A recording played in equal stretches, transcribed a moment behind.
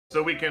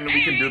So we can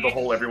do the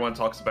whole everyone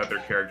talks about their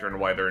character and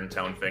why they're in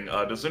town thing.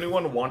 Does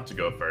anyone want to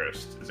go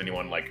first? Is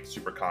anyone like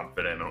super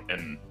confident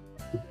in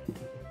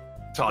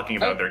talking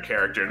about their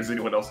character? Does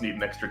anyone else need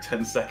an extra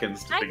 10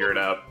 seconds to figure it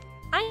out?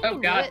 Oh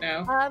god,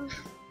 no.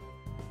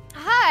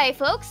 Hi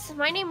folks,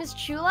 my name is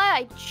Chula.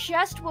 I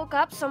just woke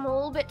up, so I'm a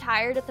little bit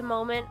tired at the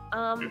moment.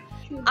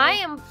 I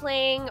am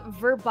playing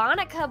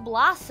Verbonica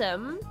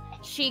Blossom.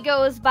 She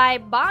goes by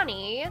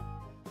Bonnie.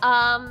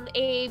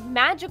 A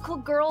magical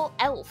girl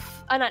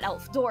elf. Not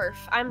elf, dwarf.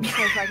 I'm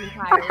so fucking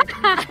tired.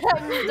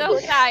 I'm so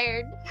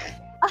tired.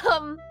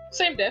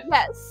 Same diff.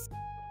 Yes.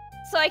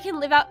 So I can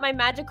live out my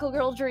magical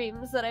girl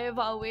dreams that I have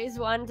always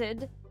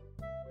wanted.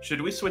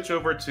 Should we switch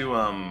over to,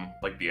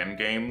 like the end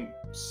game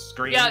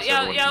screen? Yeah,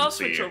 I'll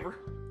switch over.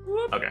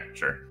 Whoop. Okay,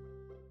 sure.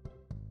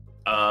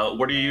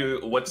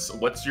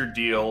 What's your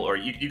deal, or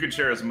you can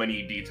share as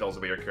many details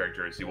about your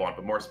character as you want,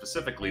 but more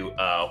specifically,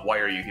 why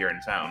are you here in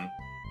town?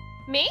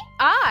 Me?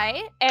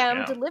 I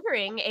am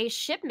delivering a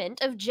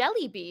shipment of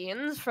jelly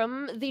beans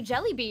from the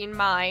jelly bean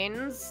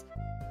mines.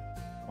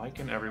 Why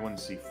can everyone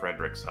see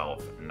Fryderyk's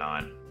health and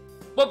not?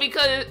 Well,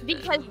 because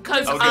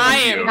Oh, I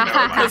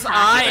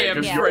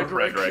am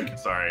Fryderyk.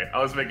 Sorry, I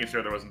was making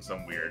sure there wasn't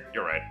some weird.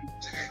 You're right.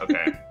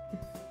 Okay.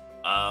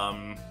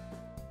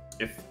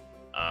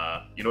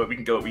 You know what? We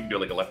can do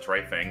like a left to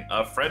right thing.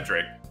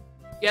 Fryderyk.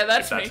 Yeah,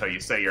 that's if that's how you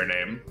say your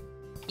name.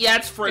 Yeah,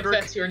 it's Fryderyk. If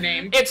that's your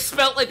name. It's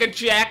spelt like a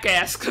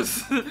jackass,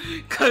 cause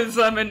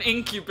I'm an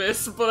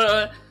incubus,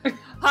 but,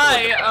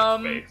 hi,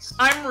 I'm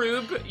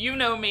Roob, you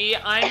know me,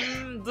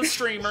 I'm the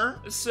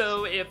streamer,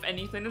 so if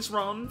anything is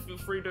wrong, feel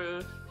free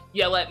to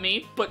yell at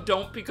me, but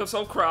don't because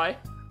I'll cry.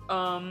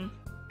 I've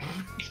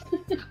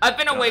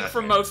been awake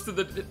for most of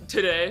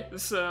today,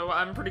 so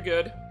I'm pretty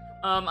good.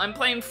 I'm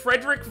playing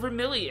Fryderyk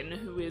Vermillion,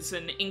 who is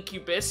an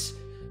incubus,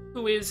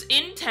 who is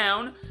in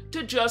town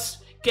to just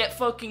get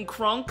fucking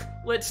crunk.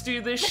 Let's do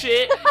this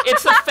shit.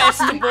 It's a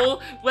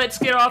festival. Let's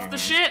get off the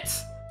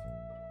shits.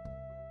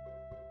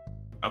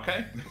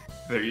 Okay,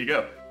 there you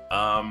go.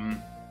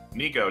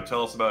 Nico,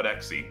 tell us about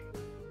Exy.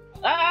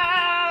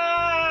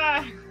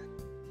 Ah!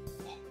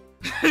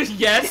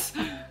 Yes.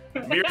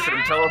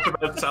 Mearsham, tell us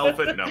about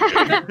Salford. No.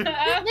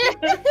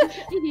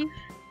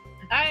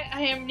 I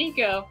am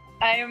Nico.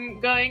 I am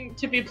going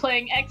to be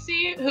playing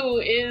Exy, who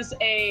is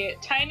a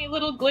tiny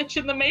little glitch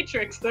in the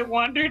Matrix that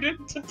wandered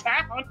into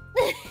town.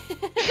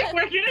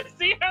 We're gonna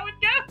see how it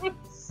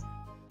goes.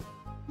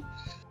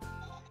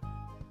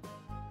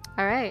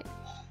 All right.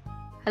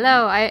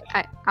 Hello.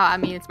 I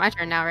mean, it's my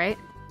turn now, right?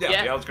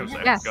 Yeah, I was gonna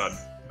say. Yes. God.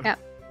 Yeah.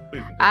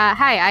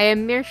 Hi, I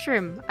am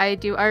Mearsham. I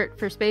do art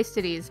for Space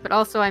Diddys, but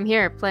also I'm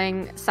here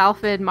playing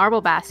Salfid Marble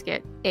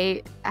Basket,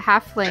 a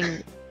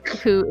halfling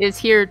who is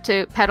here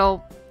to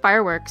peddle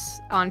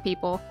fireworks on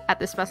people at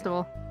this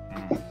festival.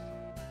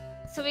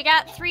 So we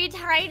got 3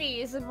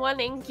 tidies and 1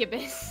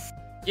 incubus.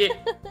 Yeah.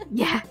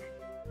 Yeah.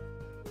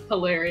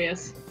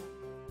 Hilarious.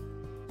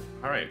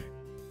 Alright.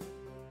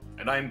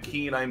 And I'm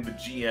Keen, I'm the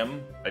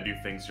GM. I do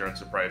things here on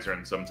Surprise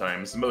Run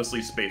sometimes,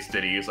 mostly Space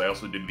Diddys. I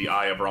also did the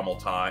Eye of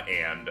Ramalta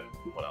and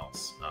what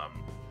else?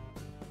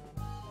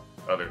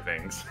 Other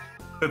things.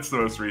 That's the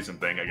most recent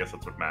thing, I guess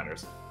that's what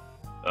matters.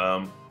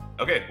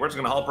 Okay, we're just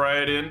gonna hop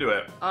right into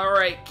it.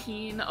 Alright,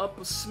 Keen up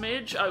a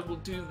smidge, I will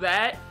do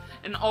that.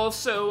 And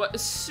also,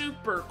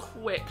 super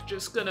quick,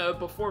 just gonna,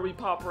 before we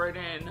pop right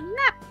in,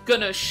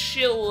 gonna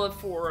shill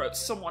for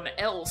someone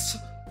else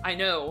I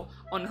know,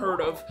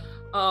 unheard of.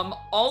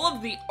 All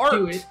of the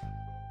art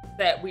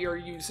that we are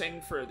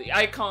using for the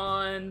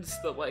icons,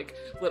 the, like,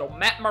 little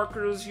map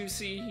markers you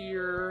see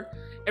here,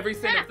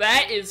 everything of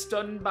that is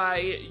done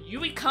by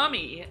Yui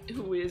Kami,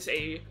 who is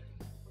a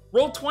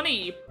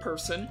Roll20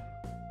 person.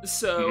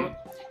 So,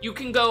 you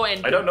can go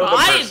and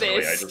buy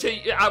this.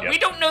 We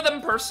don't know them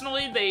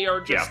personally. They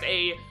are just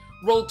a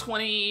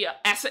Roll20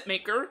 asset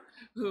maker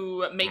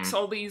who makes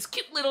all these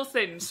cute little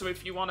things. So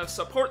if you want to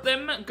support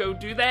them, go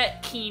do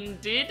that. Keen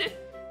did.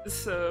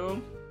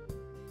 So...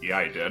 Yeah,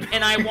 I did.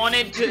 And I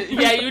wanted to...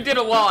 Yeah, you did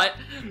a lot.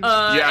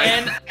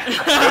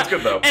 That's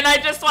good, though. And I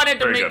just wanted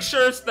to make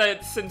sure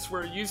that since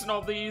we're using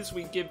all these,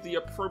 we give the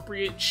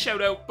appropriate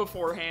shout-out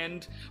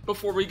beforehand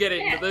before we get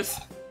into this.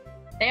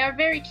 They are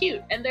very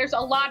cute, and there's a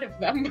lot of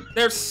them.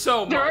 There's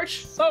so much. There are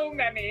so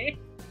many.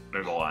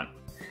 There's a lot.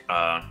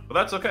 But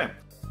that's okay.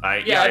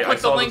 I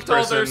put the link to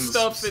all their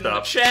stuff in the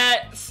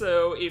chat,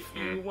 so if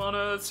you want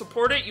to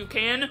support it, you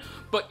can.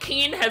 But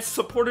Keen has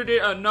supported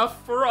it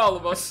enough for all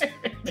of us.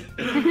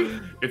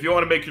 If you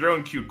want to make your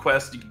own cute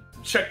quest, you can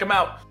check them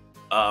out.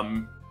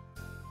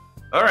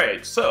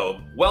 Alright,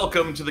 so,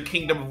 welcome to the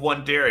Kingdom of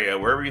Wonderia,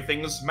 where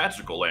everything's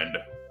magical and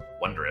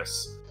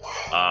wondrous.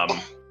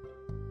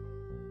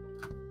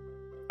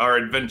 Our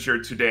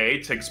adventure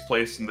today takes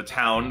place in the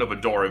town of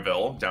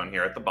Adoraville, down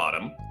here at the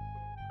bottom.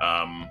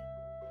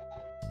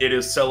 It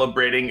is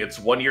celebrating its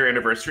 1-year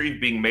anniversary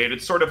of being made.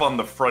 It's sort of on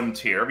the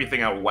frontier.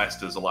 Everything out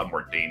west is a lot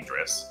more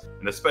dangerous,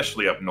 and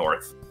especially up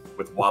north,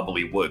 with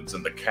wobbly woods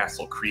and the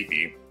castle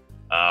creepy.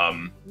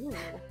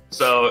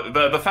 So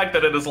the fact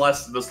that it is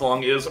lasted this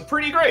long is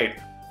pretty great,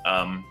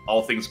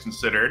 all things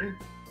considered.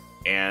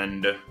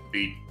 and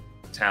the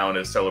town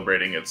is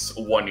celebrating its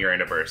 1-year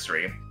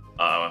anniversary.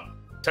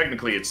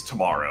 Technically, it's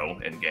tomorrow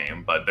in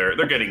game, but they're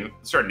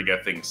starting to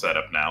get things set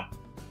up now.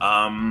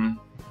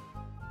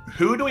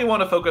 Who do we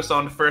want to focus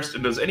on first?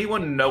 And does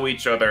anyone know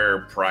each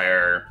other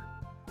prior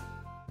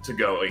to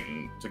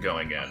going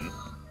in?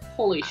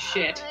 Holy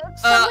shit.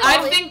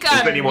 I think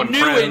I'm anyone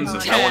new friends? in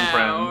Is no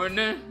one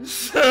town,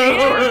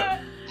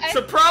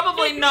 so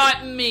probably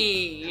not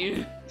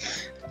me.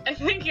 I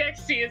think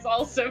Exy is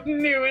also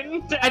new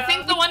in town. I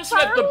think the ones who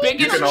have the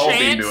biggest can all be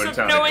chance new in of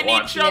town if knowing you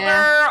want. each other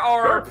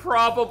are Sure.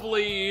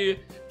 probably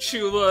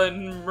Chula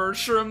and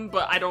Mershram,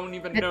 but I don't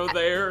even know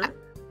there.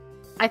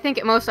 I think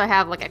at most I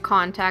have like a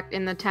contact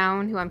in the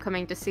town who I'm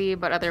coming to see,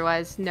 but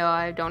otherwise, no,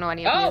 I don't know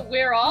any of Oh, you.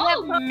 we're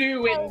all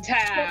new in Well,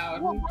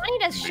 town.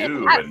 mine has shit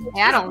New happens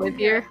in I don't live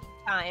here.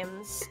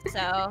 times,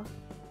 so.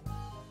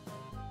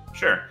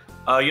 Sure.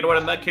 You know what?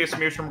 In that case,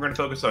 Mearsham, we're going to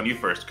focus on you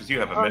first because you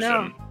have a Oh,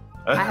 mission.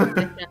 I have a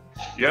mission.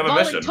 You have a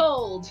mission.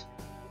 Voluntold.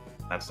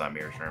 That's not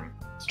Mearsham.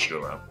 It's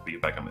Chula. Be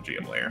back on the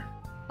GM layer.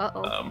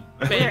 Uh-oh.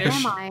 Where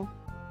Vanish. am I?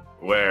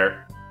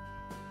 Where?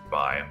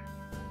 Bye.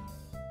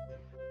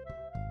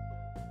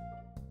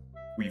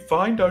 We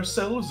find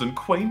ourselves in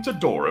quaint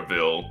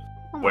Adoraville,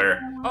 Oh my where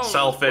God. Oh,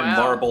 Salfin wow.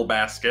 Marble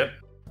Basket.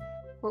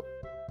 Whoop.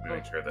 Let me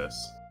make sure of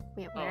this.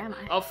 Wait, where am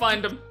I? I'll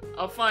find him.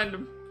 I'll find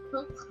him.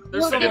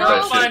 There's Look I at did somewhere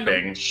I'll that find shit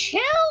him. ping.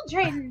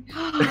 Children!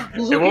 It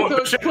Look won't- at the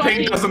those ship ping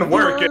flying doesn't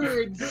work if-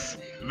 birds.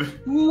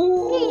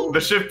 Ooh.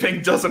 The shift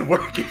ping doesn't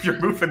work if you're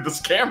moving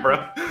this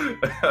camera.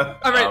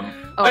 Alright.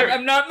 Oh.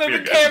 I'm not moving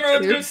You're good. camera,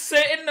 I'm You're- just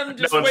sitting, I'm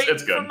just No, it's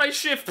waiting good. for my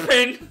shift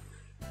pin.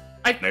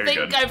 I No, you're think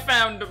good. I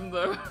found him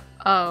though.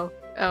 Oh,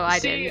 I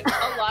See, did.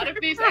 a lot of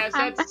these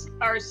assets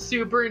are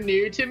super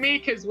new to me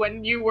because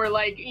when you were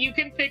like, you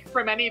can pick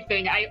from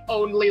anything, I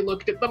only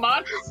looked at the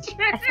monster.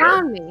 I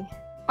found me.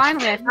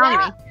 Finally, I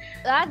found me.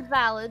 That's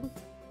valid.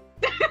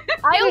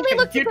 I only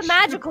looked at Good the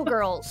magical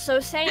girls, so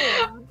same.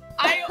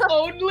 I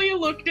only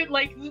looked at,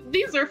 like,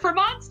 these are for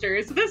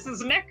monsters. This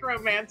is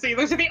necromancy.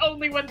 Those are the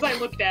only ones I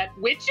looked at.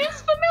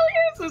 Witches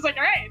familiars? I was like,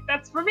 alright,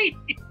 that's for me.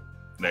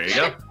 There you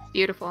go.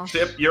 Beautiful.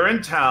 Sip, you're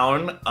in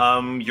town.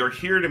 You're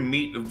here to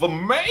meet the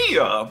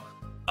mayor.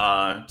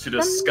 To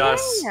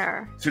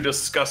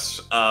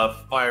discuss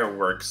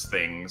fireworks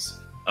things.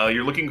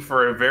 You're looking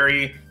for a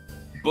very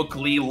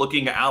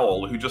bookly-looking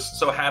owl who just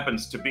so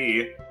happens to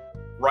be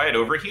right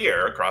over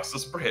here across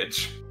this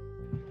bridge.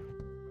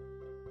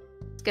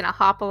 It's gonna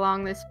hop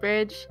along this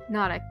bridge.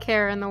 Not a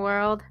care in the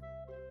world.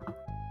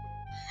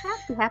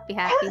 Happy, happy,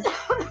 happy.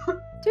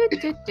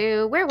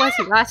 Do. Where was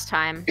he last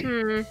time?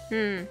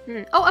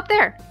 Oh, up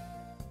there.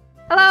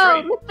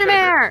 Hello, That's right. Mr.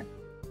 Mayor.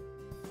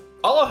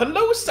 Oh,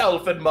 hello,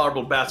 Self and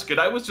Marble Basket.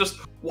 I was just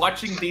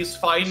watching these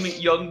fine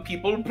young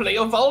people play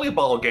a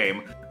volleyball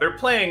game. They're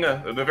playing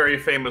the very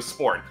famous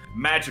sport,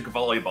 magic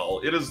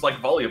volleyball. It is like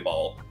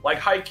volleyball, like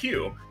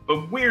Haikyuu,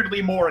 but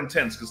weirdly more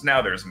intense because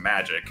now there's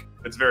magic.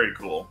 It's very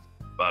cool.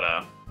 But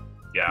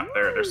yeah,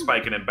 they're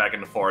spiking it back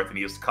and forth, and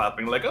he's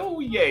clapping like, oh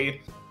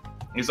yay.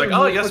 He's like,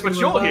 oh yes, but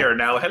you're here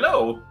now.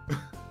 Hello.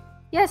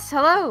 Yes,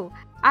 hello.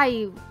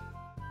 I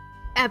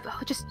am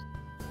just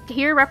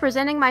here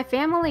representing my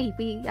family.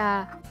 We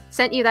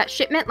sent you that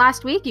shipment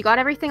last week. You got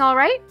everything all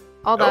right?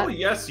 All the Oh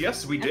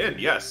yes, we did.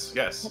 Yes.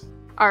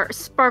 our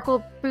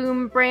Sparkle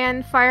Boom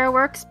brand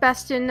fireworks,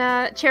 best in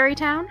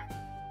Cherrytown.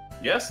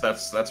 Yes,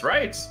 that's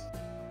right.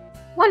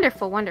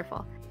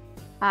 Wonderful.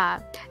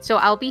 So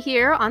I'll be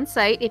here on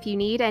site if you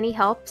need any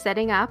help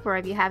setting up or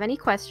if you have any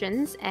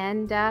questions.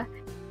 And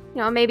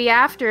maybe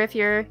after, if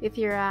you're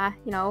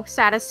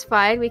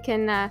satisfied, we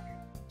can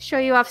show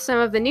you off some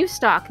of the new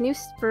stock,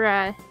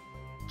 for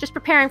just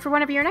preparing for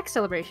whenever your next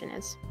celebration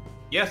is.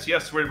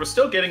 Yes, we're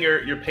still getting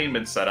your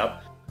payment set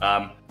up.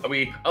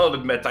 I'll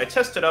admit, I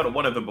tested out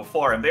one of them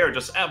before, and they are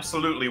just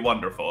absolutely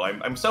wonderful.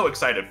 I'm so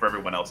excited for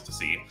everyone else to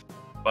see.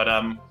 But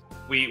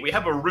we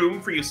have a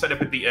room for you set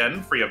up at the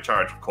end, free of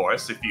charge, of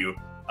course, if you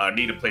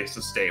need a place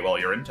to stay while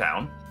you're in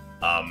town.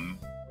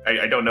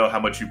 I don't know how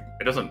much you.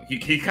 It doesn't.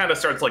 He kind of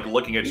starts like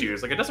looking at you.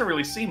 He's like, it doesn't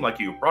really seem like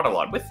you brought a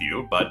lot with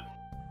you, but.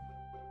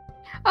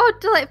 Oh,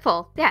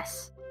 delightful.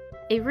 Yes,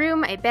 a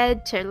room, a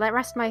bed to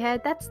rest my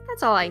head. That's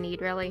all I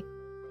need, really.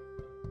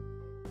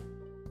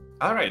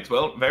 All right.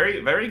 Well,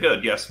 very, very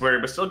good. Yes,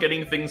 we're still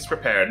getting things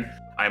prepared.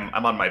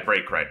 I'm on my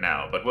break right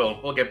now, but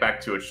we'll get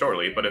back to it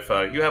shortly. But if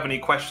you have any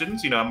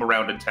questions, I'm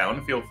around in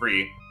town. Feel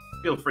free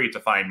to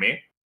find me.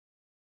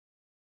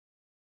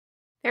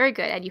 Very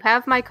good. And you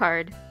have my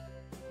card.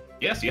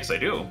 Yes, I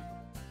do.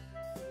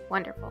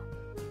 Wonderful.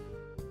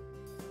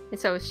 And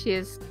so she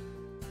is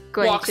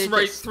going Walks to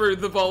right just through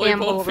the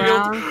amble volleyball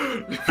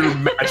around. field. Through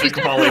magic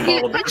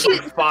volleyball, there's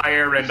like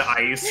fire and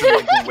ice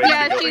and like wind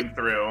Yeah, going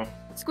through.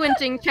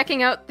 Squinting,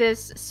 checking out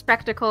this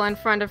spectacle in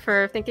front of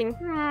her, thinking,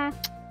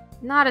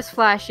 not as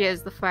flashy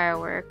as the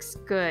fireworks.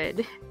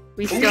 Good.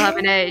 We still have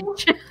an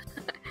edge.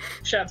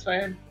 Shots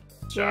fired.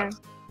 Yeah.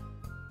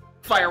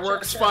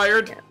 Fireworks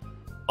fired.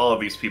 All of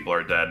these people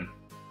are dead.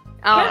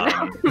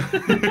 Oh,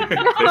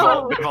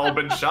 They've all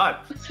been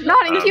shot.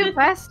 not in Q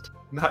Quest.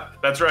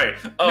 That's right.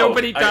 Oh,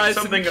 Nobody dies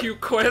something... in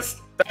Cute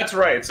Quest. That's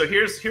right. So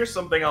here's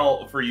something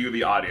for you,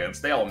 the audience.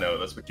 They all know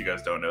this, but you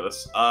guys don't know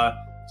this.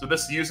 So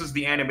this uses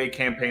the anime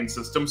campaign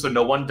system, so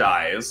no one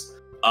dies.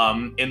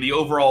 In the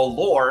overall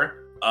lore,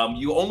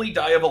 you only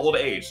die of old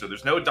age, so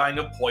there's no dying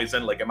of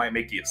poison. Like, it might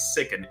make you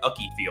sick and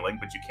ucky feeling,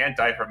 but you can't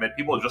die from it.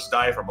 People just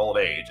die from old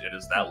age. It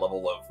is that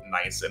level of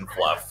nice and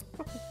fluff.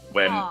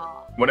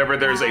 Whenever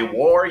there's a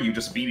war, you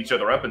just beat each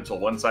other up until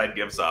one side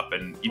gives up,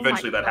 and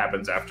eventually that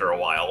happens after a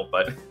while.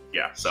 But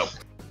yeah, so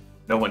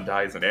no one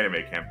dies in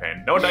anime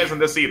campaign. No one dies in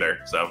this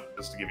either. So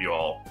just to give you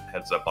all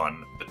heads up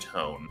on the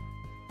tone.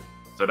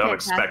 So don't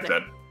expect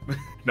that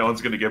no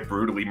one's gonna get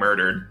brutally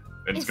murdered.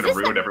 And it's gonna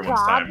ruin everyone's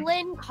time.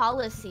 Goblin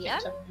Coliseum?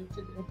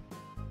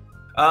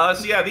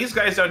 So yeah, these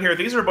guys down here,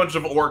 these are a bunch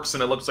of orcs,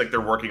 and it looks like they're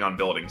working on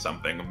building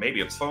something.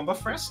 Maybe it's for the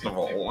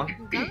festival.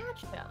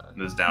 Gotcha.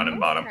 This down in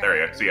bottom.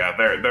 There you go. So yeah,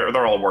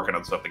 they're all working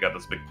on stuff. They got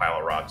this big pile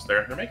of rocks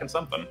there. They're making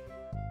something.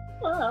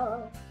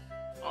 Oh.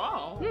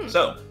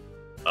 So,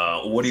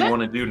 what do you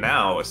want to do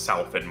now,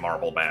 Southend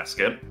Marble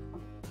Basket?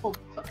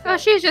 Oh,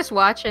 she's just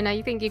watching.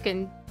 I think you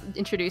can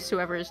introduce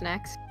whoever is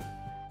next.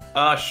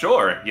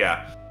 Sure.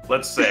 Yeah.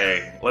 Let's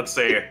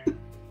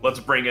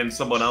bring in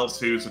someone else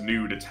who's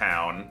new to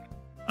town.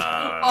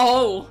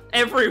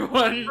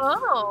 Everyone.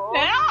 Oh.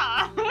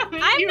 Yeah.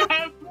 You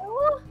have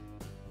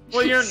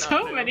Well, you're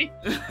so not many.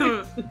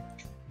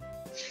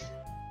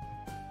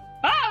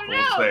 Oh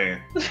no!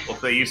 We'll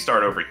say you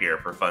start over here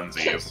for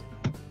funsies.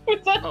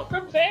 It's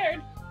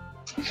unprepared.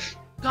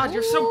 God,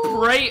 you're so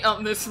bright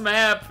on this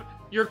map.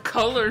 Your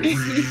colors.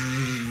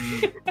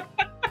 The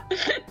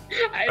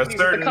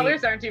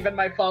colors aren't even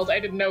my fault. I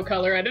did no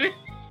color editing.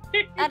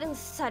 That is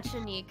such a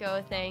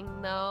Nico thing,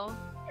 though.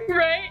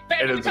 Right?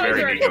 It is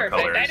very Nico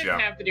colors, I didn't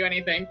have to do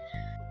anything.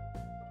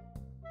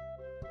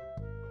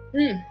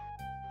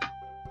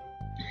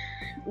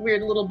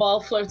 Weird little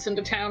ball floats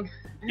into town.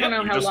 I don't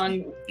know how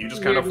long. You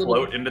just kind of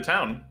float into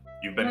town.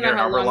 You've been here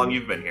however long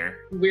you've been here.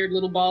 Weird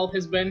little ball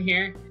has been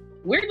here.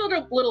 Weird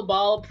little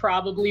ball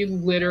probably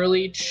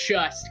literally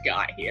just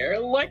got here.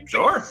 Like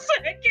seconds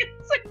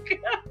ago.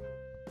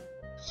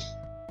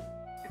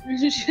 It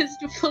just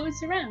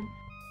floats around,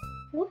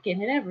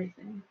 looking at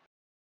everything.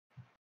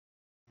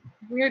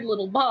 Weird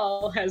little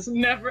ball has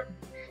never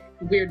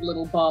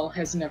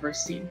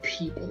seen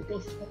people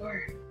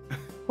before.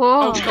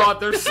 Whoa. Oh god,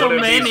 there's so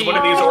many. One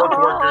of these orc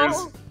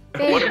workers.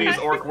 One of these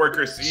orc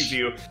workers sees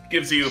you,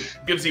 gives you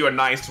a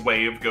nice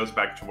wave, goes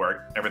back to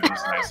work.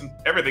 Everything's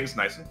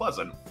nice and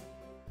pleasant.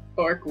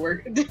 The orc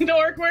worker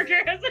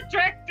has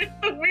attracted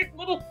the weird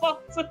little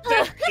ball's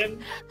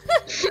attention.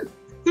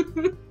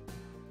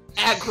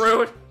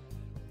 Aggro.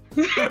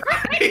 The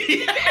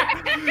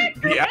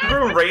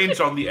aggro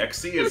range on the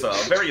XC is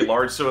very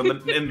large, so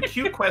in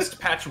Q Quest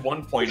patch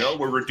 1.0,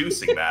 we're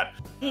reducing that.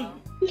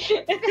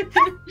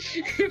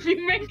 If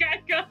you make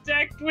eye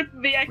contact with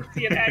the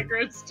XC, it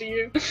aggroes to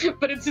you,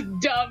 but it's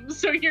dumb,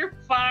 so you're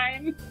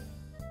fine.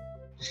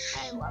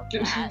 I love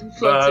that.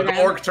 The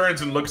orc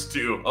turns and looks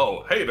to,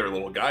 oh, hey there,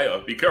 little guy.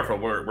 Be careful.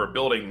 We're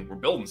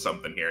building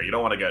something here. You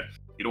don't want to get,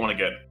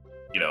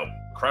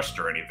 crushed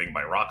or anything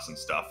by rocks and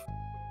stuff.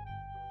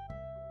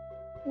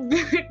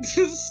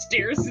 Just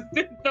stares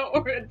at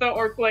the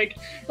orc like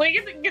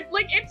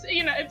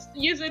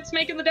it's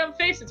making the dumb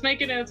face. It's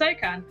making its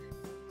icon.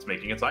 It's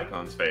making its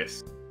icon's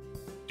face.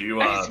 Do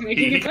you?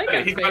 He kind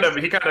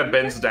of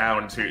bends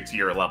down to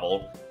your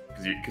level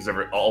because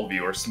all of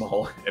you are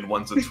small and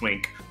one's a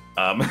twink.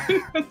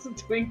 That's a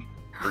twink.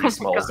 3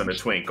 smalls and a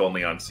twink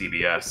only on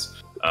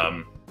CBS.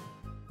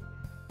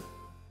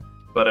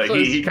 But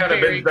he kind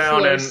of bends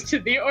down and to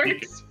the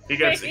orc's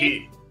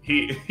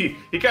he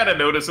kind of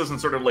notices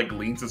and sort of like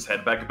leans his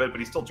head back a bit, but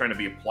he's still trying to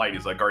be polite.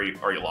 He's like, "Are you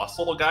lost,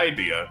 little guy?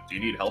 Do you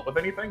need help with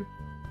anything?"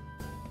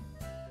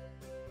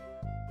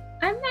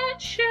 I'm not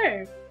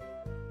sure.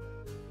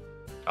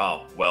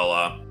 Oh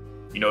well,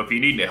 if you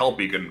need any help,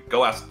 you can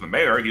go ask the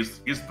mayor. He's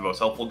the most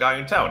helpful guy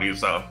in town.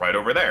 He's right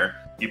over there.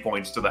 He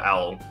points to the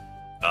owl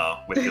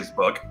with his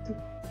book.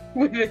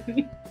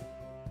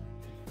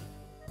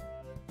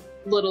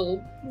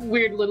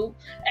 Weird little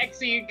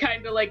Exy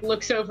kind of like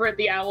looks over at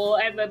the owl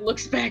and then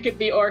looks back at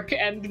the orc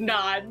and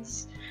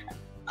nods.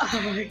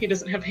 He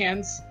doesn't have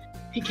hands.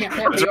 He can't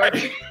have the orc.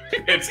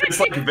 It's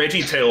like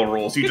VeggieTale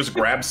rules. You just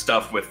grab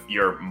stuff with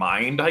your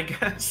mind, I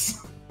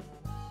guess.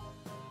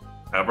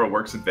 However it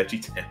works in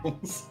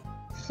VeggieTales.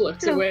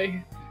 Floats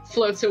away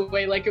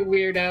like a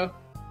weirdo.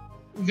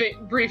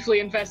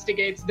 Briefly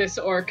investigates this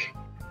orc.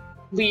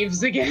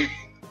 Leaves again.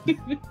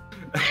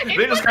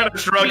 They just kind of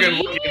shrug and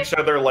look at each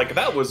other like,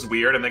 that was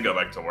weird, and then go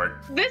back to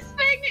work. This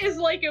thing is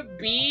like a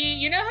bee.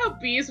 You know how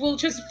bees will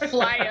just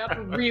fly up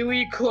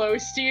really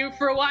close to you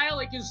for a while?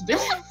 Like, is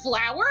this a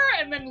flower?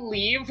 And then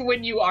leave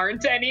when you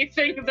aren't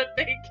anything that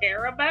they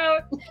care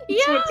about?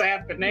 That's what's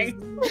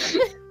happening.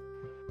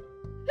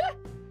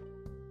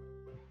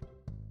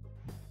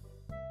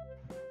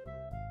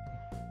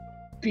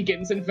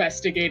 Begins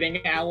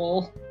investigating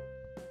owl.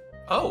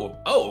 Oh,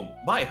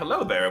 my,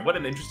 hello there. What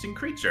an interesting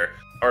creature.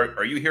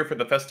 Are you here for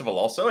the festival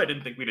also? I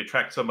didn't think we'd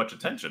attract so much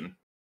attention.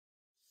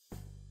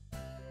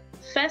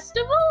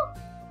 festival?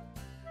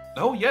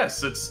 Oh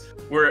yes,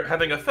 we're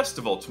having a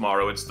festival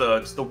tomorrow. It's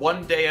the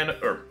 1 day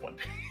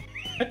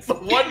it's the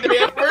 1 day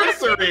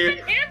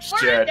anniversary. It's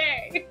Shit.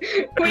 birthday.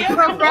 We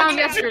broke down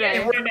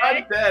yesterday. We're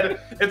not dead.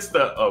 It's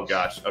the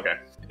okay.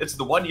 It's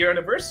the 1 year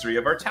anniversary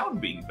of our town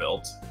being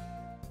built.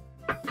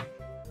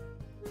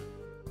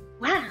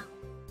 Wow.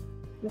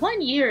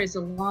 1 year is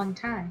a long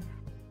time.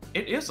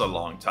 It is a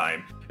long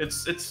time.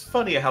 It's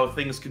funny how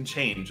things can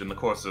change in the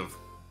course of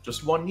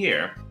just 1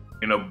 year.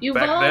 You know,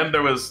 back then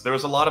there was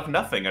a lot of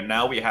nothing, and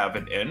now we have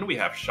an inn, we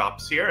have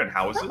shops here and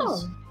houses.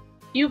 Oh.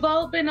 You've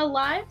all been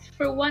alive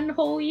for 1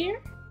 whole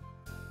year?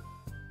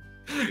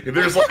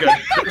 There's like a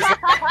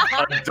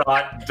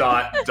dot,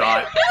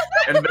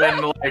 and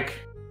then like,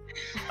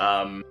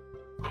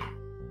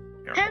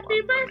 here,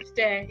 Happy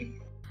birthday!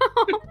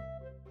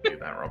 Do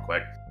that real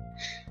quick.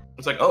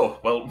 It's like, oh,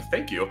 well,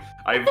 thank you.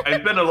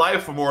 I've been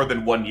alive for more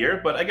than 1 year,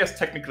 but I guess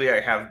technically I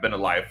have been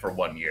alive for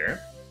 1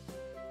 year.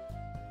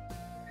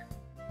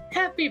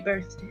 Happy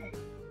birthday.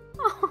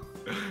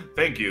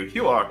 Thank you.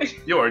 You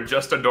are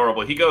just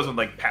adorable. He goes and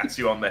like pats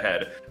you on the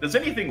head. Does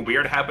anything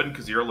weird happen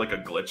because you're like a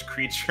glitch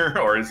creature,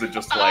 or is it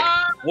just like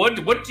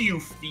what do you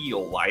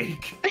feel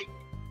like?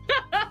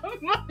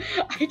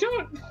 I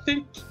don't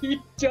think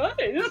he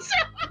does.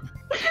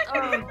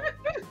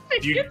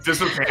 Does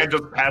his hand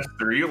just pass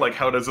through you? Like,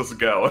 how does this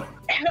go?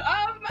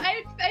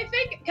 I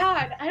think,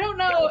 God, I don't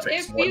know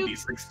if you...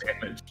 1d6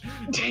 damage.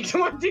 Takes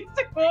 1d6,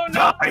 oh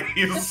no.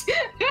 Dies.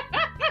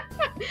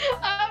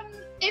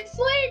 It's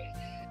like...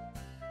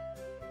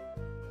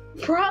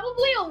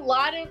 Probably a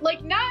lot of,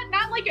 like,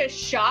 not like a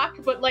shock,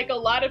 but like a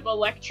lot of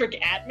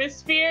electric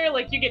atmosphere.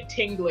 Like, you get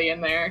tingly in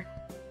there.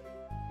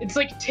 It's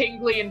like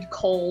tingly and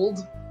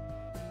cold.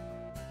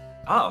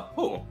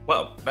 Oh,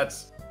 well,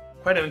 that's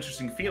quite an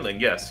interesting feeling,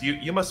 yes.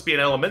 You must be an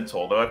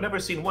elemental, though I've never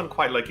seen one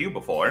quite like you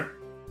before.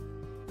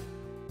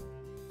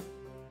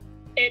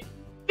 It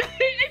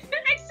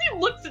actually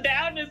looks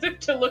down as if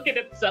to look at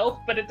itself,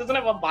 but it doesn't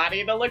have a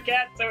body to look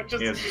at, so it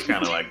just... Yeah, it's just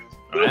kind of like...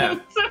 Oh, yeah.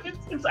 So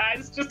its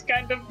eyes just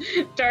kind of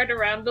dart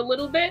around a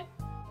little bit.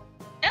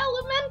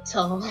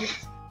 Elemental.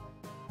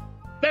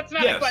 That's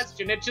not a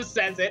question, it just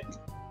says it.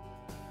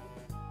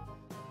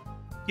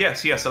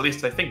 Yes, at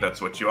least I think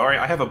that's what you are.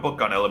 I have a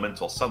book on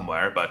elemental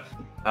somewhere, but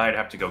I'd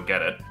have to go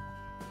get it.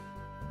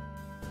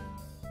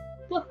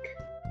 Look.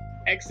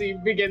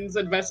 Exie begins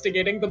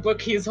investigating the book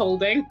he's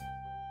holding.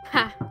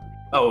 Ha.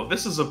 Oh,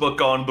 this is a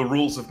book on the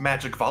rules of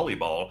magic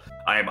volleyball.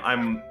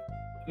 I'm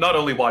not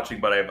only watching,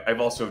 but I've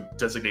also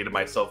designated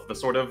myself the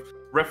sort of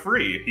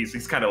referee.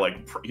 He's kind of like,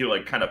 he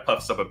like kind of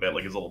puffs up a bit,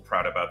 like he's a little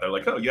proud about that.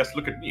 Like, oh yes,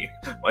 look at me.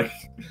 Like,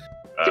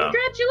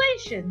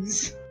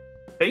 congratulations.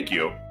 Thank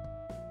you.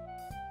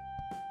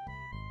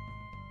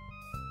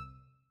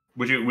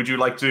 Would you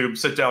like to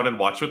sit down and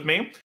watch with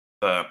me?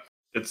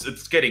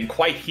 It's getting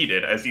quite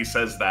heated as he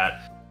says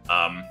that.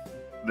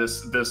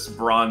 This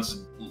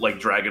bronze like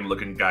dragon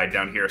looking guy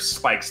down here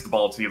spikes the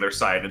ball to the other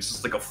side. It's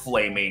just like a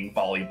flaming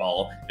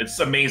volleyball. It's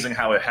amazing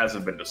how it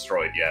hasn't been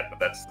destroyed yet, but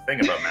that's the thing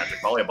about magic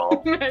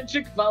volleyball.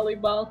 Magic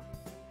volleyball.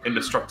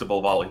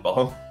 Indestructible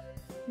volleyball.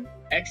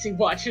 Exie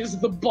watches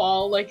the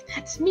ball like,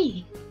 that's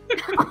me.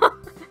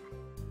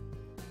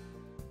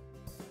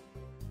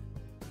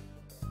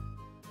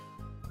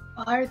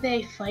 Are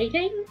they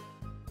fighting?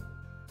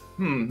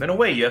 In a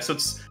way, yes.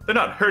 They're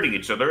not hurting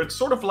each other. It's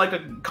sort of like a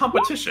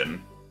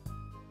competition.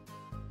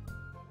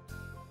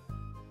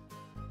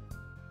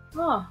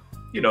 Oh.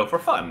 You know, for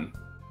fun.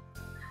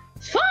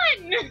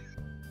 Fun!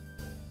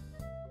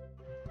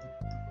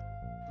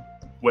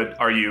 What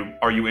are you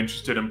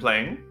interested in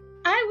playing?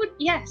 I would,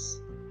 yes.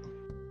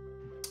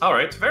 All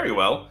right, very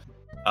well.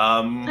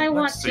 I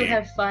want to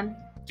have fun.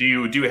 Do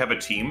you have a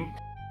team?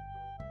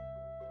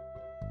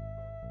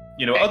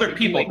 You know, other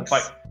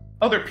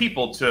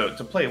people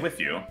to play with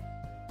you.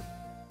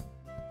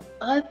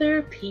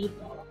 Other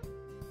people.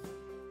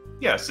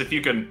 Yes, if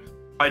you can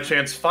by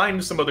chance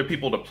find some other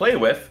people to play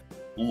with,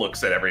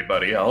 looks at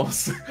everybody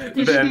else,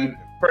 then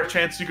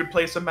perchance you could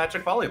play some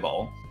magic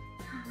volleyball.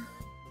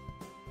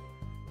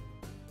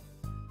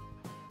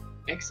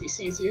 Exie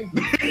sees you.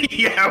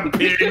 Yeah,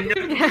 Bing.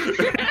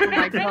 Oh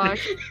my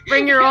gosh.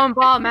 Bring your own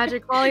ball,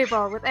 magic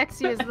volleyball, with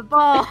Exie as the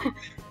ball.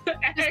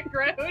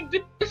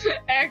 Aggroed.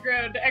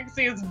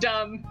 Exie is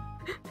dumb.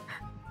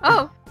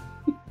 Oh.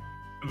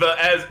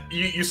 As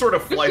you sort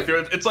of fly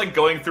through it, it's like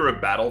going through a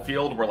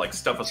battlefield where like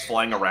stuff is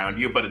flying around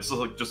you, but it's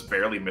like just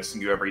barely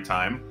missing you every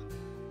time.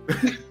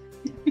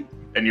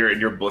 And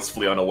you're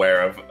blissfully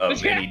unaware of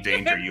any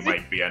danger you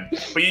might be in.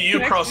 But you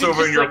cross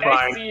over and you're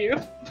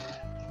fine.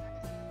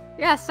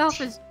 Yeah, Self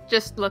is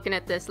just looking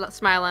at this,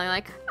 smiling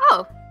like,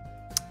 oh.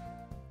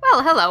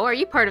 Well, hello, are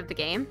you part of the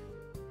game?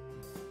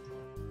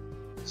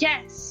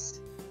 Yes.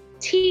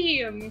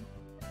 Team.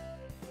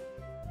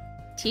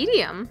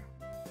 Tedium?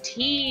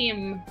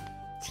 Team.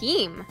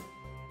 Team.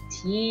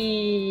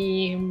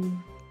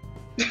 Team.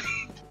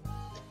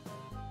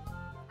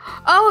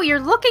 Oh, you're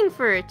looking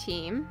for a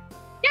team?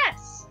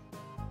 Yes.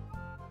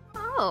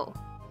 Oh.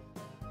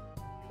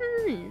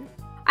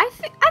 I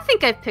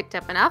think I've picked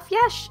up enough.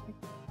 Yeah,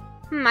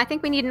 I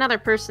think we need another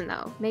person,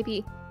 though.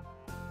 Maybe...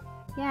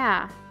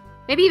 Yeah.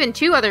 Maybe even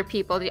 2 other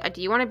people.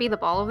 Do you want to be the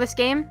ball of this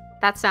game?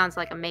 That sounds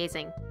like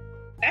amazing.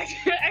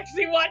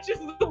 Actually watches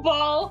the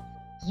ball.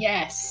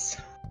 Yes.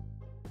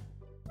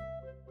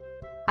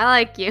 I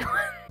like you.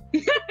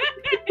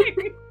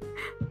 It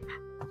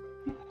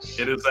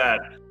is at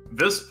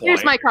this point.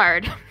 Here's my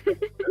card.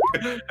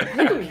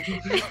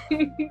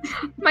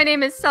 My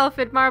name is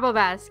Selfid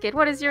Marblebasket.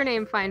 What is your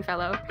name, fine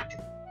fellow?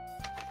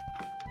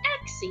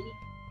 Exy.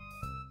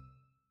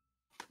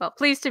 Well,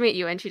 pleased to meet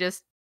you. And she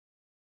just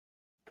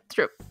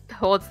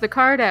holds the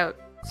card out,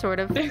 sort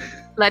of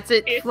lets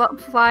it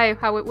fly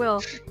how it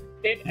will.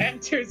 It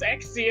enters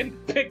Exy and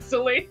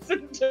pixelates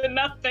into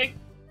nothing.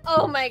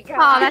 Oh my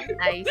god.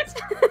 Oh, that's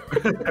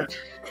nice.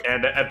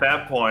 And at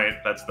that point,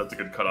 that's a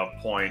good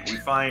cutoff point. We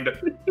find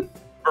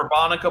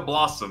Verbonica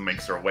Blossom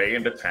makes her way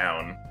into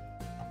town.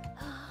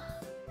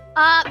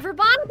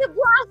 Verbonica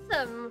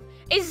Blossom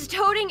is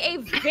toting a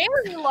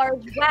very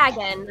large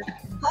wagon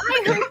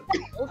by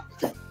herself.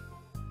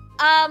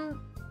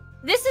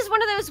 This is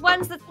one of those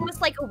ones that's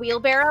almost like a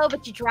wheelbarrow,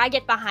 but you drag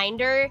it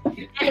behind her,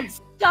 and it's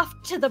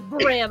stuffed to the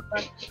brim.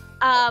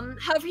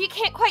 However, you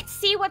can't quite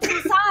see what's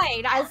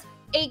inside, as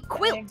a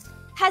quilt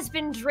has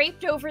been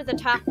draped over the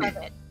top of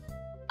it.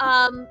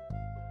 And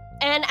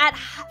at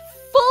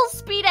full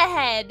speed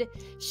ahead,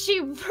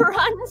 she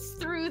runs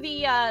through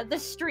the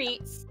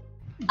streets,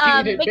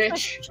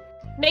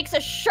 makes a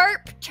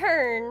sharp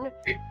turn,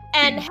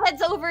 and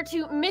heads over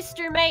to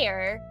Mr.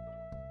 Mayor.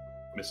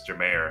 Mr.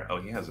 Mayor. Oh,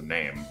 he has a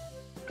name.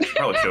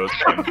 Probably shows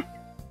him.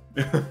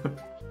 Mayor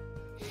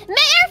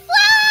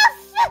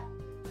Fluff!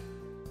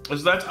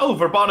 Is that... Oh,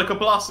 Verbonica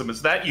Blossom,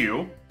 is that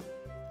you?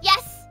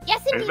 Yes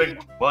indeed.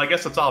 Well, I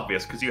guess it's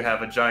obvious, because you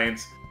have a giant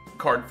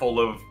card full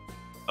of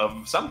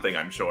something,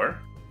 I'm sure.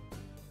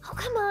 Oh,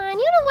 come on,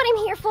 you know what I'm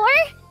here for.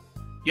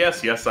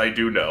 Yes, I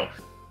do know.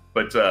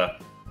 But,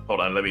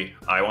 hold on,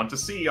 I want to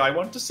see.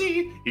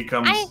 He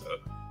comes... I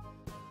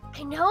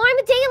know I'm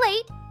a day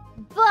late,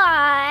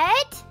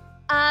 but...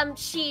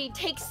 she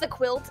takes the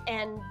quilt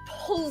and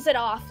pulls it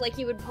off like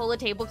you would pull a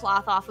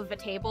tablecloth off of a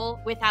table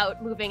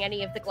without moving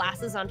any of the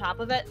glasses on top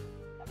of it.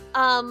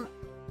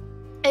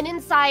 And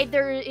inside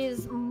there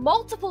is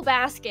multiple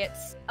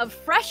baskets of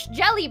fresh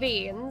jelly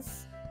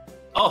beans.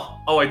 I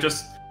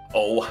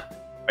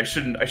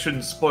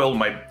shouldn't spoil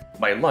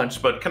my lunch,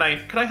 but can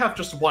I have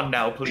just one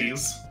now,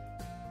 please?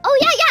 Oh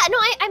yeah, no,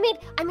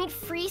 I made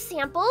free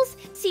samples.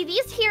 See,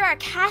 these here are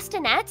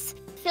castanets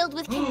filled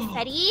with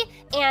confetti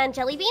and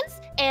jelly beans,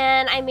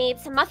 and I made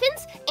some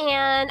muffins,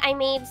 and I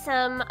made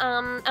some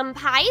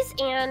pies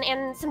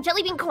and some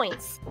jelly bean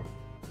coins.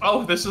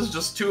 Oh, this is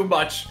just too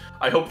much.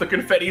 I hope the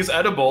confetti is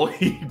edible.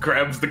 He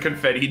grabs the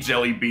confetti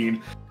jelly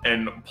bean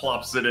and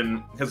plops it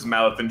in his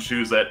mouth and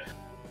chews it.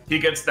 He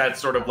gets that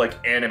sort of like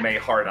anime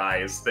hard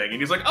eyes thing,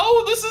 and he's like,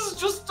 "Oh, this is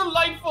just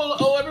delightful.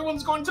 Oh,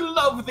 everyone's going to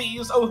love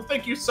these. Oh,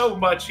 thank you so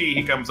much."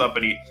 He comes up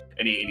and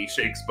he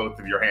shakes both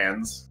of your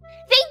hands.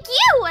 Thank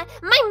you!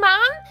 My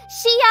mom,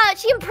 she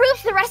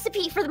improved the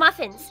recipe for the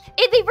muffins.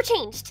 They were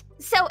changed,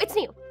 so it's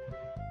new.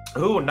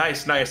 Oh,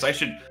 nice. I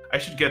should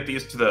get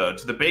these to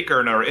the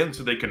baker in our inn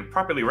so they can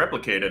properly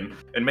replicate and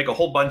make a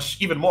whole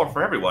bunch, even more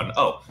for everyone.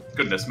 Oh,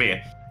 goodness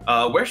me.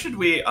 Where should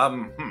we,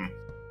 I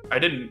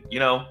don't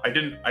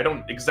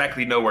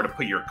exactly know where to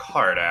put your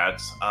card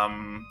at.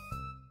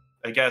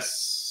 I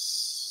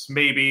guess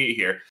maybe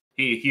here.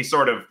 He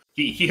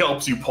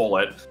helps you pull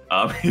it.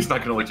 He's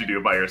not gonna let you do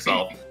it by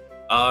yourself.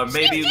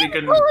 Maybe we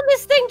can... pulling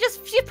this thing,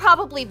 she's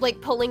probably like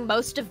pulling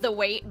most of the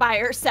weight by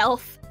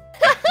herself.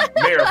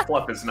 Mayor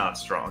Fluff is not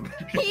strong.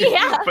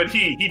 Yeah. But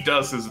he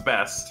does his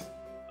best.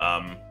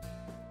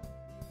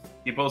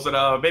 He pulls it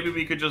out. Maybe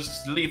we could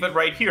just leave it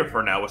right here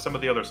for now with some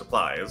of the other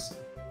supplies.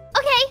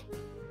 Okay.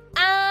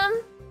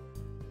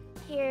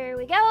 Here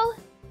we go.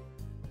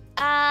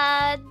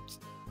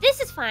 This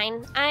is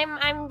fine.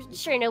 I'm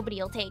sure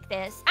nobody will take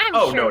this.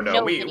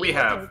 No. We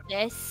have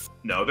this.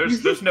 No,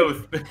 there's no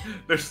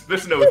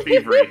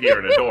thievery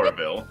here in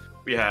Adoraville.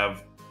 We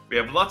have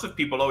lots of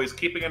people always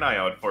keeping an eye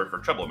out for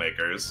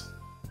troublemakers.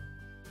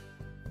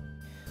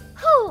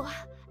 Whew,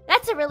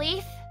 that's a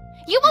relief.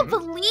 You won't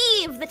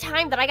believe the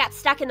time that I got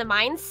stuck in the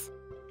mines.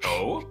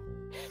 Oh?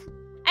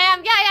 I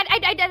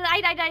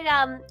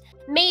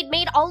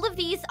made all of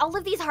these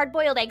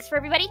hard-boiled eggs for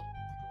everybody,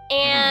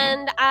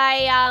 and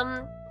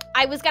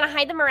I was gonna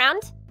hide them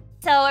around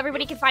so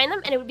everybody could find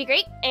them, and it would be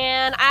great.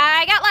 And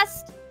I got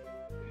lost.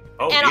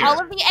 Oh, and dear. all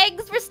of the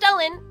eggs were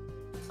stolen.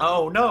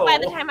 Oh no! By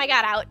the time I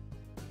got out.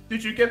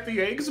 Did you get the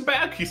eggs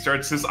back?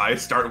 His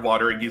eyes start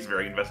watering. He's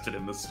very invested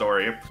in this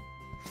story.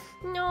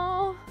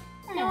 No,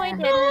 I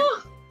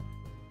didn't.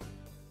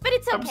 But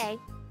it's okay.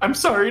 I'm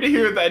sorry to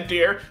hear that,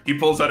 dear. He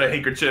pulls out a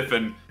handkerchief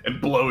and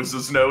blows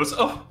his nose.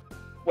 Oh,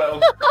 well.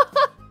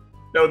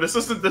 No, this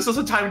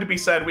isn't time to be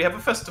sad. We have a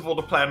festival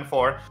to plan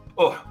for.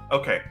 Oh,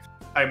 okay.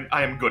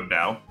 I am good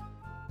now.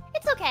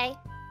 It's okay.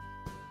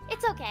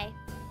 It's okay.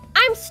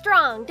 I'm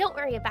strong. Don't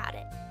worry about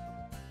it.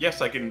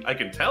 Yes, I can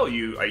tell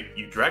you.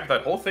 You dragged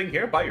that whole thing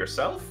here by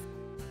yourself?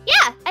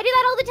 Yeah, I do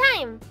that all the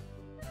time.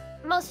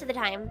 most of the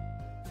time.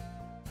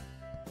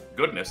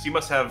 Goodness, you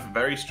must have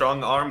very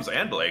strong arms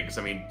and legs.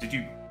 I mean,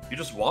 you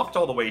just walked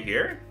all the way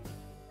here?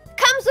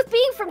 Comes with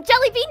being from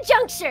Jellybean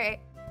Juncture.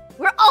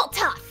 We're all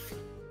tough.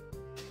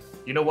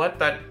 You know what?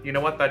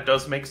 That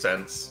does make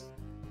sense.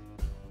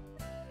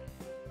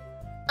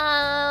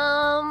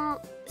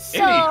 So...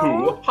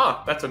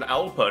 Anywho, that's an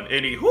owl pun.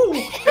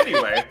 Anywho,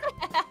 anyway,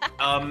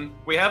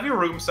 we have your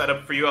room set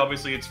up for you.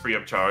 Obviously, it's free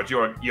of charge.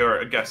 You're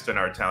a guest in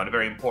our town, a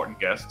very important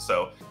guest.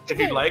 So, if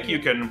you'd like, you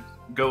can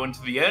go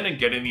into the inn and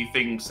get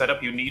anything set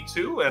up you need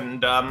to,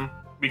 and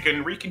we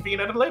can reconvene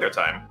at a later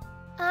time.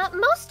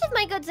 Most of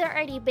my goods are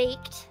already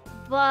baked,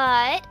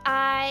 but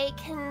I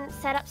can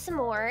set up some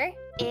more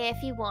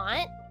if you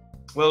want.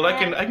 Well, I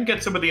can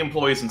get some of the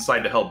employees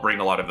inside to help bring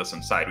a lot of this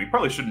inside. We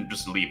probably shouldn't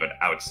just leave it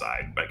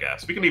outside, I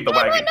guess. We can leave the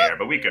wagon here,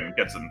 but we can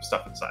get some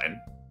stuff inside.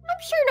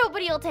 I'm sure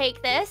nobody will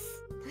take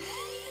this.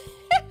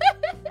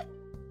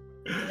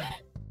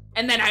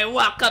 And then I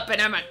walk up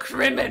and I'm a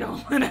criminal.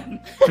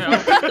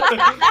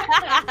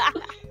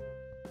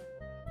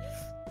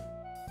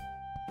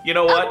 You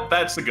know what?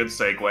 That's a good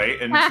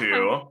segue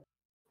into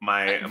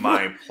my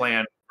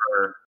plan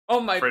for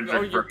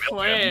Fryderyk your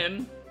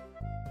Vermillion. plan.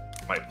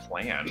 My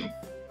plan?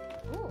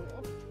 Ooh.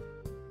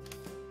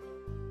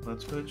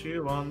 Let's put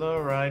you on the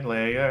right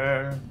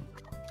layer.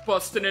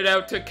 Busting it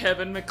out to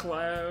Kevin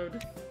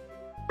McLeod.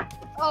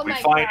 Oh We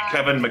my find god.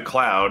 Kevin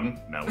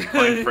McLeod. No, we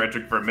find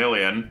Fryderyk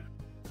Vermillion.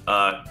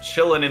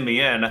 Chilling in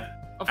the inn,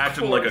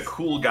 acting like a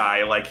cool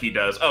guy like he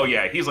does. Oh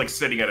yeah, he's like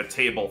sitting at a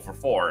table for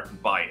 4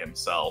 by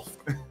himself.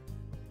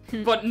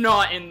 But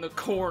not in the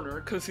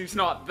corner, because he's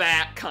not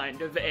that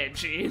kind of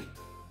edgy.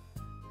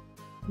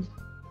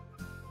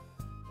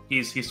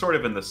 He's sort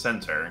of in the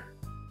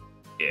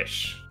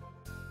center-ish.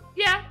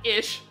 Yeah,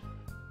 ish.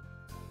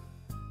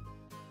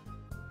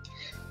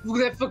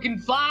 Look at that fucking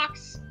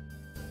fox!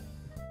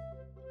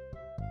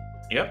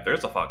 Yep,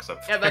 there's a fox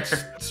up Yeah, there.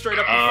 that's straight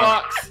up a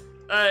fox.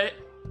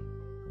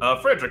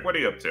 Fryderyk, what are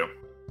you up to?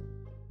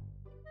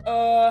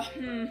 I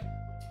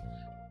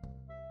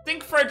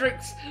think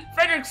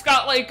Fryderyk's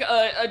got like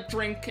a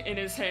drink in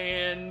his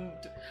hand.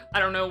 I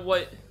don't know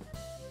what.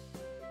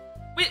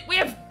 We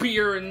have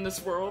beer in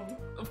this world,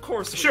 of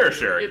course. Sure.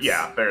 It's,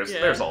 Yeah,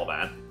 there's all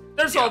that.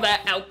 There's all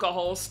that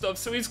alcohol stuff.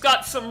 So he's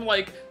got some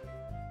like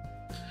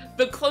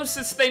the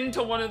closest thing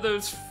to one of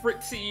those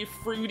fritzy,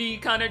 fruity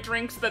kind of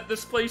drinks that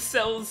this place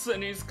sells,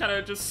 and he's kind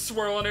of just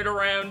swirling it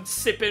around,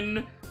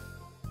 sipping,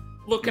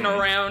 looking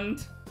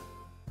around.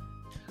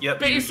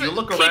 Yep, you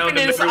look around keeping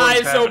and his everyone's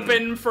eyes having...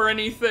 open for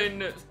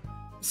anything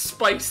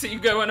spicy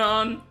going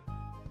on.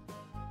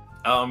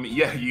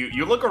 Yeah,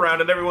 you look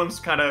around and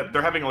everyone's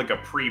they're having like a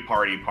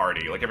pre-party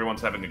party. Like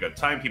everyone's having a good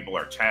time, people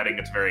are chatting,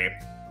 it's very,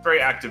 very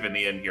active in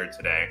the inn here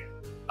today.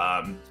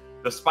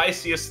 The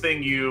spiciest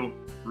thing you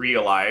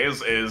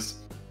realize is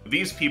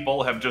these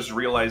people have just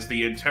realized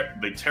the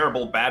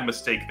terrible bad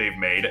mistake they've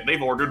made.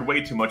 They've ordered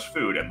way too much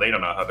food and they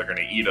don't know how they're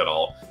gonna eat it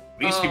all.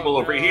 These people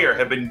over here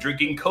have been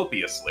drinking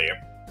copiously.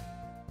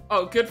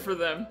 Oh, good for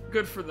them.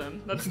 Good for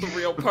them. That's the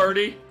real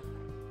party.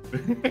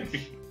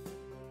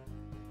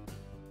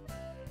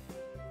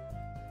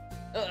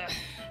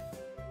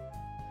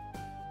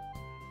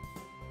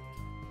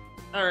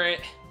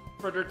 Alright.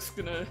 Fryderyk's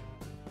gonna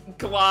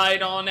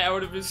glide on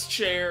out of his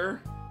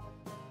chair.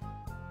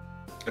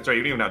 That's right,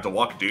 you don't even have to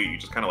walk, do you? You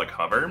just kind of like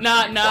hover?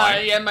 Nah, You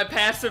fly. yeah, my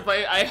passive,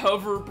 I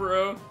hover,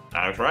 bro.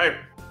 That's right.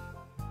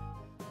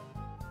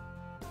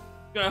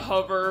 Gonna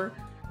hover,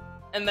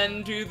 and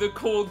then do the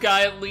cool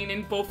guy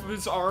leaning both of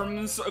his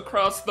arms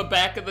across the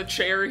back of the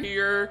chair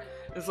here.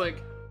 It's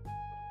like,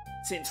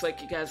 seems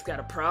like you guys got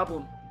a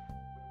problem.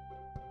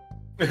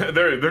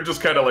 They're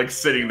just kind of like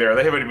sitting there.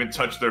 They haven't even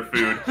touched their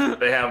food.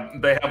 They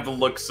have the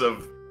looks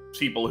of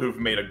people who've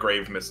made a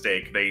grave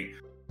mistake. They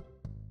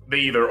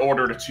either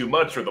ordered too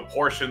much or the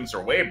portions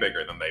are way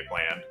bigger than they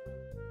planned.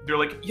 They're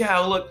like, yeah,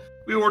 look,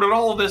 we ordered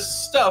all this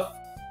stuff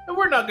and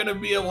we're not gonna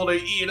be able to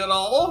eat it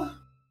all.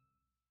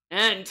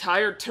 An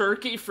entire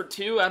turkey for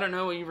 2? I don't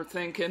know what you were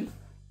thinking.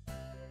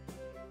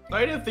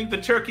 I didn't think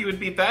the turkey would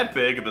be that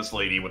big, this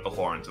lady with the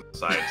horns at the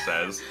side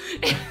says.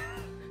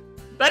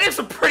 That is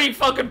a pretty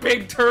fucking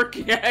big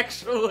turkey,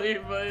 actually,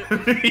 but...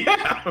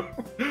 Yeah!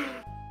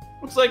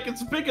 Looks like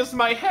it's big as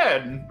my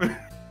head.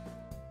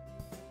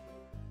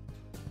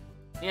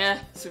 Yeah,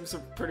 seems a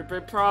pretty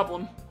big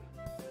problem.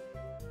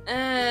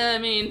 I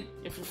mean,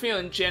 if you're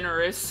feeling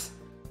generous,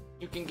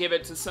 you can give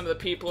it to some of the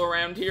people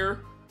around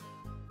here.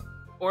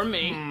 Or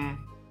me.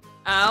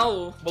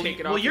 I'll take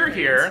it off. Well, you're your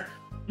here.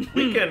 hands.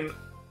 We can...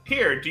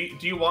 Here, do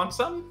you want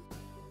some?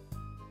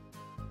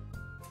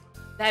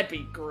 That'd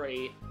be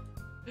great.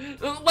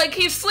 Like,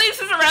 he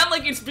sleeces around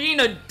like he's being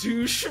a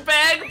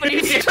douchebag, but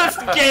he's just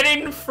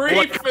getting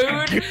free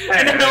food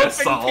and helping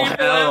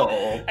people out.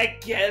 I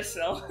guess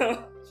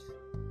so.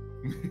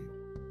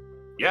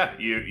 Yeah,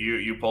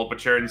 you pull up a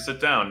chair and sit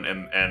down,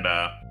 and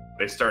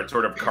they start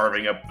sort of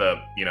carving up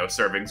the,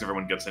 servings.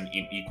 Everyone gets an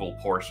equal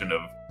portion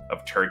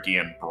of turkey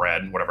and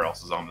bread, whatever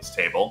else is on this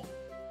table.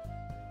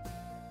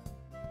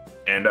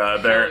 And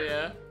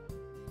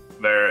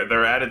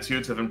Their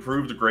attitudes have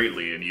improved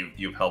greatly, and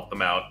you've helped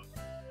them out.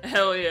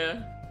 Hell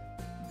yeah.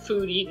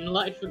 Food eaten,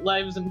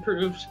 lives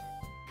improved.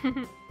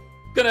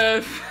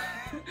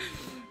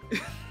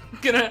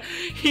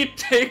 He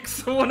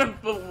takes one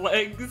of the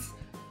legs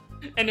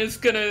and is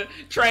gonna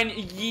try and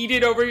yeet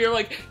it over here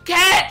like,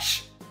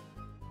 catch!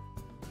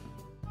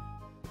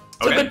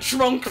 To Okay. the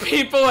drunk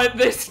people at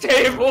this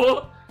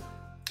table.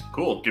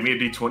 Cool. Give me a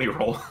d20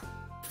 roll.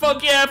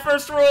 Fuck yeah,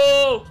 first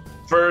roll!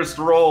 First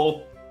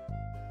roll.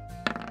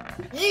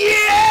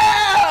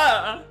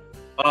 Yeah!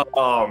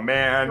 Oh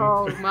man.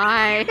 Oh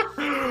my.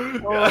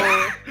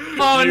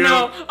 Oh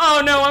no!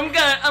 Oh no!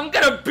 I'm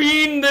gonna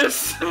bean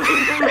this.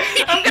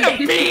 I'm gonna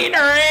bean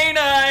her, ain't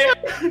I?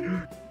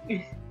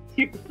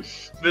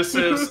 This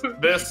is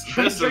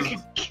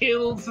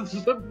kills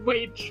the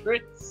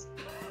waitress.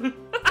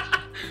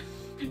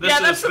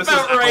 Yeah, that's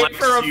about right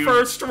for a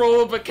first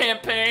roll of a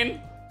campaign.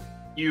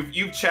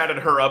 You've chatted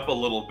her up a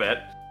little bit.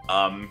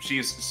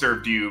 She's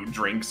served you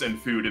drinks and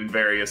food and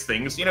various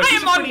things. You know,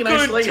 she's a I'm pretty on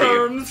nice good lady.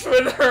 terms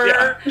with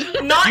her.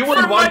 Not You for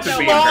wouldn't want much to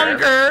be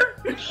longer.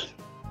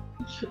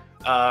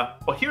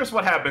 Well, here's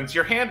what happens.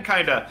 Your hand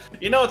kind of,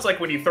 it's like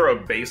when you throw a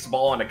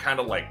baseball and it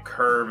kind of like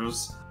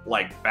curves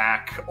like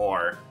back,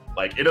 or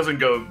like it doesn't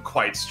go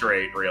quite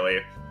straight, really.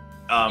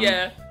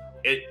 Yeah.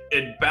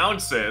 It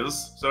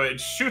bounces, so it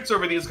shoots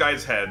over these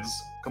guys' heads,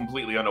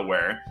 completely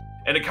unaware,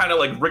 and it kind of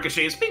like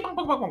ricochets, ping, pong,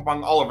 pong, pong, pong,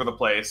 pong, all over the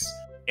place,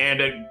 and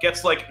it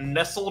gets like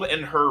nestled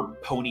in her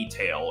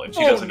ponytail, and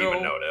she doesn't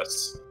even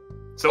notice.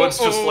 So it's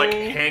just like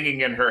hanging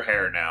in her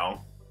hair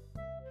now.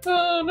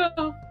 Oh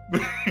no.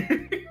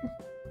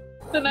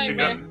 The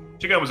nightmare.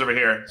 She comes over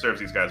here, serves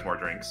these guys more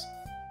drinks.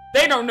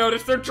 They don't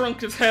notice. They're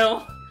drunk as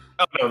hell.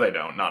 Oh no, they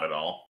don't. Not at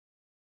all.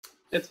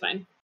 It's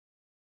fine.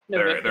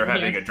 They're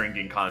having a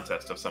drinking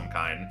contest of some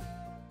kind.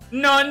 He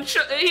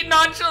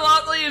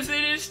nonchalantly is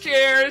in his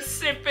chair,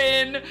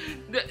 sipping,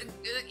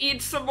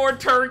 eats some more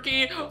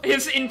turkey.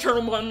 His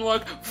internal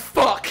monologue,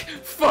 fuck.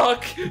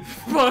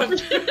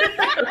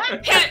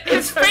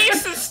 his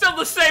face is still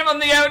the same on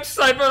the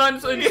outside, but on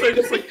the inside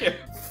just like,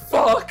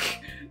 fuck.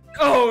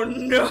 Oh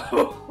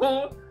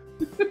no.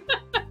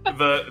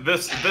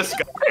 This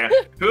guy,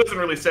 who hasn't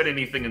really said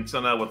anything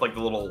until now, with like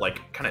the little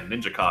like kind of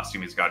ninja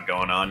costume he's got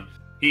going on,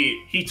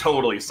 he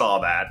totally saw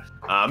that,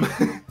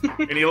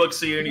 and he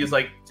looks at you and he's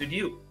like, did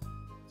you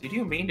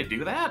mean to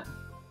do that?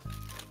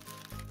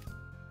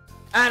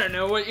 I don't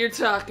know what you're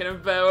talking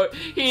about.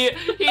 He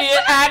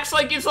acts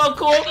like he's all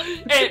cool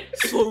and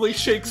slowly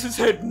shakes his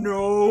head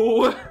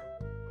no.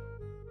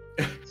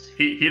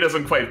 He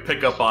doesn't quite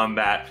pick up on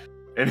that,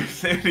 and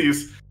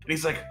he's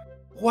like,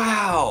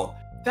 wow,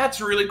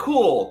 that's really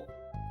cool.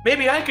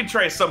 Maybe I could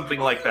try something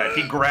like that.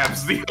 He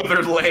grabs the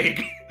other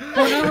leg.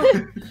 Oh no!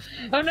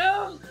 Oh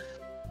no!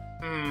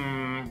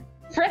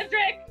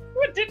 Fryderyk,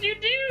 what did you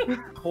do?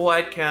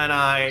 What can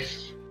I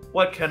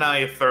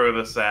throw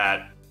this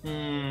at?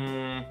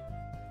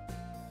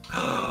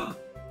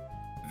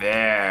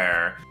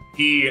 There.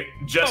 He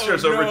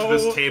gestures over to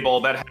this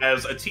table that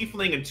has a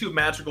tiefling and two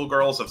magical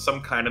girls of some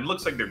kind, and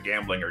looks like they're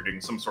gambling or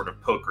doing some sort of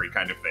pokery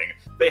kind of thing.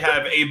 They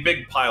have a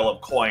big pile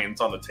of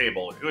coins on the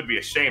table. It would be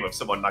a shame if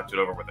someone knocked it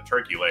over with a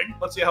turkey leg.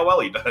 Let's see how well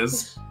he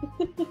does.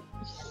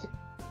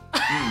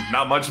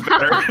 Not much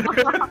better.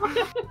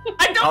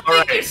 I don't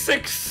think he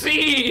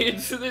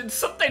succeeds. It's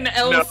something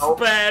else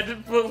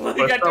bad, but like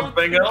but I don't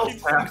something think else he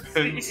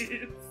happens.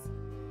 succeeds.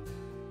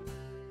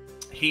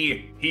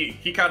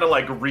 He kind of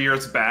like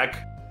rears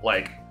back,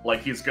 like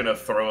he's gonna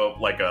throw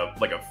like a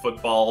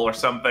football or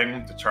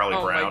something to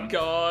Charlie Brown. Oh my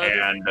god!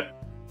 And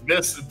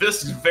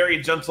this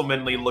very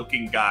gentlemanly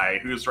looking guy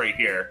who's right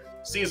here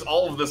sees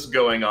all of this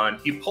going on.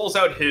 He pulls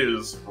out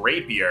his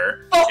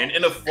rapier, and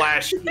in a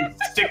flash, he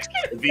sticks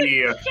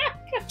the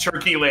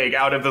turkey leg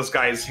out of this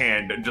guy's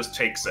hand and just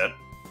takes it.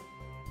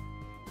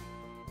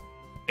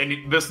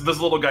 And this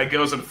little guy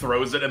goes and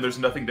throws it, and there's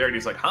nothing there. And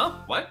he's like,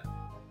 "Huh? What?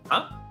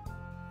 Huh?"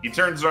 He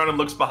turns around and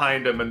looks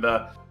behind him, and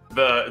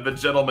the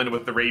gentleman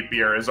with the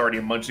rapier is already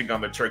munching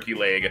on the turkey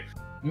leg,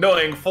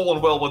 knowing full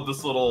and well what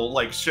this little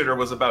like shitter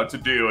was about to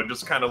do, and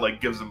just kind of like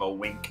gives him a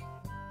wink.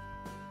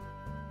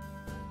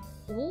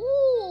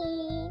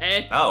 Ooh.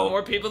 Hey,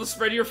 more people to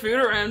spread your food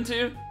around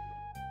to.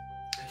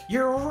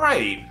 You're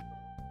right.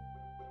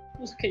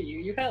 Look at you,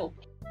 you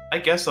helped. I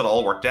guess it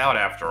all worked out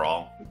after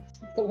all.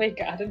 The way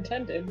God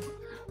intended.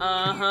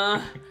 Uh-huh.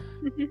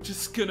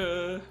 Just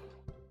gonna...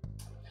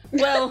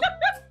 Well,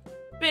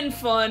 been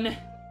fun.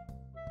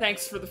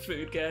 Thanks for the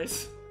food,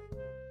 guys.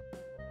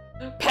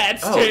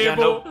 Pat's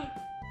table. Yeah,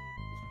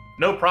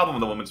 no problem,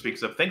 the woman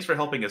speaks up. Thanks for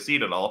helping us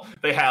eat it all.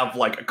 They have,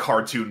 like,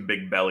 cartoon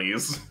big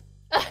bellies.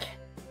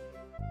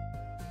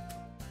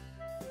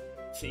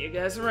 See you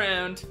guys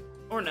around.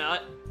 Or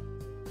not.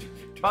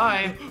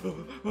 Bye.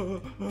 Get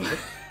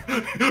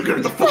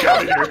the fuck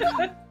out of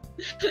here.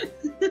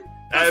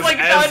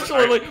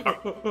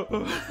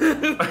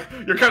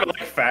 You're kind of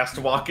like fast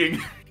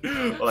walking.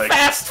 Like,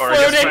 fast or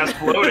floating. I guess fast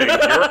floating.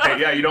 You're right.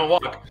 Yeah, you don't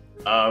walk.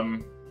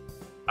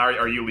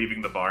 Are you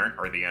leaving the bar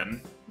or the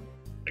inn?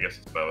 I guess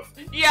it's both.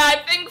 Yeah, I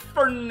think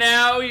for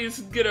now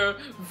he's gonna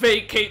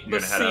vacate the You're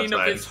gonna head scene of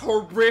outside. his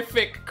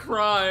horrific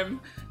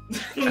crime.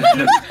 he'll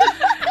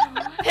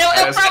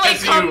probably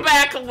come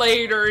back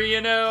later,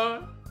 you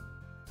know?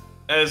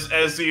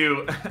 As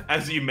you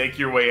make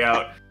your way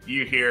out,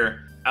 you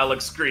hear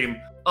Alex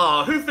scream,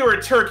 "Aw, who threw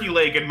a turkey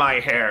leg in my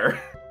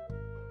hair?"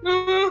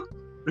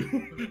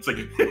 It's like,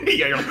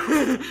 yeah, you're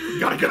like,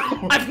 gotta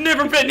go. I've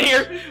never been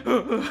here!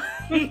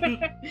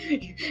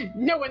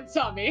 No one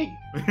saw me.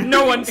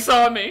 No one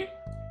saw me.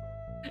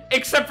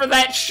 Except for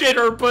that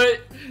shitter, but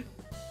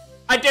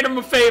I did him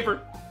a favor.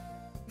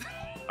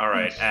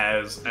 Alright,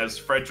 as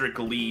Fryderyk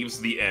leaves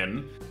the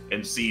inn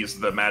and sees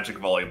the magic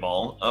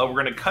volleyball, we're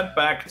gonna cut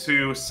back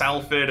to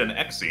Salfid and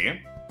Exy,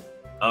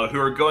 who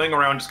are going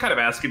around just kind of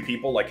asking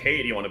people, like,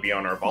 hey, do you want to be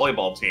on our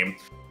volleyball team?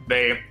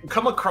 They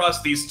come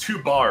across these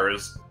two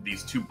bards,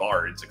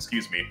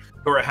 excuse me,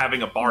 who are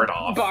having a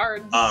bard-off.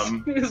 Bards.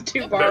 There's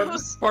two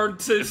bards.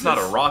 Bards. It's not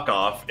a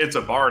rock-off, it's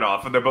a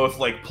bard-off, and they're both,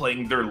 like,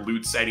 playing their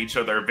lutes at each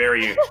other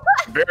very,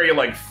 very,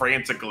 like,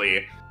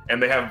 frantically,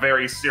 and they have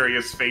very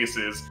serious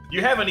faces.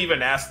 You haven't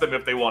even asked them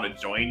if they want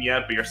to join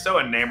yet, but you're so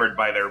enamored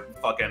by their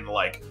fucking,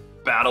 like,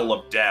 battle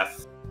of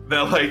death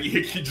that, like,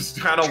 you're just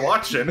kind of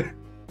watching.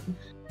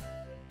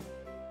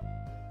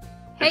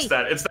 It's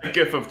that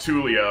gif of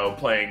Tulio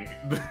playing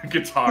the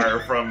guitar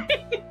from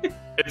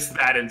It's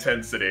That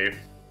Intensity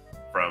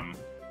from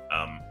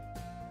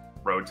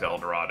Road to El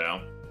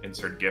Dorado.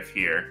 Insert gif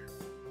here.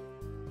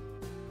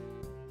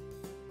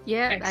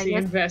 Yeah, I Exy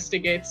guess.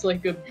 investigates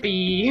like a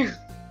bee.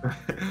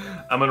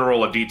 I'm gonna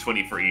roll a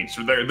d20 for each.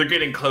 They're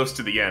getting close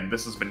to the end.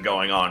 This has been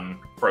going on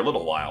for a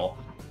little while.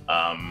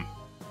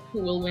 Who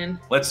will win?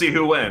 Let's see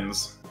who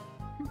wins.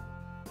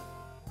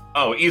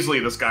 Oh, easily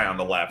this guy on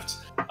the left.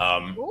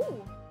 Ooh.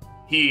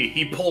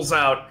 He pulls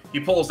out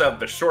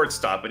the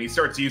shortstop and he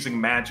starts using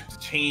magic to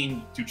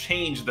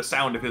change the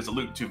sound of his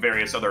lute to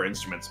various other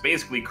instruments,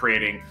 basically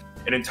creating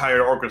an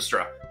entire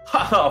orchestra.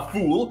 Haha,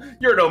 fool!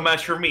 You're no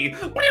match for me.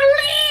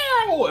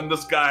 And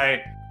this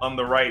guy on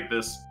the right,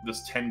 this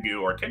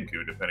Tengu or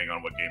Kenku, depending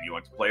on what game you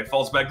want to play,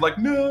 falls back like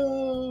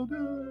no.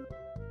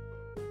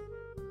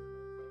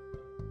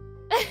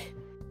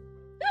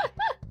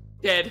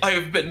 Dead. I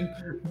have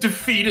been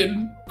defeated.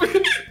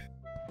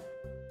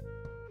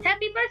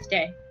 Happy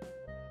birthday.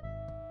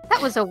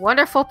 That was a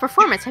wonderful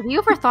performance. Have you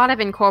ever thought of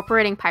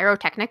incorporating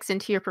pyrotechnics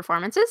into your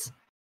performances?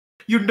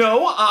 You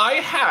know, I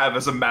have,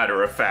 as a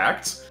matter of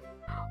fact.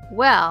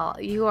 Well,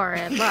 you are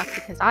in luck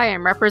because I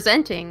am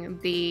representing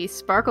the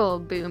Sparkle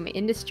Boom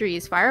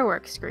Industries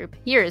Fireworks Group.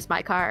 Here is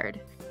my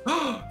card.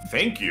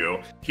 Thank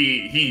you.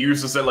 He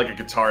uses it like a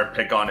guitar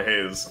pick on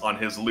his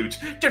lute.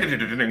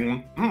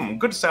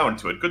 Good sound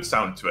to it. Good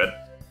sound to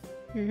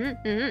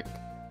it.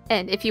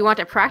 And if you want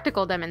a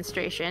practical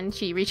demonstration,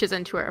 she reaches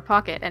into her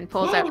pocket and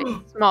pulls out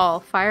a small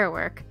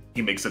firework.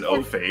 He makes an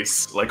O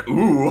face, like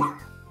ooh.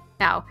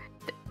 Now,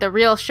 the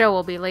real show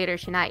will be later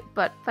tonight,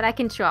 but I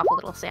can show off a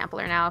little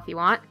sampler now if you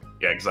want.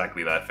 Yeah,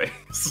 exactly that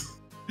face.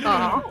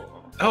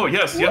 Oh,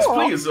 yes,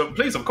 please,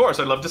 please, of course,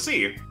 I'd love to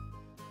see.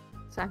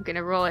 so I'm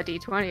gonna roll a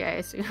d20, I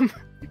assume.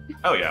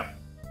 Oh yeah.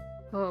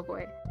 Oh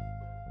boy.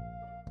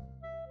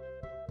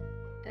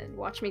 And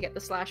watch me get the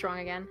slash wrong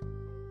again.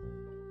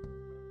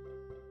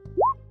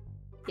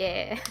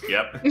 Yeah.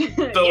 Yep.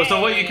 So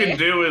what you can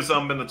do is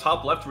in the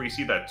top left where you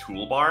see that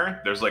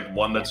toolbar, there's like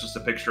one that's just a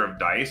picture of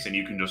dice, and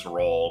you can just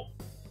roll.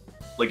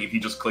 Like if you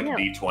just click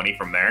D20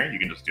 from there, you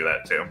can just do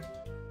that too.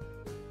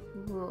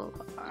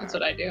 That's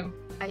what I do.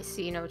 I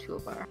see no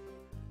toolbar.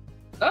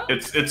 Oh.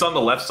 It's on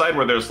the left side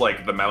where there's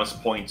like the mouse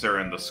pointer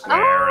and the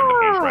square and the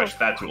paintbrush.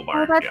 That toolbar.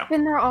 Oh, that's yeah.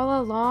 been there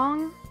all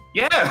along?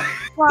 Yeah.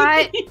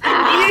 What?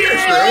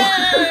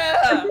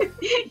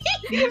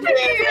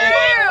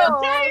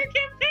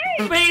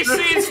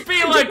 Faces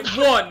be like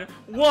one.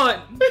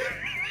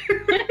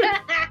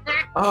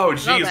 Oh,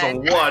 geez, a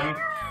then. 1.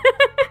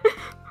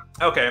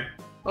 Okay.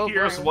 Oh,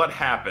 Here's boy. what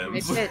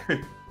happens.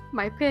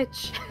 My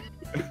pitch.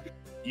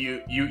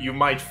 You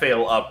might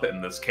fail up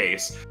in this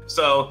case.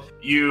 So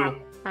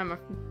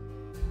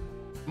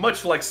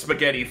much like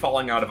spaghetti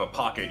falling out of a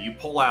pocket, you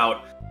pull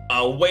out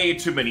way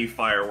too many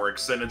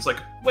fireworks, and it's like,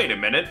 wait a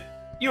minute,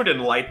 you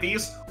didn't light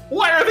these?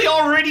 Why are they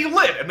already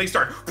lit? And they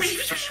start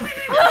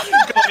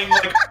going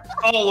like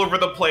all over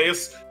the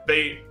place.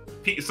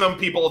 Some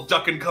people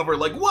duck and cover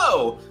like,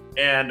 whoa!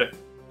 And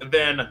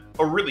then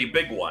a really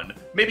big one,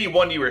 maybe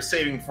one you were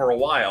saving for a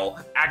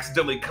while,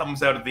 accidentally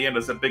comes out at the end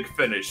as a big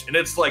finish. And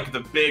it's like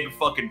the big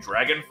fucking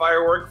dragon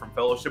firework from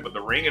Fellowship of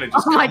the Ring, and it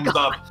just comes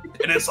up,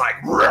 and it's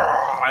like,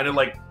 Rah! And it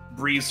like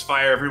breathes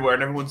fire everywhere,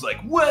 and everyone's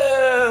like,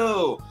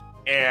 whoa!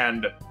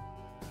 And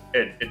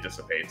it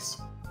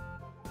dissipates.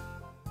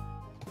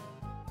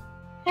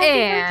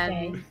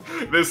 And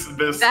This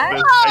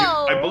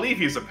I believe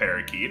he's a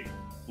parakeet,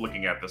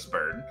 looking at this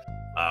bird.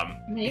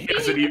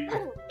 Maybe?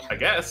 I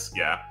guess,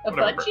 yeah. A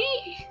whatever.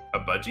 budgie? A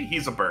budgie?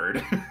 He's a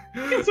bird.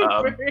 It's a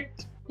bird.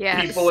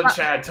 yeah, People in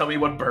chat, tell me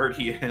what bird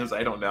he is.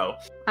 I don't know.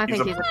 I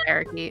think he's a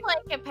parakeet. Like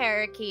a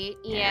parakeet,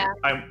 yeah.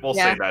 We'll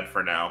say that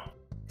for now.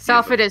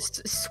 Salford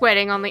is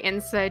sweating on the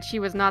inside. She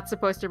was not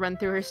supposed to run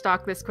through her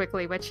stock this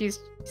quickly, but she's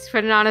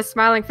putting on a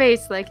smiling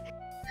face like,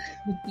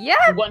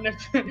 yeah. One of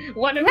them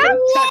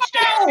touched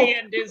Axie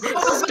and is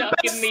stuck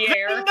in the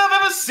air.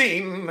 I've ever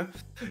seen.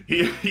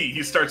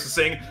 He starts to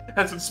sing.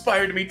 Has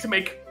inspired me to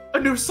make a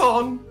new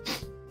song.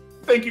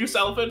 Thank you,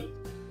 Salford.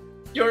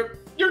 You're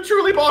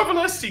truly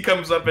marvelous. He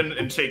comes up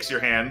and shakes your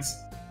hands.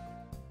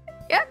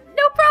 Yeah,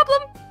 no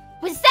problem.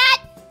 Was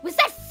that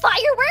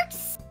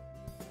fireworks?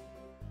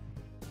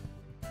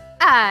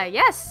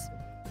 Yes.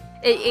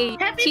 A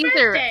Happy teaser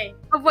birthday!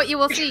 of what you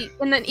will see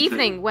in the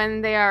evening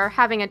when they are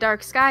having a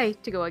dark sky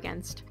to go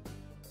against.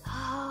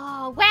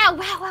 Oh,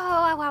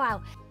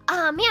 wow.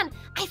 Man,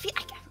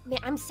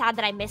 I'm sad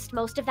that I missed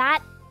most of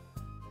that.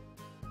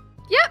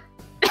 Yep.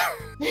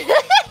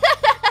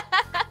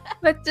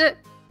 But,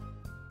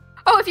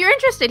 oh, if you're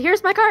interested,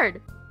 here's my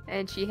card.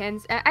 And she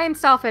hands, I am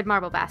Salford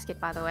Marble Basket,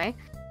 by the way.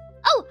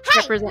 Oh,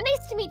 hi, Represent-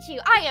 nice to meet you.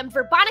 I am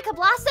Verbonica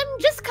Blossom,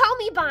 just call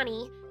me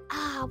Bonnie.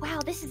 Ah, wow,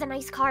 this is a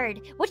nice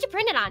card. What'd you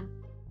print it on?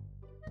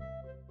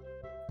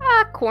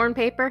 Corn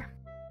paper.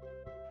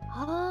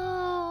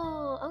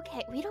 Oh,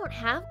 okay. We don't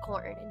have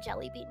corn in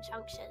Jelly Bean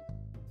Junction.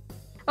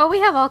 Oh, we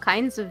have all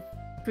kinds of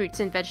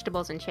fruits and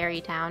vegetables in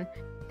Cherrytown.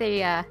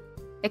 They,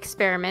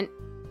 experiment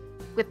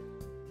with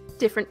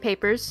different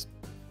papers.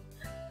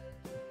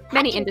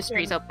 Many That is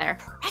industries out there.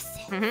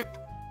 Impressive. Mhm.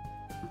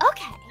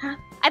 Okay.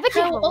 I bet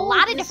you How have a old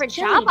lot of is different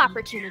Jelly job Bean?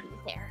 opportunities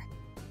there.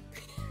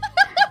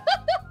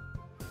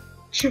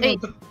 Hey.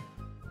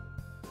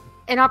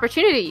 An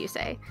opportunity, you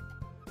say?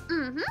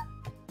 Mm-hmm.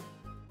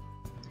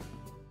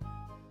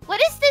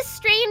 What is this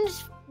strange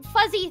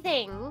fuzzy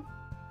thing?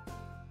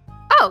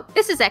 Oh,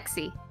 this is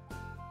Exy.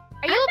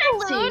 Are you a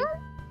Exy. balloon?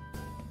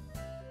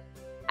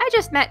 I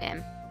just met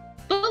him.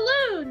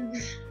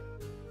 Balloons!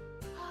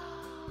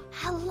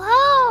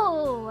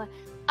 Hello!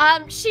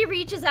 She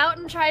reaches out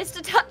and tries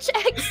to touch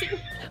Exy,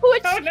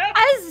 which, Oh no!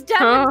 as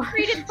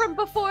demonstrated from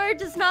before,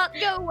 does not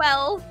go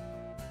well.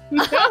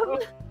 No.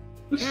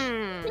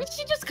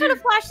 She just kind of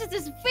flashes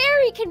this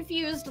very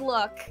confused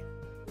look,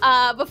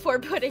 before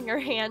putting her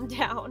hand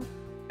down.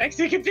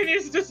 Exie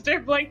continues to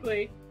stare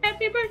blankly.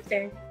 Happy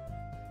birthday!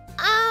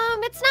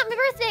 It's not my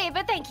birthday,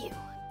 but thank you.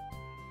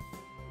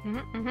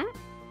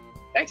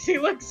 Exie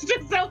looks to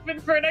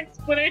Zelfin for an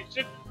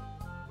explanation.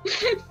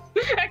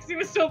 Exie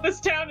was told this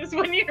town is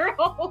 1 year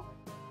old.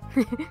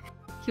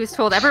 He was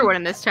told everyone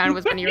in this town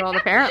was 1 year old,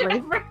 apparently.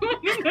 Everyone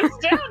in this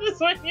town is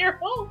 1 year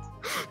old.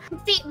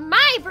 See,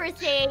 my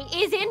birthday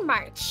is in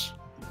March.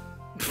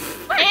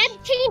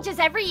 And changes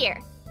every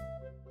year.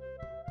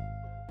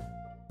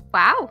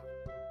 Wow.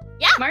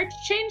 March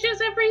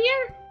changes every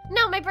year?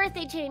 No, my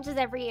birthday changes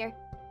every year.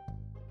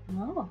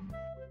 Oh.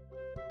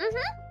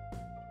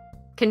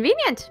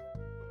 Convenient.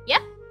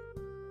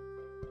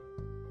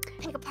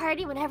 Pick a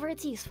party whenever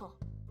it's useful.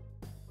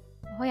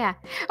 Oh, yeah.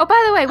 Oh,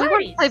 by the way, we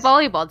want to play Parties.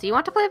 volleyball. Do you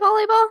want to play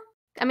volleyball?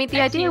 I mean, the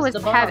Exy idea is was the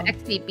to have ball.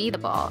 Exy be the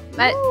ball.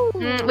 But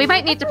Ooh, we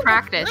might need to that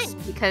sounds practice,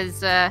 fun.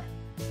 because,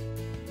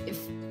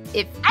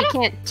 if he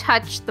can't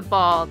touch the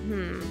ball,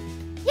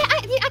 Yeah,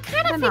 I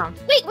kind I of don't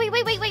think.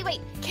 Wait.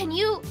 Can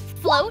you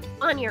float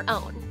on your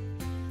own?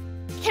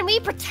 Can we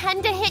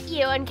pretend to hit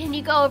you and can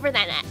you go over the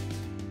net?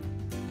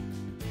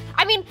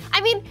 I mean,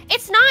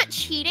 it's not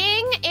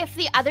cheating if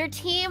the other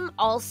team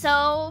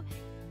also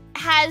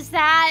has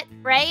that,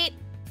 right?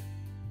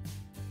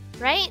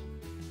 Right?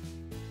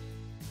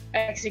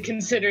 Exie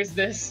considers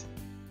this.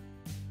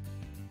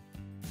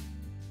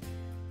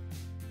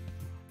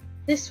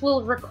 This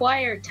will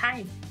require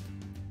time.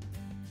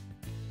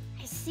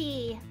 I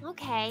see.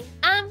 Okay.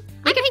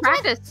 We could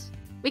practice.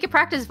 We could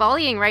practice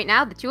volleying right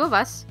now, the two of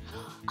us.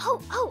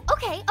 Oh,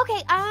 okay.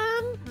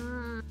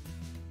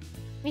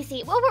 Let me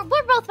see. Well,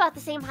 we're both about the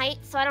same height,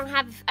 so I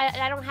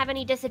don't have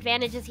any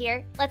disadvantages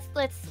here.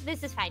 Let's.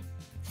 This is fine.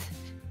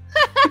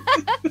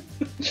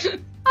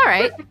 All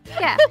right.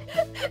 Yeah.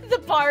 The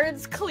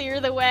bards clear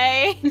the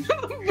way.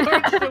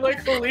 We're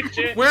like, holy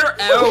shit. We're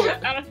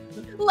out.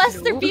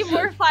 Lest there be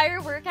more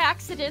firework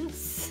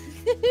accidents.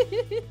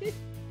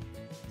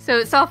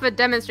 So Salford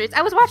demonstrates.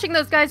 I was watching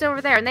those guys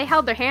over there, and they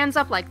held their hands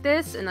up like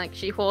this, and like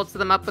she holds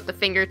them up with the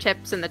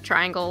fingertips and the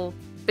triangle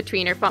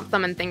between her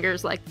thumb and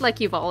fingers, like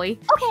you volley.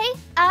 Okay.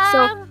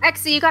 So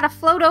Exy, you gotta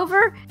float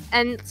over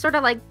and sort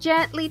of like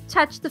gently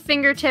touch the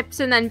fingertips,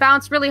 and then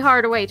bounce really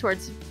hard away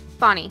towards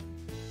Bonnie.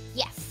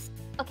 Yes.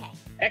 Okay.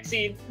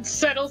 Exie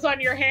settles on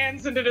your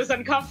hands and it is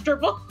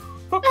uncomfortable.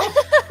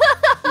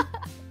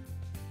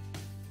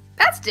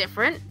 That's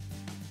different.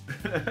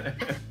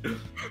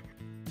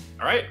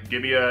 All right,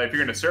 give me if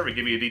you're gonna serve it,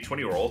 give me a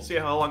d20 roll. See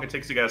how long it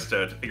takes you guys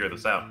to figure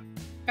this out.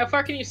 How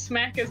far can you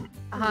smack a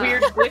Uh,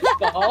 weird glitch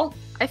ball?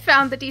 I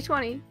found the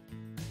d20.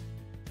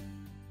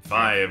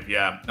 5,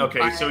 yeah.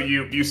 Okay, so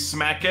you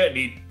smack it,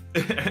 and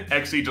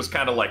Exy just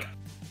kind of like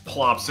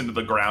plops into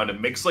the ground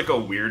and makes like a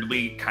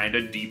weirdly kind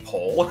of deep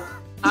hole.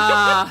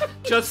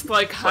 Just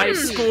like high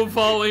school The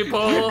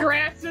volleyball.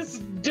 grass is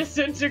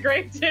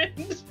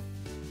disintegrated.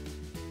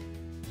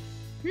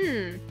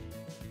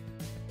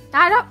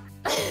 I don't.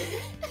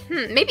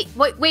 Maybe.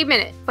 Wait a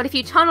minute. But if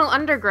you tunnel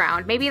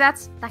underground, maybe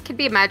that could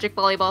be a magic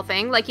volleyball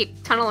thing. Like you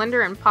tunnel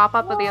under and pop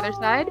up on the other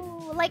side.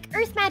 Like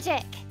earth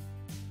magic.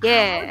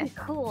 Yeah. That would be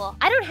cool.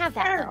 I don't have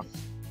that though.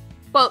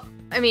 Well,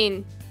 I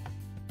mean,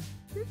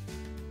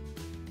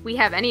 we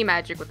have any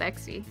magic with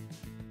Exy.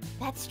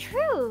 That's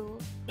true.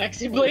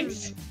 Exy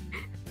blinks.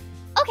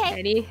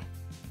 Okay.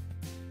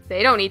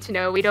 They don't need to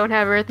know we don't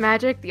have earth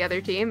magic. The other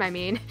team, I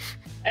mean.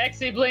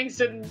 Exy blinks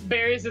and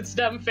buries its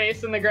dumb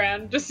face in the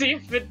ground to see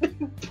if it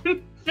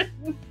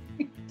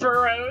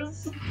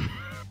burrows.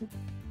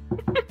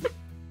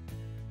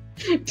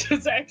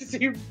 Does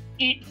Exy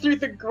eat through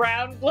the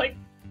ground like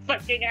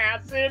fucking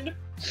acid?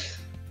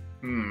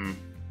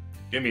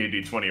 Give me a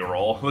d20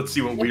 roll. Let's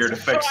see what weird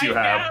Let's effects you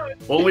find have. out.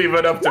 We'll leave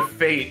it up to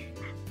fate.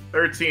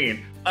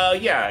 13.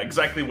 Yeah,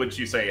 exactly what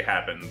you say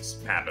happens.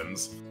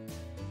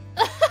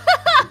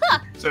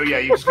 So yeah,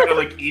 you just kind of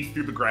like eat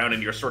through the ground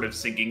and you're sort of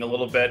sinking a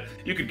little bit.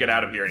 You could get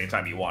out of here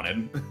anytime you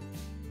wanted.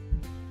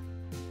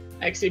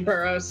 Exy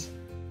burrows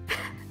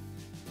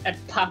and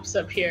pops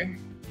up here.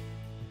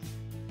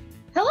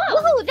 Hello.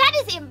 Ooh,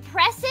 that is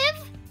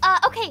impressive.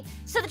 Okay,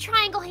 so the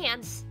triangle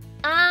hands.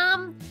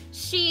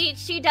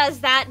 She does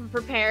that and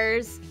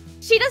prepares.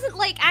 She doesn't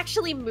like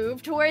actually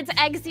move towards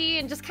Exy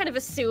and just kind of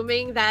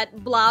assuming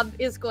that Blob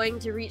is going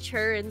to reach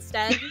her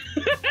instead.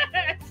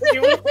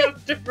 Exy walks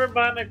up to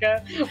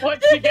Vermonica.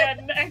 Once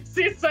again,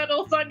 Exy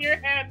settles on your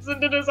hands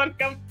and it is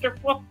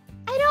uncomfortable.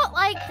 I don't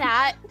like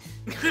that.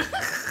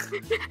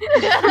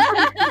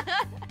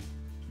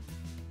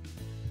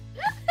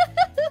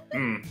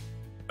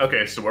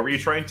 Okay, so what were you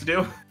trying to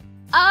do?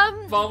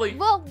 Volley.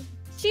 Well,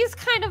 she's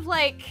kind of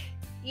like,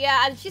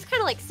 she's kind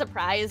of like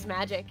surprise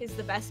magic is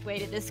the best way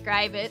to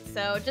describe it.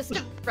 So just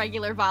a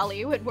regular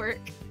volley would work.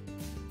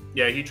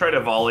 Yeah, he tried a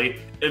volley.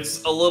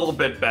 It's a little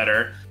bit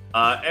better.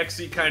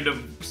 Exy kind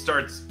of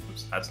starts...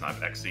 Oops, that's not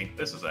Exy.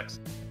 This is Exy.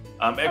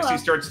 Exy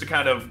starts to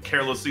kind of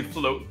carelessly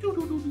float.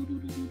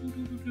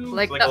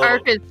 Like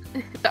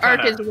It's the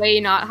arc is way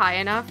not high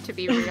enough to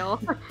be real.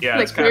 Yeah,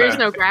 like it's kinda, there's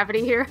no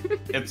gravity here.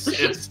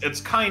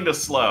 it's kind of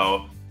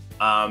slow.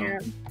 Yeah.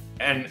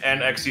 And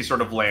Exy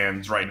sort of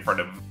lands right in front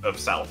of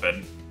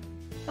Salfin.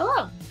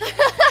 Hello.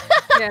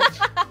 Yeah.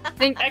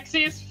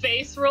 Exy's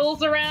face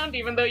rolls around,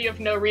 even though you have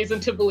no reason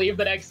to believe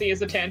that Exy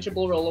is a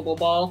tangible, rollable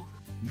ball.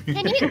 Are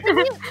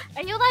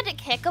you allowed to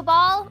kick a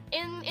ball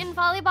in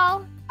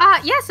volleyball?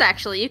 Yes,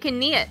 actually, you can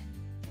knee it.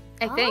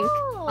 I think,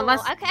 Oh,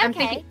 unless I'm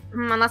okay.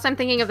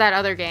 thinking of that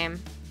other game.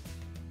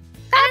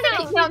 I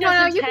don't know.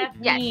 No, He you doesn't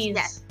can. have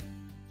knees.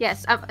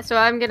 Yes. So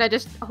I'm gonna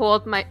just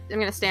I'm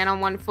gonna stand on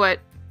one foot.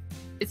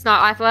 It's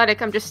not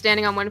athletic. I'm just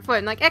standing on one foot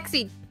and like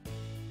Exy,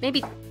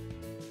 maybe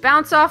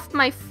bounce off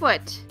my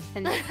foot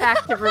and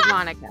back to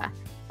Vermonica,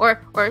 or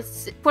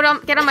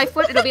get on my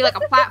foot. It'll be like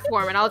a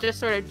platform, and I'll just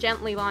sort of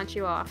gently launch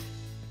you off.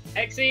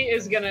 Exy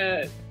is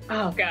gonna,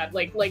 oh god,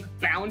 like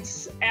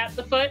bounce at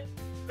the foot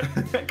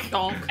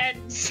Donk.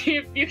 and see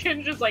if you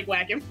can just like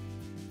whack him.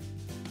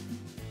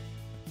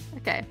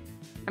 Okay.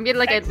 I'm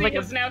gonna Exy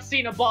has now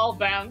seen a ball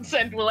bounce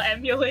and will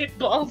emulate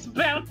balls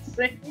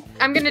bouncing.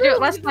 I'm gonna do it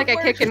less like a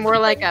kick and more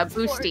like a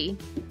boosty.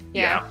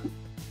 Yeah.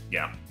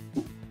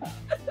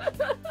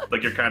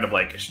 Like you're kind of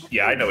like,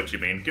 yeah, I know what you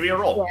mean. Give me a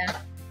roll.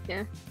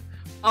 Yeah.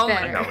 Oh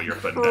Better. I my got what you're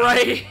putting down.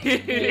 Right.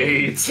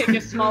 8. Kick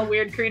a small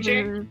weird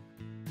creature. Mhm.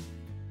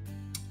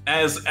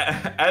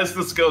 As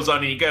this goes on,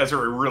 and you guys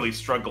are really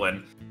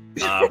struggling.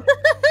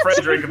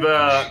 Fryderyk,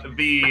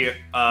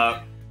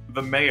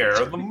 the mayor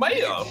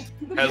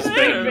has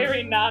been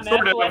Very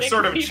non-athletic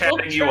sort of people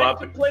chatting you trying up.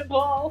 to play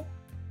ball.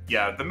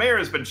 Yeah, the mayor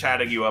has been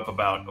chatting you up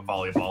about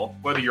volleyball.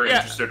 Whether you're Yeah.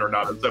 interested or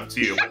not, it's up to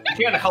you. You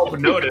can't help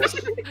but notice.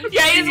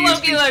 Yeah, he's these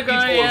looking like,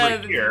 people oh yeah.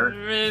 over here.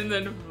 And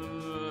then,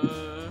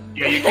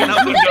 Yeah, you can't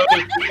help but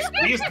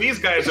notice these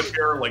guys up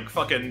here are like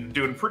fucking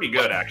doing pretty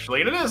good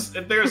actually, and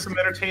there's some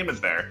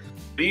entertainment there.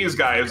 These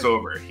guys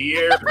over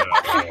here, though,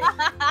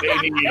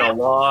 they need a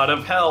lot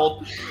of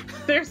help.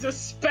 There's a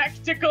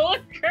spectacle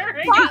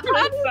occurring Bob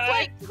on is the side.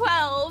 like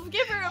 12.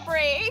 Give her a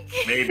break.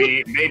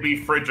 Maybe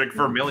Fryderyk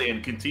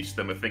Vermillion can teach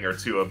them a thing or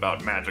two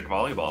about magic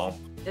volleyball.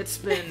 it's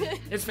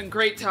been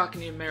great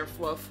talking to you, Mayor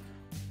Fluff.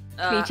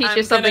 Can you teach I'm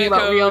us something gonna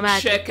about go real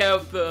magic? check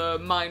out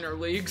the minor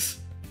leagues.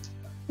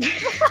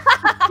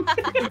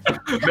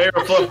 Mayor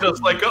Fluff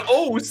does like,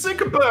 oh,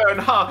 sick a burn,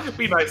 ha!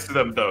 Be nice to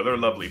them though; they're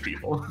lovely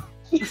people.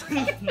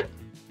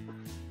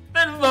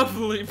 They're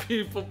lovely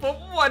people, but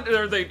what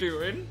are they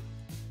doing?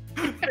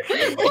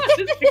 What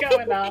is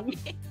going on?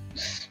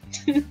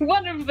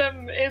 One of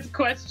them is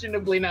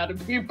questionably not a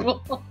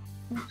pupil.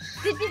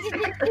 Did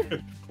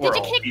We're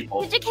you all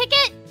people. kick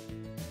it?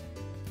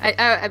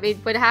 I mean,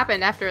 what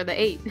happened after the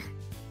 8?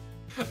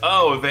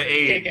 Oh, the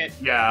 8. Kick it.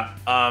 Yeah.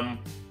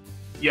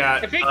 Yeah.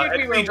 I figured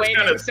we were Exy just waiting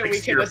kinda so we sticks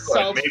to could your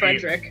assault foot.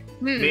 Fryderyk.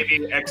 Maybe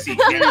Exy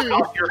can't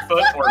off your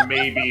foot, or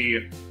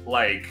maybe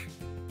like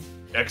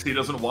Exy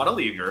doesn't want to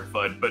leave your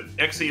foot, but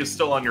Exy is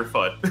still on your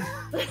foot.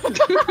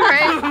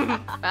 Alright.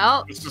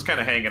 Well, It's just kind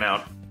of hanging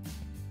out.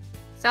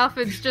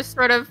 Salfid's just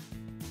sort of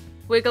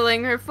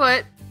wiggling her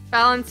foot,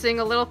 balancing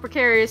a little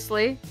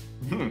precariously.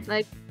 Hmm.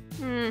 Like,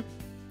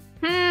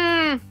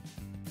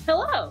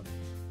 Hello.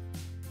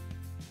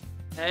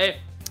 Hey.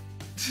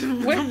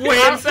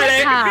 Waves at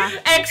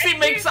it. Exie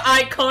makes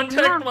eye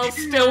contact while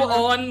still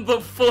on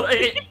the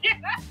foot.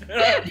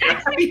 Yeah,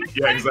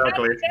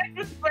 exactly.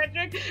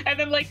 Fryderyk, and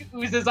then like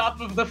oozes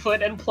off of the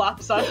foot and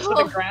plops onto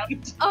the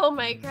ground. Oh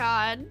my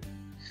god.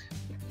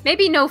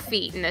 Maybe no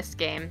feet in this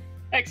game.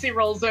 Exie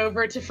rolls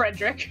over to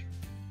Fryderyk.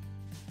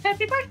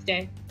 Happy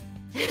birthday.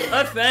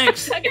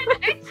 Thanks. Again,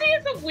 Exie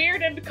is a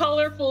weird and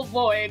colorful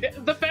void.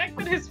 The fact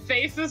that his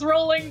face is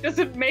rolling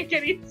doesn't make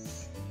any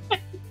sense.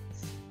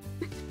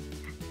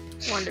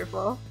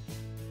 Wonderful.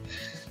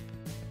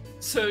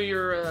 So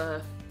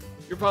your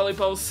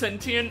volleyball's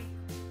sentient?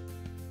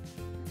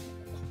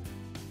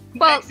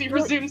 Well, Exie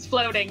resumes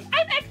floating.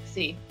 I'm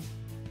Exie.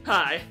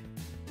 Hi.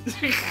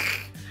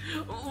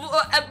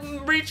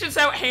 Reaches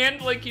out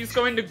hand like he's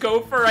going to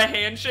go for a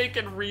handshake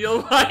and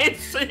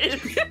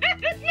realizes.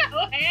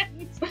 No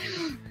hands.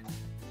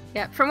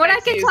 Yeah, from what I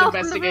Exie can is tell from the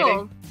investigating.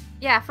 rules.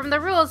 Yeah, from the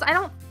rules, I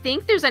don't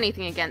think there's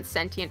anything against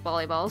sentient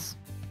volleyballs.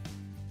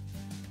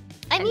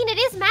 I mean, it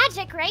is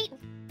magic, right?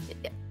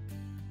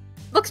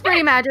 Looks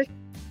pretty magic.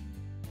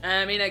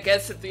 I mean, I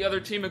guess if the other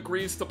team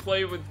agrees to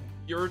play with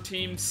your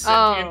team's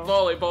sentient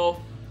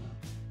volleyball.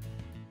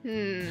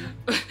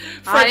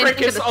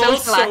 Fryderyk is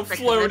also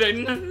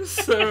floating,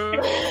 so...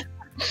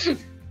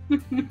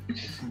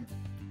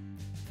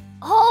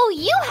 Oh,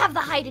 you have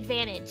the height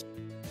advantage.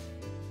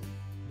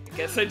 I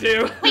guess I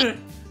do. Wait,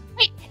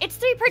 it's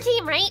 3 per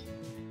team, right?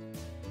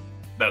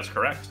 That's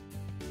correct.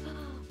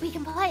 We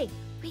can play.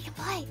 We can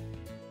play.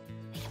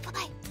 We can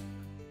play.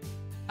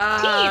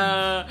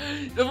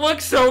 It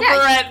looks over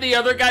at the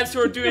other guys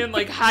who are doing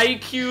like high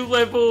Q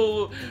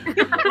level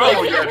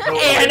Totally.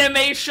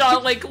 anime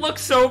shot, like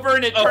looks over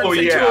and it turns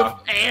into an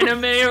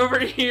anime over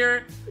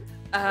here.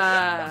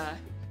 Yeah,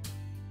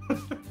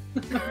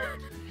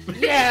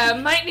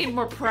 might need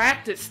more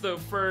practice though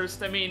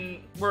first. I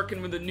mean,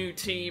 working with a new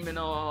team and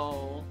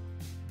all.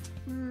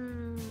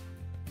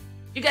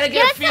 You gotta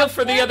get a feel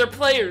for the other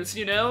players,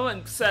 you know?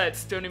 And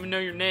besides, don't even know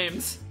your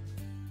names.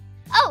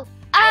 Oh,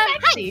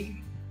 hi.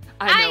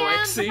 I know, I am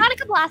Exie.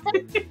 Vermillion Blossom.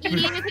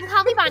 You can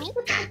call me Bonnie.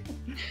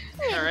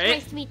 Alright.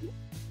 Nice to meet you.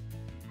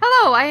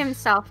 Hello, I am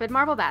Salford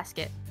Marble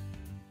Basket.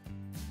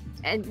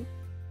 And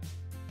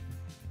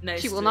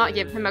Nice she will not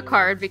give him a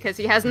card because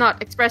he has not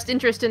expressed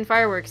interest in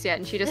fireworks yet,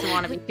 and she doesn't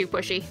want to be too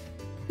pushy.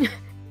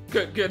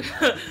 Good.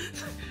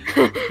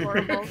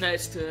 Horrible.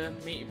 Nice to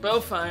meet you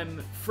both.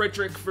 I'm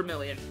Fryderyk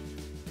Vermillion.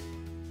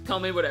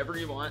 Call me whatever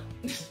you want.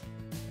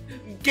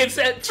 Gives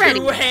that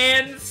 2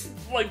 hands,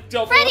 like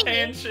double Freddy.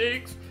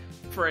 handshakes.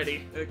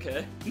 Freddy,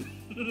 okay.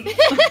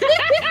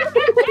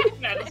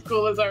 Not as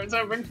cool as I was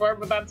hoping for,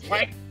 but that's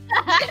fine.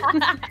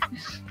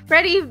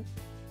 Freddy,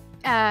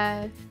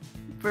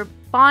 for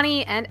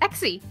Bonnie and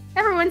Exie.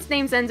 Everyone's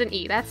names ends in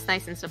E. That's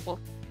nice and simple.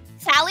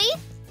 Sally?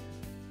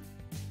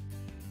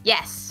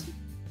 Yes.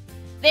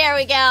 There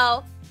we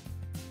go.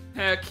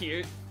 How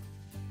cute.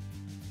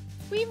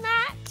 We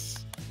match.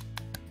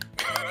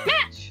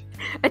 Match!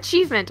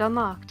 Achievement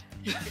unlocked.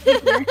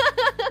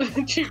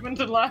 Achievement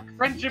unlocked.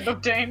 Friendship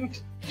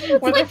obtained.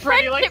 It's Whether like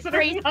Freddy likes it or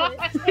friendship not.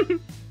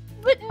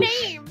 But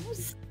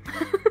names.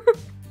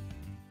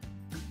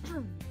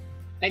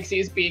 Exie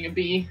is being a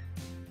bee.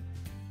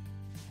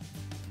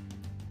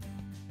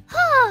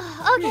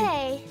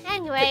 Okay,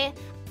 anyway,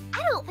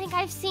 I don't think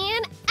I've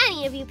seen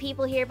any of you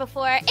people here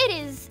before. It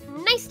is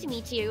nice to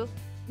meet you.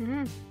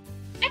 Mm-hmm.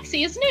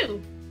 Exie is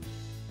new.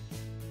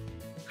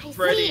 I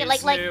Freddy see,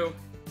 is like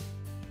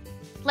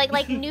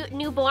new.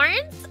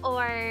 newborns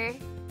or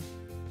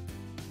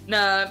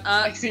Nah,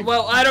 Exie.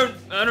 well, I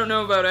don't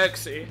know about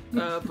Exie,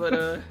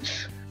 but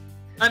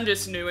I'm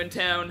just new in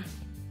town.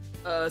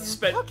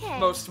 Spent Okay.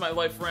 most of my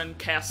life around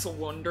Castle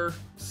Wonder,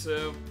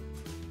 so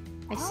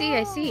I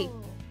see.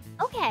 Oh,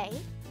 okay.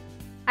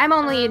 I'm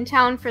only in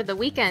town for the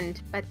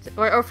weekend, but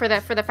or for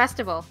the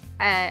festival.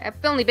 I've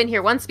only been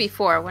here once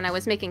before when I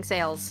was making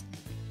sales.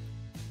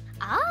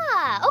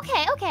 Ah,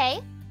 okay.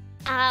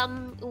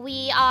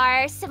 We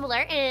are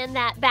similar in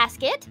that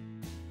basket.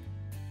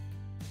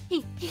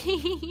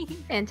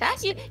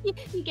 Fantastic.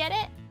 You get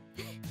it?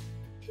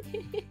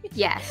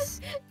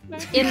 Yes,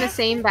 in the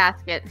same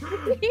basket.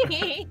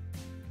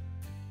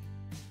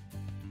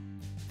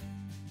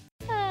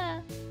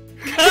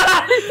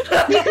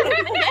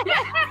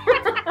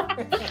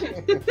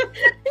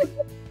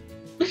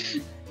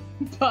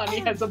 Bonnie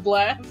has a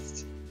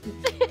blast.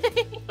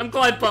 I'm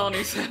glad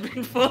Bonnie's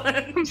having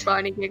fun.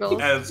 Bonnie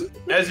giggles.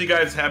 As you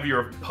guys have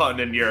your pun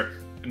and your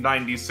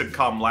 90s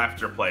sitcom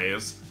laughter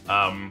plays,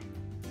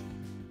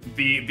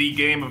 the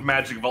game of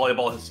Magic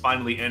Volleyball has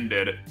finally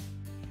ended.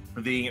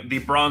 The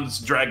Bronze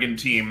Dragon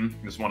team,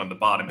 this one on the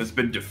bottom, has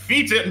been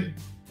defeated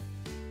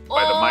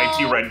by the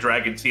mighty Red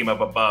Dragon team up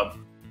above.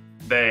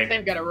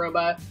 They've got a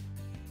robot.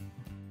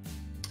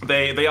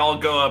 They all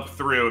go up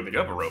through. They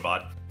have a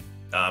robot.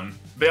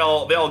 They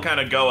all kind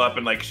of go up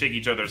and like shake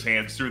each other's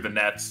hands through the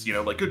nets. You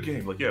know, like good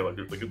game, like yeah, like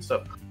good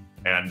stuff.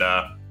 And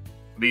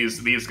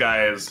these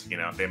guys, you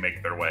know, they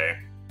make their way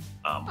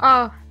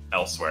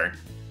elsewhere.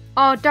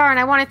 Oh darn!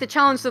 I wanted to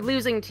challenge the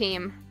losing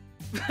team.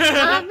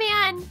 Oh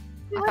man,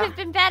 it would have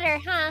been better,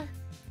 huh?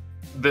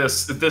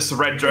 This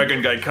red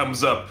dragon guy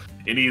comes up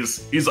and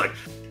he's like,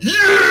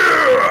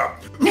 yeah!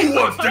 Who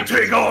wants to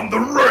take on the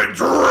red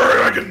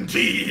dragon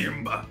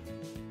team?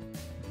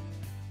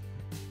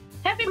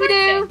 Happy We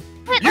birthday. do.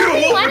 But You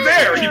only one over of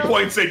there! He you-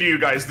 points at you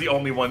guys, the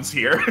only ones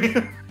here.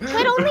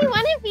 But only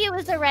one of you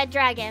is a red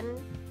dragon.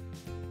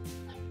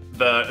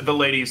 The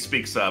lady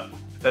speaks up.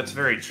 That's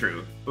very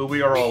true, but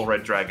we are all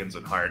red dragons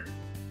at heart.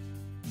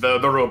 The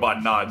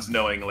robot nods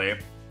knowingly.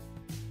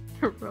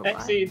 Robot.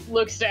 Exie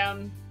looks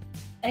down.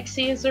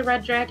 Exie is a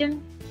red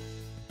dragon?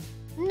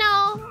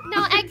 No,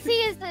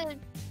 Exie is a.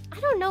 I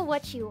don't know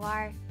what you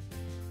are.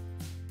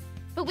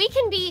 But we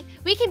can be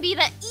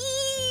the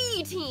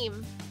E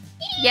team.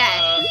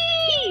 Yes.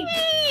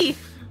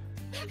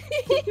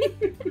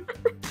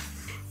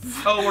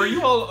 Oh, are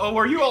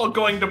you all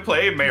going to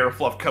play? Mayor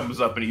Fluff comes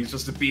up and he's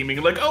just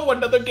beaming like, oh,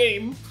 another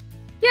game.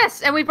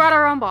 Yes, and we brought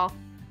our own ball.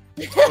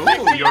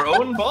 Ooh, your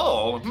own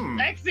ball.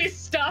 Exie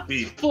stops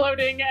Be-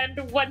 floating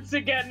and once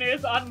again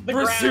is on the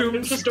ground.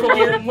 Resumes It's just a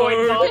weird ball void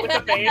mode. ball with a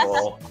base.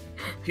 Well,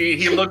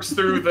 he looks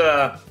through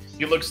the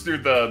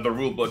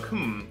rule book.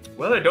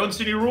 Well, I don't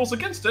see any rules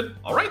against it.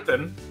 All right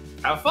then,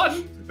 have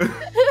fun.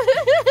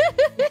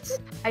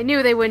 I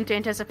knew they wouldn't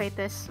anticipate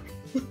this.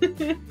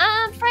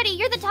 Freddy,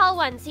 you're the tall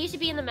one, so you should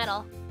be in the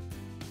middle.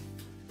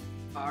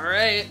 All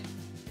right.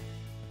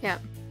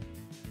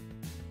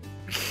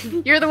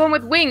 You're the one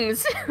with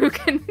wings who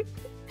can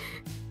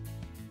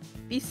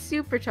be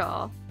super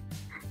tall.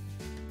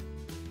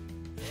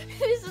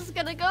 This is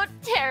gonna go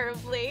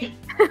terribly.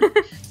 All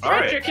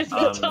right. Fryderyk is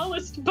the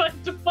tallest by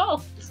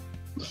default.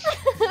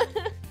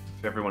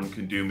 If everyone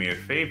can do me a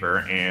favor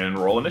and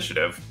roll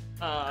initiative.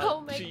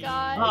 Oh my Jeez.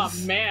 God.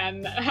 Oh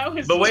man, how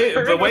is The way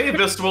tournament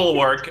this will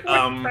work,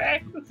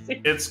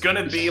 practicing? it's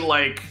gonna be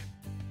like,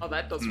 Oh,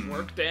 that doesn't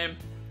work. Damn.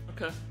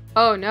 Okay.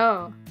 Oh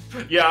no.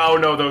 yeah, oh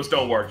no, those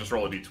don't work. Just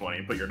roll a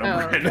d20, put your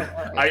number in.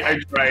 I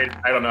tried.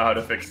 I don't know how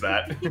to fix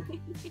that.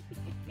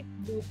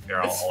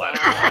 Here, It's I'll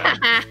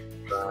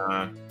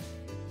add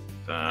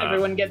it.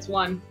 Everyone gets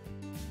one.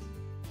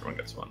 Everyone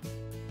gets one.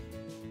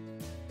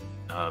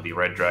 The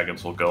red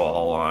dragons will go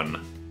all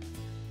on.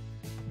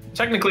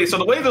 Technically, so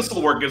the way this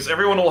will work is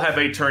everyone will have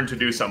a turn to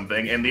do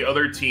something, and the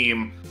other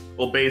team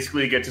will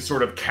basically get to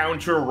sort of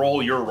counter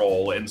roll your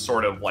roll and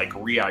sort of like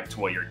react to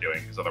what you're doing,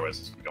 because otherwise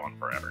this will go on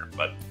forever.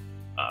 But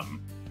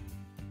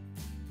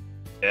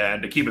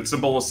and to keep it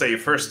simple, we'll say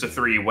first to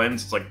 3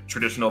 wins. It's like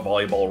traditional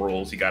volleyball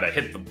rules. You gotta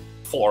hit the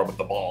floor with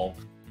the ball.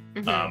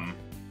 Mhm.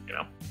 You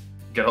know,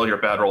 get all your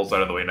bad rolls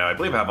out of the way now. I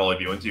believe I have all of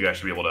you, and you guys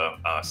should be able to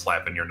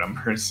slap in your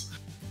numbers.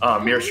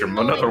 Mearsham,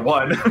 another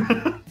one.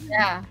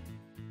 Yeah.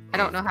 I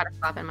don't know how to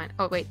flop in mine.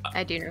 Oh wait,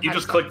 I do know. You how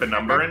just to click the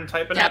number and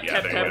type it Tap, in? Yeah,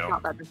 tap, there tap. you It's go.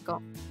 not that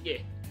difficult. Yeah.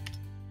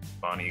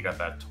 Bonnie, you got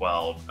that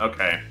 12.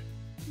 Okay.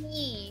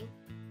 Yee.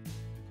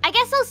 I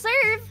guess I'll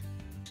serve.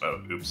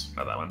 Oh, oops,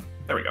 not that one.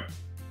 There we go.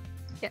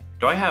 Yeah.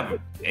 Do I have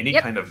any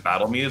Yep. kind of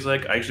battle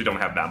music? I actually don't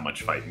have that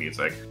much fight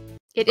music.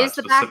 It Not is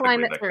the back line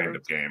specifically that kind serves.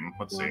 of game.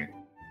 Let's Yeah.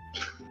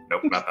 see.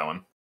 Nope, not that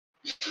one.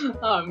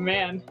 Oh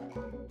man,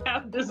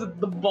 this is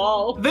the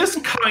ball. This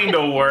kind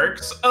of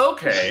works.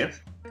 Okay.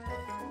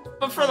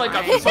 But for like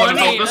a This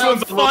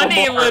one's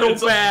funny, a little more- little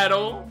it's a-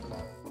 battle.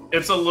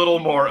 It's a little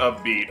more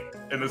upbeat,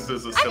 and this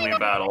is a silly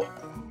battle.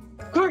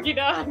 Corky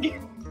dog.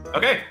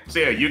 Okay, so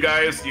yeah, you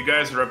guys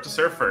are up to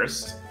serve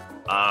first.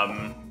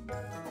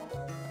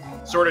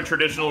 Sort of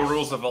traditional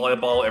rules of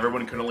volleyball,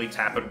 everyone can only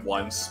tap it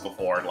once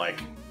before, like,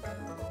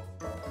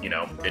 you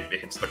know, it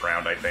hits the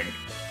ground, I think.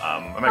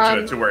 I'm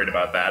actually not too worried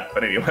about that,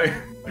 but anyway.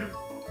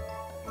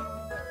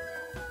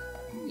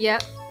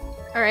 Yep.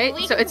 All right.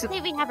 We So can it's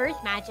say we have Earth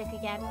magic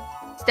again.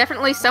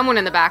 definitely someone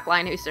in the back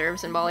line who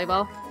serves in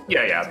volleyball.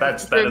 Yeah, that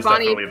is Bonnie-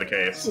 definitely the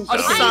case. So.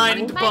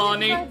 Assigned Might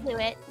Bonnie. as well do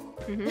it.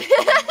 Mhm.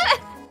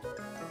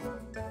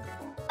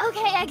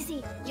 Okay,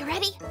 Eggsy, you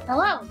ready?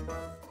 Hello.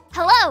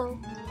 Hello.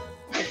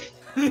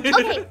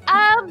 Okay.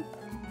 How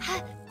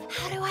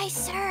do I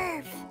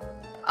serve?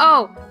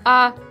 Oh,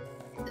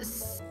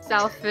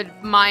 Salford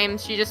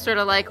mimes. She just sort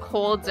of like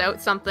holds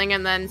out something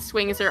and then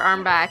swings her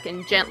arm back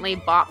and gently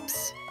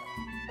bops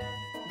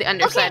the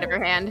underside Okay. of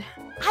her hand.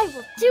 I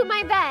will do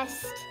my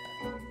best.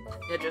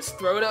 Yeah, just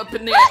throw it up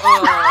in the air.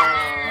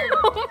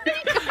 Oh.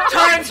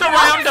 Turns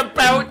around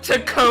about to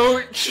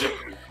coach.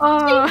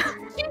 Oh,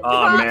 She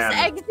Oh, drops man.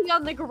 Eggsy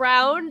on the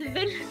ground,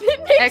 then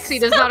Exie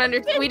does not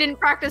understand. We didn't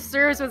practice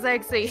serves with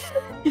Exie.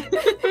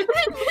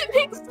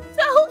 makes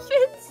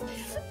Salfins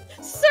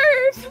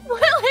serve while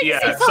Eggsy's Yeah,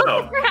 on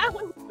so- the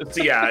ground.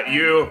 So yeah,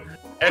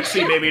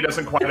 Exie maybe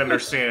doesn't quite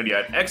understand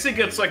yet. Exie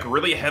gets like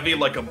really heavy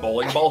like a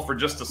bowling ball for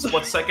just a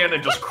split second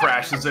and just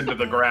crashes into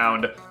the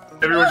ground.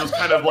 Everyone just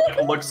kind of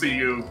like looks at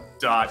you, ...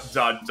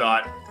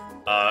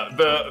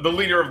 The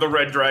leader of the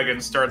Red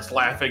Dragon starts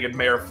laughing and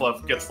Mayor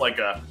Fluff gets like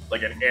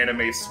an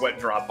anime sweat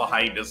drop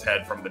behind his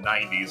head from the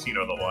 90s, you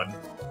know the one.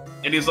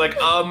 And he's like,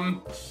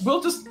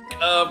 we'll just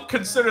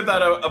consider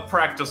that a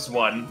practice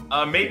one.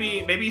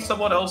 Maybe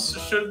someone else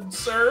should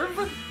serve?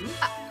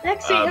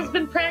 Exie has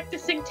been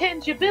practicing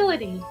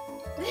tangibility.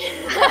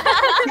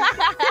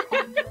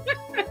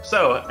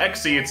 So,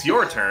 Exie, it's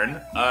your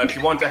turn. If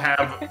you want to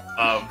have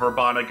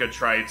Verbonica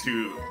try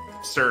to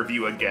serve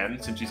you again,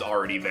 since she's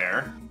already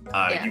there,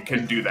 you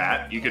can do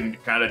that. You can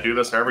kind of do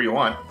this however you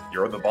want.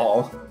 You're the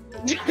ball.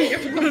 Yeah,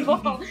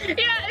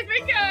 I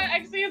think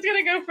Exie is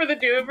gonna go for the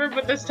do-over,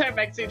 but this time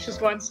Exie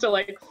just wants to,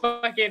 like,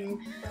 fucking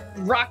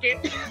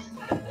rocket.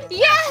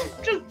 Yeah!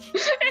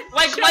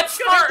 Let's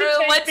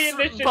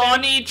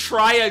Bonnie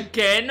try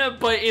again,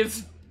 but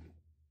is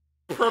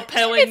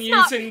propelling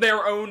using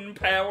their own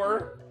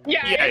power.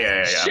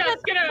 Yeah.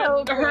 Just gonna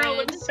so hurl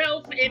good.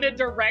 himself in a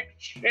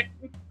direction.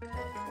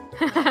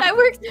 That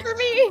works for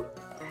me.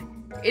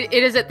 It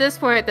is at this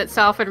point that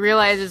Salford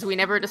realizes we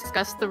never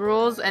discussed the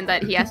rules and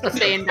that he has to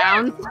stay in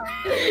bounds.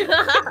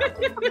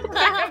 I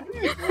have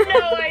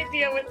no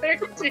idea what they're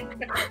doing.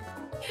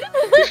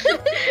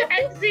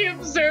 Exie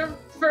observed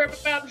for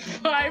about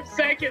 5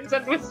 seconds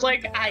and was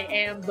like, I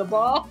am the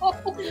ball.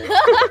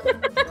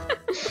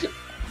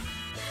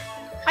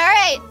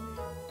 Alright.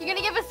 You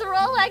gonna give us a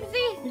roll,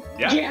 Exie?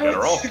 Yeah, gotta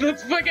roll.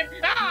 Let's fucking...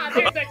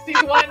 there's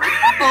Exie's one.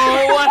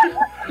 Oh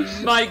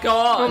my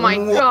god. Oh my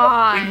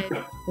god.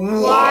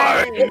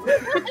 Why?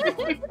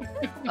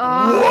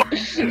 Oh.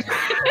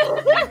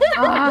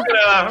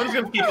 I'm just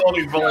gonna keep all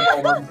these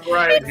vulnerable ones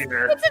right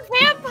here. It's a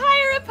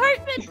vampire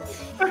apartment!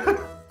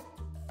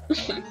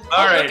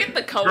 Alright, look at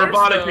the colors,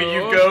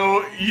 Verbonica,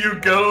 though. you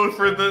go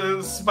for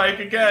the spike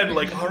again.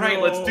 Like,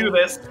 alright, let's do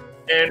this.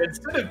 And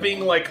instead of being,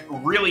 like,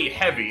 really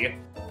heavy,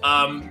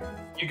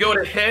 you go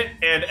to hit,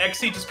 and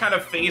Exie just kind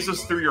of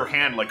phases through your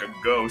hand like a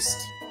ghost.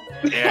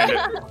 And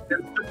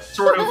it's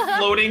sort of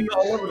floating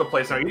all over the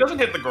place now. He doesn't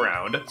hit the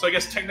ground, so I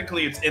guess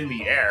technically it's in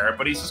the air,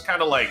 but he's just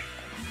kind of like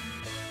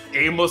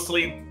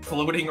aimlessly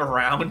floating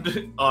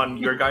around on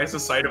your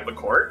guys' side of the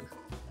court.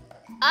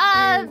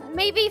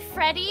 Maybe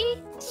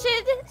Freddy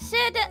should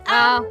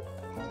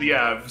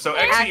Yeah, so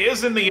Exie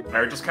is in the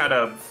air, just kind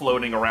of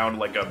floating around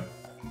like an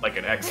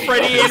Exie.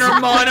 Freddy inner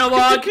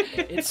monologue.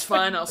 It's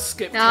fine, I'll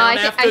skip town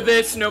after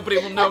this. Nobody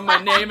will know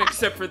my name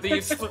except for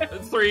these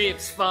three.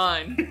 It's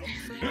fine.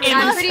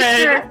 I'm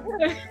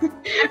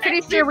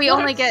pretty sure we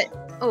only get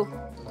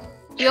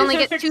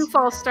 2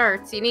 false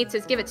starts. You need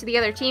to give it to the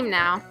other team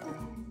now.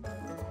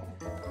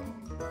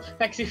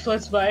 Exie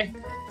floats by.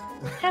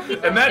 Happy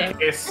birthday. In that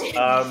case,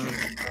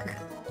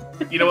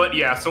 you know what?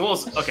 Yeah. So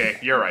okay,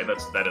 you're right.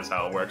 That is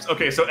how it works.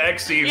 Okay, so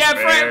Exie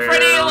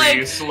Freddy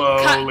like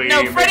slowly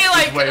Freddy makes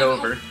like his way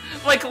over.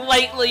 Like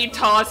lightly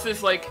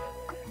tosses like,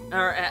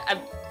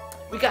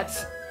 we got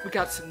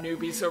some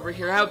newbies over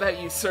here. How about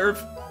you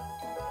serve?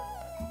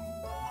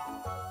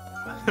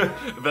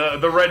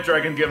 The red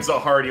dragon gives a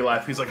hearty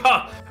laugh. He's like,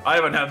 "Ha! I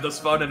haven't had this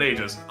fun in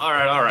ages." All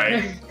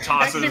right.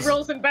 Tosses. Exie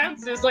rolls and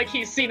bounces like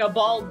he's seen a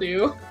ball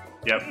do.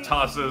 Yep.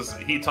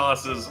 He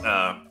tosses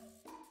to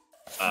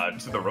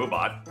the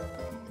robot.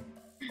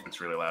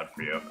 It's really loud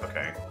for you.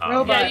 Okay.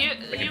 Robot. Yeah,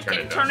 you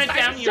can turn it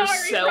down I'm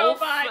yourself.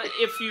 sorry, robot.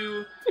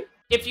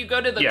 If you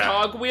go to the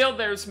cogwheel,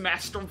 there's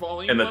master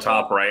volume. In the level.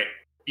 top right.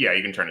 Yeah,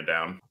 you can turn it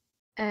down.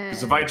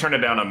 Because if I turn it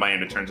down on my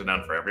end, it turns it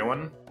down for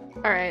everyone.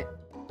 All right.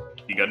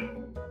 You good?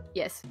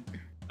 Yes.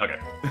 Okay.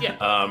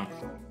 Yeah.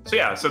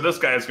 So this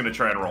guy is gonna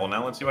try and roll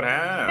now. Let's see what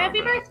happens.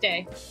 Happy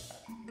birthday.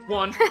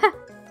 1.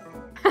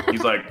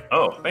 He's like,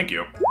 "Oh, thank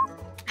you."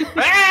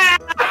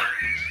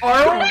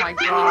 Oh my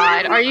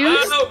god. Are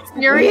you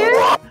serious?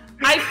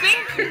 I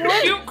think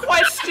Cute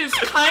Quest is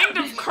kind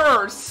of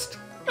cursed.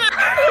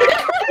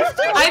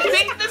 I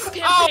think this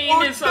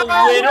campaign is a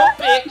little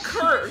bit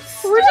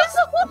cursed. We're just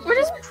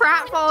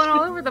pratfalling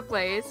all over the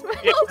place.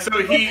 Yeah,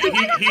 so he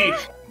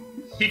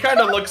kind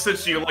of looks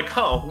at you like,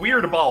 "Huh,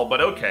 weird ball,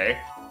 but okay."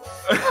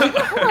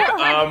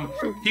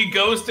 He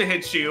goes to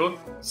hit you.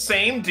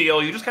 Same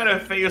deal. You just kind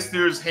of phase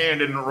through his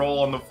hand and roll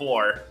on the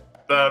floor.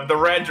 The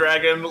red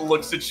dragon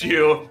looks at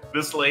you.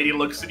 This lady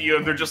looks at you,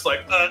 and they're just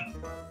like, Happy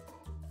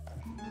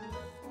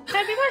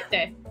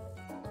birthday.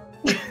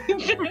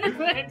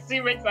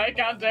 Exie makes eye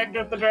contact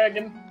with the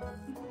dragon.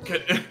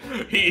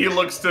 He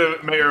looks to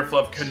Mayor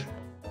Fluff.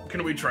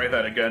 Can we try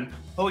that again?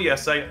 Oh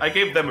yes, I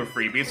gave them a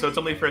freebie, so it's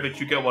only fair that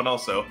you get one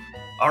also.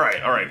 All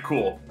right,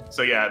 cool.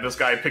 So yeah, this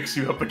guy picks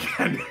you up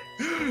again.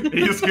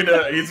 he's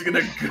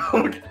gonna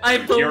go. I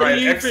believe You're right,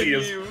 Exie in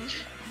is you.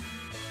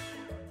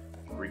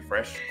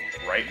 refresh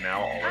right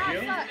now, all of you.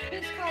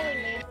 Who's calling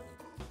me?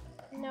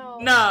 No.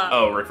 Nah.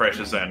 Oh, refresh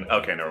is in.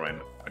 Okay, never mind.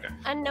 Okay.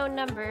 Unknown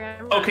number.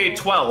 I'm not Okay, here.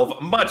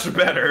 12. Much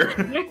better.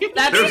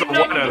 That's There's a a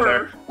 1 in number.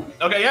 there.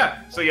 Okay,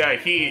 yeah. So yeah,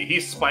 he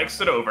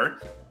spikes it over.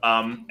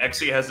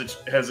 Exie has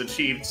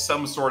achieved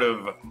some sort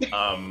of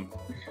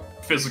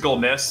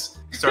physicalness.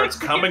 Starts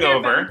coming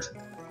over,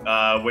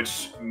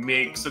 which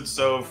makes it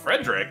so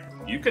Fryderyk,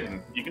 you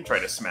can try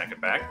to smack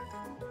it back.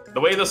 The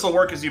way this will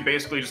work is you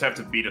basically just have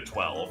to beat a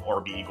 12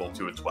 or be equal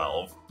to a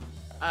 12.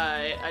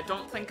 I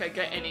don't think I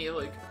get any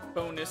like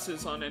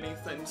bonuses on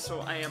anything, so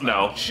I am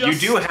No,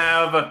 just... you do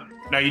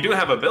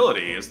have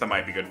abilities that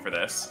might be good for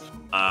this.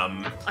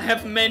 I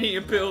have many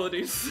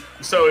abilities.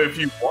 So if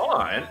you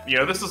want,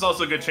 this is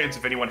also a good chance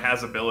if anyone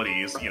has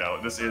abilities.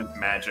 This is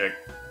Magic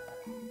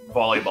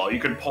Volleyball. You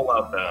can pull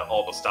out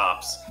all the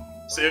stops.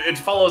 So it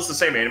follows the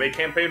same anime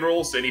campaign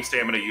rules. Any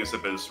stamina use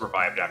up is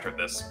revived after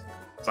this.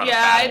 It's not a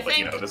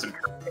battle,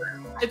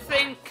 I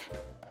think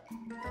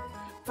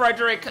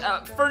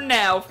Fryderyk, for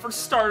now, for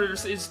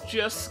starters, is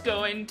just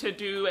going to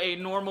do a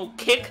normal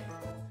kick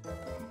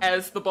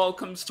as the ball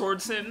comes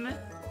towards him.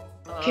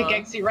 Kick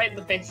Exy right in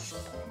the face.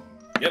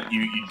 Yep,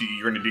 you're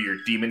gonna do your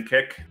demon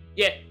kick.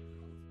 Yeah.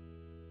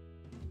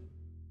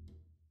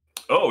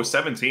 Oh,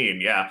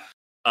 17, yeah.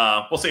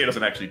 We'll say it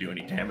doesn't actually do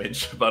any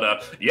damage,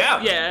 but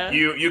yeah. Yeah.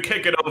 You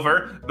kick it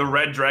over. The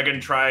red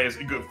dragon tries.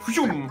 Wait,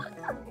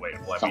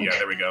 yeah,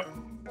 there we go.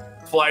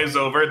 Flies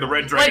over. The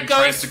red dragon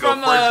tries to go for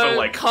it,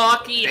 but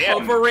cocky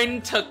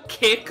hovering to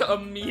kick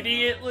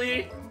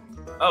immediately.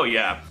 Oh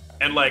yeah,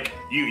 and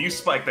you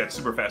spiked that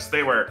super fast.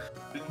 They were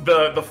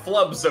the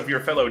flubs of your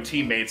fellow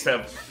teammates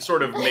have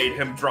sort of made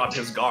him drop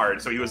his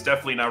guard, so he was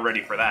definitely not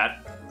ready for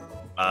that.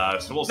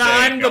 So we'll say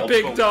I'm the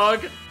big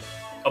dog.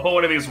 I'll put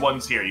one of these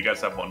ones here. You guys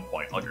have 1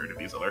 point. I'll get rid of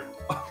these other.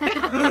 We're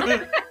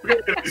gonna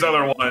get these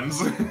other ones.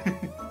 So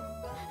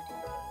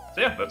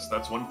yeah,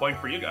 that's 1 point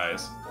for you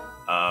guys.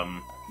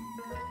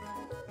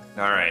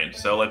 All right,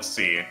 so let's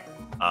see.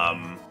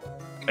 I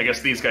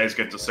guess these guys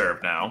get to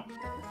serve now.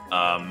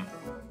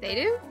 They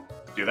do?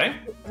 Do they?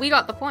 We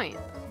got the point.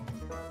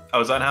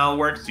 Oh, is that how it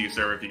works? Do you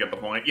serve if you get the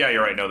point? Yeah,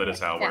 you're right. No, that is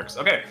how it works.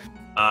 Okay.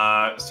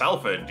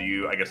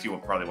 Salfid, I guess you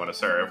would probably want to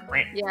serve.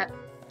 Yeah.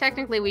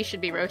 Technically, we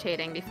should be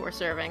rotating before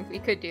serving. We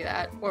could do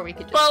that, or we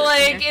could just.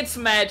 But it's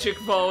Magic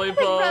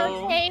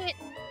Volleyball. Rotate.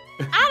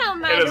 I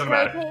don't mind. It doesn't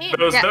matter.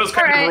 Those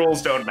kind of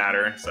rules don't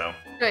matter. So.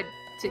 Good.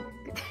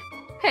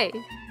 Hey,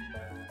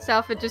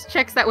 Salfid just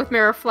checks that with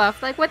Mirror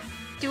Fluff. Like, what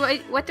do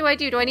I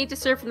do? Do I need to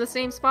serve from the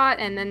same spot?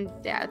 And then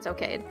yeah, it's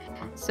okay.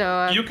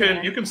 So you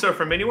can serve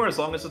from anywhere as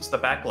long as it's the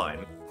back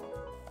line.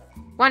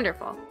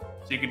 Wonderful.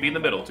 So you can be in the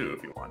middle too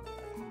if you want.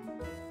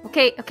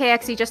 Okay,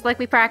 Exy, just like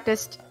we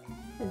practiced.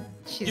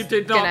 You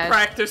did not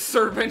practice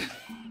serving.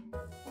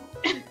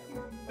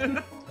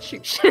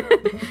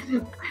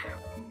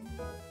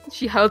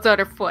 She holds out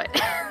her foot.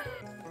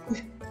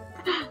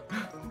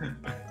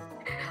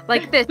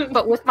 Like this,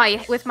 but with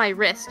my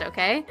wrist,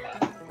 okay?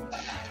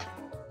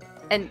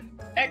 And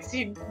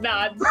Exy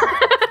nods.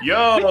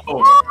 Yo!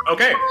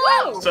 Okay,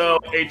 Whoa! So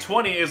a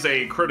 20 is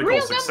a critical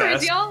Real success.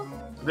 numbers, y'all.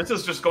 This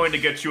is just going to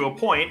get you a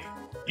point.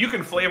 You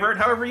can flavor it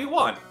however you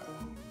want.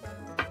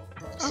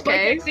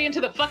 Spike Exy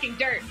into the fucking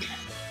dirt.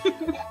 2,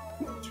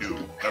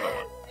 another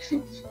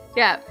one.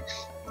 Yeah.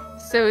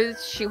 So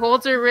she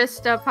holds her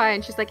wrist up high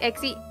and she's like,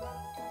 Exy,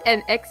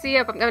 I'm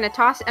gonna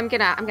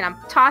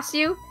toss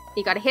you.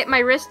 You gotta hit my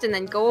wrist and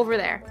then go over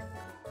there.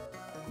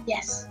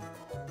 Yes.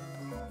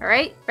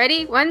 Alright,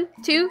 ready? 1,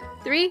 2,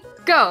 3,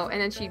 go!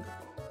 And then she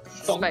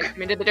spikes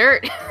him into the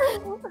dirt.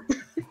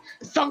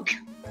 Thunk.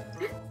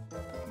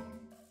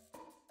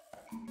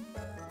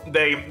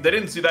 They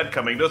didn't see that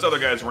coming. Those other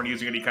guys weren't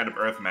using any kind of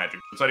earth magic.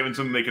 It's not even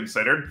something they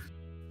considered.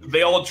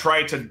 They all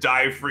tried to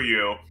dive for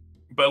you,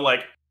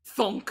 but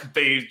thunk.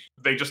 They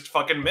just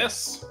fucking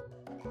miss.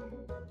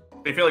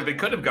 They feel like they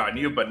could have gotten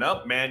you, but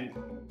nope, man,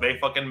 they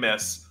fucking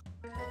miss.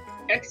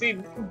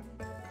 Exy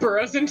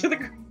burrows into the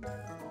ground.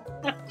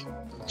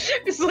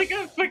 It's like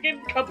a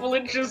fucking couple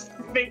inches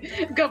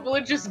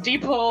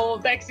deep hole.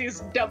 Exy's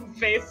dumb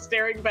face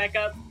staring back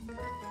up.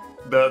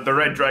 The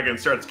red dragon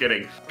starts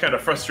getting kind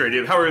of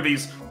frustrated. How are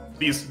these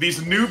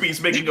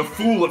newbies making a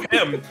fool of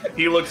him?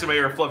 He looks at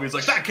Mayor Fluff. He's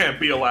like, that can't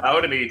be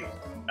allowed. And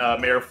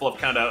Mayor Fluff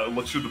kind of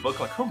looks through the book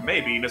like, oh,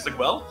 maybe. And it's like,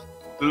 well,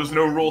 there's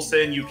no rule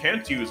saying you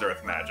can't use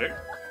earth magic.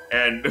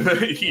 And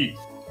the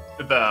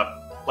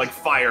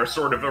fire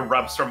sort of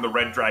erupts from the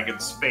red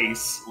dragon's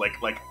face,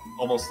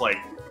 almost like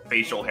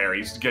facial hair.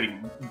 He's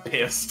getting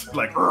pissed.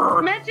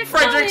 Magic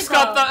Fryderyk's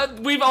got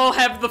we all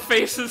have the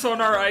faces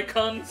on our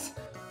icons.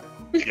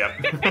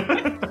 Yep.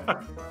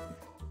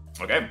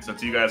 Okay,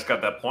 since you guys got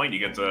that point, you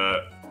get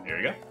to... Here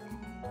you go.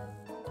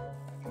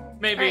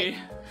 Maybe.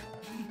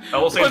 I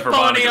will say it's for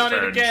Bonnie's on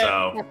turn,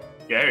 so...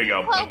 Yeah, here you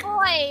go. Oh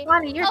boy!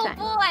 Bonnie, your turn.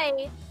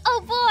 Boy!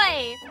 Oh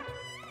boy!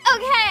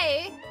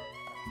 Okay!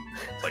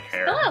 It's like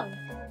hair. Oh.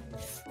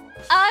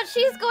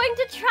 She's going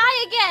to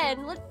try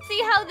again. Let's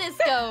see how this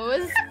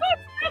goes.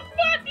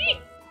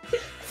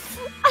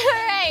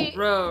 Alright.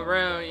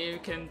 Row, you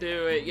can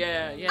do it.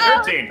 Yeah.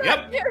 13.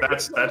 Yep.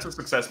 That's a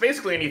success.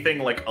 Basically anything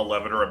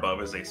 11 or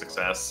above is a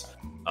success.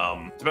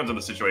 Depends on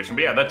the situation.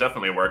 But yeah, that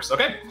definitely works.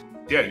 Okay.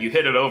 Yeah, you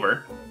hit it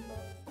over.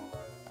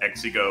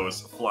 Exy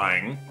goes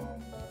flying.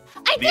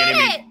 I did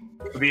it!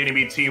 The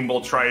enemy team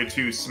will try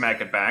to smack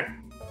it back.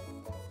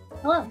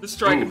 Hello. This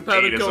dragon's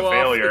about to go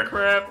off the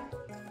crap.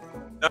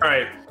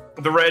 Alright.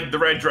 The red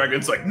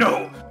dragon's like,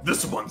 no,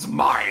 this one's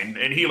mine,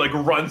 and he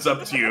runs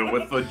up to you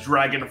with the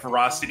dragon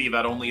ferocity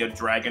that only a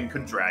dragon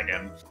could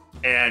dragon,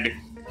 and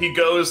he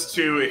goes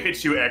to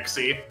hit you,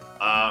 Exy.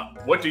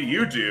 What do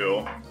you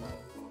do?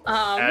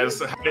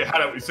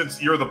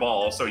 Since you're the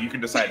ball, so you can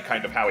decide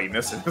kind of how he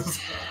misses.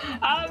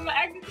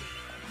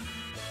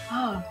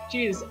 Oh,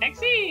 jeez.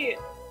 Exy.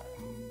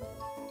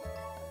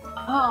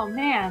 Oh,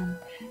 man.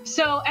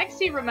 So,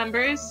 Exy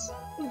remembers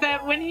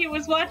that when he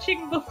was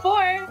watching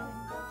before,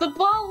 the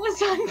ball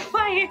was on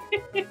fire.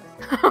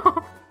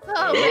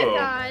 Oh my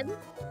god.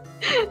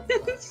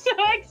 So,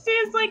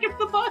 Exy is like, if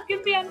the ball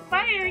can be on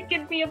fire, it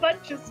can be a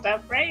bunch of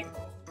stuff, right?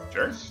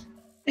 Sure.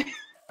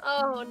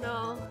 Oh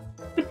no.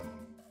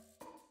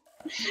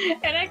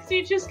 And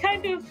Exy just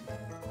kind of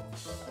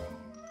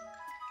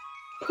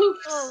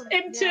poofs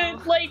into,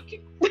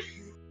 like,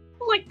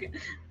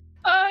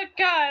 oh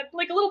god,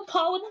 like a little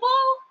pollen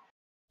ball?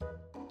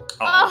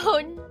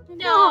 Oh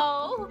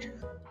no.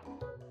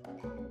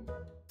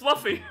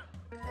 Fluffy.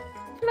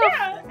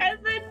 Yeah, and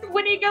then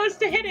when he goes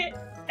to hit it,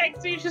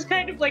 Exy just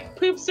kind of like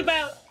poops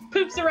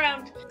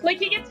around. Like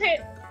he gets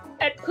hit,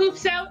 and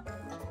poofs out,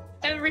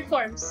 and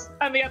reforms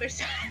on the other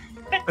side.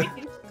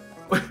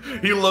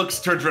 He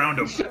turns around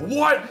him.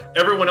 What?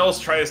 Everyone else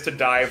tries to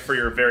dive for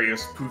your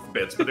various poof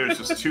bits, but there's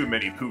just too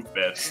many poof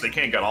bits. They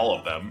can't get all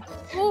of them.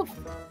 Oof.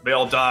 They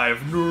all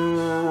dive.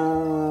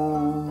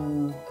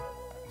 No.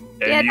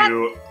 And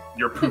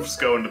your poofs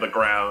go into the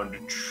ground.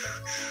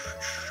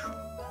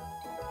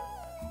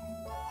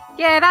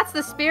 Yeah, that's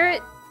the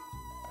spirit.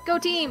 Go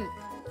team.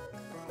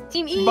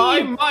 Team E.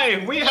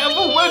 My, we have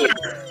a winner.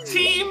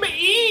 Team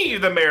E.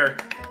 The mayor,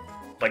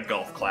 like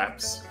golf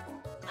claps.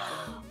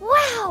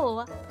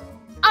 Wow!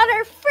 On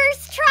our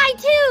first try,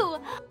 too!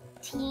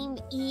 Team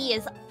E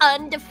is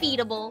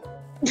undefeatable.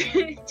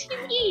 Team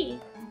E.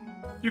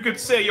 You could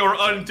say you're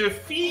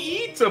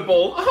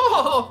undefeatable.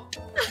 Oh.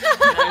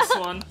 Nice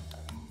one.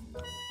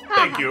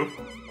 Thank you.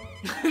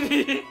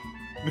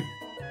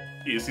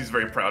 He's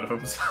very proud of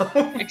himself.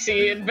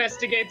 Exy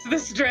investigates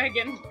this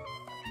dragon.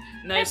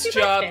 Nice Happy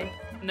job. birthday.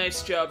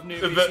 Nice job,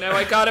 newbies. Now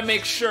I gotta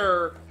make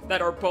sure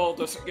that our ball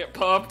doesn't get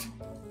popped.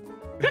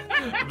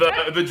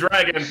 The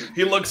dragon,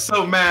 he looks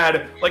so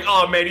mad. Like,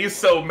 oh man, he's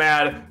so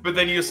mad. But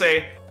then you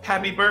say,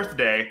 happy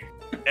birthday.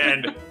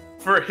 And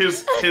for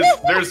his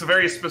there's a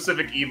very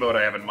specific emote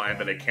I have in mind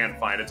that I can't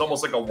find. It's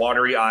almost like a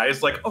watery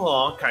eyes, like,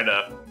 oh, kind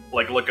of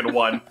like looking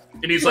one.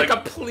 And he's like a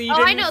pleading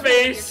I know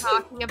face. the one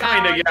you're talking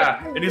about. Kinda,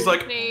 yeah. And he's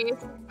like, Face.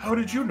 how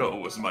did you know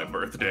it was my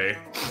birthday?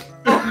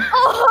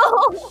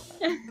 Oh!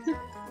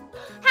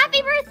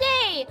 Happy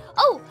birthday!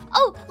 Oh,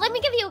 let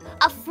me give you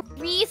a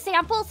free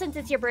sample since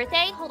it's your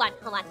birthday. Hold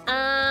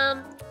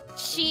on.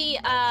 She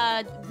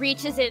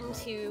reaches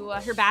into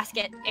her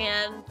basket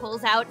and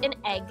pulls out an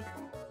egg.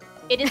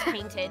 It is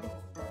painted.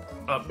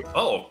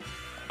 Well,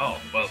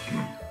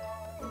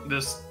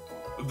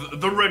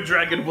 the red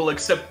dragon will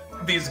accept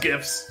these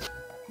gifts.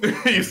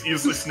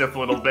 he's sniffing a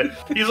little bit.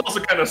 He's also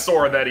kind of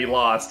sore that he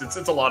lost. It's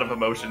a lot of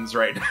emotions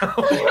right now.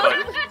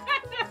 But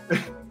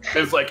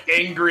it's like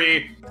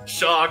angry,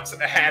 shocked,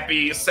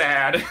 happy,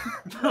 sad.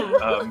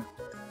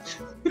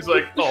 He's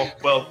like, oh,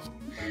 well.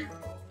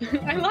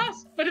 I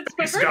lost, but it's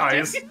my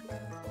Thanks, birthday.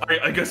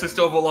 guys. I guess I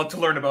still have a lot to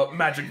learn about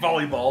magic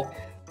volleyball.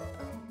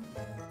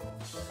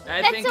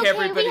 I That's think okay,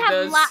 everybody we have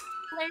does. lots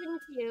to learn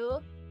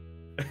too.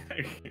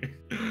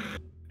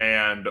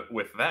 And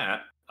with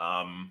that,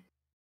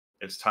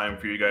 it's time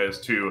for you guys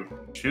to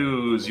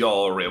choose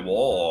your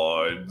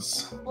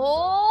rewards.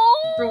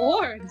 Oh!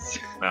 Rewards.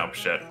 Oh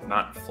shit,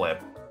 not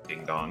flip,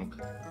 ding dong.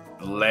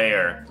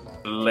 Layer.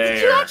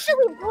 Did you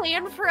actually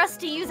plan for us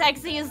to use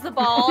Exy as the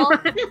ball?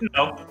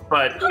 No,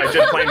 but I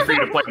did plan for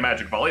you to play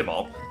magic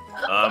volleyball.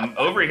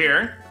 Over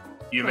here,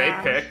 you may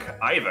pick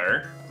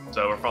either.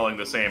 So we're following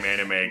the same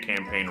anime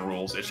campaign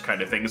rules-ish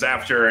kind of things.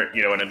 After,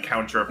 an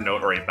encounter of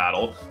note or a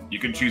battle, you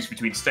can choose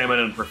between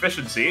stamina and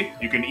proficiency.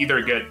 You can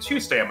either get 2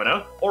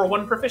 stamina or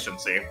 1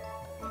 proficiency.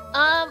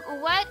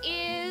 What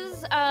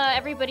is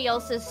everybody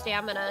else's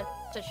stamina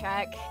to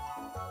check?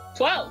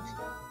 12.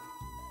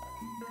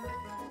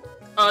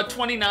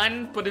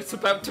 29, but it's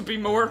about to be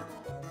more.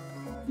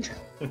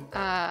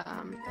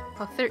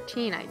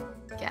 13, I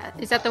guess.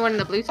 Is that the one in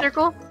the blue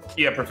circle?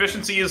 Yeah,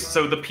 proficiency is,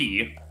 so the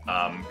P.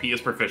 P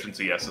is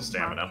proficiency, S is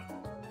stamina.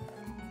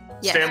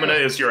 Yes. Stamina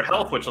is your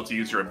health, which lets you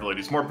use your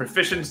abilities. More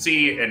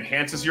proficiency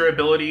enhances your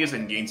abilities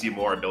and gains you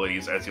more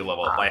abilities as you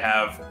level up.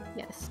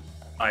 Yes.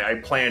 I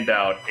planned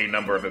out a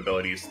number of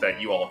abilities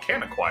that you all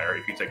can acquire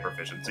if you take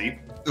proficiency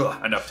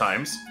enough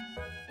times.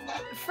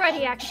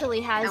 Freddy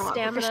actually has I want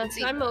stamina,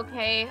 proficiency. so I'm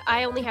okay.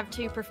 I only have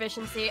 2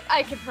 proficiency.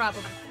 I could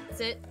probably use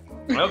it.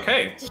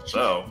 Okay,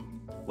 so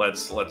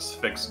let's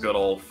fix good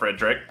old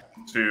Fryderyk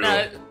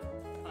to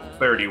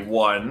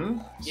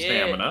 31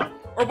 stamina.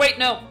 Or wait,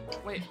 no.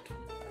 Wait.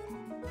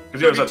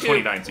 Because he was at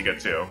 32. 29 to get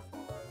 2.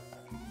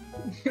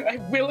 I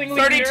willingly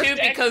 32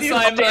 nerfed because Exy.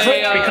 I'm a...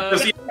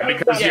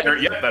 because yeah.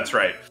 you're, that's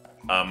right.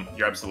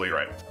 You're absolutely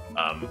right.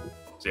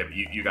 So yeah,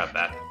 you got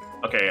that.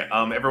 Okay,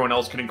 everyone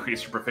else can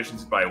increase your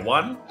proficiency by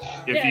 1.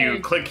 If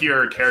you click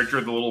your character,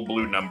 the little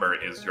blue number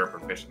is your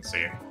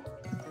proficiency.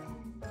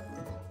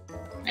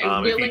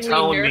 I willingly if you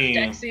tell nerfed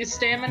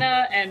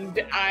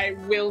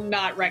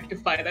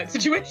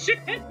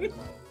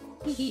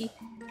me...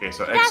 Okay,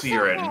 so That's Exy,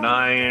 you're okay. at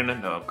 9.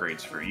 No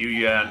upgrades for you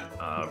yet.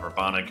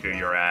 Verbonica,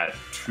 you're at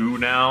 2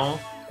 now.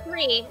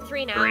 3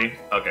 now. 3?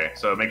 Okay,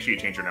 so make sure you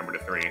change your number to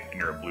 3 in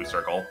your blue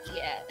circle.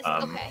 Yes.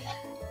 Okay.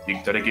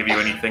 Did I give you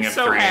anything at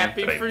So 3?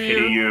 happy Did I for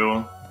pity you.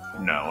 you?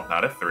 No,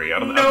 not at 3. I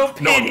don't No know.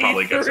 No one pity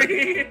probably gets it.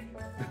 3.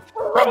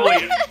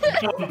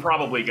 No one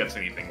probably gets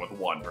anything with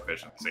 1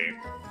 proficiency.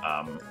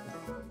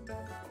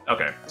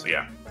 Okay, so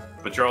yeah.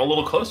 But you're a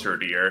little closer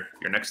to your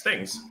next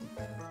things.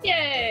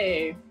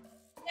 Yay!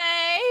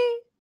 Yay!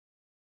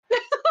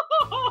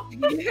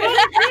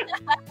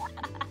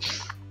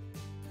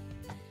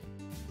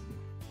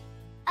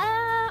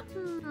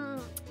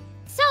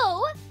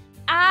 So,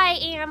 I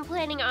am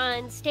planning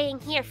on staying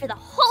here for the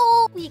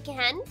whole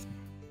weekend.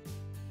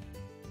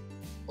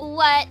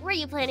 What were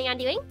you planning on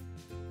doing?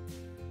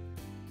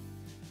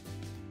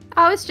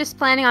 I was just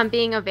planning on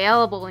being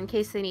available in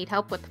case they need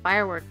help with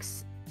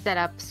fireworks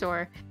setups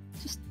or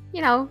just,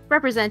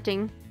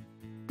 representing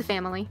the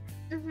family.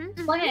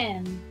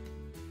 Plan.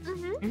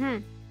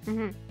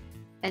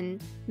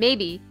 And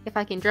maybe if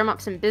I can drum up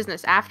some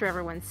business after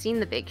everyone's seen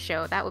the big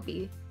show, that would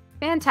be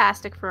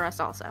fantastic for us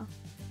also.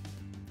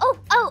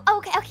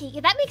 Okay,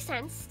 yeah, that makes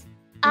sense.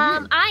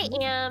 I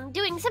am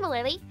doing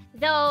similarly,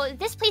 though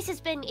this place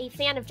has been a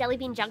fan of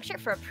Jellybean Juncture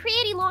for a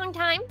pretty long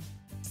time.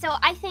 So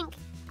I think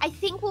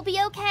we'll be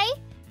okay,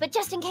 but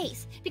just in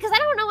case, because I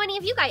don't know any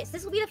of you guys.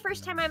 This will be the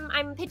first time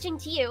I'm pitching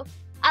to you.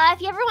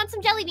 If you ever want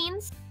some jelly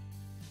beans,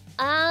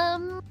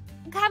 come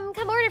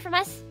order from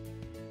us.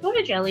 What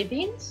are jelly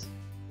beans?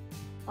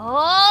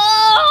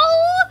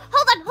 Oh,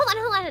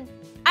 hold on.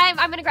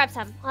 I'm gonna grab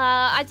some.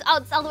 It's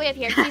all the way up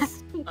here.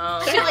 Please.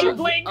 Jelly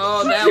blinks.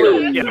 Oh, that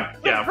would... Yeah.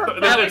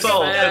 That It's was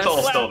all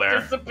fast. still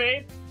there.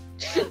 Dissipate.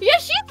 Yeah,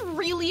 she's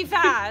really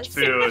fast.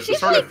 To She's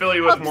sort of fill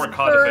you with more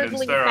confidence,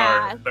 absurdly there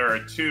fast. are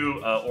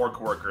 2 orc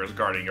workers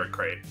guarding your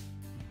crate.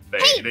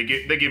 They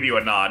give you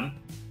a nod.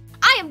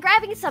 I am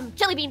grabbing some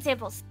jelly bean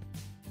samples.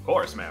 Of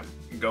course, ma'am.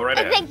 Go right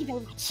ahead. Thank you very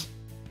much.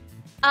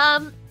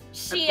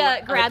 She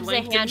grabs a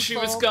handful. And she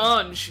was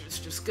gone. She was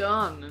just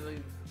gone.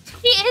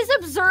 She is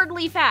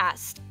absurdly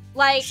fast.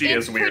 Like, She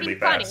it's is weirdly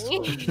pretty fast.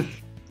 funny.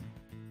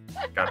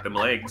 Got them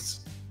legs.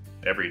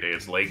 Every day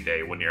is leg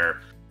day when you're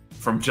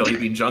from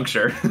Jellybean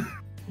Juncture.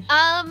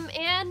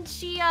 And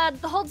she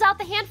holds out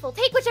the handful.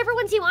 Take whichever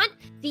ones you want.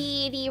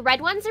 The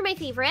red ones are my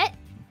favorite.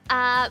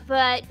 But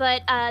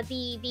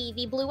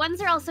the blue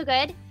ones are also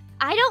good.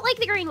 I don't like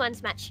the green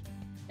ones much.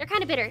 They're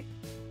kind of bitter.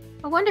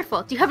 Oh,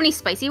 wonderful. Do you have any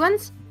spicy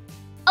ones?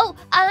 Oh,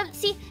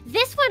 see,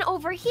 this one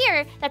over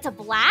here, that's a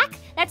black,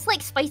 that's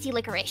like spicy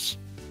licorice.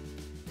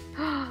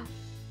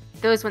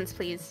 Those ones,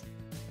 please.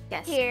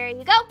 Yes. Here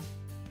you go.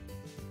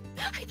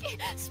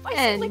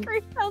 Spicy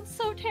licorice sounds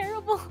so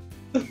terrible.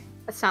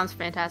 That sounds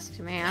fantastic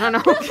to me. I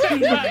don't know.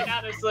 Right,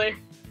 honestly.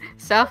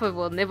 Salford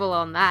will nibble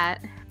on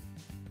that.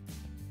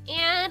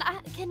 And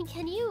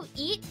can you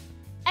eat,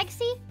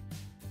 Exy?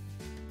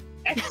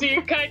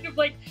 Exy kind of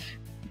like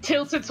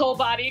tilts its whole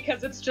body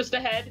because it's just a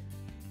head.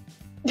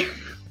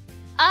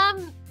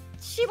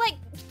 She like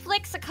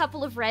flicks a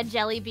couple of red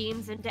jelly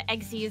beans into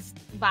Exy's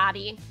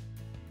body,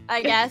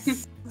 I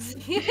guess.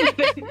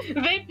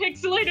 They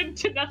pixelate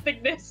into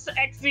nothingness.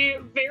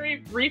 Exy very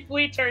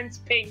briefly turns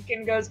pink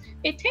and goes,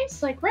 "It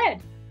tastes like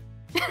red."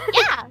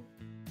 Yeah.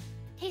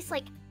 Tastes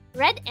like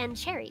red and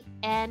cherry.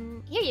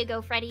 And here you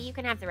go, Freddy. You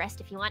can have the rest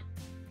if you want.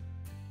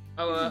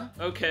 Oh,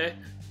 okay.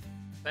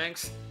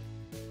 Thanks.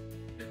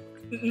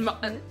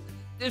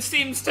 It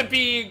seems to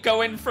be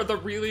going for the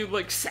really,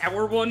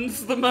 sour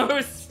ones the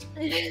most.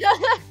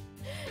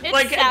 It's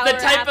Like, sour the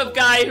type apple. of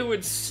guy who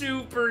would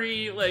super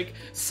eat,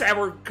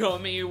 sour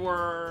gummy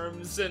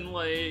worms and,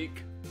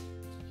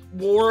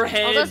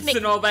 warheads make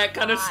and all that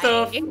kind of me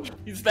stuff. cry.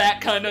 He's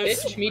that kind of...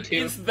 Bitch, me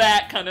too. He's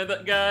that kind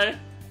of guy.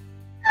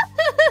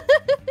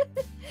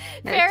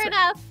 Fair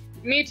enough.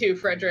 Me too,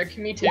 Fryderyk.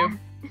 Me too.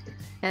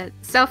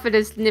 Salford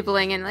is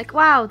nibbling and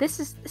wow, this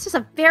is a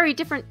very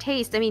different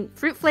taste. I mean,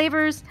 fruit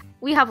flavors,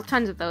 we have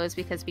tons of those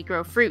because we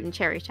grow fruit in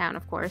Cherrytown,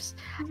 of course.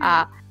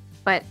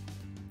 But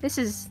this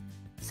is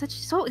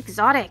so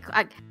exotic.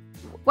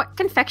 What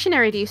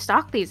confectionery do you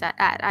stock these at?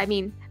 I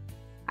mean,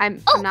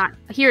 I'm not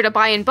here to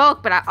buy in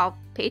bulk, but I'll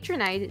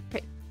patronize.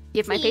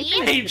 Give my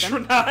patronage to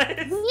them.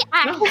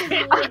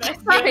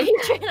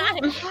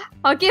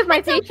 I'll give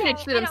my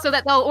patronage to them so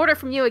that they'll order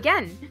from you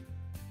again.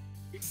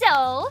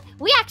 So,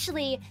 we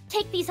actually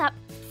take these up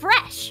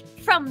fresh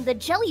from the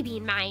jelly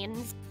bean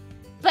mines.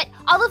 But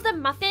all of the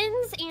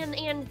muffins and the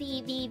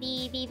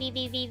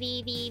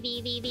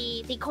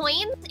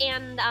coins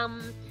and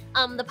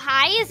the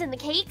pies and the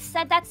cakes,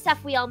 that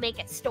stuff we all make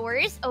at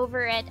stores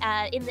over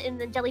at in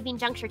the Jelly Bean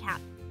Juncture town.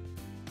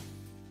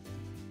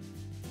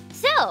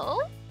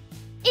 So,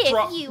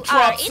 if you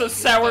drops are a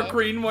sour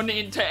green one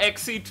into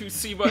Exy to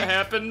see what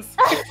happens.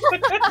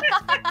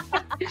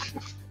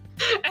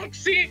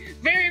 Exy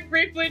very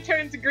briefly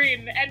turns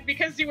green, and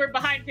because you were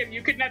behind him,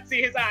 you could not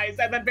see his eyes,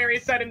 and then very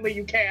suddenly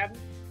you can.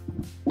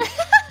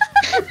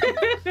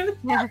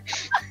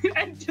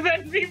 And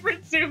then we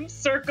resume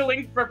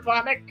circling for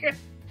Verbonica.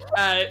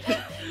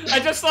 I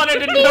just wanted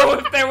to know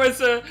if there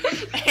was a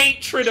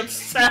hatred of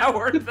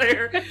Sour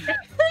there.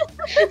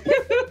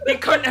 He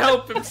couldn't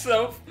help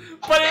himself.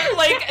 But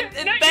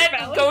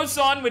that goes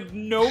on with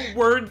no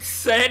words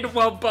said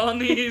while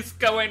Bonnie is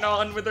going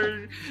on with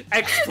her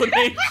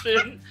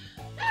explanation.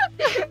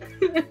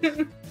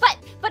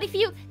 But if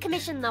you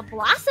commission the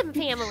Blossom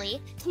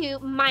family to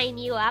mine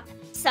you up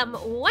some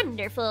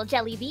wonderful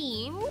jelly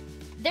beans,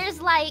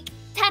 there's like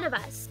 10 of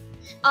us.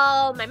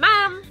 My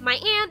mom, my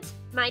aunt,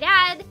 my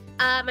dad,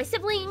 my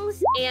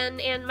siblings,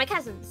 and my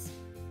cousins.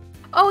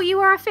 Oh, you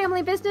are a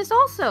family business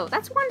also.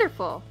 That's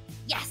wonderful.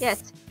 Yes.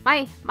 Yes.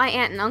 My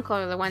aunt and uncle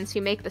are the ones who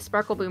make the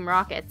Sparkle Boom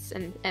rockets,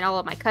 and all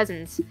of my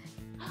cousins.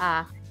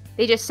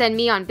 They just send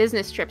me on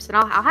business trips, and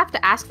I'll have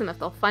to ask them if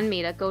they'll fund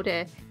me to go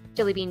to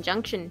Jelly Bean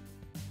Junction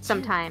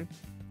sometime.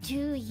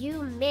 Do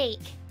you make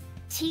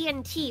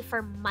TNT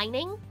for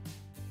mining?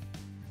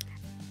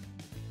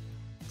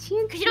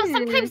 TNT? Because,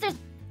 sometimes there's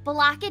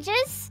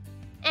blockages,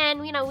 and,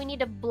 we need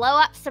to blow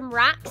up some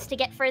rocks to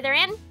get further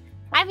in.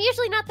 I'm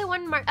usually not the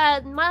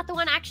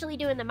one actually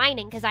doing the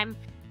mining, because I'm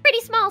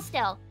pretty small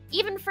still.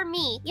 Even for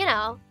me,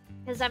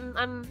 because I'm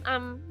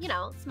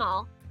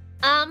small.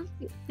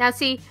 Now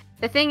see,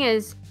 the thing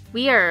is,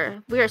 we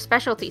are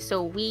specialty,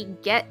 so we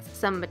get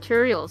some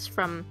materials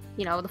from,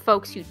 the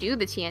folks who do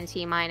the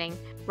TNT mining,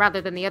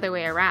 rather than the other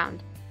way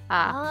around.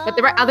 But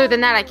other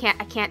than that, I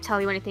can't tell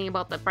you anything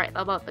about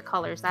the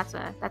colors. That's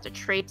a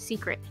trade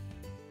secret.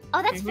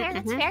 Oh, that's fair.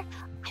 That's fair.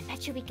 I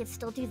bet you we could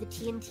still do the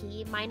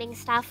TNT mining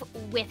stuff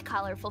with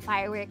colorful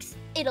fireworks.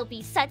 It'll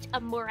be such a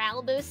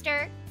morale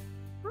booster.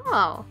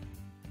 Oh,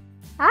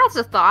 that's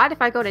a thought.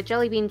 If I go to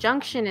Jelly Bean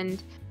Junction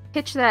and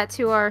pitch that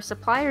to our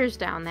suppliers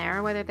down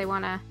there, whether they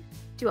want to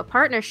do a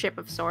partnership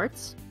of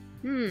sorts.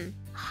 Oh,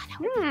 that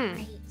would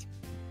be great.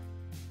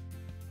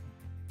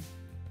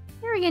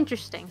 Very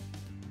interesting.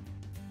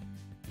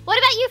 What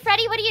about you,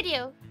 Freddy? What do you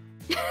do?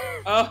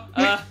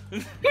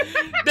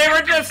 They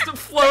were just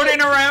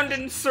floating around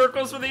in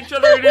circles with each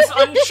other, just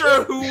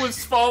unsure who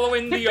was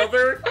following the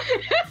other.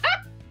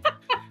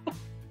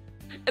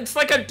 It's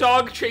like a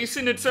dog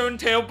chasing its own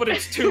tail, but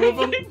it's two of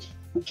them.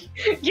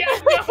 Yeah,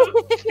 no.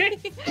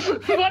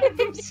 One of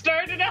them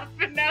started up,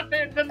 and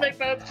then they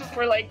both just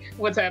were like,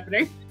 "What's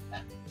happening?"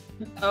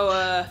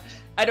 Oh,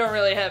 I don't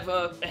really have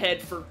a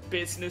head for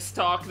business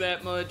talk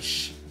that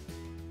much.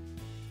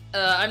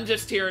 I'm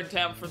just here in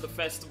town for the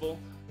festival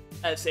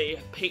as a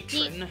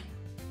patron.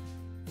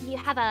 Do you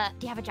have a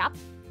job?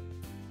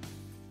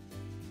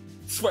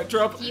 Sweat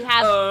drop. Do you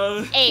have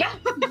a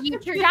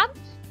future job?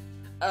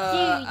 Do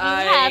you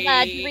have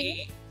a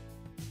dream?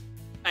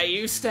 I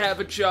used to have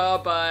a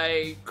job,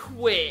 I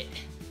quit.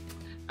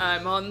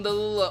 I'm on the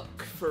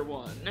look for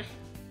one.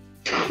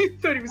 I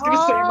thought he was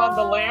gonna say I'm on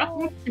the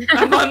lam.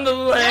 I'm on the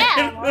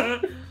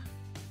lam. Yeah.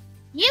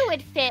 You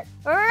would fit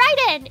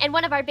right in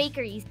one of our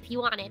bakeries if you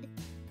wanted.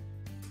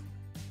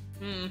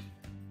 I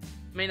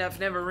mean, I've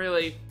never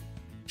really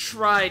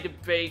tried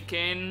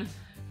baking.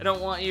 I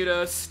don't want you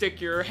to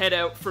stick your head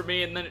out for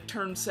me and then it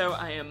turns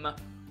out I am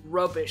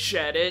rubbish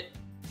at it.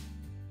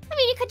 I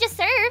mean, you could just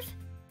serve.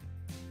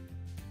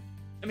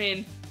 I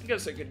mean, I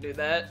guess I could do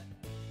that.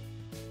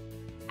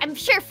 I'm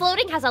sure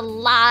floating has a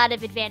lot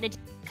of advantages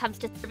when it comes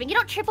to serving. You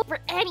don't trip over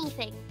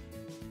anything.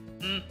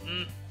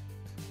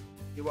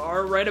 You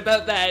are right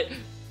about that.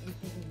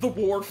 The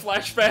war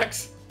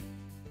flashbacks.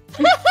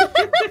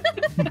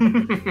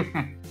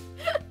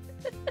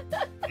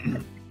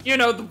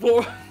 The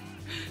war.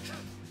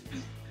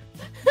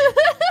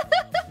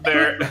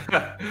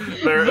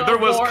 There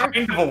was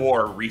kind of a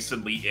war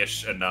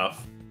recently-ish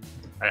enough.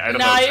 I don't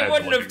know. He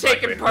wouldn't have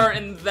taken part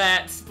in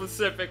that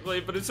specifically,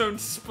 but his own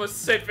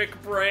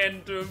specific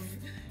brand of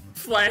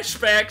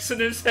flashbacks in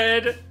his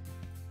head.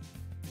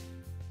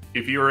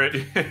 If you were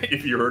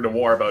in a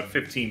war about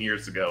 15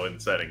 years ago in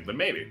setting, then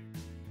maybe.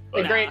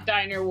 The Great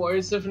Diner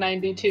Wars of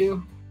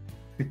 '92.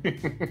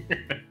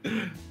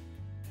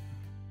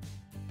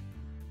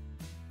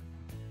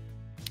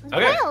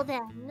 Okay. Well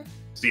then.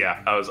 So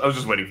yeah, I was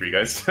just waiting for you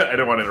guys. I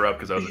didn't want to interrupt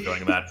because I was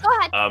enjoying that. Go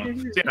ahead.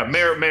 So yeah,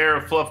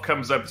 Mayor Fluff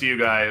comes up to you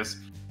guys,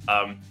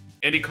 and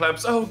he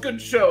claps. Oh,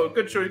 good show.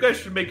 You guys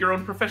should make your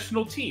own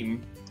professional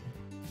team.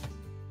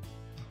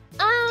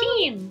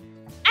 Team.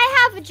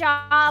 I have a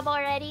job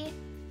already,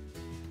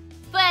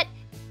 but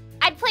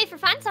I'd play for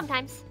fun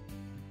sometimes.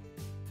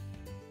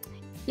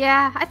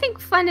 Yeah, I think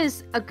fun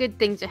is a good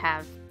thing to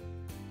have.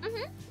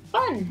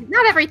 Fun.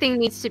 Not everything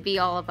needs to be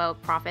all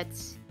about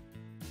profits.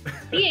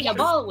 Being a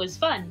ball was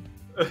fun.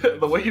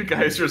 The way you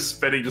guys are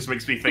spinning just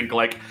makes me think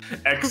like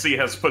Exy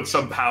has put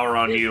some power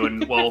on you,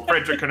 and well,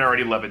 Fryderyk can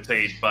already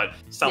levitate, but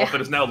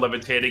Salford is now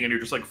levitating, and you're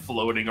just like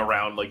floating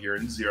around like you're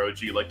in zero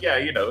G. Like, yeah,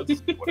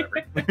 it's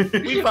whatever.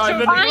 We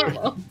find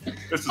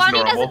This is Bonnie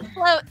normal. doesn't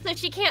float, so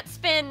she can't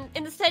spin.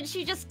 Instead,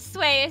 she just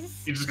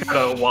sways. You just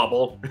gotta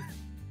wobble.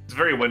 It's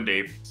very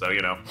windy, so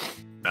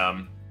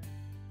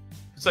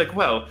It's like,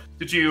 well,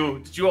 did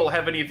you all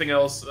have anything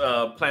else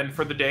planned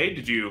for the day?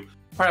 Did you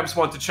perhaps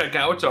want to check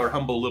out our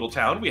humble little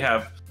town? We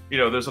have,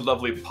 there's a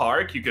lovely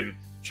park. You can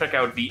check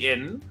out the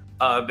inn.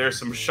 There's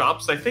some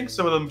shops. I think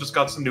some of them just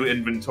got some new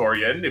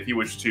inventory in. If you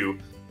wish to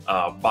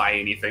buy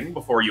anything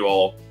before you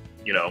all,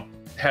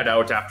 head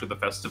out after the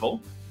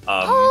festival.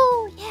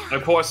 Yeah.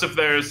 Of course, if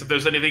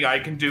there's anything I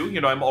can do,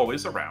 I'm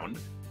always around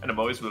and I'm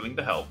always willing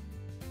to help.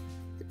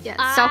 Yeah,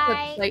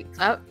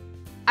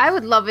 I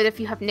would love it if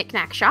you have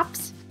knick-knack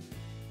shops.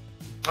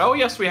 Oh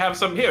yes, we have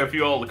some here. If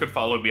you all could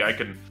follow me, I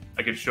can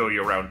show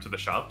you around to the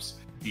shops.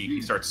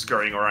 He starts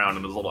scurrying around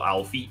in his little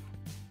owl feet.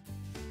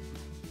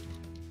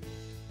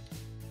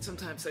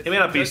 Sometimes he may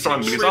not be strong,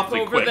 but he's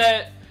awfully quick.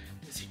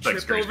 Does he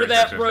trip over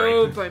that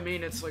rope? I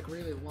mean, it's like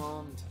really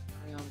long to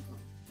carry on.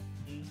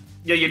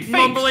 Yeah, you'd think,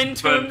 mumbling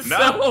to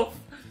himself. No.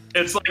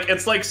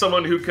 It's like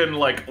someone who can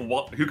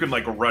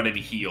run in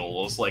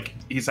heels. Like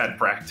he's had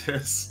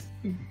practice.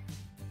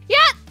 Yeah.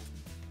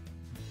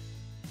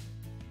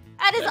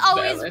 That is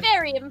always valid.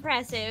 very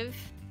impressive.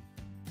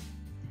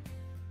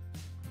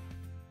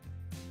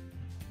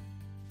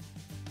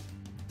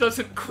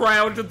 Doesn't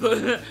crowd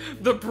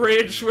the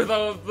bridge with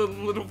all the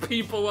little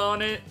people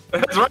on it.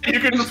 That's right. You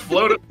can just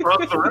float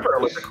across the river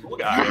like a cool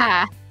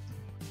guy.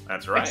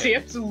 That's right. She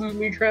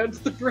absolutely crowds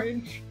the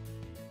bridge.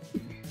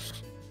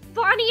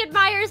 Bonnie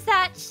admires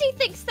that. She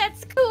thinks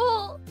that's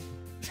cool.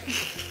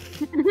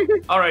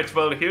 All right.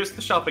 Well, here's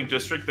the shopping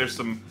district. There's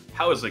some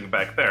housing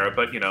back there,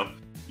 but you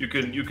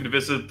can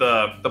visit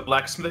the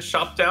blacksmith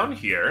shop down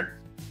here.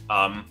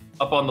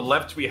 Up on the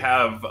left we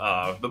have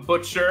the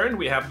butcher and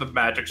we have the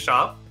magic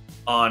shop.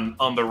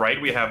 On the right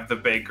we have the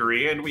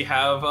bakery and we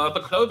have the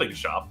clothing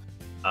shop.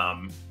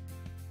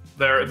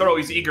 They're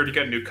always eager to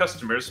get new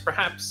customers.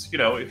 Perhaps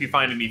if you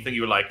find anything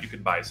you like, you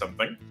can buy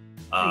something.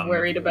 I'm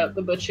worried about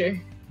the butcher.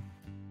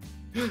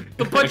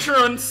 The butcher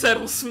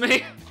unsettles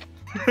me.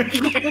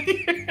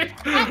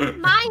 That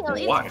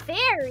smile Why? is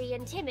very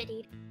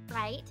intimidating,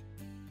 right?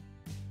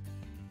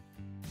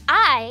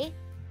 I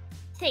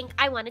think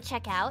I want to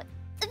check out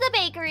the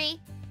bakery.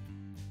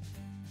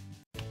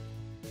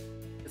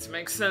 This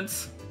makes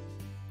sense.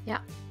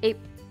 Yeah,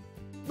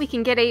 we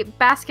can get a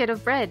basket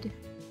of bread.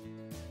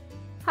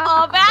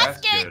 Oh,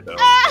 basket! Of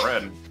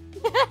bread.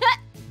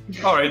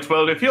 All right,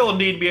 well, if you'll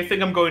need me, I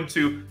think I'm going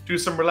to do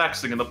some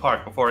relaxing in the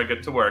park before I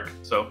get to work.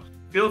 So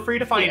feel free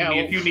to find me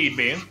if you need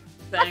me.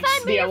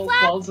 Thanks. The owl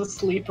falls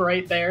asleep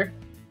right there.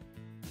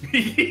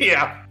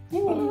 Yeah.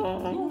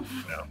 Oh.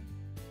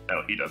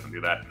 No, he doesn't do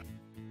that.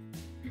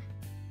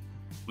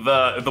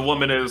 The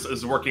woman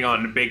is working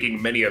on baking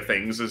many of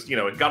things.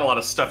 Got a lot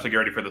of stuff to get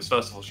ready for this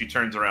festival. She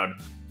turns around.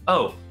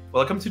 Oh,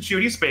 welcome to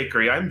Judy's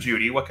Bakery. I'm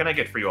Judy. What can I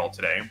get for you all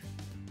today?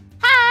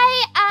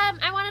 Hi,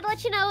 I wanted to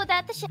let you know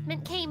that the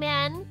shipment came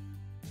in.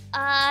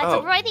 It's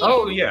over by the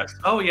end. Yes.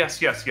 Oh,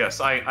 yes.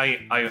 I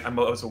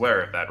was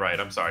aware of that. Right.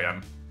 I'm sorry.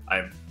 I'm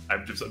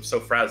so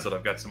frazzled.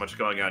 I've got so much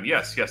going on.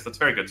 Yes. That's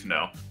very good to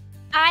know.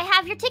 I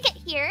have your ticket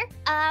here.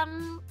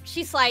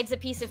 She slides a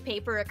piece of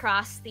paper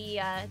across the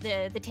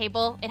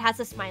table. It has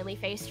a smiley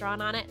face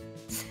drawn on it.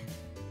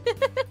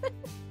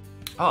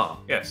 Oh,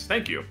 yes.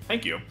 Thank you.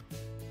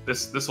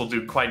 This will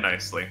do quite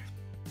nicely.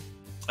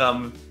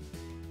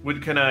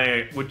 Would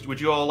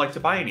you all like to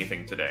buy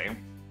anything today?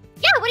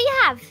 Yeah, what do you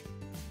have?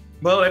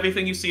 Well,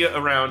 everything you see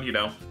around,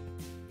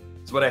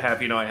 is what I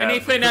have. I have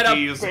Anything at a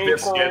cookies, bakery.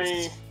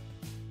 biscuits.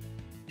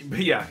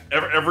 Yeah,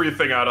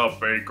 everything at a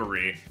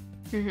bakery.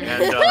 Mhm.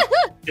 And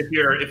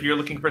if you're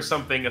looking for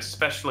something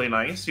especially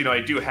nice, I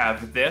do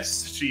have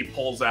this. She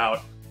pulls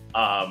out,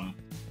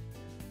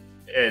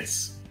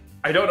 it's,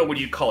 I don't know what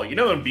you'd call it.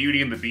 In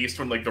Beauty and the Beast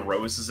when the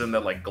rose is in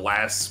that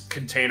glass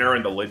container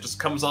and the lid just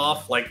comes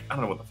off? I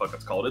don't know what the fuck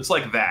it's called. It's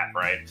like that,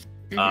 right?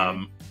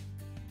 Mhm.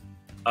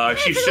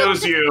 She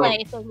shows you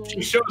Display thingy.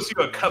 she shows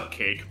you a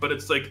cupcake, but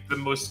it's the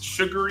most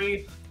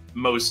sugary,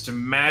 most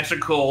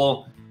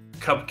magical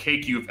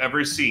cupcake you've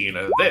ever seen.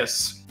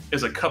 This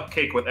is a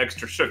cupcake with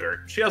extra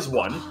sugar. She has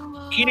one.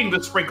 Eating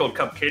the sprinkled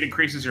cupcake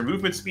increases your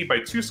movement speed by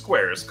 2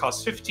 squares,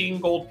 costs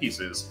 15 gold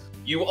pieces.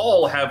 You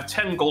all have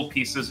 10 gold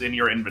pieces in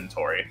your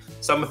inventory.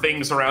 Some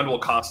things around will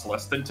cost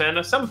less than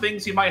 10. Some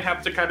things you might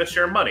have to kind of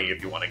share money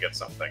if you want to get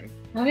something.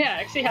 Oh yeah,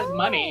 actually has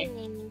money.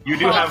 You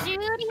do have.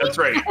 Judy? That's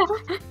right.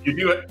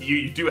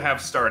 You do have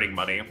starting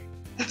money.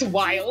 That's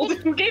wild.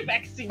 Who gave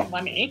Exy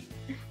money?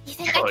 You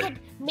think I could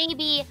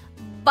maybe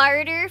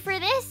barter for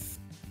this?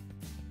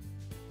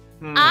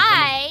 Hmm,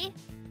 I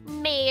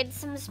made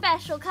some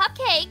special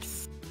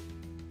cupcakes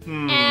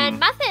and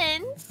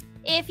muffins.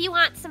 If you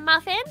want some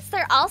muffins,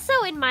 they're also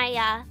in my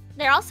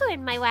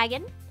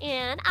wagon,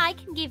 and I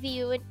can give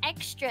you an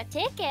extra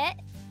ticket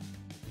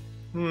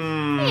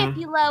if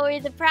you lower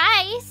the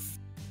price.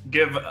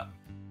 Give.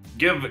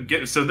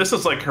 So this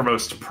is her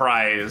most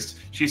prized.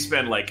 She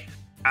spent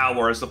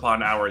hours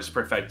upon hours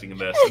perfecting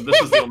this, and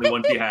this is the only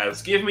one she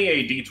has. Give me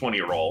a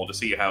D20 roll to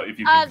see if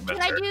you can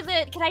convince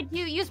her. Can I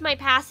use my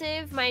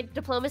passive, my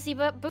diplomacy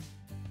buff?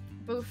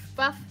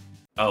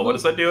 Oh, what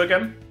does that do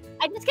again?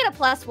 I just get a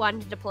 +1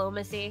 to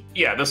diplomacy.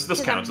 Yeah, this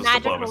counts as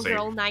diplomacy.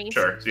 Girl, nice.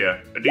 Sure, yeah,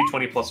 a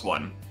D20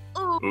 +1.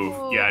 Ooh.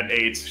 Oof, yeah, an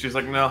 8. She's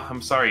like, no,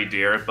 I'm sorry,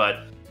 dear,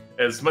 but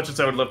as much as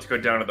I would love to go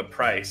down to the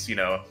price,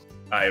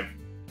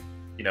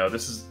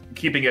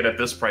 keeping it at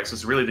this price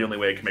is really the only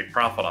way I can make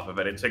profit off of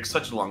it. It takes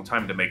such a long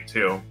time to make,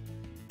 too.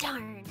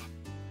 Darn.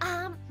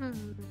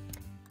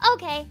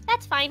 Okay,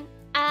 that's fine.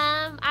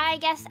 I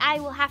guess I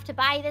will have to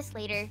buy this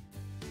later.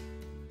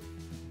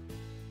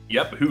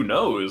 Yep, who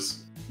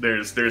knows?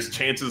 There's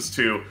chances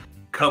to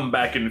come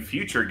back in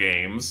future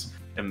games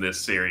in this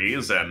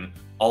series, and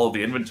all of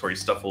the inventory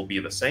stuff will be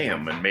the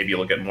same, and maybe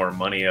you'll get more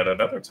money at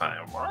another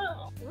time.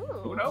 Wow.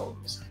 Who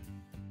knows?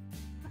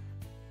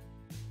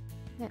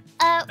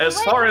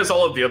 As far as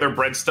all of the other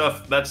bread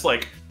stuff, that's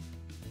like,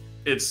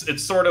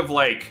 it's sort of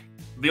like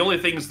the only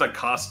things that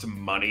cost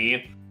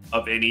money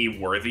of any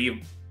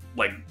worthy,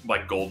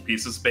 like gold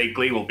pieces,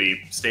 basically, will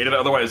be stated.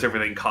 Otherwise,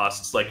 everything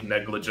costs like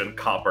negligent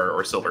copper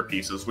or silver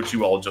pieces, which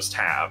you all just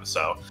have.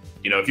 So,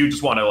 if you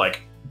just want to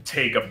like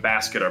take a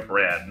basket of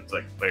bread, it's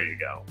like, there you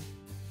go.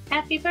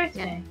 Happy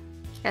birthday.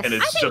 Yes. And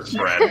it's just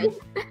bread.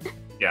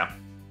 Yeah.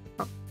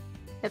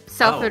 Yep,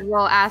 Selfrid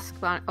will ask.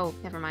 Oh,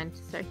 never mind.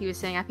 Sorry, he was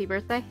saying happy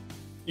birthday.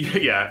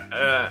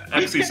 Yeah.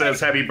 Exie says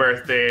happy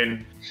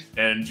birthday,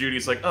 and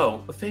Judy's like,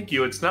 oh, thank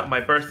you. It's not my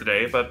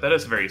birthday, but that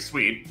is very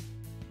sweet.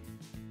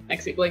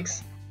 Exie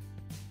blinks.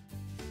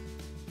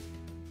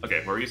 Okay,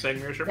 what were you saying,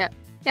 Mirsha?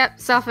 Yep.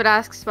 Selfrid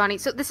asks Bonnie.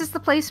 So this is the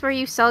place where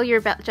you sell your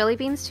jelly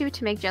beans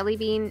to make jelly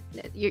bean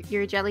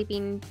your jelly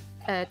bean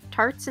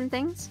tarts and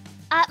things.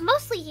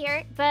 Mostly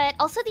here, but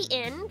also the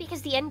inn,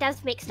 because the inn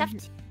does make stuff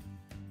too.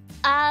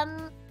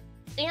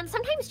 And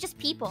sometimes just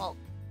people.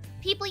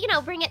 People,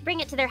 bring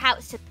it to their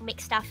house to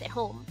make stuff at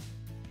home.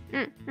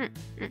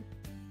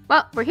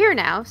 Well, we're here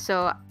now,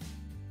 so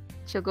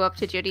she'll go up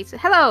to Judy and say,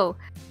 hello,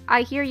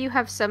 I hear you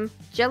have some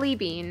jelly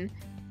bean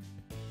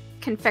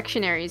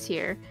confectionaries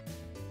here.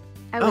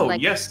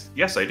 Yes,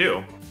 I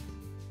do.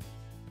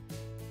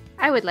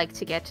 I would like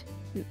to get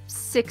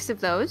 6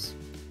 of those.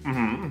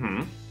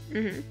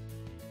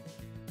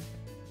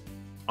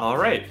 All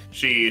right.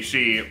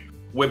 She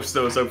whips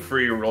those up for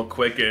you real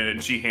quick,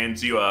 and she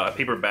hands you a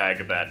paper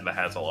bag that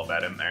has all of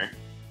that in there.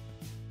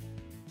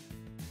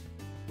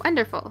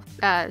 Wonderful.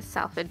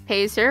 Selfrid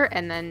pays her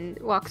and then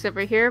walks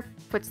over here,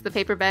 puts the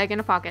paper bag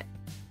in a pocket.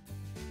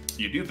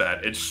 You do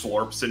that. It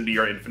slurps into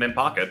your infinite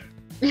pocket.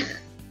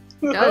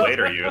 For Oh.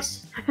 later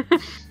use. It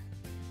probably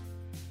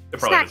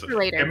Snack doesn't. for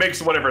later. It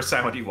makes whatever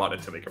sound you want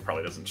it to make. It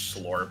probably doesn't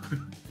slurp.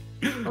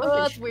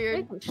 Oh, that's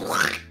weird.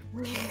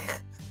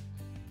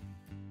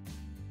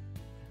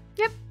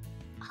 Yep.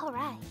 All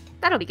right.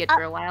 That'll be good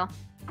for a while.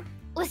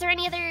 Was there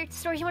any other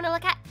stores you want to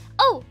look at?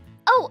 By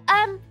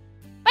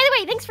the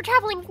way, thanks for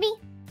traveling with me.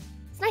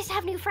 It's nice to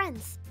have new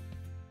friends.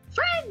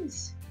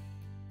 Friends!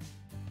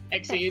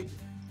 Exie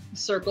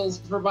circles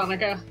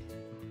Verbonica.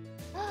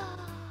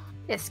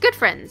 Yes, good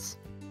friends.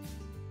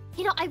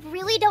 I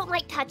really don't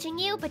like touching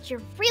you, but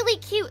you're really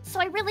cute, so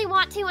I really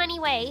want to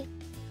anyway.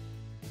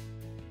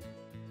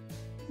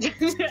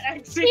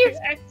 Exie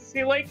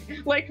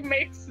like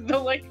makes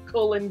the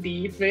colon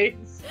D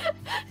face.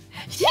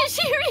 She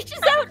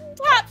reaches out and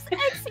taps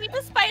Exie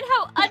despite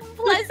how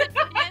unpleasant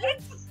it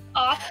is. It's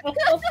awful.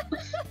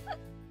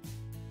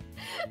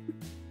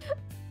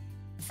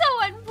 So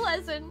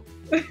unpleasant.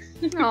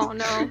 Oh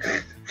no.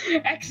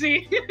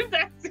 Exie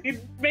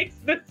makes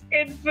this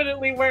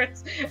infinitely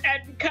worse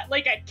and cut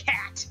like a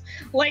cat.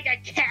 Like a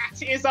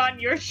cat is on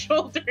your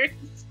shoulders.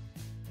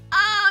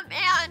 Oh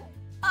man.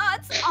 Oh,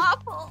 it's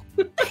awful.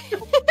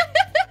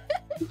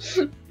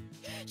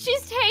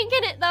 She's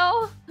tanking it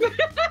though.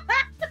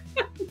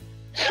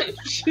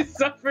 She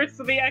suffers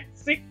the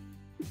Exie.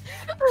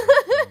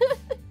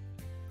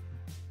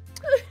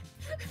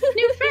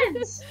 New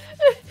friends.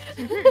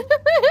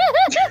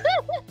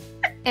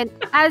 And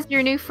as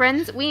your new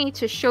friends, we need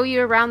to show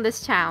you around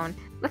this town.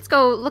 Let's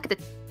go look at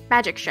the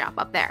magic shop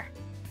up there.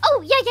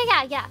 Oh,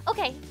 yeah.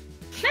 Okay.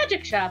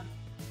 Magic shop.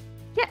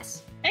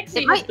 Yes.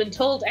 Exie has been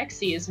told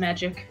Exie is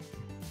magic.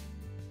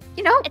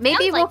 It Maybe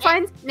sounds we'll like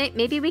find.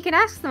 Maybe we can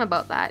ask them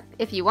about that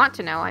if you want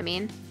to know. I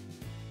mean.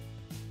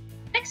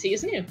 Exie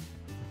is new.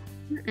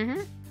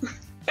 Mm-hmm.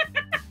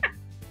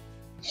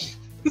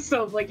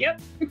 So I'm like,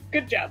 yep,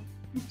 good job.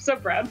 I'm so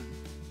proud.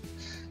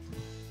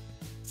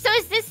 So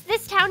is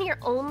this town your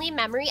only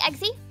memory,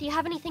 Exie? Do you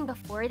have anything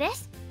before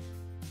this?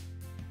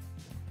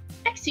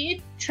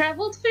 Exie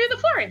traveled through the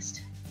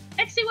forest.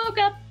 Exie woke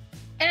up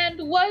and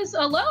was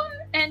alone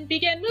and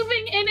began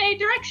moving in a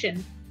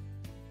direction.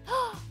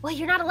 Well,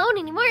 you're not alone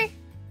anymore.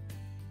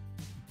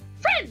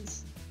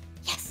 Friends!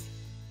 Yes.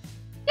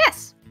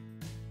 Yes.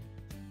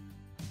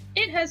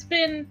 It has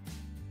been...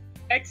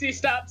 Exie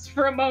stops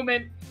for a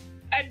moment,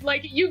 and,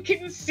 you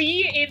can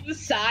see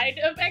inside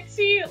of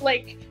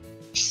Exie,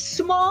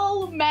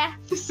 small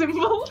math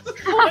symbols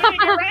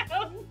floating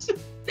around.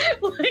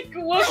 Like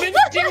women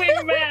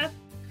doing math.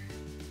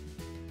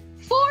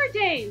 4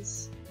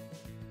 days.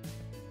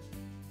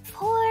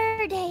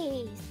 4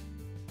 days.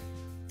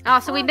 Oh,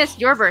 so we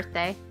missed your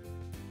birthday.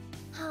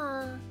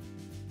 Huh.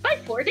 By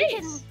 4 We days.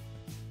 can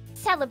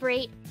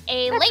celebrate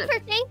a That's late it.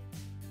 birthday.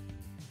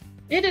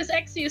 It is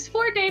Exie's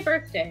 4-day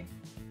birthday.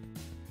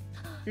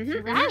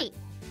 Mm-hmm. Right.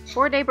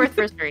 4-day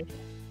birthday.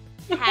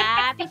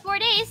 Happy 4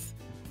 days.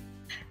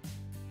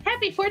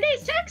 Happy 4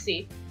 days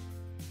taxi.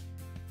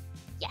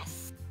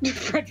 Yes.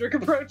 Fryderyk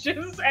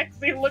approaches.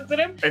 Exy looks at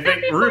him. I think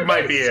Happy 4 Roob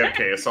might be days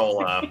AFK,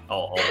 so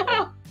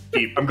I'll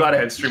keep. I'm glad I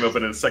had stream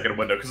open in the second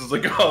window because it's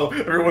like, oh,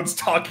 everyone's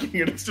talking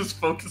and it's just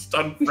focused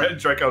on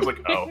Fryderyk. I was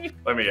like, oh,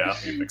 let me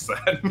fix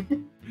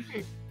that.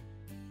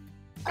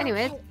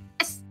 Anyways,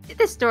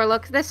 this door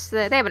looks.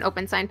 They have an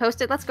open sign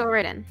posted. Let's go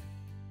right in.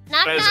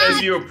 Knock,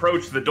 As you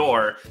approach the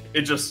door,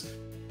 it just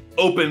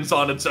opens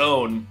on its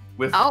own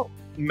with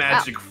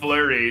magic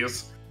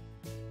flurries,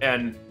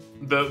 and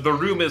the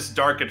room is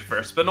dark at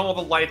first, but all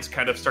the lights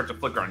kind of start to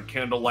flicker on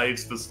candle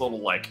lights. This little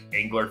like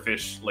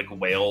anglerfish, like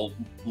whale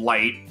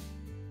light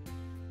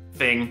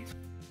thing,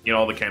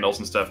 all the candles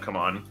and stuff come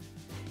on,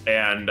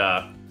 and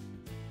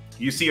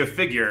you see a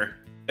figure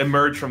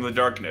emerge from the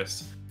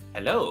darkness.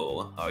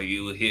 Hello, are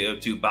you here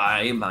to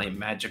buy my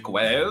magic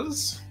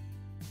wares?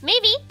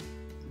 Maybe.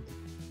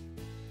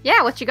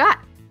 Yeah, what you got?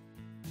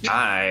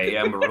 I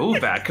am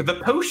Roob, the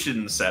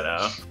potion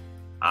seller.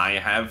 I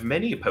have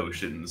many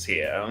potions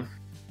here.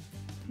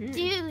 Do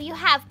you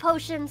have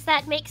potions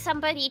that make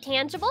somebody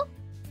tangible?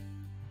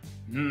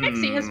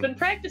 Exy has been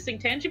practicing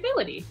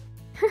tangibility.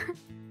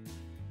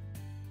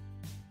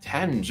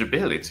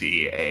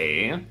 Tangibility,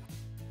 eh?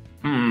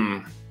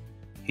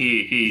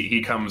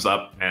 He comes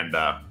up and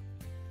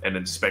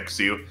inspects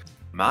you.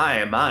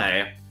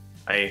 My,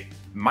 I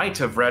might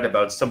have read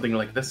about something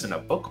like this in a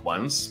book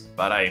once,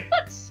 but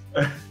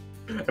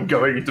I'm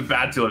going into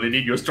battle and I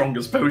need your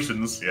strongest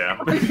potions. Yeah.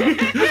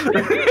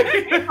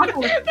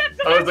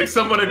 I was like,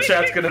 someone in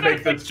chat's gonna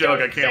make this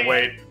joke. I can't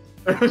wait.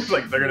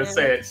 Like, they're gonna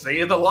say it.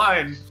 Say the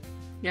line.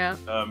 Yeah.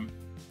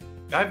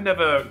 I've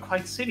never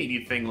quite seen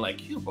anything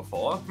like you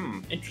before.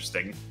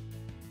 Interesting.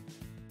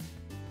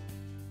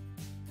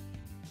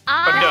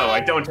 But no,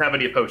 I don't have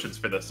any potions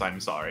for this. I'm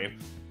sorry.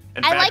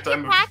 In I fact, like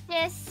your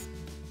practice.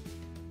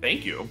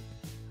 Thank you.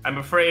 I'm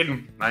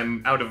afraid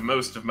I'm out of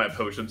most of my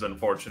potions,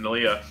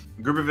 unfortunately. A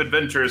group of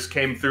adventurers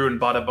came through and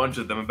bought a bunch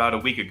of them about a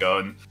week ago,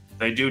 and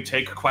they do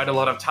take quite a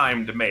lot of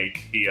time to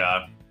make. He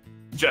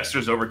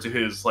gestures over to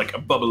his,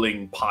 like,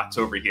 bubbling pot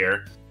over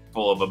here,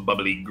 full of a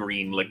bubbly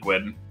green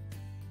liquid.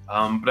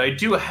 But I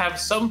do have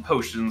some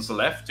potions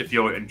left, if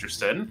you're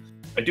interested.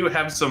 I do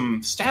have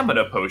some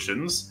stamina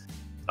potions.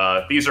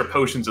 These are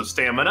potions of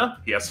stamina.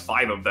 He has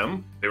 5 of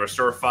them. They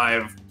restore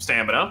 5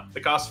 stamina. They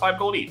cost 5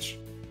 gold each.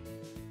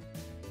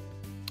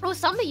 Oh,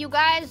 some of you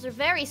guys are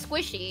very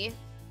squishy.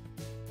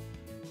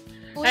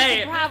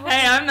 Hey,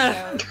 I'm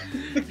not.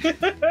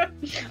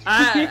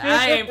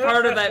 I ain't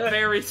part of that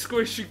very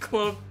squishy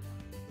club.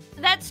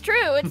 That's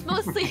true. It's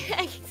mostly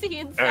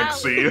Exy and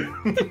Sally.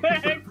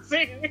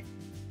 Exy.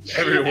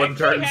 Everyone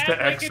turns to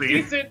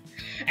Exy.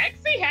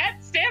 Exy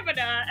had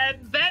stamina, and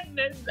then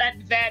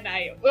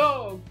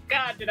oh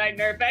god, did I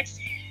nerf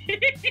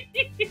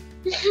Exy?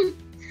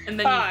 And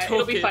then you took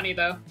it'll be funny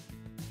though.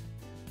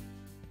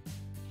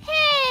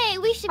 Hey,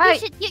 we should.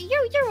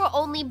 You were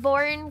only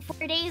born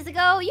 4 days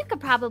ago. You could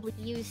probably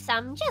use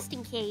some, just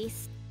in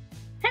case.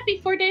 Happy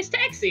 4 days to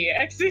Exy.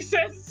 Exy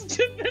says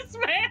to this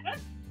man.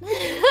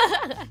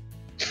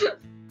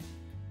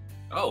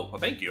 Oh, well,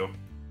 thank you.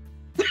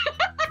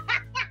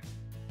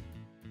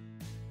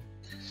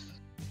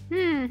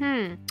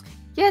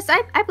 Yes,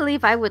 I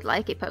believe I would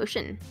like a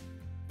potion.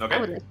 Okay. I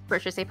would like to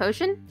purchase a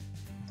potion.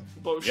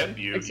 Yep,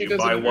 you Exy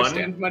buy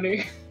one.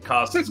 Money.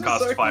 Costs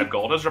 5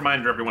 gold. As a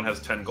reminder, everyone has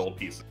 10 gold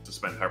pieces to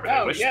spend however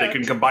they wish. Yeah. They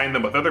can combine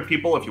them with other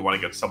people if you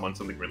want to get someone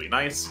something really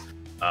nice.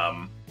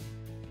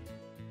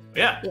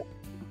 Yeah.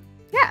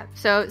 Yeah,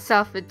 so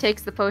Self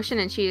takes the potion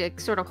and she like,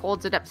 sort of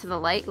holds it up to the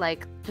light,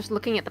 like just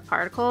looking at the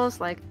particles,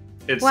 like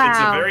It's wow. It's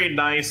a very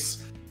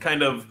nice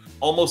kind of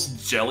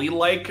almost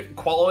jelly-like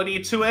quality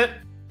to it.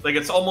 Like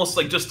it's almost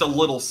like just a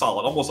little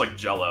solid, almost like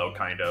Jello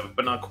kind of,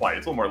 but not quite.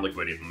 It's a little more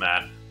liquidy than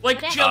that.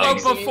 Like Jello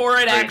before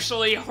it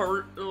actually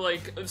hurt,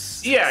 like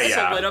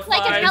solidifies.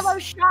 Like a Jello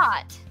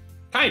shot.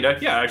 Kinda,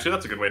 yeah. Actually,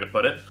 that's a good way to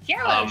put it.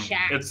 Jello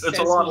shot. It's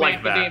a lot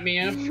like that. From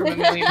a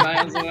million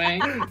miles away.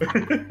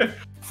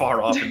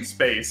 Far off in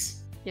space.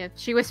 Yeah,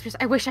 she whispers,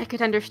 I wish I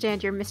could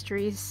understand your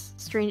mysteries,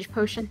 strange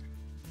potion.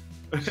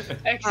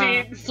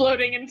 Exy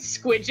floating and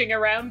squidging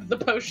around the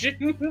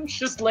potion,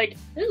 just like,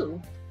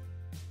 ooh.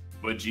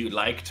 Would you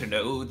like to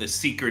know the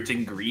secret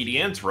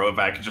ingredient?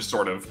 Rovak just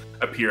sort of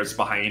appears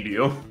behind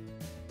you.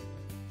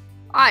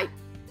 I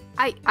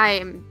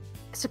am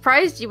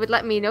surprised you would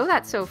let me know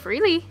that so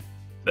freely.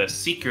 The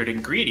secret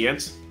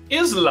ingredient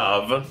is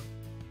love.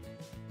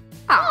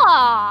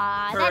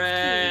 Aww,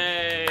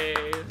 Hooray!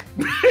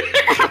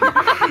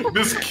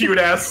 This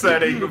cute-ass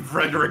setting,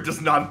 Fryderyk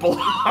does not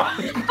belong.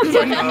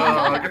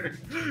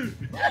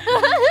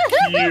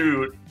 Cute.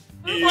 Ew.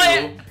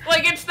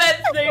 Like it's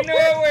that thing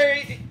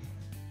where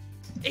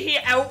he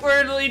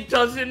outwardly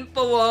doesn't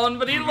belong,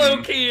 but he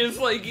low-key is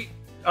like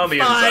on the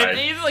fine. inside.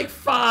 He's like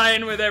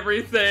fine with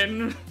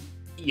everything.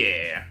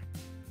 Yeah.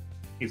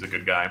 He's a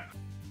good guy.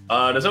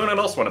 Does anyone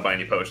else want to buy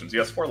any potions?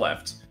 Yes, 4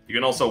 left. You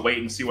can also wait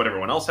and see what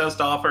everyone else has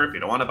to offer if you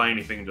don't want to buy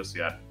anything just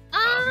yet.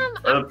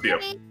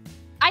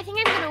 I think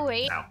I'm gonna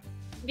wait Now.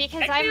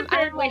 because I'm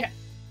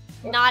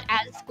not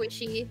as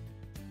squishy.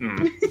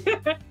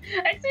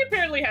 Exy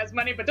apparently has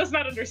money, but does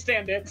not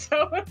understand it,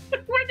 so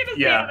we're gonna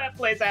see how that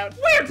plays out.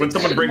 When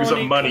someone brings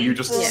up money, you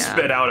just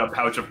spit out a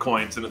pouch of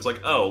coins, and it's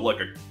like, oh, look,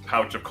 a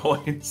pouch of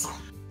coins.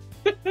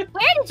 Where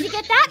did you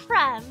get that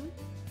from?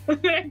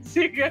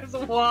 Exy goes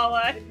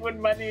wall-eyed when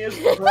money is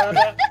brought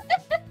up.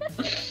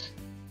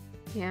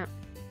 Yeah.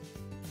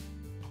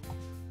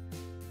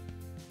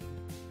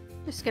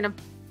 Just gonna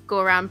go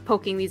around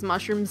poking these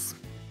mushrooms.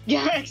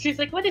 Yeah, Exy's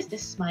like, what is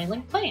this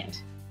smiling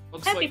plant?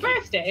 Looks Happy like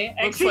birthday,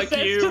 looks Exy like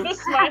says you. to the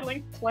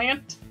smiling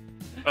plant.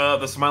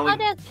 The smiling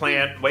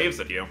plant waves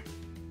at you.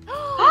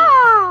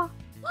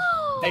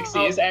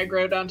 Exy is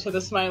aggroed onto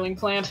the smiling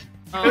plant.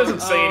 It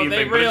doesn't say anything,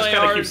 they but it just really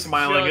kind of are keeps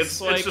smiling. just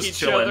It's like just each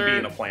chilling, other.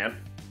 being a plant.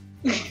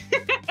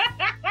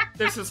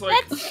 This is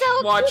like That's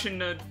so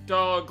watching a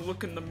dog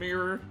look in the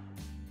mirror.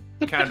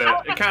 It kind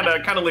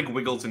of like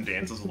wiggles and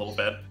dances a little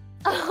bit.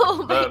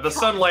 Oh my The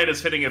sunlight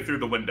is hitting it through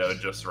the window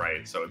just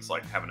right, so it's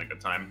like having a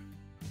good time.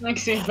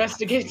 Exy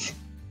investigates.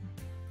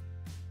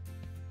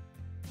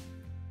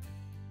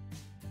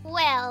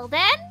 Well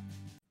then,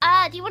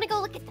 do you want to go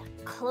look at the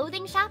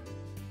clothing shop?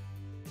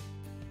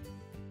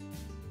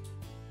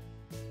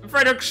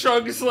 Fryderyk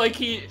shrugs like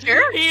he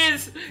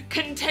is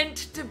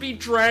content to be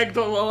dragged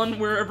along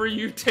wherever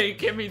you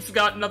take him. He's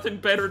got nothing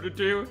better to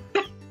do.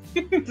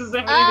 Does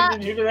that have anything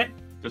to do today?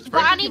 Does Fryderyk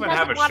Bonnie even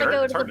have doesn't a want to shirt?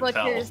 go It's to the hard to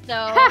tell. butcher's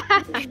though.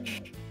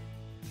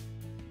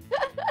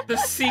 The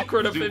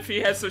secret of if he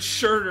has a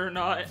shirt or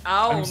not.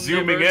 I'm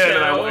zooming in, never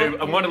and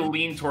tell. I want to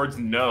lean towards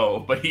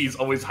no, but he's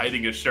always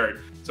hiding his shirt.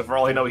 So for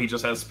all I know, he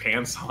just has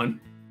pants on.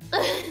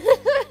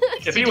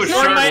 If he was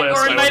Or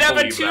shirtless, he might I have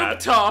would a believe tube that.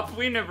 top.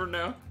 We never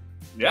know.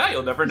 Yeah,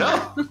 you'll never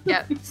know.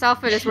 Yeah,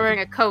 Salford is wearing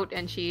a coat,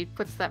 and she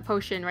puts that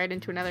potion right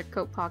into another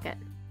coat pocket.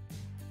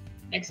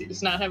 Exy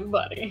does not have a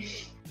body.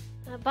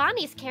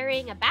 Bonnie's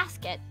carrying a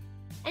basket,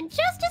 and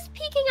just as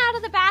peeking out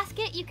of the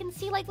basket, you can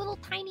see like little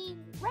tiny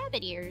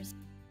rabbit ears.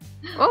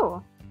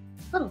 Oh.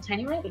 Little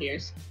tiny rabbit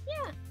ears.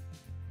 Yeah.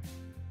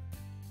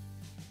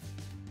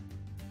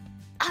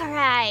 All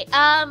right.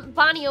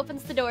 Bonnie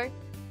opens the door.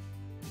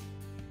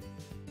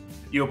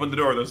 You open the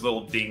door. There's a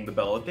little ding, the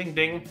bell, ding,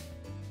 ding.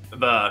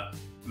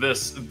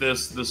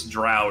 This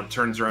drow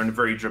turns around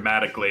very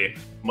dramatically,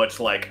 much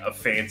like a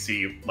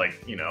fancy,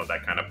 like, you know,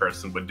 that kind of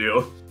person would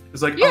do.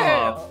 It's like,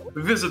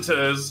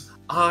 visitors,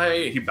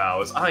 he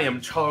bows. I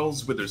am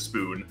Charles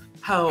Witherspoon.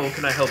 How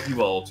can I help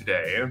you all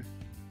today?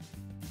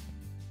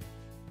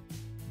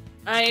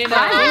 I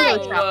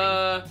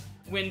know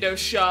window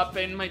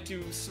shopping, might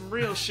do some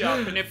real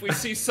shopping if we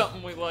see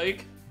something we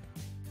like.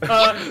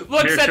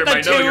 Looks at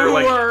the two who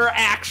are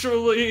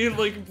actually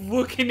like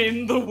looking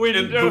in the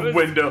window. In the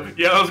window.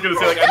 Yeah, I was gonna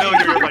say, like, I know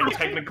you're like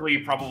technically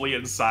probably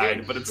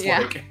inside, but it's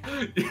like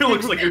it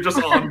looks like you're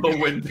just on the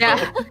window.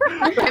 Yeah.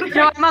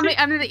 No, I'm on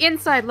the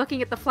inside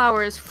looking at the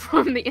flowers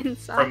from the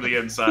inside. From the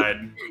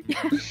inside.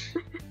 Yeah.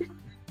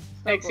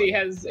 Exy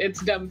has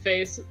its dumb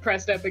face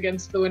pressed up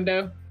against the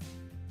window.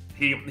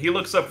 He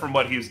looks up from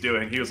what he's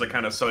doing. He was like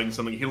kind of sewing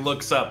something. He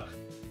looks up,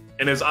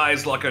 and his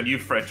eyes lock on you,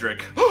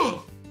 Fryderyk.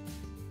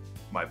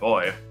 My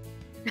boy.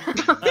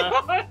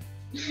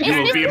 You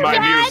will be my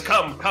muse.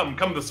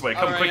 Come this way.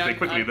 Come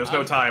quickly. There's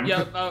no time.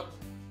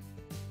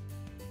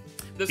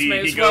 This he may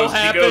as goes, well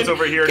happen. He goes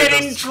over here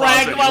Getting to this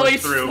dragged closet, while he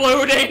he's looks through.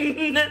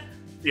 floating.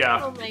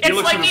 Yeah. Oh my It's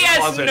God. like in he his has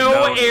closet,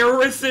 no air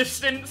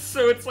resistance,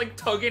 so it's like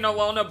tugging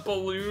along a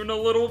balloon a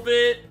little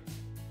bit.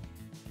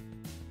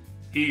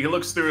 He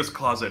looks through his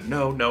closet.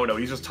 No.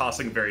 He's just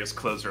tossing various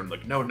clothes around.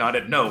 Like, no, not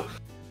it. No,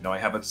 I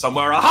have it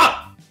somewhere.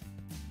 Aha!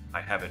 I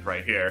have it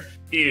right here.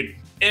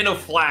 In a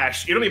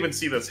flash, you don't even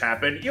see this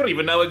happen. You don't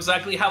even know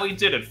exactly how he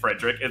did it,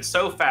 Fryderyk. It's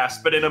so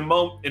fast, but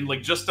in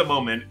like just a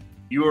moment,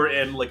 you are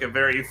in like a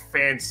very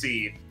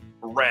fancy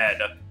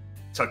red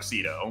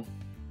tuxedo.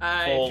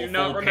 I do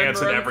not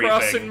remember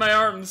uncrossing my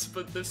arms,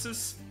 but this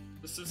is.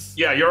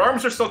 Yeah, your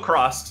arms are still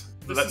crossed.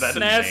 That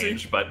didn't snazzy.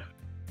 change, but.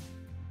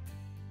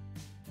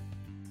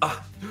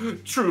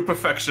 True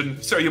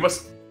perfection. Sir, you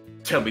must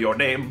tell me your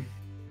name.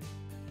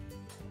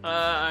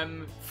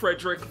 I'm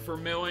Fryderyk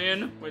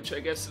Vermillion, which I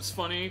guess is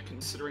funny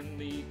considering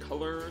the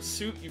color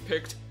suit you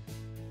picked.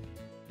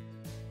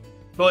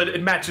 Well,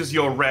 it matches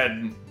your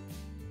red.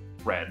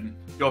 Red.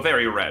 You're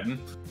very red.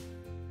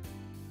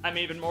 I'm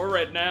even more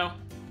red now.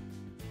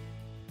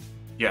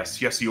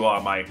 Yes, you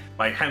are,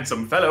 my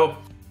handsome fellow.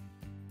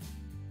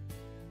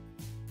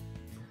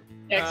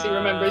 Exy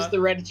remembers the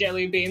red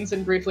jelly beans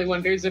and briefly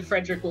wonders if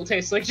Fryderyk will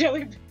taste like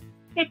jelly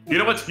beans. You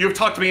know what? You've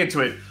talked me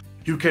into it.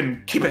 You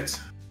can keep it.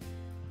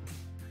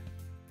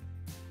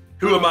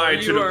 Who am I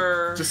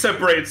to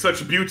separate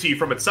such beauty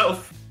from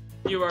itself?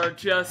 You are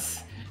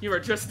just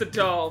a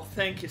doll.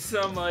 Thank you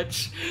so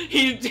much.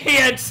 He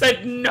had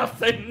said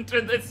nothing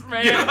to this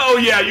man.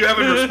 Yeah, you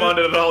haven't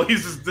responded at all.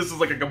 This is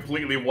like a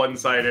completely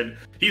one-sided.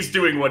 He's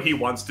doing what he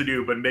wants to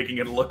do, but making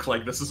it look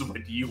like this is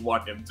what you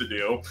want him to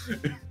do.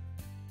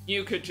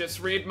 You could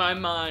just read my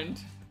mind.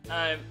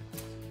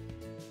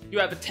 You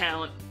have a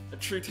talent, a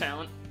true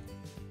talent.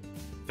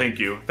 Thank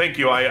you.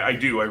 I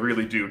do. I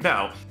really do.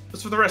 Now,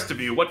 as for the rest of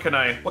you, what can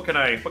I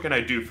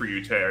do for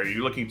you today? Are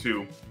you looking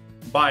to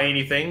buy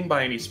anything?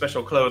 Buy any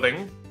special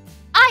clothing?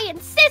 I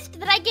insist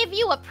that I give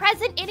you a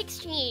present in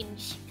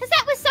exchange, because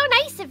that was so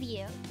nice of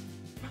you.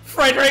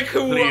 Fryderyk,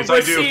 who Please,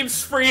 I do.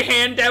 receives free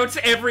handouts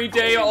every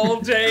day,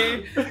 all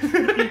day.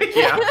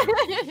 Yeah.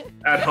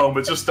 At home,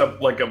 it's just a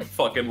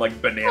fucking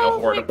banana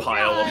horde, a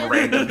pile of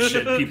random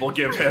shit people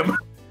give him.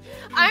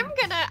 I'm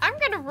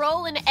gonna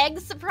roll an egg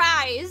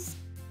surprise.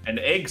 An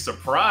egg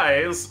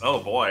surprise? Oh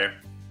boy.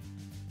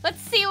 Let's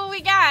see what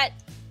we got.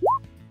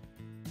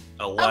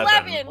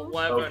 11.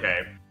 11.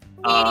 Okay.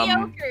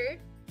 Mediocre.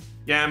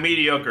 Yeah,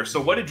 mediocre.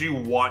 So what did you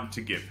want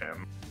to give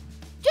him?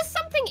 Just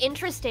something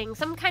interesting,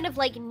 some kind of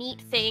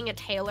neat thing a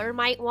tailor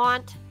might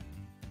want.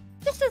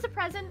 Just as a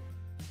present.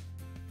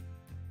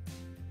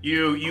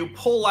 You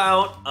pull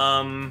out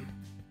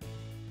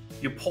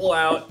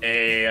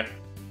a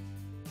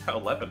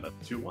 11,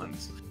 that's 2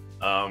 1s.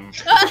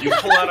 You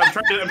pull out I'm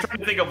trying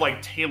to think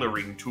of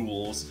tailoring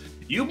tools.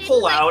 You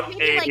pull out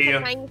maybe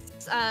a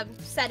nice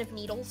set of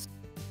needles.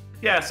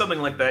 Yeah, something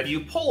like that.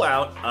 You pull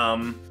out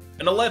an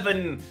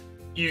 11.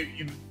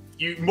 You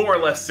more or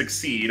less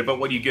succeed, but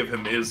what you give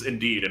him is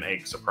indeed an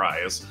egg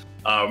surprise.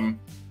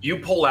 You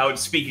pull out,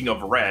 speaking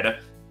of red,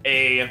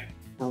 a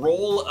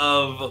roll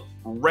of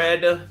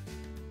red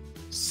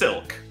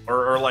silk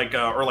or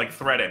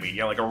thread. I mean,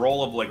 yeah, a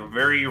roll of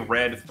very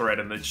red thread,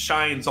 and it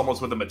shines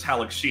almost with a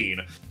metallic sheen.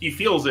 He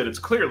feels it. It's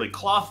clearly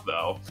cloth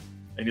though,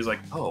 and he's like,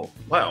 "Oh,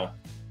 wow.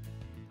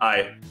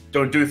 I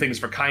don't do things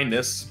for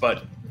kindness,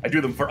 but I do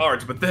them for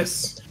art. But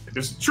this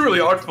is truly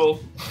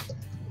artful.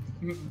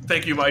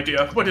 Thank you, my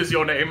dear. What is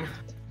your name?"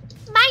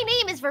 My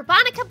name is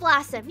Verbonica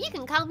Blossom. You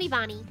can call me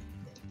Bonnie.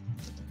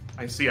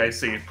 I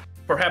see.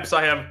 Perhaps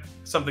I have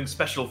something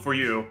special for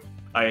you.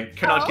 I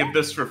cannot give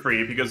this for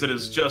free because it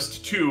is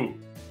just too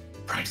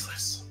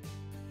priceless.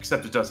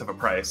 Except it does have a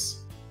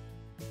price.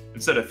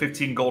 Instead of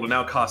 15 gold, it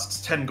now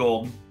costs 10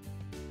 gold.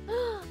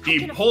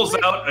 He pulls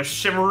out a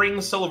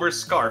shimmering silver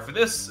scarf.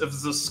 This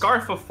is a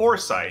scarf of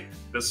foresight.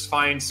 This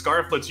fine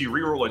scarf lets you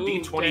reroll a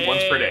d20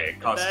 once per day.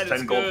 Costs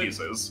 10 gold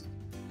pieces.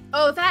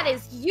 Oh, that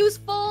is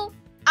useful.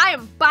 I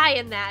am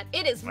buying that.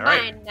 It is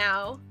mine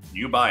now.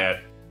 You buy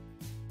it.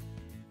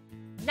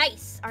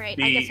 Nice. All right.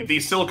 The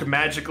silk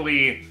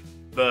magically,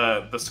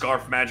 the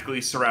scarf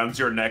magically surrounds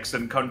your necks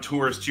and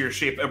contours to your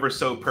shape ever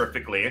so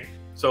perfectly.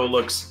 So it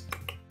looks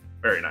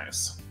very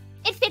nice.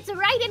 It fits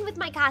right in with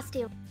my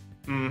costume.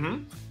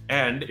 Mm-hmm.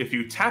 And if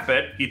you tap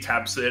it, he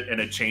taps it and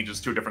it changes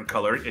to a different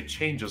color. It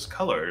changes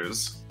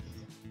colors.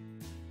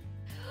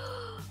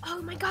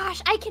 Oh my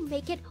gosh, I can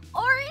make it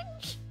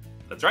orange.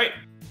 That's right.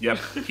 Yep.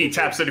 He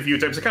taps it a few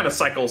times. It kind of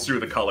cycles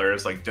through the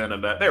colors,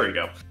 da-da-da. There we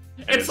go.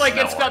 And it's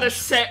got a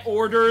set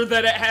order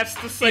that it has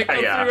to cycle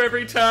through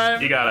every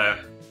time. You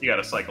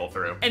gotta cycle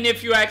through. And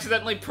if you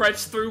accidentally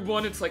press through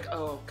one, it's like,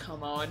 oh,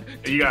 come on.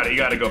 You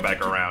gotta go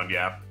back around,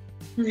 yeah.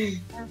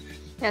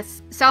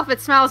 Yes, Salfit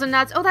smiles and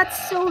nods. Oh,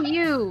 that's so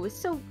you.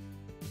 So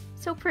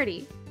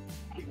pretty.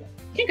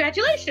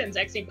 Congratulations!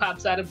 Exy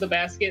pops out of the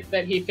basket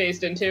that he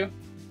phased into.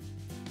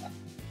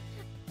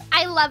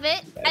 I love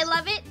it.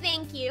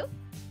 Thank you.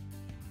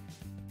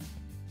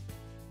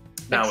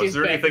 Now, is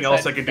there anything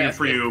else I can do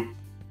for you?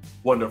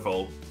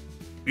 Wonderful.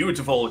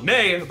 Beautiful.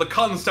 Nay, the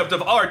concept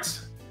of art,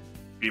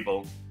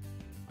 people.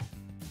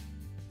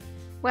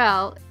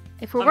 Well,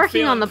 if we're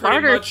working on the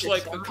barter much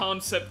like the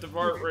concept of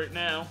art right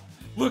now.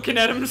 Looking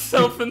at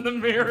himself in the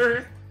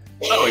mirror.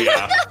 Oh,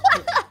 yeah.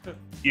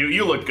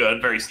 You look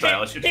good. Very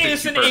stylish. It he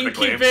fits is you an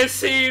perfectly.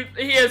 incubus.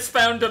 He has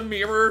found a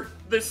mirror.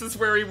 This is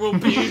where he will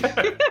be.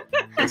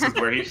 This is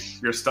where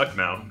you're stuck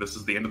now. This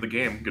is the end of the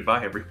game.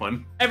 Goodbye,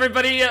 everyone.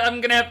 Everybody,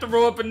 I'm gonna have to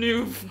roll up a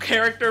new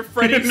character.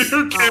 Freddy's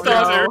new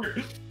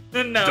character.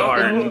 No.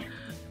 Darn.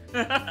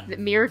 The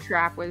mirror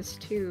trap was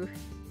too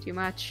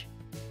much.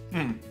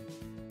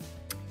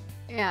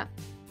 Yeah.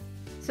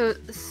 So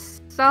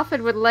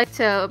Salfid would like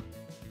to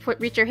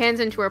reach your hands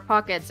into her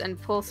pockets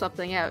and pull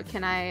something out.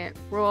 Can I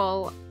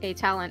roll a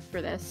talent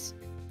for this?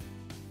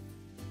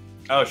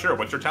 Oh, sure.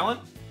 What's your talent?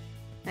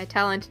 My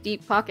talent,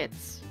 deep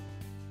pockets.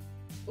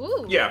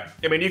 Ooh. Yeah,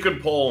 I mean, you can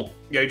pull.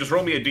 Yeah, you just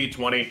roll me a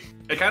d20.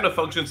 It kind of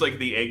functions like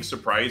the egg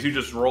surprise. You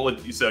just roll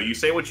it. So you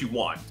say what you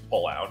want to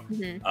pull out,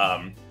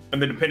 and then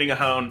depending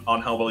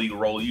on how well you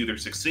roll, you either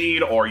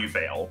succeed or you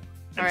fail,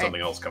 and something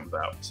else comes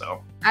out.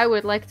 So I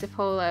would like to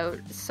pull out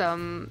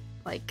some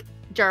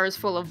jars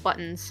full of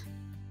buttons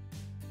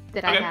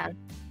that I have.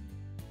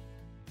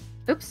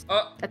 Oops,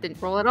 that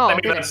didn't roll at all. I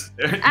mean, no,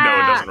 it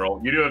doesn't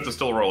roll. You do have to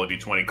still roll a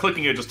d20.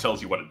 Clicking it just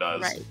tells you what it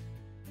does. Right.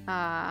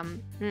 How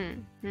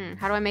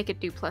do I make it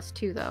do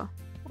 +2 though?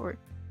 Or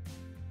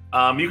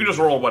you can just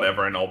roll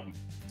whatever, and I'll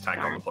tack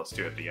on the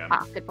 +2 at the end.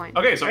 Good point.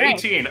 Okay, so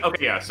 18.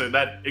 Okay, yeah, so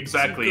that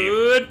exactly. Some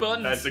good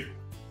buttons.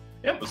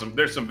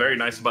 There's some very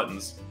nice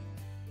buttons.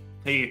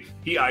 He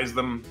eyes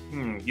them.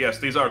 Yes,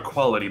 these are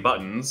quality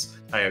buttons.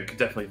 I could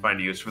definitely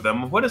find a use for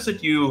them. What is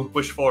it you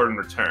wish for in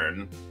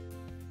return?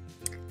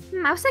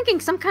 I was thinking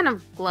some kind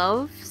of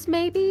gloves,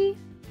 maybe?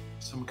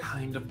 Some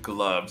kind of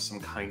gloves.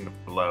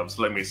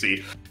 Let me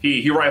see.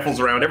 He rifles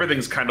around.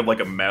 Everything's kind of like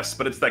a mess,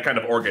 but it's that kind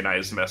of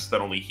organized mess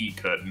that only he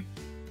could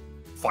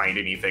find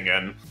anything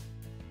in.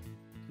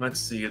 Let's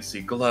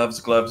see.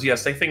 Gloves.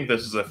 Yes, I think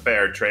this is a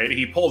fair trade.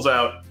 He pulls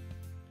out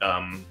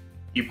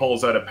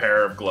a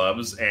pair of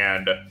gloves,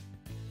 and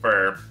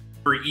for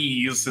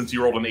ease, since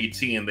you rolled an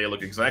 18, they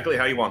look exactly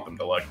how you want them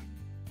to look.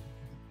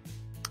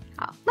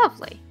 Oh,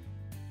 lovely.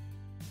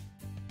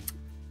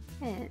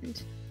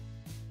 And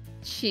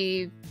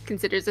she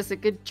considers this a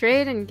good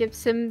trade and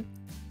gives him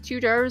 2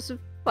 jars of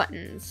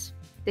buttons.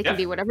 They can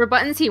be whatever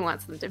buttons he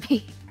wants them to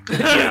be.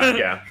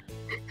 Yeah.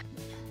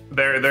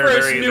 They're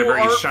very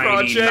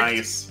shiny, project.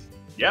 nice.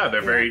 Yeah,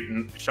 they're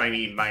very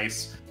shiny,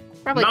 nice.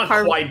 Probably Not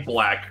carved, quite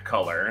black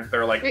color.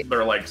 They're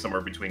like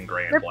somewhere between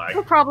gray and black.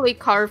 they're probably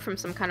carved from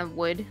some kind of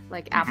wood,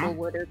 like apple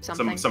wood or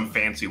something. Some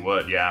fancy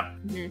wood, yeah.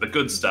 Mhm. The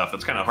good stuff.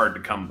 It's kind of hard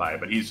to come by,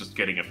 but he's just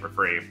getting it for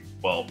free.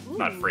 Well,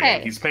 not free.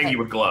 Hey, he's paying you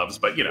with gloves,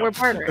 but you know. We're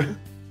bartering.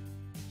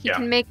 He Yeah.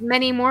 can make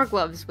many more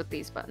gloves with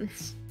these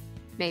buttons.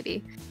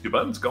 Maybe. Do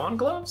buttons go on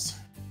gloves?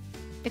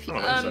 If you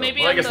I don't know. Maybe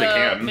Well, I on guess they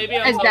can. Maybe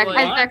on as, the,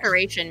 as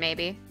decoration,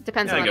 maybe.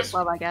 Depends Yeah, I on the guess.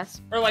 glove, I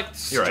guess. or like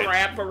You're right.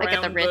 strap Like at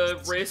around the the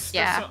wrists. wrist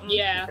Yeah. or something.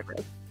 Yeah.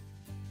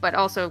 But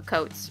also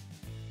coats.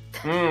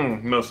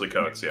 Mostly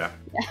coats, yeah.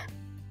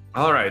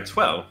 All right.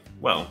 Well,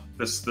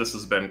 this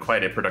has been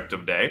quite a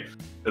productive day.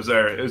 Is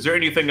there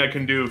anything I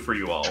can do for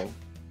you all?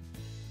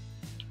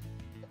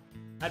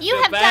 I'd You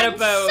feel have bad done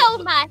about, so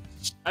much.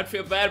 I'd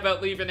feel bad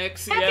about leaving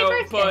Ixie Happy out,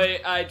 birthday.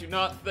 but I do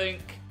not think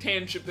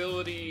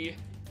tangibility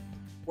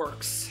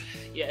works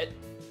yet.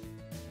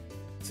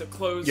 So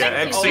clothes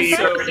Yeah, also Ixie,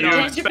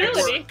 not you expect-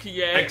 work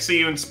yet. Actually,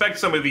 you inspect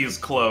some of these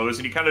clothes,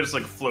 and you kind of just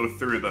like flow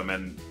through them,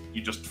 and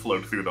you just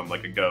float through them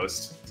like a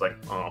ghost. It's like,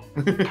 oh.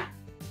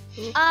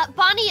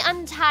 Bonnie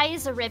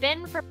unties a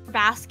ribbon from her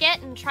basket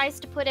and tries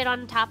to put it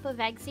on top of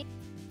Eggsy.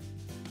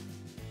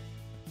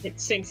 It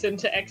sinks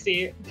into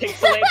Exie,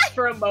 pixelates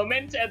for a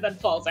moment, and then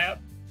falls out.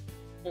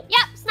 Yep,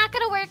 it's not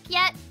gonna work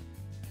yet.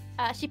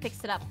 She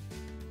picks it up.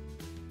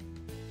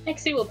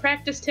 Exie will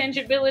practice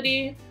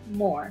tangibility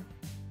more.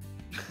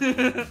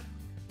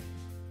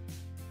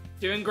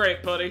 Doing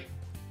great, buddy.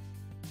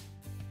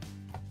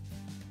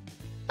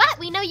 But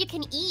we know you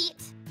can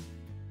eat.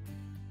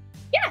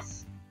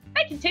 Yes!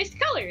 I can taste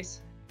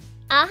colors!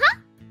 Uh-huh.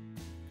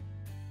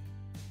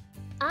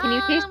 Can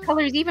you taste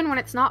colors even when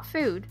it's not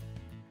food?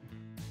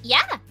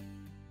 Yeah.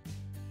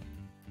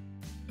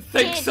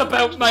 Thinks Did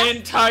about you my guess?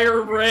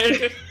 entire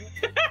red.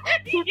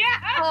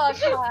 Yeah! Oh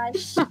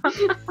gosh. Oh,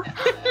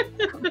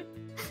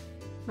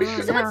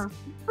 So no.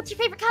 What's your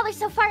favorite color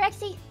so far,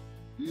 Exie?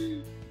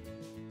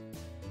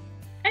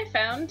 I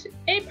found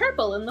a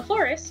purple in the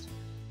forest.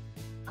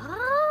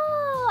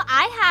 Oh,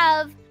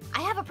 I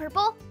have a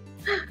purple.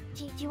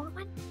 Do you want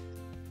one?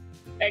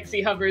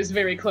 Exie hovers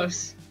very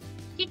close.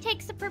 She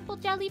takes a purple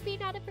jelly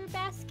bean out of her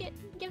basket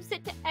and gives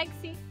it to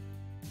Exie.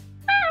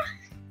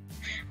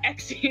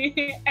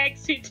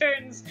 Exie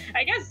turns.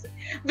 I guess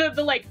the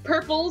like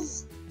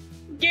purples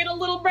get a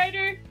little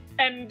brighter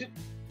and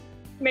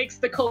makes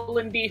the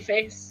D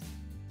face.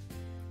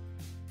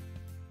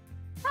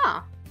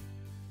 Oh.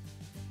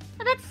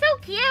 Oh, that's so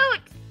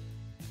cute.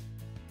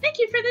 Thank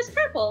you for this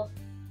purple.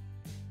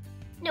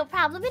 No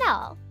problem at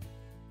all.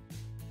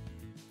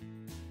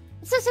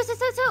 So,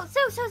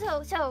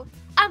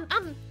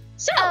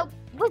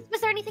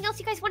 was there anything else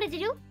you guys wanted to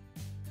do?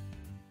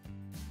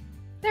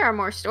 There are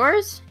more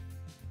stores.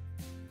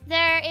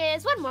 There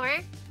is one more,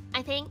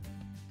 I think.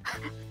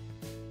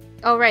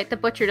 Oh, right. The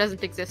butcher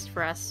doesn't exist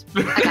for us.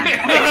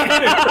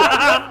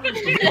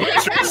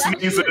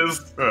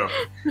 Sneezes. Oh,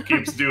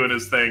 keeps doing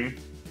his thing.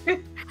 I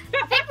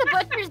think the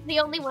butcher's the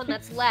only one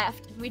that's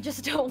left. We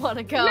just don't want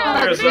to go. No,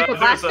 There's a there's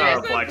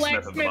a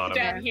blacksmith at the bottom.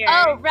 down here.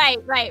 Oh, right.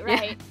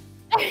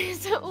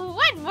 There's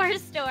one more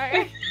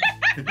store.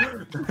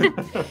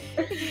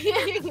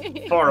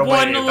 Far away,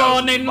 One 1,000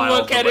 longing miles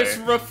look at away. his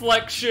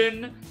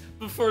reflection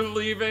before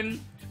leaving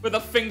with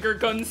a finger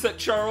guns at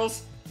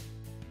Charles.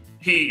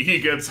 He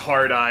gets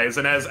hard eyes,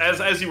 and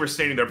as you were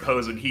standing there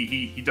posing,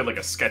 he did like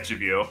a sketch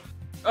of you.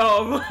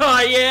 Oh,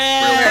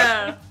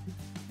 yeah!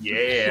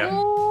 Yeah.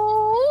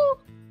 Ooh.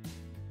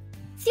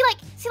 See, I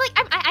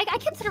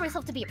consider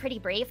myself to be a pretty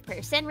brave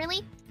person,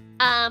 really.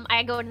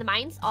 I go into the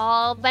mines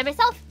all by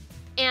myself,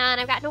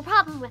 and I've got no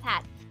problem with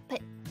that.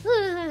 But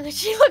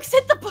she looks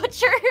at the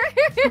butcher.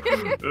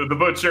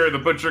 The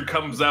butcher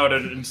comes out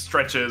and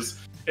stretches.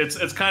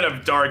 It's kind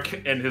of dark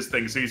in his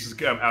thing, so he's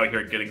just out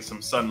here getting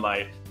some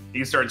sunlight.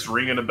 He starts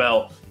ringing a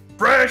bell.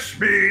 Fresh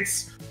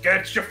meats!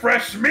 Get your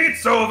fresh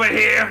meats over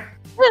here!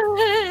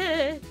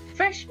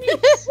 Fresh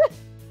meats.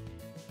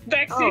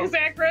 Exie is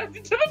aggro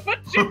to the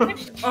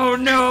butcher. Oh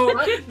no!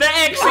 The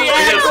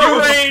Exie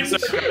Is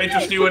range! there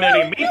interest you in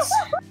any meats?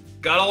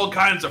 Got all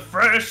kinds of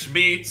fresh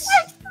meats.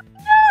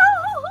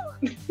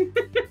 No!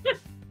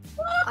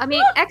 I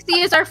mean,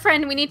 Exie is our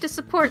friend. We need to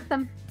support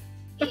them.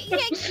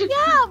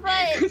 Yeah,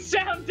 but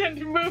Sound and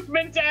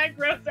movement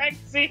aggros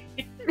Exie.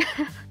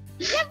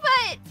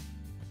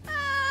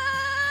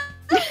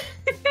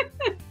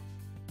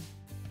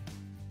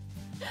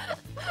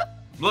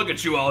 Look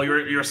at you all,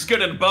 your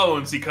skin and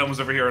bones. He comes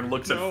over here and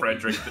looks at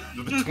Fryderyk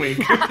the twink.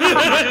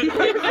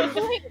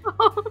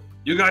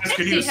 You guys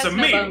could use some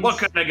meat. What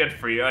can I get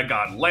for you? I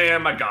got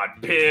lamb, I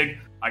got pig,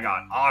 I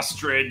got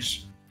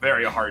ostrich.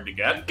 Very hard to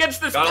get. Gets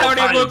this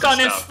pouty look on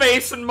his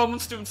face and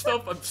moments to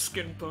himself. I'm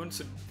skin,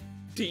 bones, and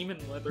demon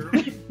leather.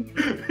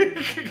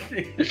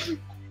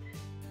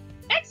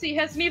 Exy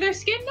has neither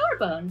skin nor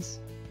bones.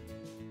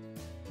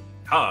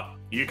 Huh.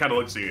 He kind of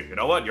looks at you. You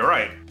know what? You're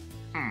right.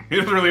 He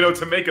doesn't really know what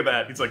to make of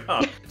that. He's like,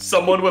 huh.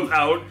 Someone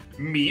without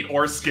meat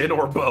or skin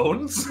or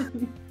bones?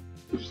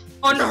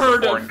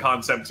 Unheard of. Foreign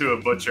concept to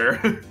a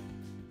butcher.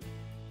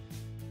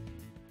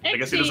 I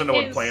guess he doesn't know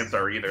what plants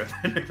are either.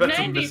 That's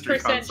a mystery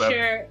 90% concept.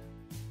 sure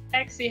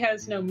Exy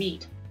has no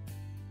meat.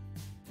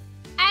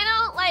 I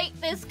don't like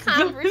this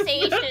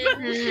conversation.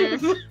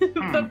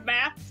 The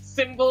math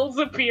symbols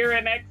appear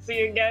in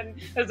Exy again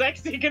as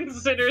Exy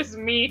considers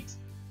meat.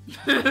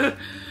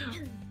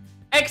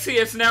 Exy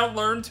has now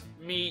learned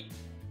meat.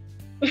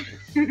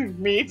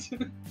 Meat.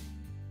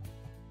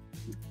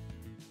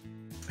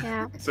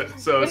 Yeah.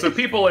 So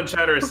people in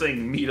chat are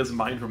saying meat is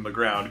mined from the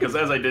ground, because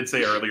as I did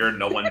say earlier,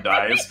 no one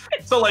dies.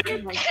 So like,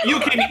 you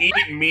can eat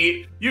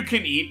meat, you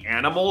can eat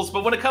animals,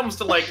 but when it comes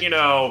to like, you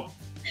know,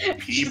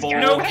 people,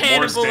 No more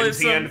cannibalism.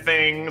 sentient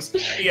things,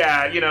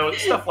 yeah, you know,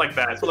 stuff like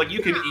that. So like,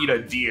 you can eat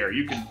a deer,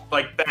 you can,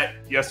 like that,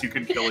 yes, you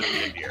can kill and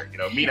eat a deer. You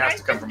know, meat has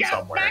to come from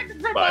somewhere. Back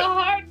from a But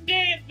hard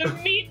day at the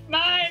meat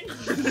mine.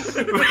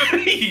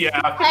 yeah.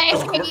 I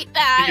hate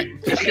that. You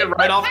can pick it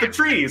right off the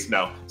trees.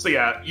 No. So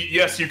yeah,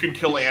 yes, you can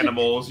kill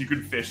animals, you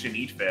can fish and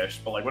eat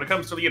fish, but like when it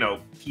comes to, you know,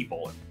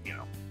 people and, you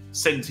know,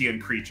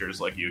 sentient creatures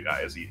like you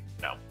guys, you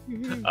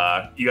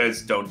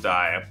guys don't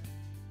die,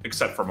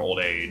 except from old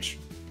age.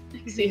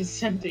 Exy is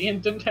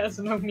sentient and has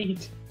no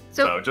meat.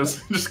 So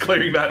just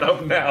clearing that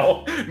up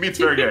now. Meat's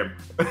fair game.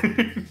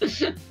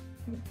 So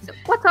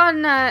what's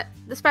on the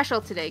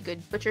special today,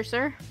 good butcher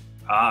sir?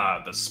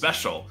 Ah, the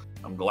special.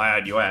 I'm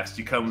glad you asked.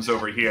 He comes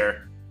over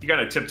here. He kind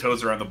of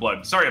tiptoes around the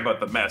blood. Sorry about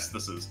the mess.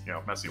 This is, you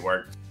know, messy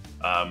work.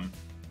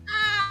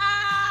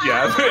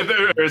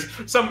 Yeah, there's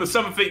some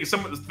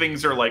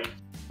things are like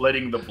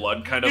letting the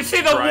blood kind of. You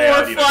see the dry war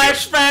out, you know,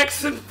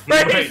 flashbacks and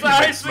Freddy's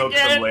eyes smoke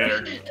again. them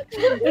later.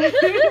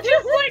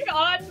 Just like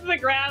on the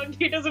ground,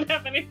 he doesn't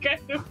have any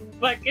kind of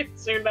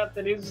buckets or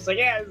nothing. He's just like,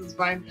 yeah, this is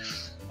fine.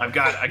 I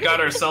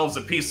got ourselves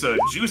a piece of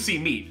juicy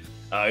meat.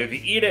 If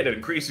you eat it, it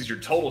increases your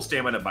total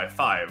stamina by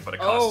 5, but it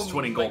costs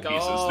 20 gold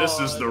pieces. This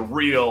is the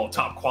real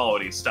top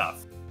quality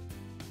stuff.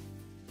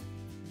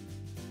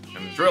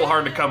 And it's real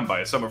hard to come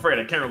by, so I'm afraid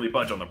I can't really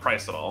budge on the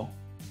price at all.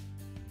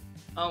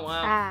 Oh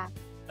wow,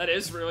 that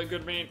is really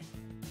good meat.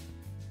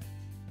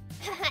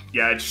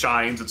 Yeah, it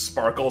shines, it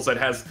sparkles, it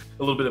has a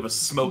little bit of a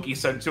smoky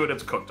scent to it.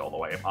 It's cooked all the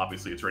way.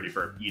 Obviously, it's ready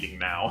for eating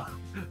now.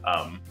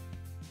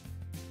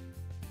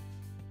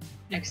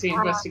 Exy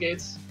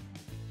investigates.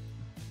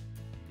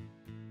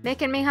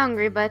 Making me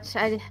hungry, but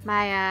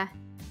my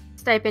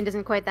stipend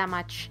isn't quite that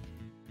much,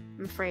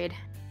 I'm afraid.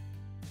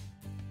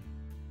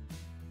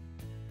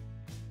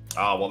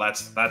 Oh, well,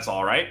 that's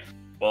all right.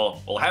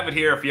 Well, we'll have it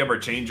here if you ever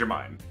change your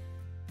mind.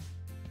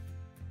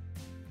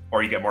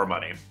 Or you get more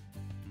money.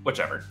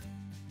 Whichever.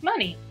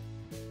 Money.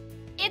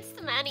 It's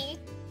the money.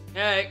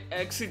 Yeah,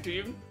 Exy, do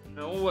you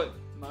know what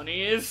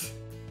money is?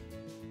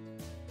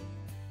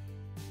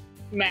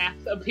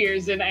 Math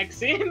appears in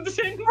Exy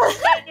instead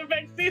of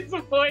Exy's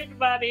void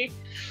money.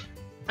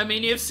 I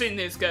mean, you've seen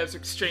these guys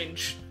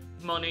exchange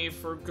money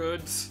for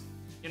goods,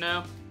 you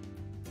know?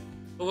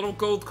 The little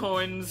gold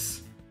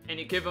coins, and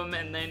you give them,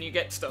 and then you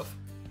get stuff.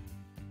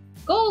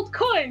 Gold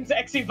coins!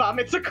 Exy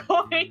vomits a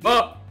coin.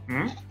 Oh!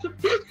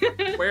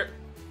 Where?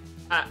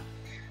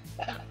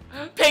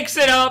 Picks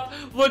it up,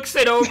 looks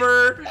it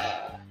over,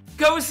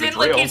 goes in It's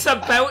like real. he's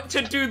about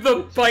to do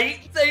the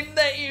bite thing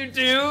that you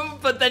do,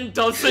 but then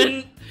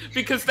doesn't,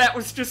 because that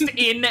was just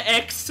in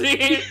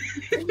Exy.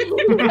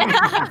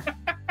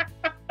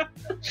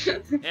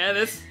 Yeah,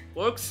 this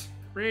looks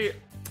real.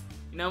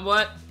 You know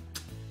what?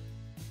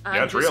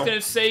 I'm it's just real.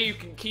 gonna say you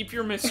can keep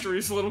your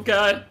mysteries, little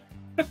guy.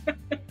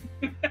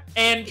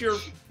 And your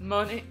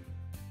money.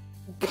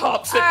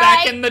 Pops it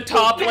back in the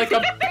top like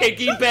a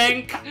piggy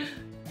bank.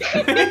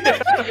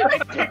 It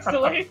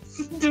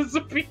pixelates,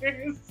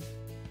 disappears.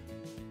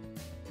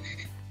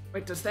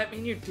 Wait, does that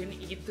mean you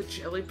didn't eat the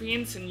jelly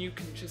beans and you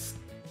can just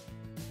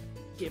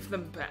give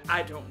them back?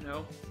 I don't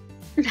know.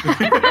 Please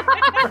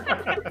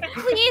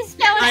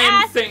don't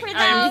ask for those.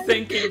 I'm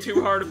thinking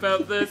too hard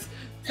about this.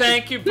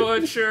 Thank you,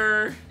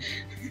 Butcher.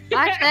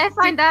 Actually, I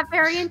find that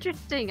very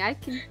interesting. I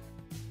can...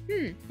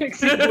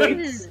 Exy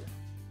blinks.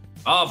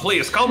 Oh,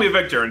 please, call me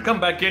Victor and come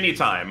back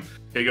anytime.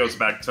 He goes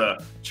back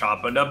to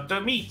chopping up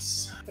the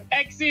meats.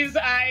 Exy's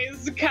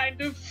eyes kind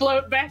of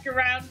float back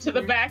around to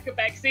the back of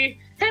Exy.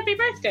 Happy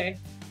birthday.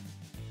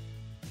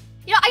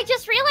 You know, I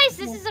just realized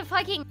this is a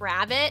fucking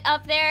rabbit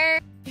up there.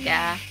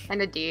 Yeah,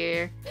 and a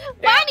deer.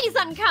 Bonnie's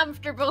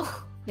uncomfortable.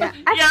 Yeah,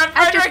 I just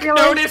Fryderyk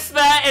realized- noticed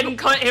that and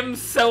cut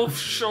himself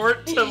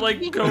short to,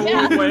 like, go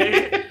Yeah.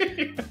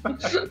 away.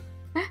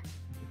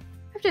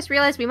 I've just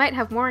realized we might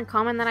have more in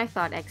common than I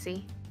thought,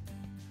 Exy.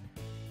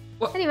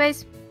 What?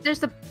 Anyways, there's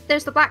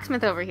the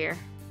blacksmith over here.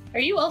 Are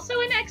you also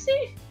an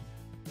Exy?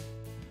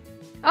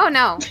 Oh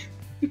no.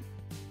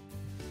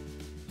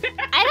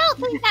 I don't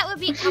think that would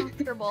be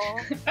comfortable.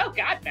 Oh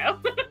God, no.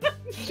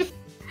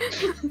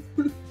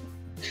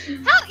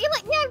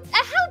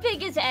 How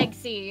big is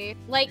Eggsy?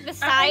 Like the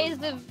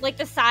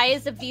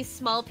size of these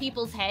small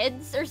people's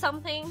heads or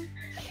something?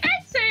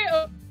 I'd say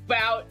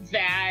about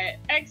that.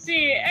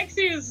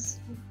 Exy's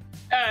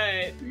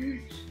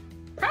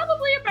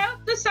probably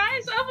about the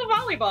size of a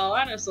volleyball,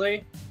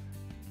 honestly.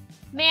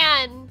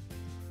 Man,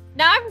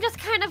 now I'm just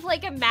kind of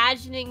like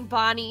imagining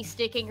Bonnie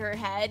sticking her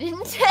head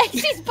into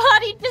Eggsy's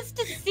body just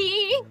to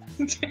see.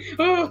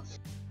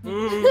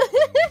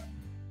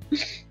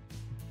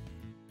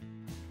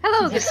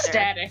 Hello, The sister.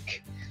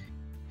 static.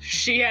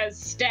 She has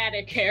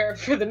static hair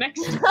for the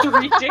next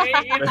 3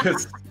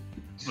 days.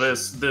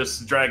 This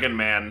dragon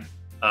man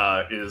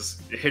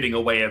is hitting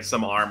away at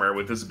some armor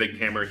with his big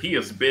hammer. He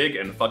is big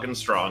and fucking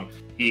strong.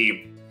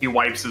 He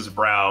wipes his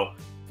brow.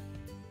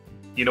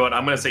 You know what?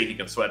 I'm gonna say he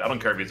can sweat. I don't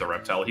care if he's a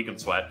reptile. He can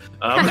sweat.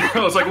 I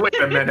was like, wait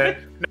a minute.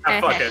 Nah,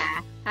 fuck it.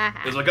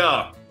 He was like,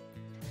 oh.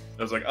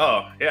 I was like,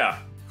 oh yeah.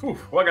 Whew,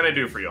 what can I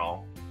do for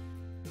y'all?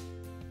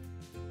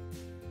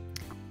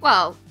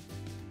 Well,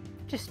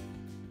 just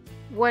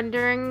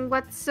wondering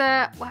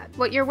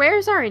what your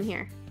wares are in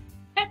here.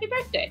 Happy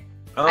birthday.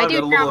 I do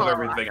got a little travel of a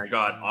everything. I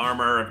got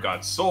armor. I've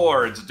got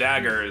swords,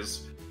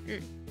 daggers,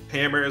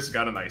 hammers.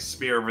 Got a nice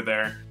spear over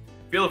there.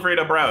 Feel free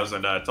to browse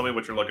and tell me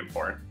what you're looking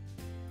for.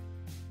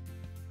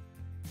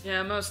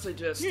 Yeah, mostly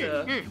just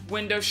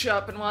window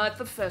shopping while at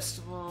the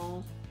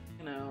festival.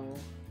 You know,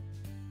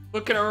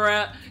 looking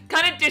around,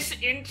 kind of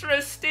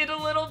disinterested a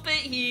little bit.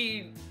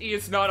 He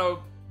is not a,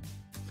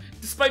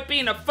 despite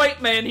being a fight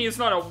man, he is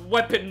not a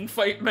weapon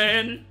fight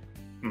man.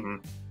 Mm-hmm.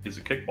 He's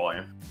a kick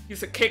boy.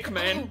 He's a kick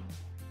man.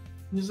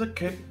 He's a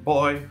kick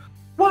boy.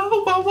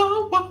 Whoa, whoa,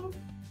 whoa, whoa.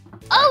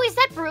 Oh, is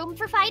that broom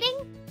for fighting?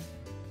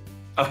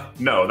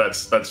 No,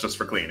 that's just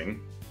for cleaning.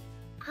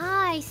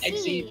 I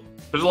see.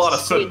 There's a lot of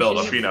soot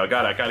buildup, you know.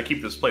 Gotta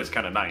keep this place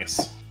kind of nice.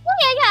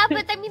 Well, yeah,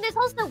 but I mean, there's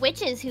also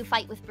witches who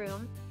fight with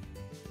broom.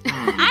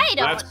 I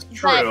don't. That's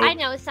true. But I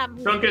know some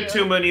who Don't get do.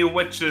 too many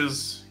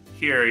witches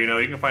here. You know,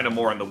 you can find them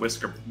more in the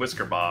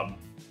Whisker Bog.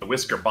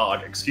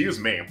 Excuse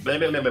me. Blah,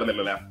 blah, blah, blah, blah,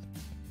 blah.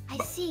 I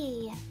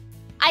see.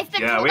 I've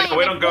been Yeah, told we I am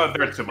don't a go out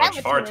there too much.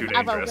 Far too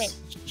relative of a dangerous.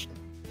 witch.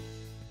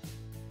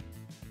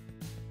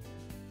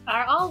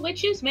 Are all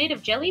witches made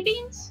of jelly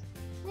beans?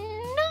 No,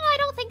 I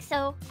don't think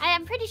so. I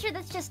am pretty sure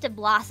that's just a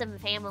Blossom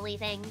family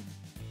thing.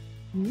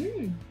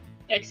 Exy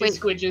Wait.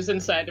 squidges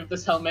inside of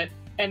this helmet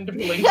and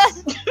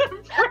blinks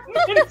from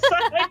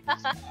inside.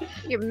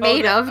 You're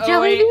made of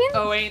jelly beans?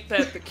 Oh, ain't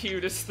that the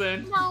cutest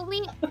thing? No,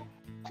 we not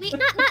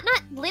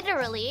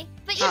literally,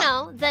 but you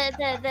know the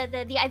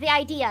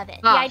idea of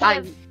it. The idea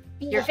of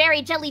being a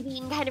very jelly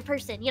bean kind of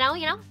person. You know.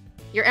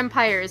 Your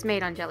empire is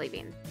made on jelly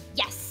beans.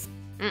 Yes.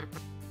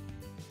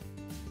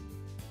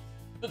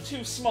 The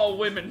two small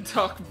women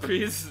talk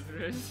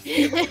business.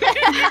 That's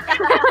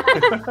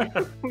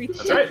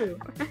right.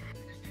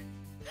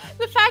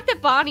 The fact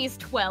that Bonnie's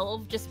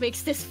 12 just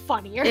makes this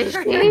funnier. Is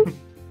she?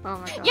 Oh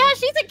my god. Yeah,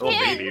 she's a Little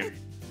kid. baby.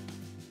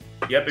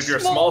 Yep, if you're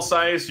a small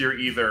size, you're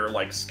either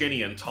like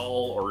skinny and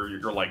tall, or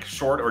you're like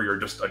short, or you're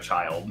just a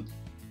child.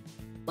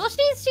 Well,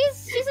 she's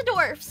a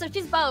dwarf, so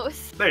she's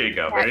both. There you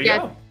go. There you Yeah.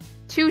 go.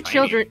 Two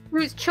Tiny.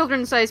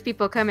 children-sized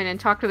people come in and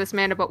talk to this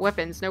man about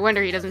weapons. No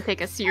wonder he doesn't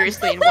take us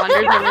seriously and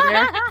wanders over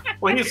there.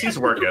 Well, he's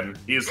working.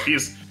 He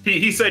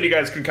said you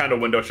guys can kind of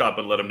window shop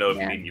and let him know if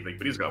Yeah. you need anything,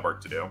 but he's got work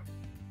to do.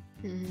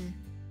 Mhm.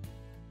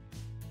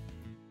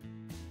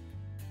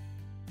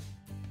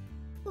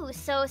 Ooh,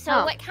 so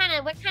Oh. what kind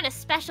of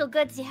special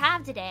goods you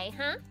have today,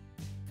 huh?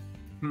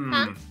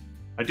 Huh?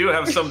 I do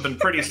have something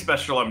pretty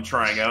special I'm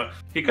trying out.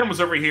 He comes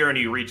over here and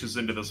he reaches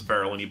into this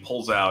barrel and he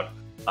pulls out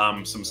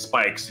some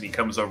spikes and he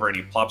comes over and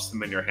he plops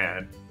them in your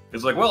hand.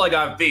 He's like, well, I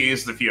got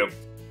these. If you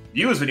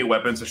use any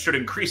weapons, it should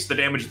increase the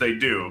damage they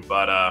do,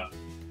 but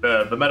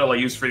the metal I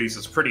use for these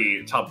is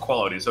pretty top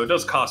quality, so it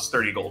does cost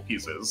 30 gold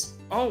pieces.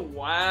 Oh,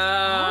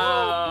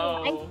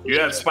 wow. Oh, You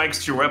add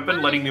spikes to your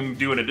weapon, letting him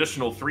do an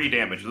additional 3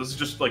 damage. This is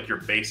just like your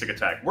basic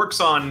attack. Works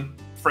on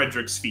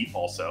Fryderyk's feet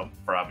also,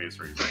 for obvious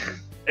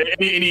reasons.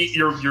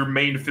 Your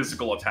main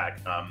physical attack.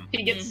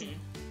 He gets a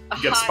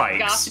Get hot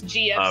spikes. goth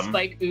GF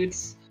spike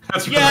boots.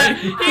 That's Yeah, right.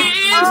 he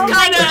is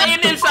kind of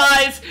in his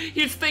eyes.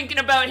 He's thinking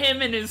about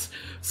him in his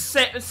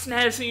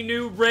snazzy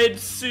new red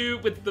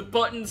suit with the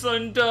buttons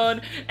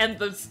undone and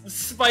the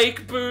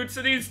spike boots,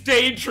 and he's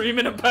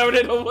daydreaming about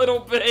it a little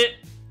bit.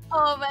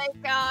 Oh my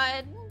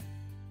god.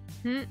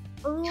 Hmm.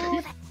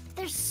 Ooh,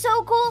 they're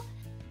so cool,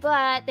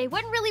 but they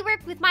wouldn't really work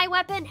with my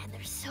weapon, and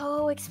they're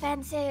so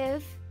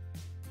expensive.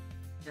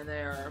 And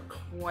they are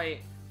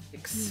quite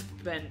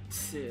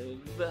expensive.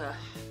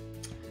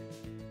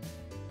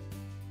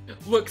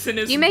 Looks in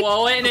his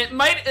wallet, and it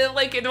might,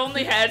 it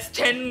only has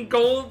 10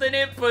 gold in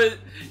it, but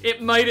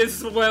it might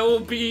as well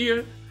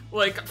be,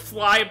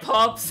 fly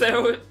pops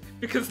out,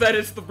 because that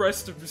is the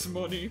rest of his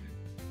money.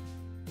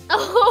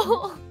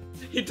 Oh.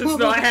 He does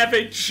not have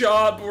a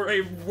job or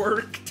a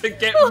work to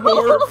get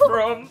more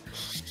from.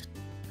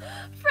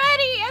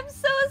 Freddy, I'm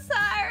so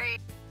sorry.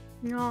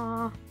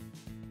 Aw.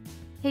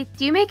 Hey,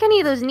 do you make any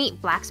of those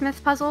neat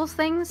blacksmith puzzles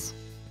things?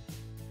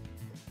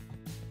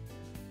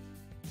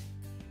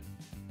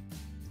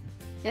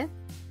 Yeah?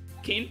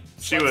 Keen?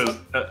 She was,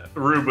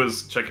 Roob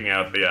was checking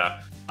out the,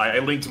 I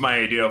linked my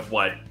idea of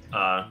what,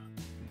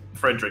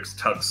 Fryderyk's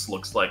tux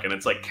looks like, and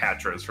it's like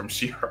Catra's from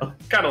She-Ra.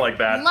 Kind of like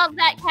that. Love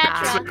that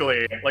Catra.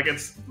 Basically, like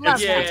it's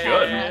Love it's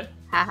good.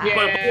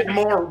 Yeah. But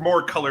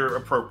more color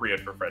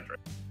appropriate for Fryderyk.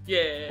 Yeah.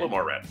 A little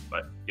more red,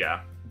 but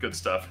yeah, good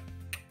stuff.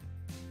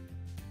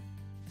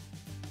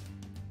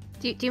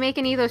 Do you make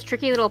any of those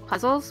tricky little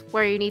puzzles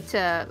where you need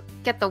to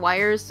get the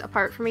wires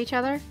apart from each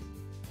other?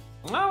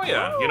 Oh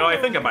yeah, you know, I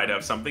think I might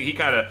have something. He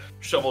kind of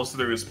shovels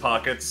through his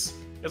pockets.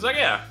 It's like,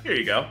 yeah, here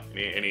you go.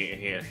 And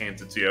he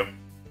hands it to you.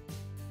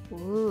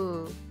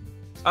 Ooh.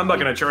 I'm not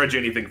gonna charge you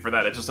anything for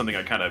that. It's just something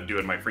I kind of do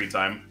in my free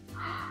time.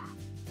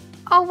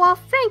 Oh, well,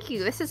 thank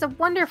you. This is a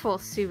wonderful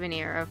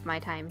souvenir of my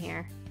time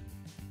here.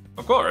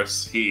 Of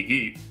course,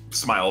 he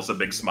smiles a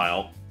big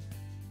smile.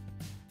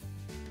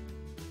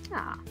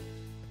 Ah.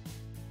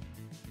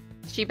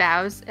 She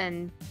bows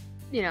and,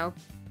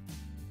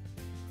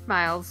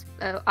 smiles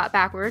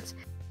backwards.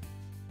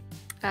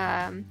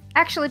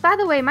 Actually, by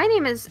the way, my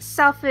name is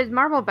Salfid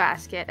Marble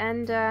Basket,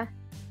 and,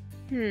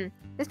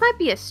 this might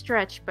be a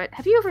stretch, but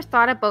have you ever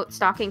thought about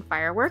stocking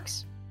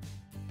fireworks?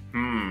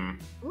 Ooh.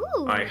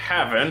 I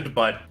haven't,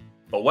 but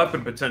the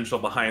weapon potential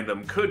behind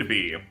them could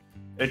be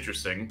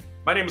interesting.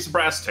 My name is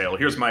Brasstail.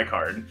 Here's my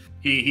card.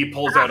 He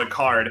pulls out a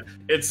card.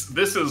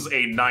 This is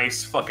a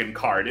nice fucking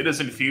card. It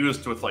is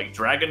infused with like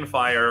dragon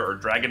fire or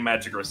dragon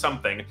magic or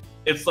something.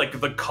 It's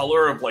like the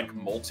color of like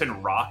molten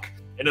rock,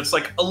 and it's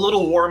like a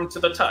little warm to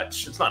the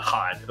touch. It's not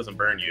hot. It doesn't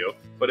burn you,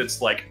 but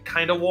it's like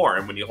kind of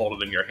warm when you hold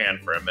it in your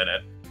hand for a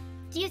minute.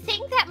 Do you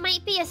think that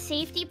might be a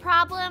safety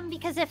problem?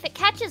 Because if it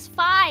catches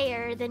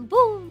fire, then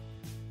boom.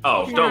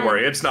 Oh, don't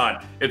worry. It's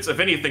not. It's if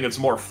anything, it's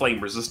more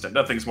flame resistant.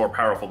 Nothing's more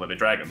powerful than a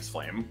dragon's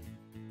flame.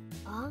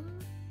 Oh.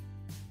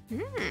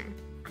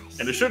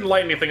 And it shouldn't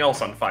light anything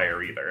else on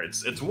fire either.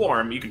 It's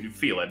warm. You can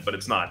feel it, but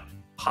it's not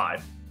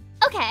hot.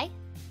 Okay.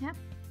 Yep.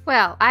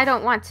 Well, I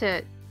don't want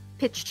to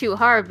pitch too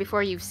hard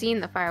before you've seen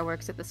the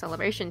fireworks at the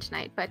celebration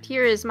tonight, but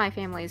here is my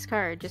family's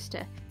card just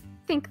to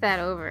think that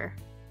over.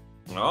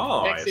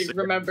 Oh, I see. Lexi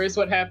remembers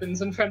what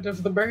happens in front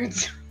of the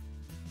birds.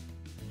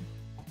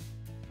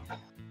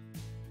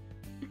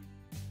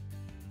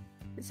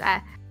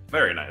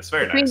 Very nice.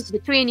 Very nice.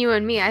 Between you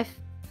and me,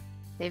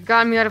 they've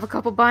gotten me out of a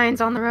couple binds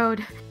on the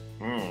road.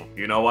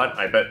 You know what?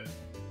 I bet.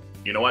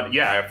 You know what?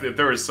 Yeah, if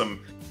there was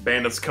some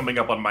bandits coming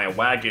up on my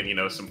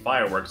wagon, some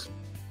fireworks,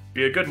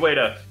 be a good way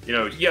to,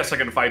 yes, I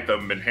can fight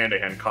them in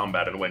hand-to-hand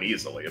combat and win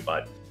easily,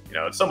 but,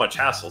 it's so much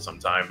hassle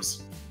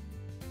sometimes.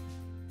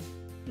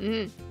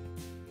 You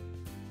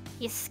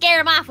scare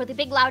them off with a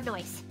big loud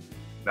noise.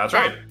 That's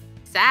right.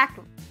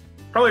 Exactly.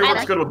 Probably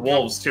works good with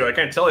wolves, too. I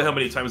can't tell you how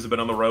many times I've been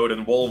on the road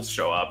and wolves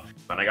show up,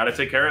 and I gotta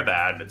take care of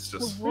that, and it's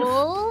just...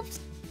 Wolves?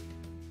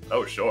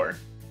 Oh, sure.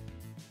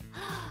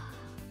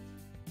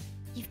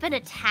 You've been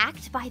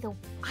attacked by the...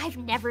 I've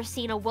never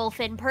seen a wolf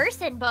in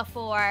person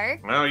before.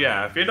 Oh,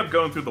 yeah. If you end up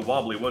going through the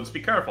wobbly woods, be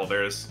careful.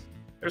 There's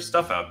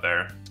stuff out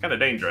there. It's kind of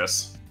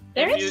dangerous.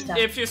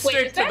 If you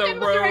stick to the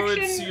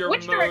roads, you're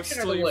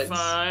mostly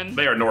fine.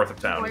 They are north of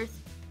town.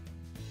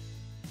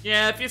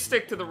 Yeah, if you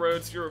stick to the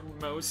roads, you're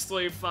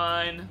mostly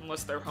fine,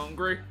 unless they're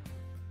hungry.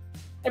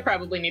 I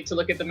probably need to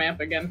look at the map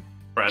again.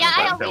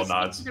 I always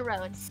stick to the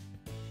roads.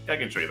 I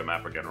can show you the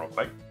map again real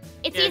quick.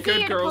 It's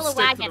easier to pull a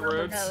wagon on the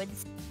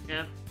roads.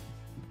 Yeah.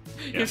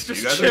 Yeah, He's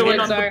just chilling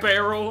on the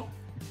barrel.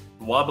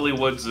 Wobbly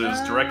Woods is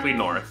directly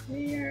north.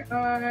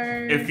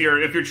 If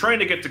you're trying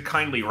to get to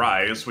Kindly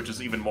Rise, which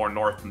is even more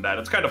north than that,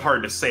 it's kind of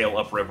hard to sail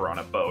upriver on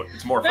a boat.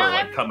 It's more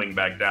for coming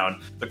back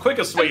down. The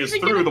quickest way is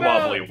through the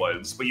Wobbly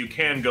Woods, but you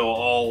can go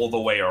all the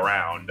way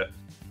around,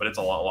 but it's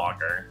a lot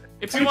longer.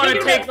 If you want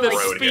to take the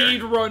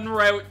speed run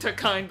route to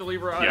Kindly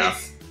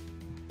Rise.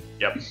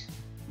 Yeah. Yep.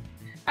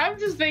 I'm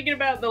just thinking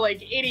about the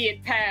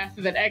idiot path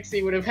that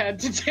Exy would have had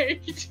to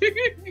take to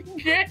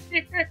get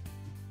here.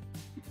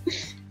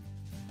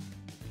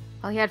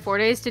 Well, he had 4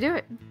 days to do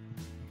it.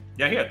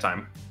 Yeah, he had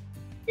time.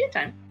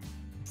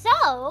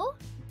 So,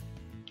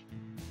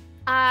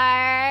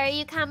 are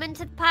you coming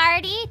to the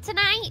party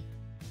tonight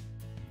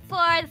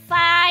for the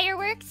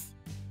fireworks?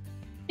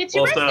 It's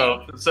your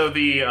birthday. So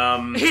the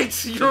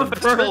it's your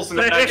festival's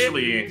birthday.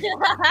 Actually,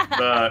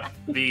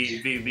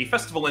 the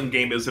festival end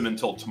game isn't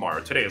until tomorrow.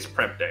 Today is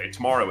prep day.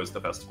 Tomorrow is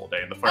the festival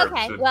day, and the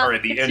fireworks are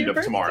at the end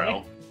of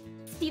tomorrow.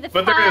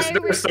 But there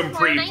is some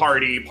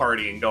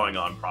pre-partying going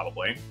on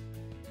probably.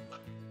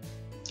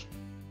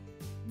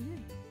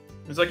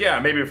 It's like, yeah,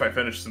 maybe if I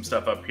finish some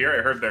stuff up here,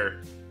 I heard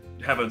they're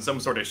having some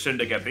sort of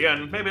shindig at the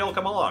end, maybe I'll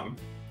come along.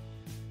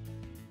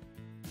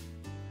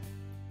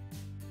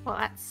 Well,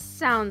 that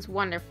sounds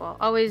wonderful.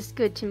 Always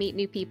good to meet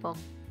new people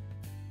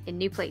in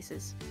new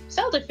places.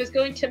 Seldif is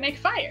going to make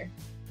fire.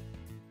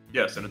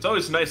 Yes, and it's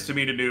always nice to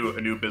meet a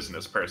new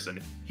business person.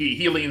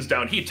 He leans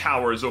down, he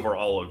towers over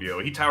all of you.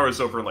 He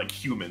towers over like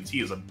humans. He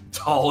is a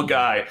tall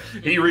guy.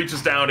 He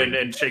reaches down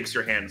and shakes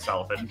your hand,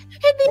 Salfin. And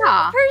the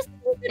other person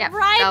Yep,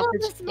 rival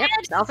Salford, this man.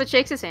 Salford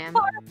shakes his hand.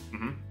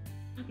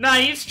 Nah,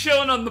 he's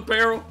chilling on the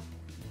barrel.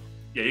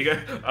 Yeah, you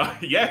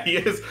got. Yeah, he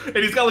is, and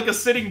he's got like a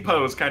sitting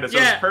pose, kind of. So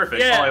it's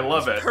perfect. Yeah, oh, I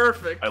love it.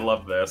 Perfect. I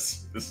love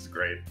this. This is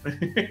great.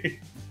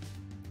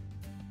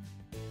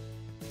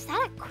 Is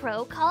that a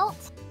crow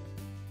cult?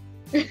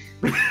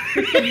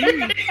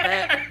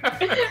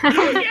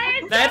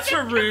 That's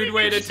a rude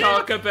way to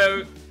talk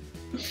about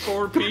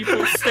 4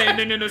 people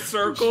standing in a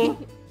circle.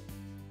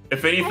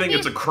 If anything,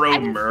 it's a crow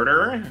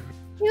murder.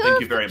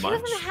 Thank you very much.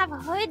 Two of them have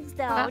hoods,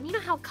 though. And you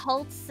know how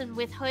cults and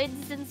with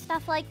hoods and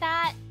stuff like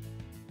that?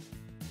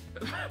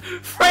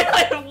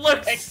 Fryderyk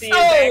looks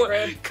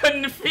so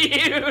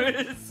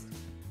confused.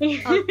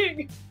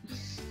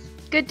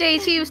 Good day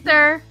to you,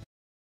 sir.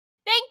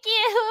 Thank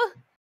you!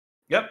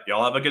 Yep,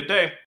 y'all have a good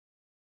day.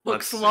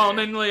 Looks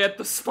longingly at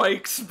the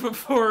spikes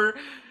before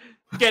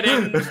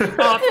getting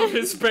off of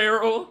his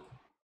barrel.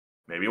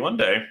 Maybe one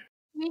day.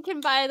 We can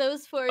buy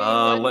those for you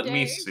Let one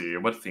me day. see.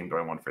 What theme do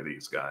I want for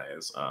these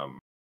guys?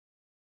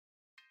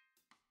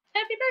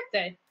 Happy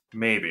birthday.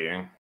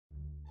 Maybe.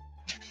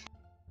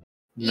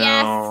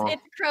 Yes, No.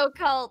 it's crow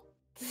cult.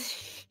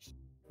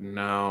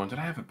 No. Did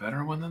I have a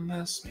better one than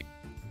this?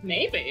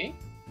 Maybe.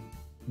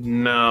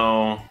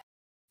 No.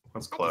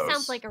 That's That close. just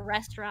sounds like a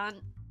restaurant.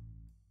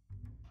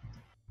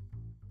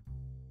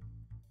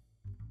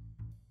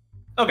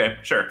 Okay,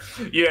 sure.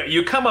 Yeah,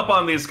 you come up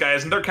on these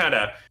guys and they're kind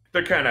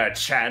of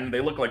chatting.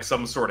 They look like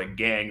some sort of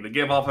gang. They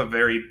give off a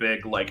very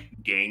big like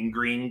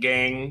gangrene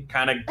gang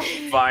kind of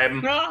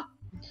vibe.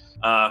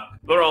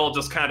 They're all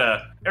just kind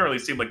of. They don't really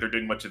seem like they're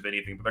doing much of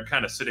anything, but they're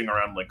kind of sitting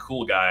around like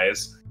cool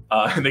guys.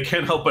 And they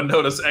can't help but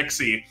notice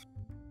Exy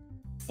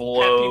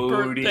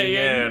floating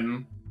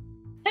in.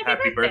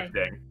 Happy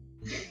birthday.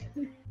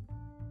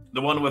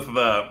 The one with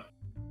the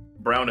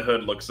brown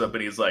hood looks up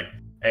and he's like,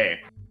 "Hey,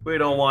 we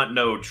don't want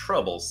no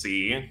trouble,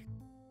 see?"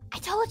 I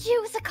told you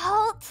it was a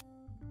cult!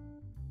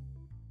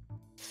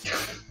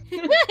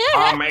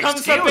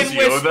 Comes up Excuse and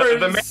you. The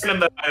whispers.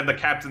 man in the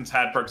captain's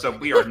hat perks up.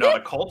 We are not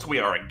a cult. We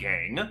are a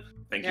gang.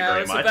 Thank you Yeah, I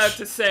very was much. about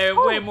to say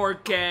way more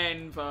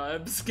gang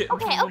vibes. Getting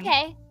Okay, from-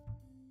 okay.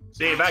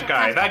 See, that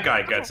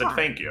guy gets it.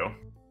 Thank you.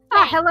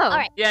 Ah, hello.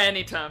 Alright. Yeah,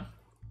 anytime.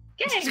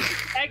 Gang.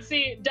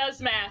 Exy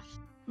does math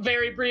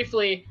very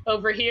briefly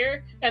over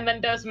here, and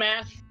then does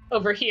math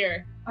over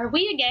here. Are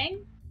we a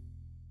gang?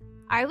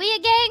 Are we a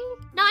gang?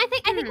 No, I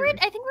think we're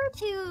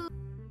two.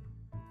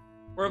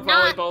 We're a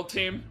Not- volleyball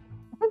team.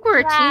 I think we're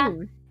a Yeah.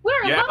 team.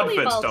 We're a Your outfits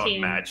volleyball don't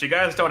team. match. You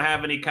guys don't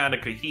have any kind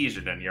of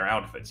cohesion in your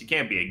outfits. You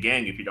can't be a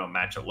gang if you don't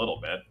match a little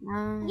bit.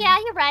 Yeah,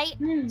 you're right.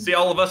 Hmm. See,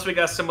 all of us, we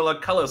got similar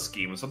color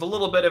schemes with a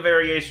little bit of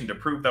variation to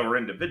prove that we're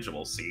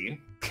individuals, see?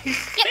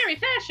 Very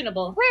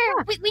fashionable.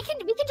 We can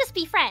just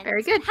be friends.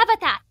 Very good. How about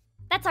that?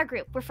 That's our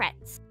group. We're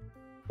friends.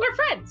 We're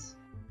friends.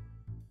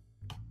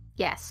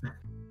 Yes.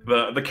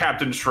 The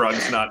captain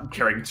shrugs, not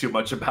caring too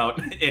much about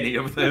any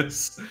of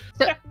this.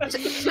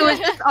 So is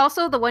this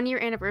also the 1-year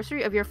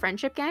anniversary of your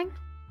friendship gang?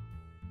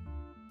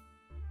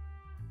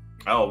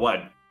 Oh,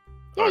 what?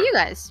 Yeah, you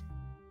guys.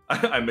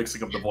 I'm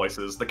mixing up the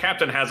voices. The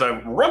captain has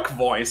a rook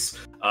voice.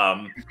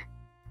 Well,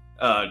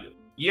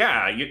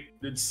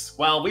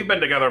 we've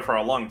been together for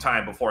a long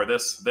time before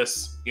this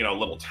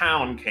little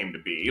town came to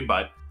be,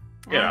 but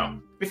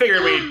we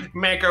figured we'd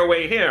make our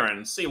way here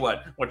and see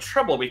what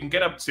trouble we can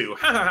get up to.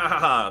 Ha ha ha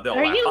ha! They'll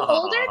Are laugh, you ha, ha,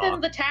 older ha, ha. than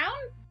the town?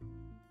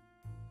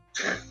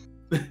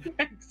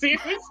 See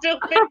if we still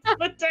think the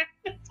town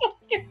is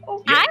Yeah,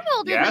 I'm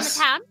older yes.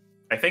 than the town.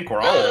 I think we're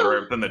all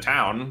older than the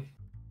town.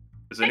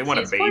 Is anyone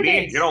a Exy's 4 baby?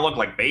 days. You don't look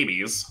like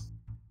babies.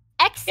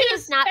 Exy It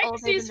is not older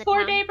than Exy's the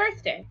 4-day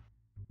birthday.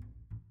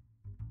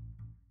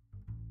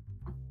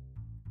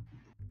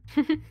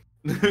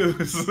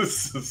 This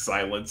is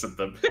silence at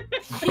the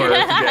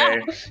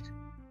birthday.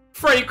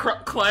 Freddy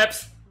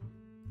claps.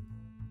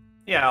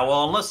 Yeah,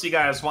 well, unless you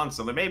guys want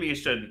something, maybe you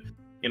should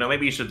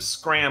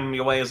scram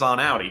your ways on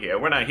out of here.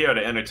 We're not here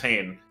to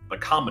entertain the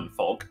common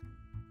folk.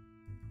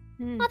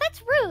 Oh,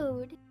 that's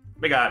rude.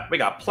 We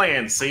got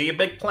plans, see?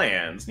 Big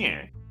plans,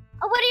 yeah.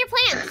 Oh, what are your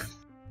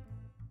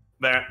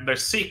plans? They're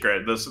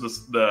secret.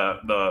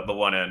 The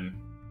one in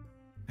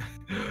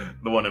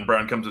the one in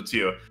brown comes up to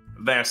you.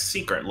 They're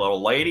secret, little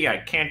lady. I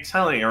can't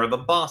tell you, or the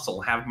boss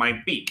will have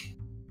my beak.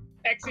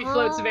 Exy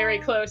floats very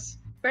close.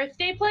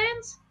 Birthday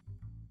plans?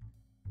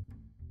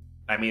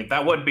 I mean,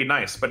 that would be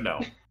nice, but no.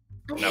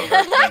 No,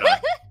 they're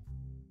not.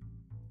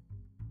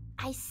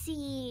 I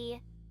see.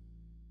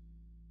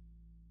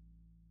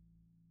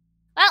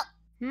 Well,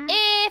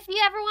 if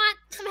you ever want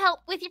some help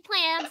with your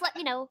plans, let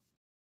me know.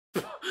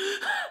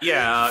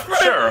 Yeah,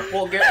 sure.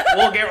 We'll get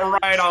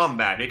right on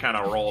that. He kind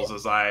of rolls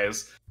his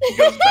eyes. He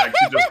goes back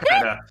to just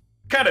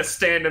kind of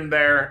standing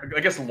there. I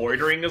guess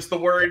loitering is the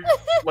word.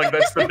 Like,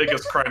 that's the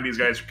biggest crime these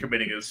guys are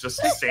committing, is just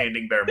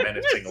standing there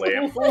menacingly.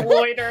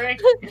 Loitering.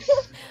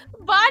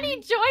 Bonnie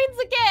joins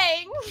the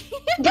gang.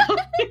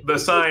 The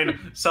sign,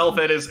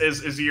 Selfhead,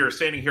 is you're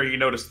standing here, you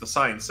notice the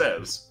sign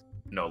says,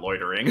 no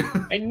loitering.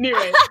 I knew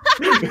it.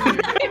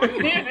 I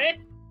knew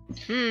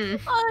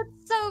it. Oh,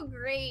 that's so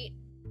great.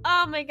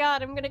 Oh my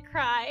god, I'm gonna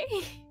cry.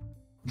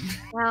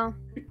 Well,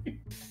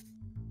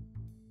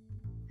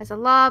 as a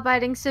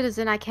law-abiding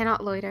citizen, I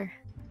cannot loiter.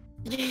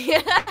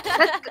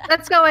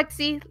 Let's go,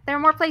 Exy. There are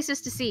more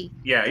places to see.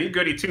 Yeah, you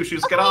goody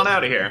two-shoes, get on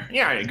out of here.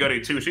 Yeah, you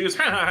goody two-shoes,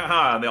 ha ha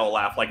ha, and they all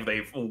laugh like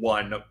they've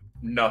won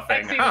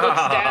nothing. Exy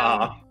looks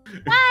down.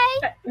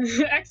 Bye.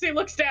 Exy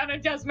looks down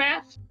and does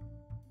math.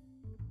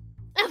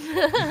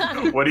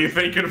 What are you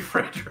thinking,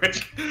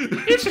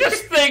 Fryderyk? He's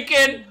just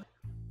thinking.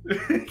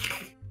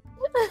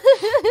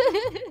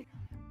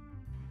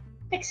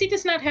 Exy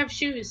does not have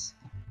shoes.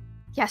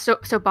 Yeah, so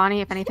Bonnie,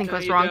 if anything No,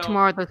 goes you wrong don't.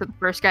 tomorrow, those are the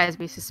first guys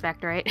we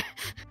suspect, right?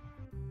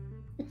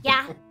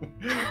 Yeah.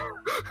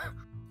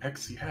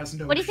 Exy has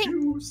no What do you think?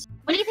 shoes.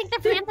 What do you think their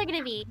plans are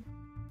gonna be?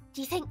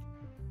 Do you think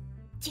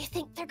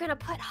they're gonna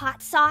put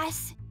hot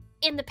sauce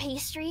in the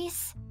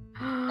pastries?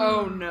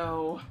 Oh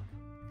no.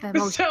 The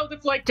most So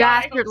it's like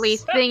dastardly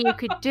Giles. thing you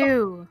could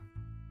do.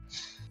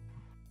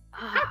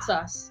 Hot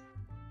sauce.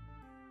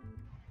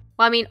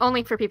 Well, I mean,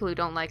 only for people who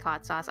don't like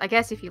hot sauce. I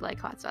guess if you like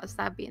hot sauce,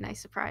 that'd be a nice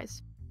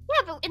surprise.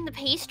 Yeah, but in the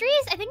pastries?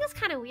 I think that's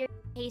kind of weird.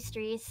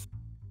 Pastries.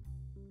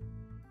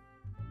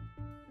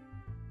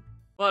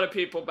 A lot of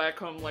people back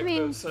home like I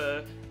mean-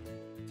 those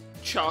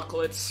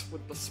chocolates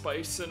with the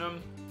spice in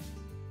them.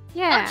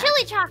 Yeah. Oh,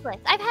 chili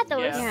chocolates. I've had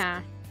those. Yeah.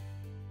 Yeah.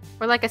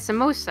 Or like a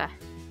samosa.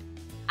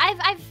 I've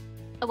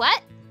a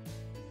what?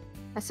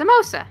 A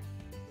samosa.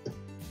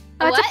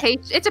 A what?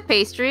 It's a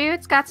pastry.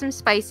 It's got some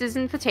spices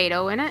and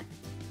potato in it.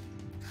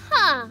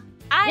 Huh.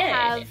 I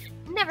Yeah. have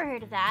never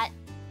heard of that.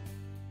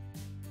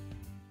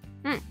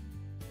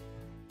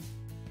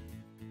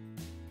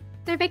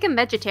 They're making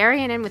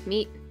vegetarian and with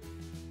meat.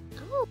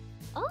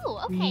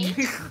 Oh, okay.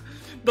 Mm.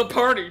 The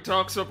party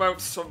talks about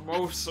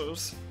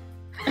samosas.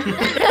 Na,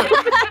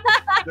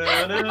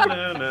 na,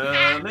 na,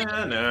 na,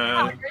 na,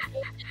 na.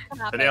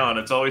 Today on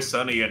It's Always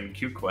Sunny in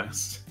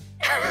QQuest.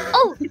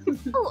 Oh,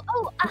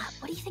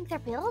 what do you think they're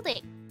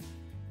building?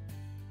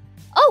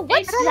 Oh,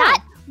 what's I don't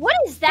that? What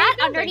is that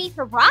building? underneath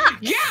the rock?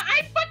 Yeah,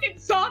 I fucking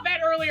saw that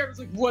earlier. I was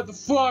like, what the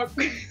fuck?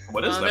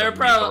 What is that? They're underneath the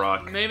probably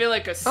rock? maybe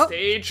like a Oh.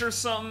 stage or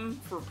something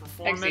for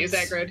performance. Exy, is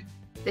that good?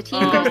 The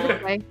team Oh. goes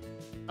this way.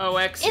 Oh,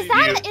 Exy. Is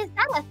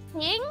that a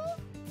thing?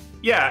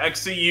 Yeah,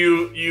 Exy,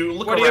 you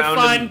look What do you around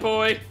find, and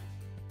boy?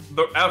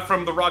 out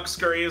from the rock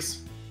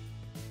scurries.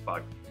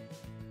 Fuck.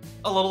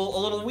 A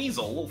little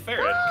weasel, a little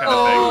ferret kind of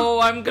Oh,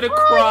 I'm gonna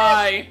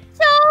cry.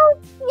 So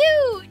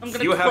cute. I'm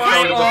gonna You have cry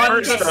found the on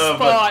first the of-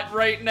 spot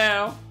right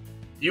now.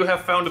 You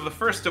have found the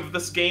first of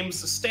this game's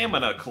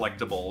stamina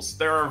collectibles.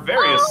 There are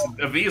various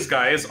of these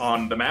guys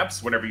on the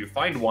maps. Whenever you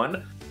find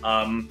one,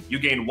 you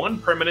gain 1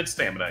 permanent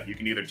stamina. You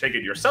can either take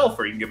it yourself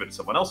or you can give it to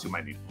someone else who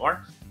might need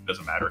more. It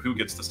doesn't matter who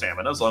gets the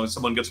stamina, as long as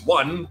someone gets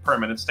 1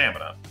 permanent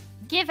stamina.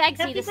 Give Exy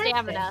Happy the birthday.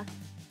 stamina.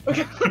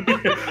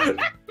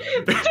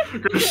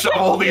 Gonna shove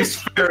all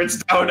these ferrets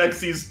down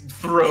Exy's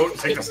throat,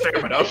 take the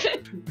stamina. Does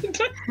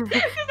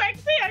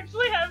Exy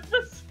actually have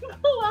the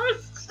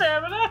lowest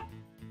stamina?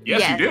 Yes,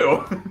 Yes. you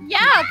do.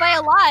 Yeah, by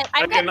a lot.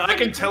 I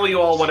can tell you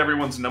all what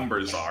everyone's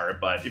numbers are,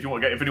 but if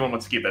anyone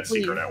wants to keep that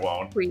secret, I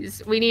won't.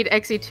 Please, we need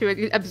Exy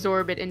to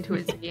absorb it into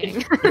his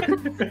being.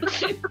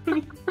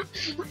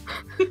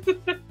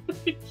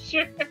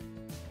 Sure.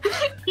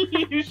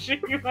 You sure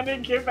you want to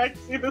give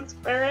Exy the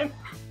spirit?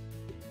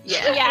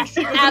 Yeah. Yeah,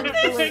 Exy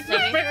absolutely. take the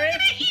spirit.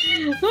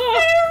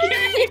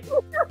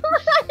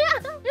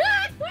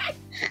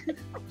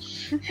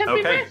 Happy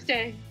Okay.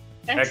 birthday.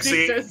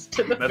 Exy, says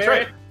to the That's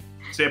ferret. right.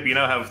 Sip, you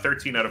now have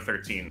 13 out of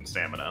 13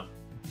 stamina.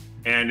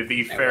 And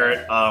the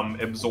ferret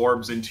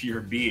absorbs into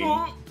your being.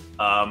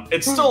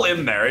 It's still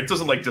in there. It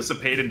doesn't like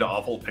dissipate into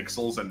awful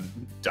pixels and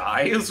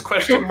die is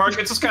question mark.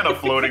 It's just kind of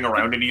floating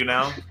around into you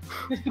now.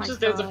 My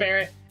Just as a God.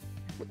 ferret.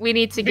 We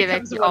need to give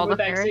Becomes Exy one all the with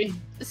ferrets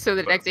Exy. so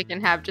that Exy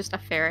can have just a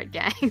ferret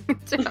gang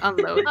to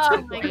unload.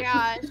 Oh my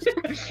gosh.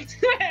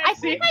 I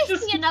think I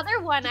Just- see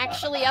another one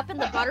actually up in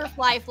the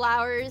butterfly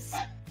flowers.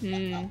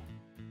 Hmm.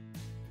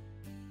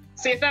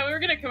 See, I thought we were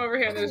gonna come over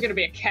here and there was gonna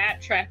be a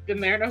cat trapped in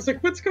there, and I was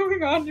like, "What's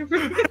going on?" No,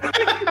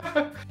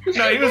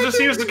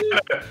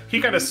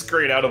 he kind of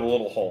scurried out of a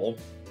little hole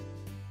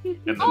in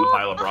the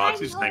pile of rocks.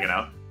 He's just hanging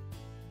out.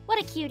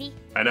 What a cutie.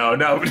 I know.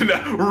 No,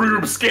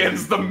 Roob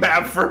scans the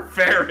map for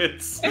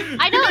ferrets.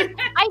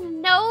 I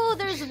know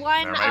there's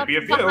one There might up be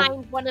a few.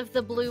 behind one of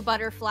the blue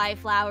butterfly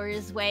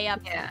flowers way up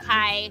Yeah.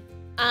 high.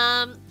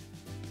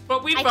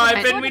 But we I vibe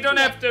think and we I don't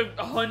wanna have to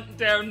hunt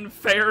down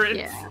ferrets.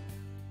 Yeah.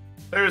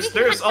 I'll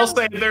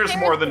say there's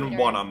more than ferret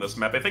one on this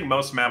map. I think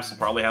most maps will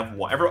probably have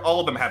one. All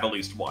of them have at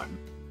least one.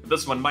 But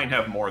this one might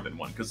have more than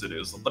one because it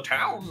is the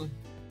town.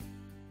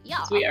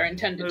 Yeah. We are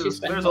intended to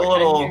spend There's more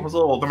time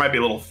here. there might be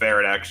a little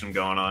ferret action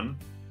going on.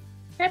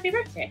 Happy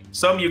birthday.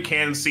 Some you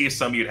can see,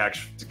 some you'd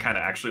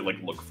actually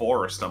like look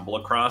for or stumble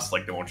across,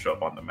 like they won't show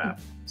up on the map.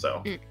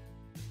 So,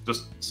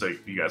 just so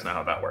you guys know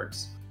how that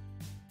works.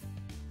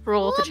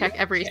 Roll to check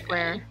every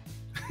square.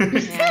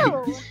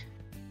 So,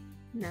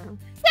 No.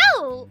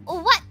 so,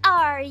 what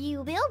are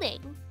you building?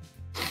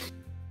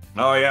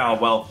 Oh yeah,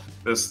 well,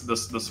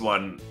 this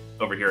one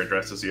over here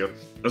addresses you.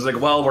 It was like,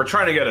 well, we're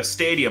trying to get a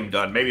stadium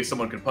done. Maybe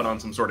someone can put on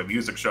some sort of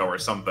music show or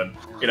something.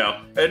 You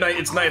know, and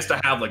it's nice to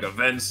have like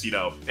events. You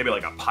know, maybe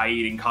like a pie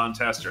eating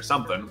contest or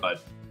something.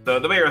 But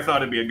the mayor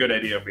thought it'd be a good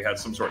idea if we had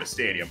some sort of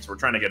stadium. So we're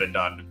trying to get it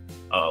done.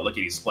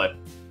 Lickety split.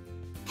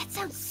 That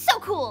sounds so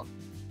cool.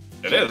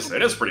 It is.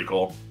 It is pretty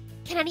cool.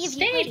 Can any of you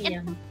play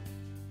Stadium.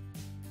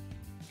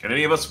 Can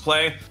any of us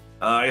play?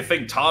 I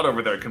think Todd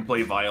over there can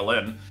play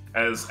violin.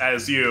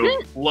 As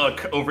you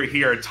look over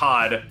here,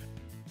 Todd.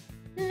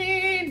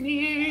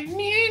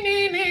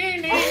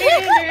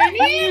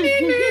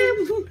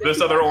 This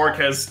other orc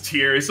has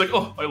tears. He's like,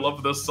 oh, I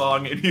love this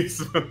song, and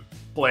he's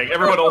playing.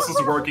 Everyone else is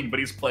working, but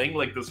he's playing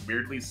like this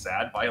weirdly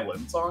sad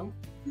violin song.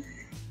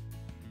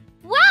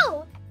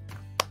 Wow!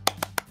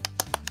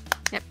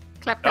 Yep.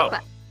 Clap, Oh, clap,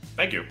 clap.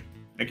 thank you.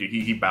 Thank you.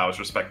 He bows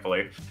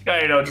respectfully.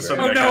 Yeah, you know, just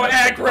something Oh, that no,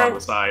 kind of aggro. on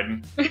the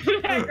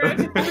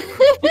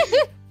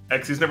side.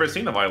 Xy's never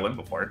seen a violin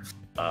before.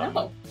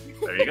 No.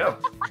 There you go.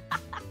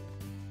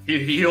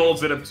 He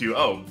holds it up to you.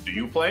 Oh, do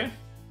you play?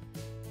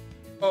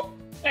 Oh,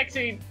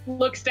 Exy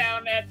looks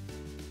down at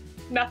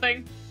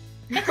nothing.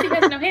 Exy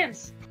has no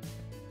hands.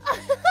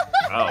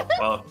 Oh,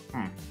 well,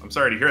 I'm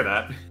sorry to hear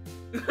that.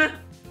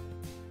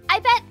 I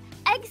bet,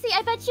 Eggsy,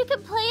 I bet you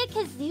can play a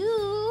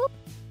kazoo.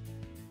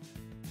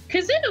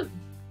 Kazoo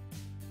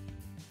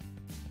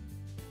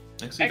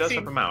Xy does Xy.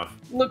 have a mouth.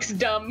 looks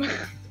dumb.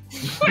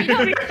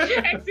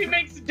 Exy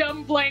makes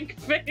dumb blank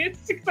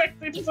face.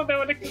 Exactly doesn't know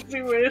what a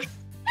kazoo is.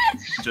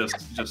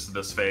 Just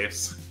this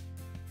face.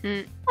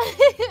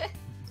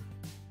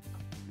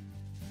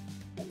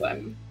 Hold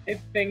on. I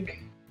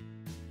think.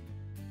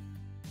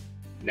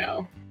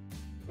 No.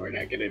 We're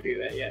not gonna do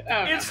that yet.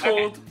 Oh, no. it's Okay.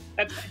 cold.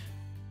 That's fine.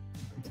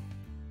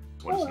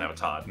 What doesn't have a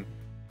Todd?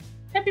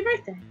 Happy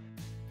birthday.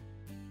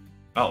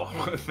 Oh,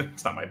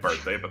 it's not my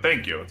birthday, but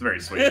thank you. It's very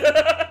sweet.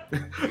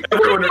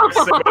 Everyone,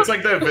 it's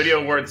like that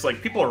video where it's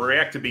like people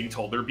react to being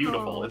told they're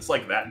beautiful. Aw. It's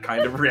like that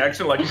kind of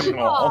reaction, like,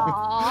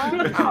 aw.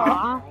 Aww.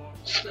 Aw.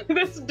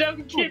 This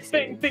dumb cute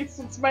thing thinks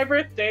it's my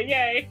birthday.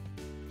 Yay.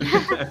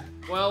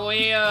 Well,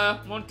 we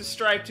won't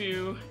distract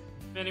you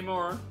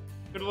anymore.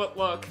 Good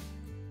luck.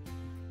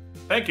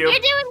 Thank you. You're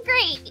doing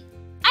great.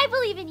 I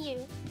believe in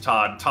you.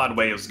 Todd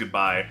waves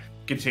goodbye,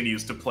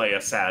 continues to play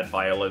a sad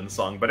violin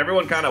song, but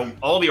everyone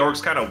all the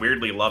orcs kind of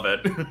weirdly love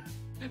it.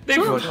 They,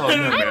 Oh, yeah, I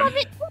man. love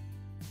it.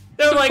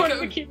 they're It's like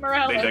important to keep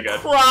morale They up. dig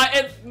it.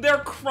 they're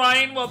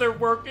crying while they're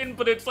working,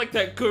 but it's like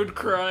that good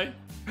cry.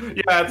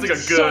 Yeah, it's like a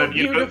So good,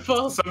 you know,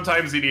 beautiful.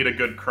 sometimes you need a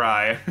good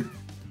cry.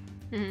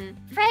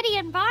 Freddie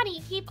and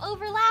Bonnie keep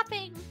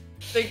overlapping.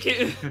 They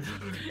can't. They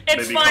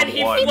It's fine. He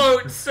become one.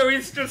 floats, so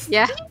he's just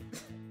Yeah.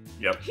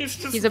 Yep. he's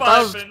just He's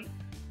above. vibing.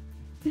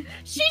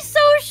 She's so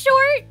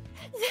short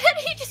that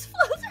he just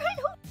floats right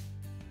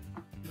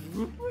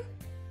over.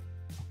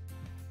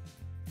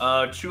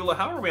 Chula,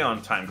 how are we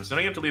on time? Because I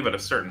know you have to leave at a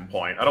certain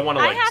point. I don't want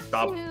to I like have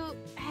stop. to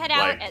head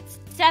out like- at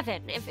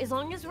 7. As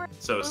long as we're,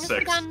 So as long as we're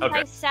 6. done by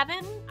Okay.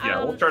 7.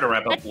 Yeah, we'll try to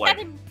wrap up that's like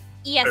 7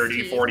 EST.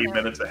 30, 40 so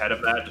minutes ahead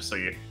of that, just so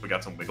we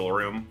got some wiggle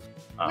room.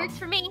 Works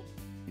for me.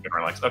 You can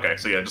relax. Okay,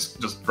 so yeah,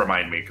 just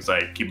remind me because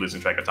I keep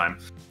losing track of time.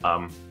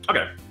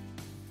 Okay.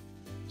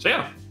 So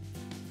yeah,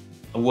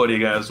 what do you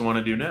guys want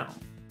to do now?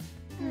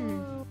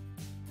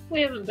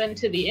 We haven't been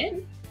to the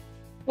inn.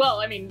 Well,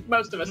 I mean,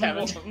 most of us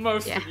haven't.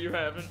 Most Yeah. of you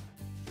haven't.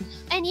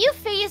 And you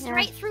phased Yeah.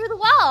 right through the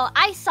wall.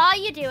 I saw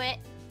you do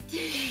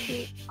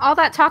it. All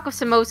that talk of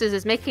samosas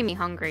is making me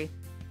hungry.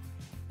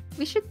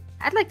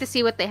 I'd like to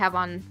see what they have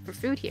on for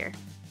food here.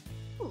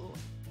 Ooh.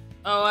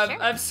 Oh, I've,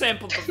 Sure. I've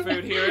sampled the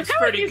food here. It's How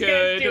pretty are these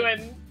good. guys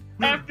doing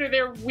after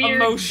their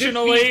weird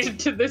Emotionally. defeat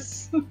to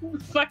this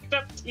fucked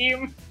up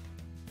team?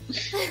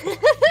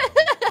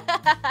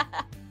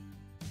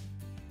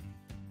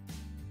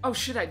 Oh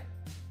shit! I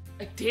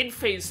did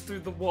phase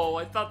through the wall.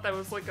 I thought that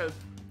was like a.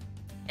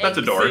 That's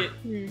a door. exit.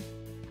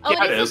 Oh,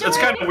 Yeah, it is. a It's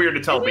door? kind of weird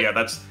to tell, but yeah,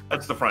 that's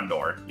the front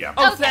door. Yeah.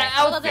 Oh, Okay,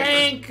 oh, well, then-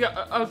 thank.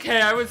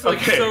 Okay, I was like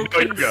Okay, so no, you're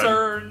good.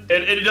 concerned.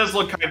 It does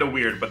look kind of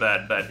weird, but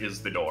that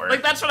is the door.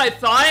 Like that's what I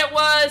thought it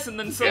was, and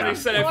then somebody Yeah.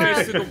 said I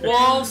phased through the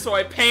wall, so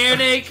I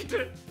panicked.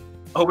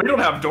 Oh, we don't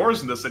have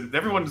doors in this, and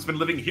everyone's been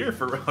living here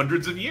for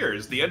hundreds of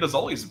years. The end has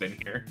always been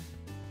here.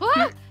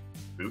 What?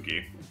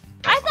 Spooky.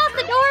 I thought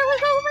the door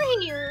was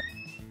over here.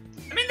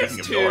 I mean, there's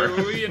Speaking of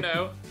two, door. you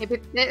know. Maybe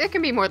there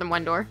can be more than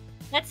one door.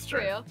 That's true.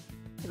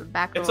 They have a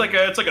back It's door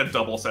like a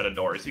double set of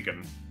doors. You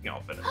can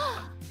fit in.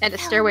 and a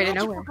stairway to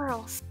Magical nowhere.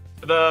 Girls.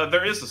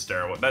 There is a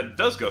stairway that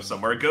does go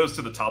somewhere. It goes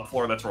to the top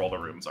floor. That's where all the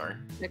rooms are.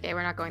 Okay,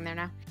 we're not going there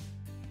now.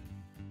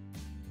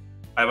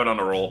 I have it on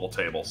a rollable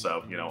table,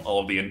 so all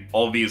of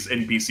these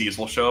NPCs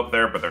will show up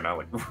there, but they're not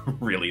like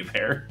really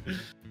there.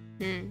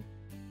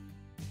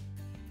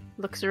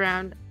 Looks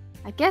around.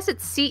 I guess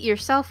it's seat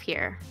yourself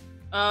here.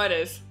 Oh, it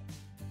is.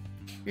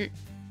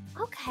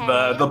 Okay.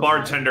 The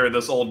bartender,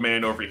 this old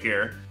man over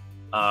here.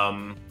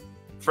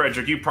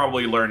 Fryderyk, you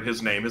probably learned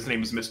his name. His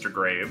name is Mr.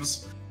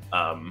 Graves.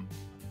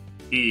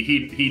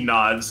 He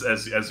nods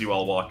as you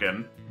all walk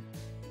in.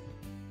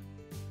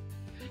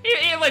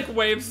 He like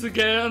waves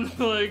again,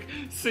 like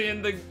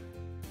seeing the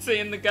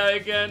guy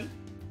again.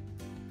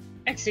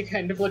 Exie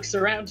kind of looks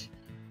around.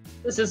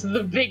 This is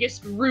the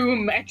biggest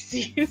room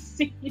Exie has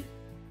seen.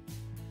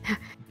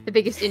 The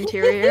biggest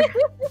interior.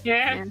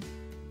 Yeah.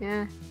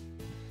 Yeah.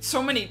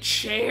 So many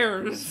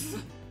chairs.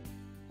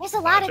 There's a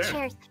lot of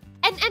chairs.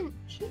 And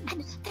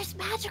there's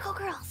magical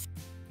girls.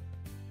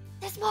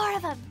 There's more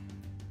of them.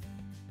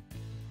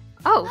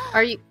 Oh,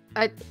 are you?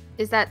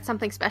 Is that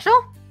something special?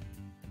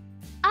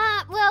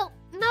 Well,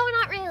 no,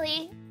 not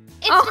really.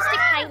 It's Oh. just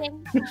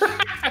exciting.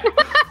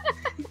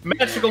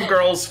 Magical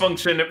girls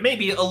function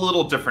maybe a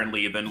little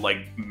differently than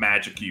like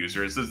magic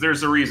users.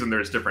 There's a reason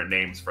there's different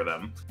names for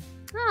them.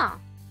 Oh.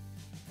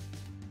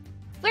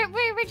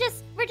 We're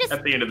just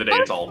At the end of the day,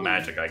 it's all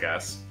magic, I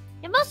guess.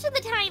 And most of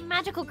the time,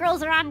 magical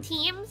girls are on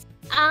teams.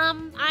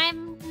 I'm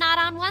not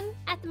on one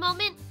at the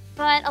moment,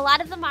 but a lot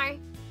of them are.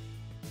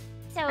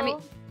 So.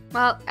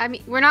 I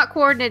mean, we're not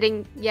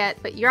coordinating yet,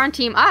 but you're on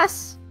Team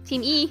Us,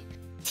 Team E.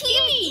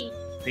 Team E!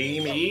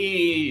 Team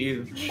E.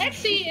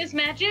 Exie is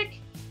magic.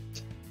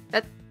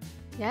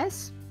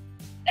 Yes.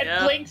 It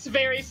Yeah. blinks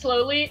very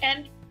slowly,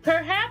 and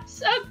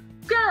perhaps a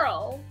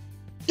girl.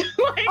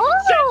 Like,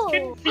 Oh! just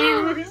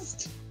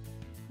confused.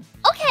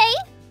 Okay.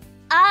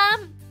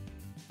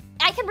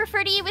 I can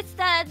refer to you with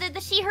the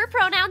she/her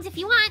pronouns if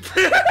you want.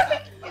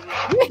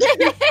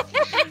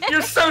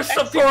 You're so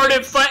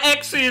supportive, but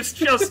Exie is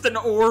just an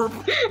orb.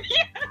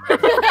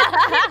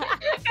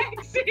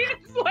 Exie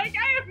is like,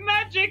 I have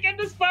magic, and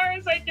as far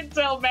as I can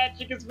tell,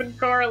 magic has been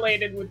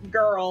correlated with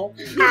girl.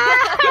 Yeah,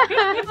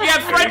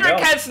 Fryderyk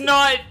go. has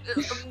not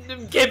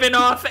given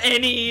off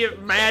any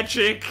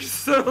magic,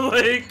 so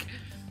like,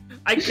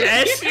 I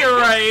guess you're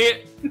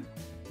right.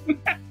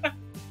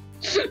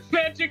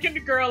 Magic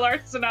and girl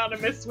are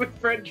synonymous with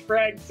French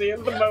Exie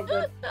at the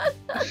moment.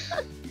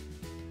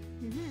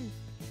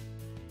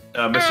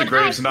 Mr.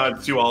 Graves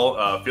nods to you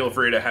all. Feel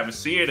free to have a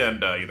seat,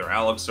 and either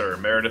Alex or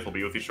Meredith will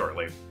be with you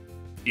shortly.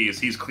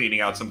 He's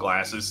cleaning out some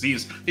glasses.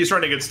 He's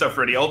trying to get stuff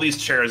ready. All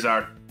these chairs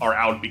are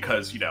out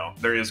because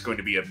there is going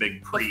to be a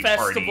big The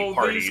pre-party festival,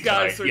 party these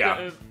guys tonight. are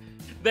gonna,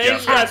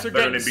 these guys are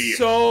they're getting gonna be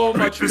so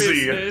much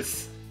busy.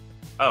 business.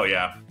 Oh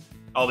yeah,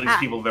 all these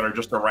people that are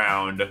just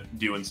around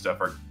doing stuff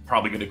are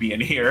probably going to be in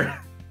here.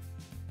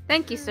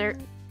 Thank you, sir.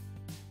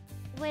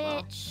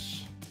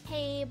 Which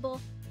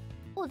table?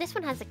 Oh, this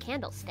one has a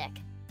candlestick.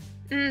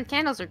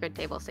 Candles are good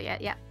tables, so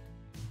yeah.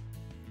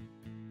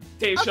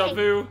 Deja Okay.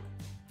 vu.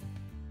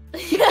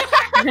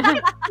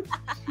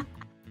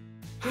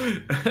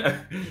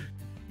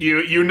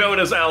 You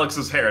notice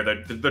Alex's hair,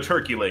 that the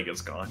turkey leg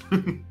is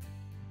gone.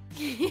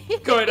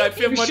 Good, I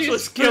feel much She's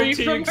less free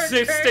guilty from her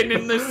existing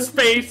in this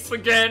space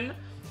again.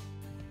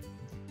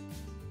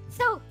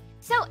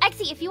 So,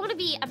 Exie, if you want to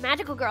be a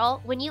magical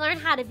girl, when you learn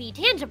how to be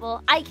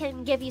tangible, I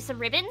can give you some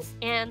ribbons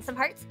and some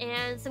hearts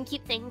and some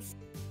cute things.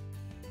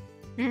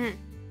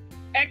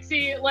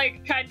 Exie,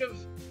 like, kind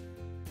of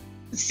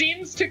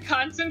seems to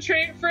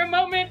concentrate for a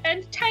moment,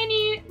 and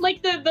tiny,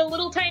 like, the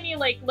little tiny,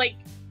 like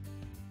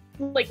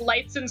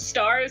lights and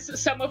stars,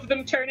 some of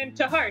them turn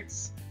into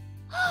hearts.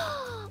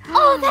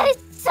 Oh, that is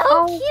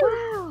so cute!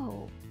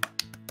 Wow.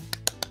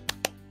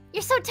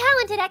 You're so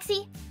talented,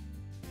 Exie.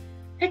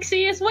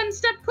 Exie is one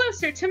step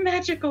closer to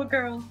magical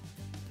girl.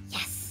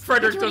 Yes.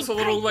 Fryderyk you're doing does a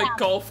little great like job.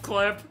 golf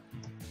clap.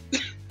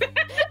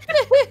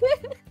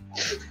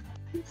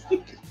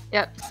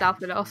 Yep,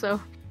 Salford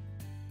also.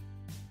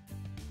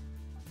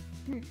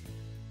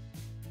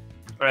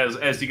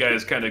 As you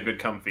guys kind of get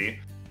comfy,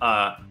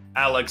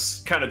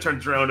 Alex kind of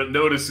turns around and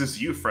notices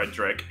you,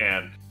 Fryderyk,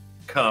 and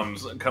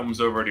comes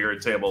over to your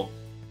table.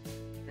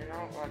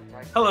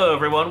 Hello,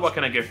 everyone. What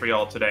can I get for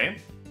y'all today?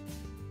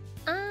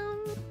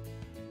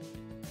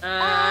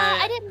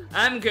 I didn't.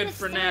 I'm good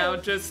for now,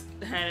 necessarily- just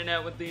hanging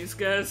out with these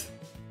guys.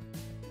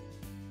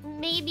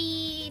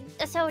 Maybe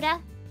a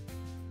soda.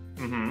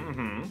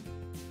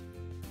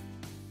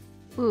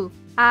 Ooh.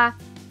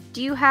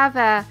 Do you have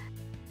a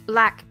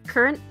black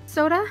currant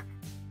soda?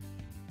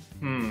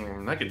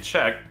 I can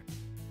check.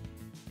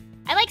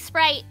 I like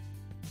Sprite.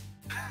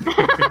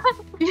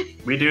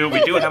 We do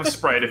have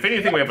Sprite. If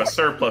anything, we have a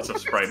surplus of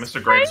Sprite.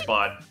 Mr. Graves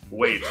bought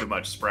way too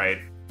much Sprite,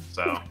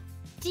 so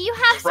Do you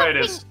have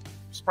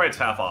Sprite's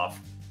half off.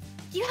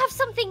 Do you have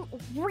something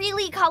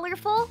really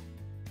colorful?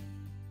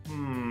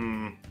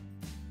 The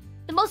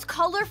most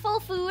colorful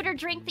food or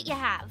drink that you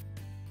have?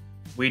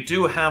 We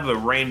do have the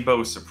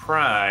Rainbow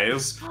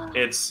Surprise.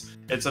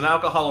 It's an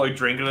alcoholic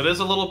drink, and it is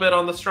a little bit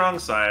on the strong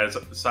side.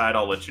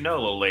 I'll let you know,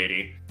 little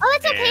lady. Oh,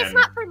 that's okay. It's And-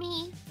 not for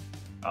me.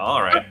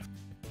 All right.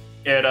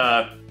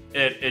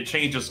 It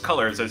changes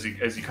colors as you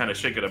kind of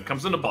shake it up.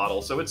 Comes in a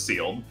bottle, so it's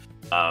sealed.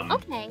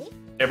 Okay.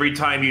 Every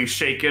time you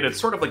shake it, it's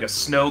sort of like a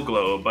snow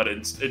globe, but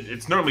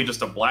it's normally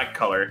just a black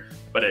color.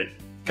 But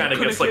Kind of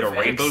gets like a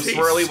rainbow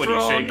swirly when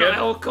you shake it.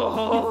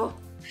 Alcohol.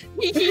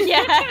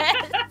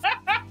 Yes.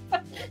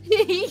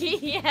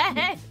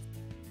 Yes.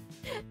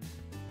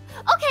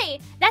 Okay,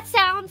 that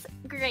sounds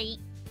great.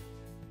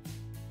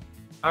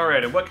 All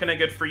right, and what can I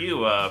get for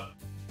you,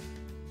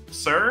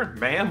 sir,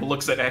 ma'am?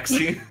 Looks at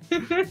Exy.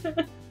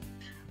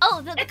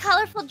 Oh, the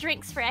colorful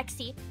drinks for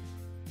Exy.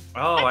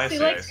 Oh, I see. Exy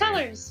likes I see.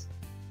 colors.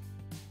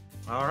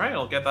 All right,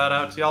 I'll get that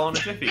out to y'all in a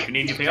jiffy. If you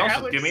need anything else,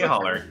 just give me a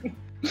holler.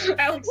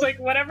 Alex, like,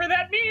 whatever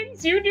that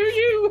means, you do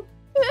you.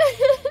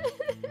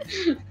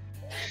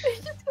 We're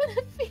just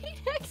gonna feed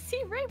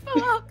Exy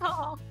rainbow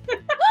alcohol.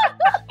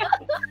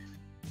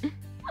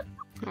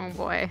 Oh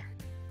boy.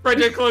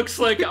 Fryderyk looks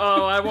like,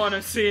 oh, I want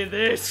to see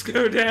this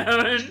go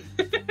down.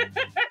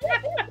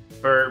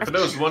 For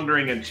those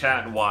wondering in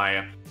chat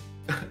why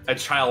a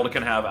child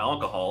can have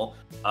alcohol,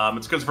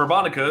 it's because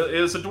Verbonica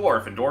is a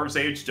dwarf, and dwarves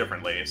age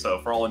differently. So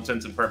for all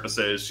intents and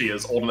purposes, she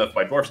is old enough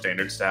by dwarf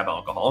standards to have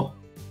alcohol.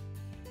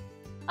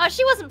 Oh,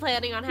 she wasn't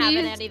planning on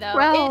having any though.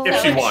 Well- If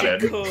she Oh,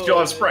 wanted. she could. She'll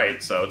have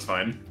Sprite, so it's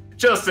fine.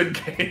 Just in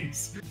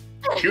case.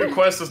 Good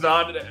Quest is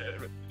not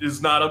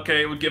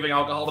okay with giving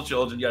alcohol to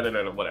children,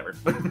 yada, whatever.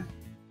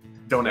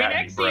 Don't I mean,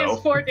 at me, Exy bro.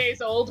 is 4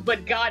 days old,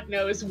 but God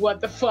knows what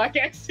the fuck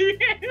Exy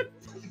is.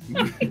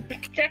 I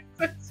guess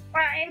it's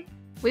fine.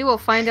 We will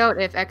find out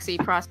if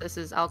Exy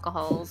processes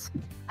alcohols.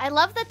 I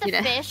love that the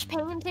Yeah. fish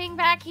painting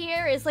back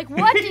here is like,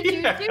 what did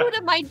you Yeah. do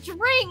to my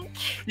drink?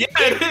 Yeah,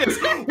 it is!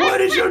 What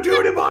did you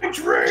do to my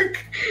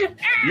drink?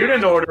 You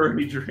didn't order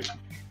any drink.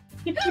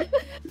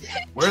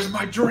 Where's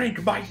my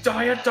drink? My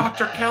diet,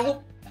 Dr.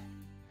 Kelp?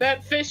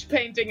 That fish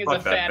painting is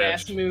Fuck a that fat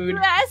ass bitch. mood.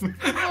 Yes,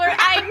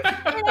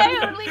 I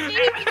only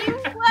gave you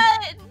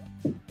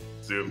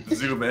one.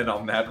 Zoom in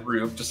on that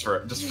Roob just for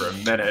a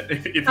minute,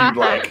 if you'd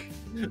like.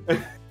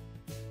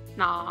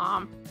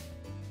 Nah.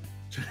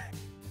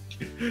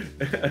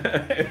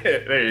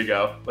 There you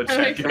go. Let's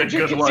Alright, check in. Fryderyk,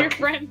 Good it's your luck.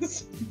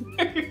 friends.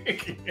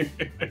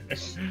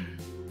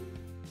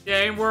 Yeah,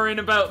 ain't worrying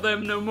about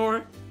them no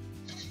more.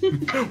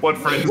 What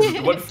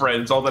friends? What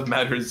friends? All that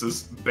matters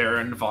is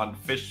Baron von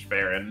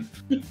Fishbaron.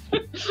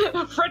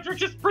 Fryderyk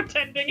just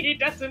pretending he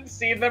doesn't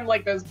see them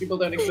like those people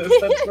don't exist.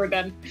 That's we're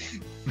done.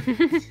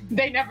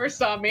 They never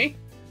saw me.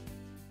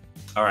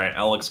 All right,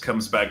 Alex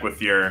comes back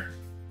with your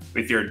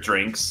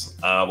drinks.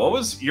 What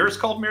was yours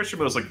called, Mirsham?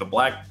 It was like the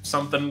black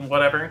something,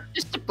 whatever.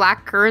 Just a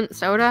black currant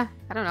soda.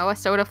 I don't know, a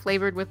soda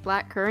flavored with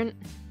black currant.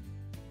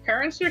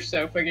 Currents are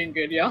so fucking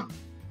good, y'all.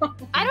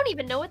 I don't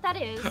even know what that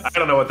is. I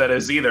don't know what that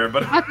is either,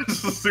 but I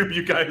just assume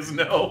you guys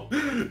know.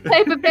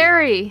 Type of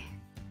berry.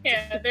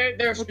 Yeah, they're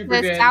It's super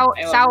the good. sour,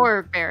 I love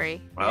sour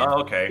berry. Oh,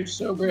 okay. them. They're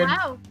so good.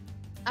 Wow,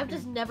 I've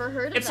just never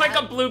heard of It's that.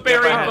 like a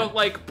blueberry, Yeah, but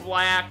like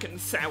black and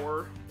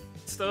sour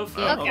stuff.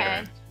 Oh,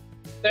 Okay.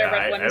 The Yeah,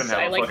 red I ones, didn't have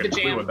I a like the fucking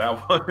clue jam. what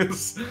that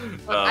was.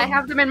 I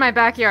have them in my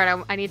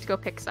backyard. I need to go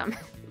pick some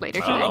later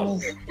today. Oh,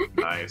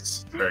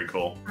 nice. Very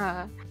cool.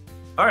 Uh,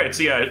 All right,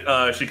 so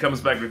yeah, she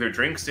comes back with her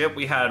drinks. Yep,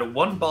 we had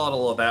one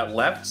bottle of that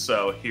left,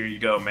 so here you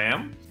go,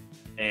 ma'am.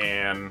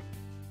 And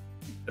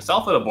is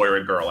Alpha a boy or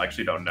a girl? I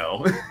actually don't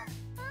know.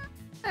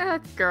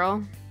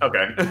 girl.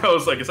 Okay, I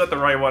was like, is that the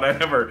right one? I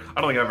don't think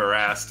I've ever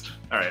asked.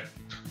 All right,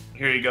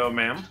 here you go,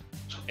 ma'am.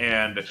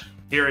 And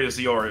here is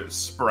your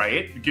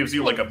Sprite. It gives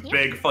you like a Thank you.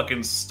 big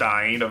fucking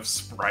stein of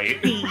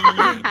Sprite.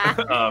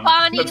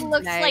 Bonnie that's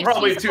looks nice. like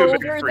Probably she's too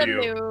big over for the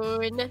you.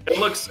 moon.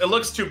 It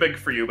looks too big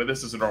for you, but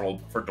this is normal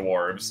for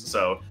dwarves.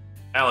 So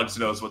Alex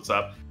knows what's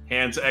up.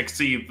 Hands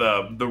Exy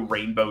the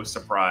rainbow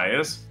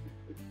surprise.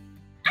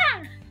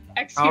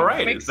 Exy All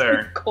right, makes is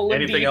there cola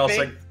anything else?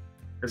 beefy.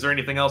 Is there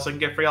anything else I can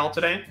get for y'all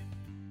today?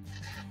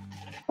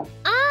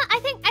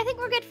 I think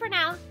we're good for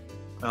now.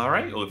 All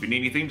right. Well, if you need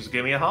anything, just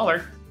give me a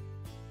holler.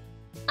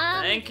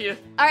 Thank you.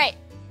 All right.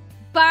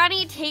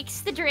 Bonnie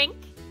takes the drink.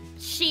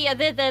 She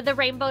the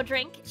rainbow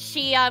drink.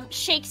 She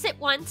shakes it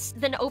once,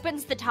 then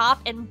opens the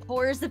top and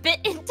pours a bit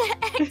into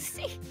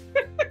Exy.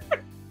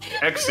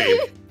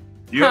 Exy,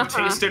 you have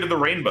tasted the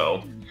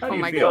rainbow. How do Oh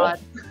you my feel? god.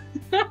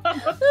 I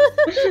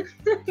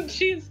don't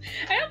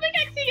think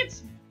Exy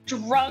gets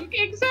drunk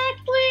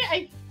exactly.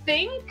 I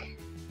think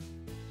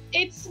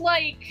it's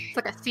like It's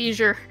like a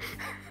seizure.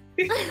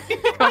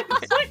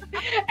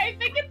 I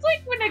think it's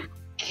like when a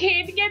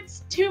kid gets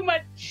too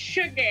much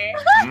sugar.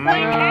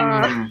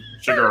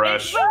 Sugar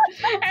rush.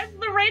 As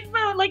the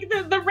rainbow, like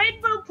the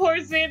rainbow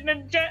pours in,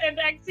 and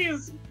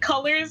Exy's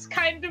colors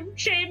kind of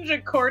change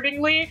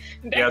accordingly.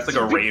 And Yeah, it's like a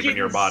Exy rave in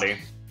your body.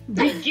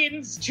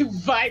 begins to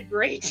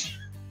vibrate.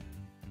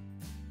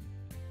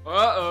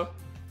 Uh-oh.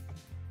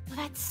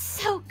 That's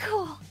so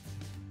cool.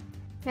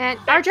 Man,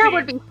 our job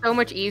would be so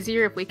much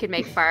easier if we could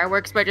make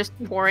fireworks by just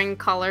pouring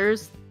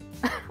colors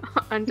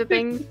onto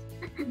things.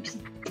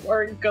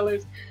 Pouring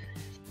colors.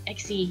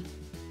 Exy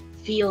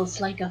feels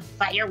like a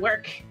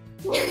firework.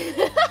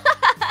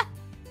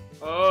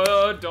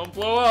 Oh, don't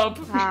blow up.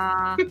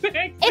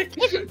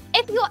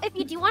 If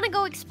you do want to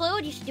go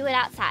explode, you should do it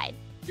outside.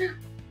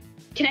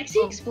 Can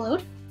Exy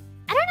explode?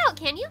 I don't know,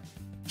 can you?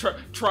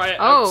 Try it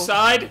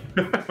outside.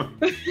 Kind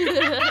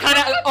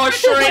of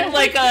ushering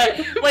like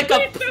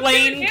a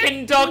plane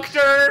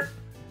conductor.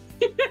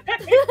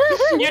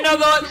 You know,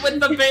 with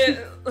the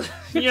bit,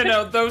 you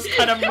know, those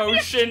kind of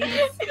motions.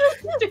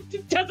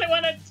 Doesn't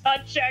want to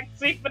touch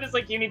Axie, but it's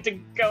like, you need to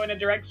go in a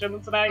direction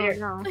that's not here.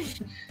 No.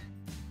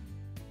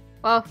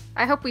 Well,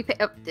 I hope we pay.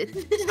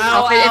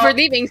 If we're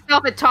leaving,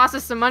 Selfie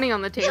tosses some money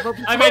on the table.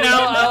 I mean,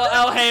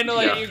 I'll handle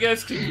it. You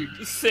guys can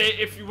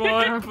sit if you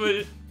want,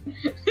 but.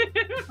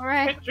 All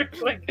right. I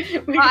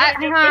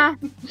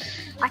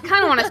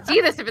kind of want to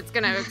see this if it's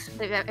gonna.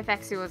 If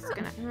Exie was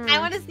gonna. I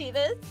want to see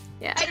this.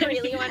 Yeah. I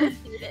really want to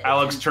see this.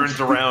 Alex turns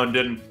around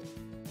and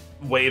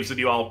waves at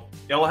you all.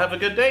 Y'all have a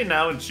good day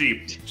now, and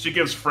she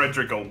gives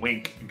Fryderyk a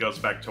wink and goes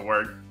back to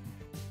work.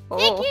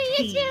 Thank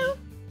you,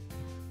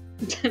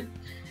 you too.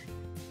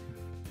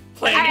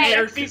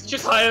 Playing these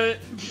just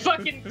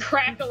fucking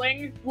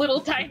crackling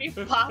little tiny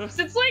pops.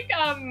 It's like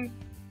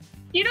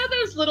you know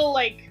those little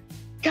like.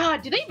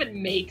 God, do they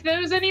even make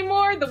those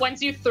anymore? The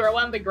ones you throw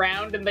on the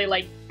ground and they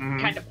like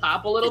kind of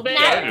pop a little bit?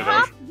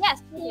 Pop?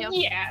 Yes, they do.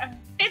 Yeah.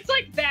 It's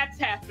like that's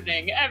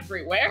happening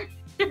everywhere.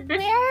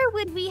 Where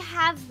would we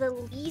have the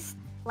least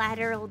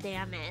lateral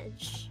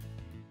damage?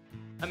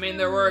 I mean,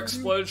 there were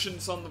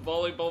explosions on the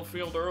volleyball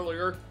field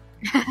earlier.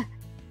 Perhaps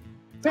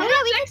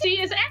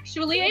Exie is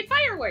actually a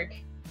firework.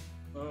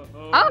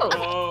 Okay.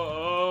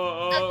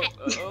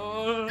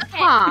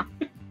 Huh.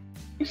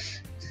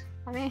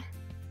 I mean.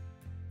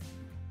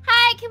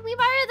 Hi, can we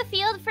borrow the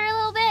field for a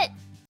little bit?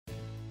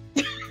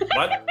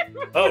 What?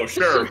 Oh,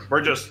 sure.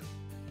 We're just,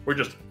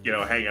 you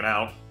know, hanging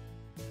out.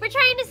 We're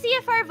trying to see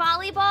if our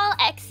volleyball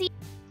Exie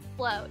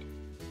explode.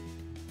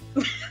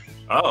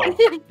 Oh.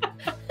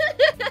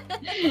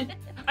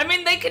 I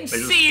mean, they can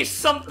see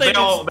something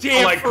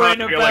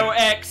different about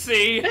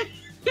Exie.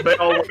 They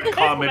all look at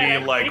comedy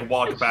and like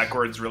walk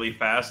backwards really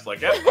fast.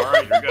 Like, yeah, all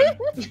right, you're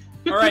good.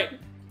 All right,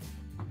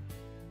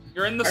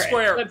 you're in the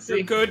square. Let's see.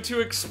 You're good to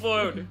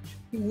explode.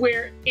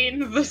 We're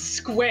in the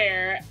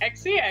square.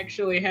 Exie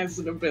actually has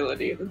an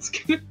ability that's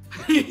gonna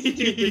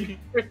be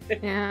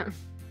Yeah.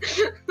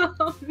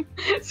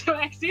 So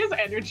Exie has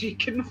energy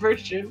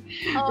conversion,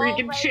 where he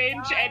can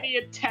change any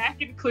attack,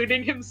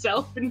 including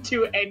himself,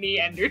 into any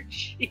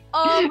energy.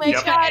 Oh my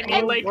Yep. god.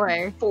 Any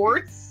like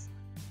force.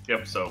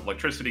 Yep. So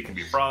electricity can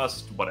be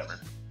frost, whatever.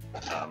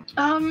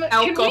 Alcohol.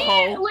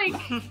 Can we,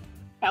 like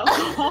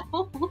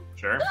alcohol?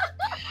 Sure.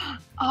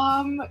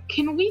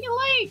 Can we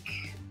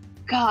like,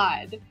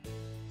 God,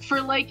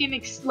 for like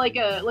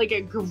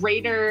a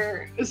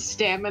greater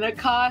stamina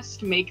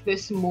cost, make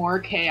this more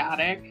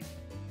chaotic?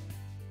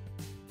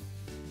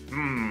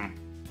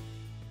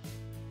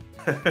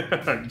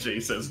 Jay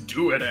says,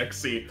 "Do it,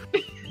 Exie.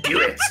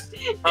 Do it."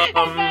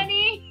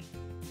 Funny.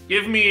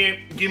 Give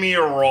me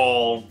a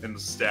roll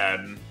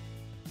instead.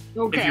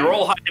 Okay. If you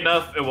roll high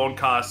enough, it won't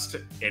cost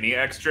any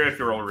extra. If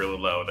you roll really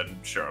low, then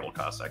sure, it'll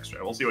cost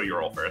extra. We'll see what you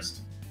roll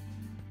first.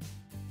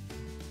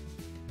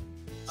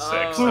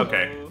 6.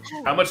 Okay.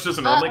 How much does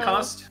it normally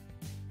cost?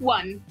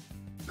 1.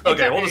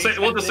 Okay, we'll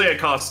just say it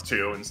costs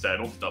 2 instead.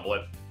 We'll double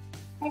it.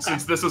 Okay.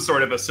 Since this is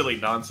sort of a silly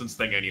nonsense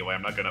thing anyway,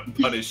 I'm not gonna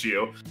punish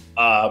you.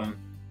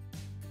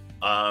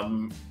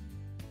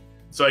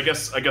 So I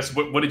guess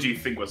what did you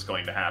think was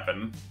going to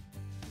happen?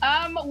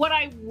 What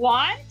I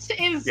want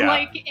is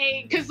like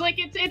because like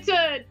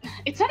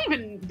it's not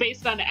even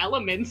based on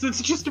elements.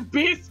 It's just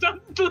based on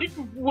like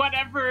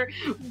whatever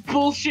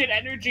bullshit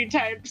energy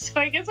type.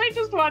 So I guess I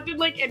just wanted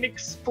like an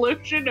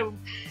explosion of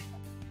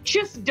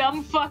just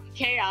dumb fuck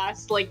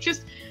chaos, like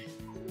just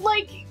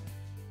like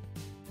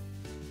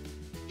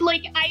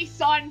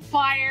ice on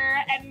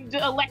fire and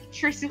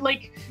electricity,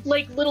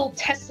 like little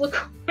Tesla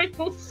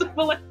coils of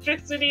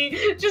electricity,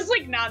 just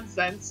like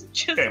nonsense,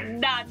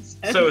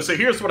 nonsense. So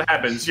here's what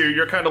happens.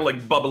 You're kind of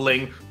like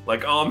bubbling,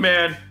 like, oh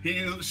man,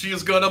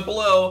 she's gonna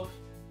blow,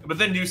 but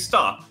then you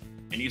stop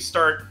and you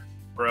start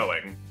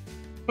growing.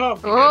 You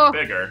get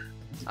bigger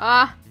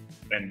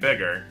and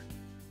bigger.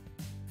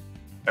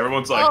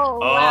 Everyone's like,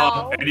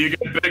 wow. And you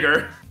get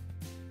bigger.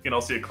 You can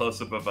all see a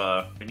close up of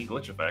any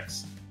glitch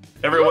effects.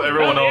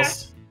 Everyone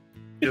else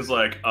is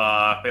like,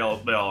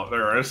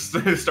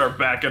 they start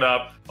backing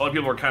up. All the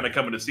people were kind of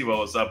coming to see what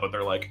was up, but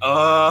they're like,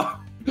 Body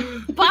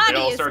they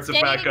all start to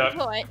back up.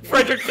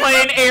 Fryderyk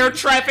playing air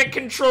traffic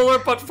controller,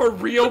 but for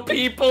real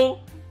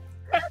people.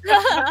 Like,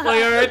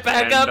 all right,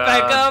 back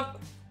up.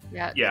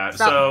 Yeah.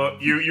 So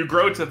you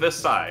grow to this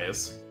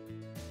size.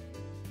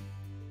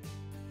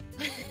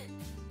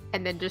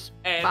 And then just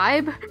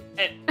vibe.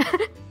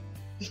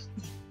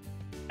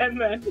 And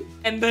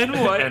then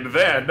what? And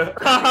then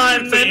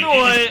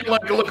what?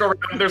 Like look around.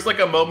 There's like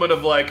a moment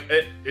of like,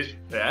 is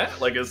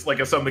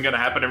something gonna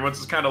happen? Everyone's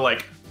just kind of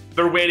like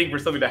they're waiting for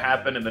something to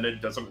happen, and then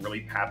it doesn't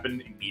really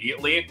happen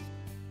immediately.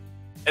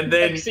 And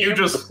then you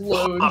just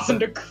explodes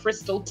into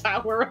crystal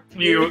tower.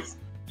 You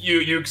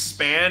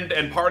expand,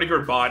 and part of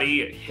your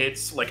body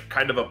hits like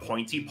kind of a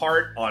pointy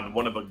part on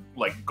one of the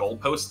like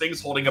goalpost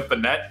things holding up the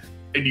net,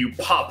 and you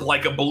pop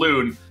like a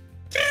balloon.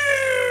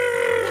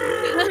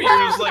 You're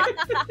just like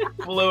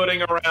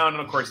floating around, and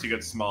of course you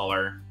get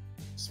smaller,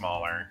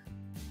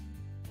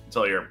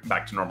 until you're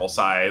back to normal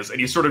size, and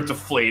you sort of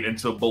deflate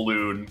into a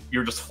balloon.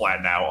 You're just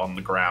flat now on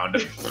the ground.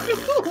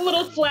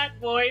 Little flat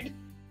void.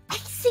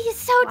 Exy is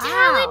so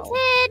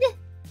talented.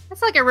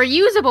 That's like a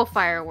reusable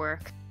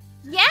firework.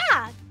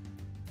 Yeah.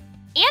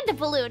 And a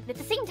balloon at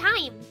the same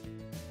time.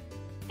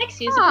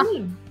 Exy is a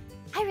balloon.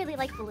 I really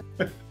like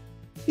balloons.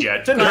 Yeah,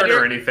 it didn't hurt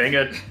or anything.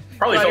 It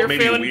probably felt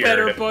maybe feeling weird.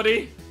 better,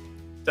 buddy.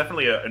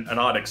 Definitely an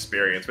odd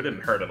experience, but it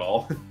didn't hurt at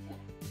all.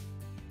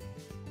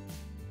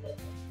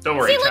 Don't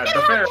worry, See, look Chad. at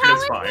The how ferret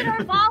is talented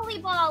fine. our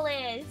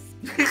volleyball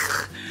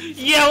is.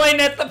 Yelling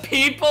at the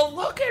people.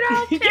 Look at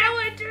how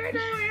talented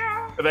we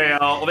are. They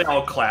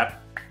all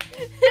clap.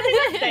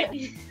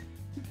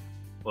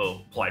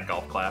 Little applied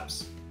golf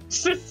claps.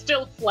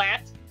 Still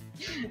flat.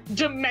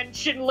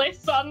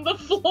 Dimensionless on the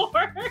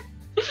floor.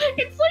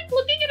 It's like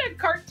looking at a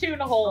cartoon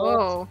hole.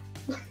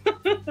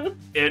 Oh.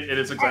 It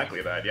is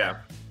exactly that, yeah.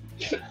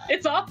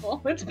 It's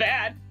awful. It's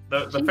bad.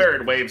 The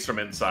ferret waves from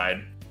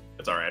inside.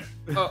 It's alright.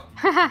 Oh.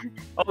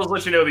 I'll just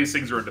let you know these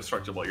things are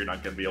indestructible. You're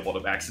not going to be able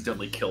to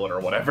accidentally kill it or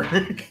whatever.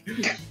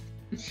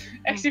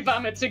 Exy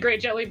vomits a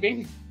great jelly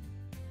bean.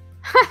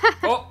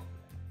 Oh.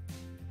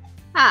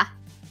 Ah.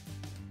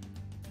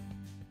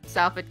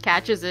 Salford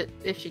catches it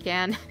if she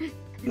can.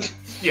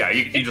 Yeah,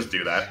 you just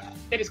do that.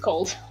 It is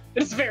cold.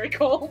 It is very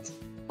cold.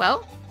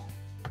 Well.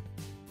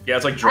 Yeah,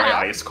 it's like dry Well.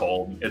 ice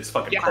cold. It's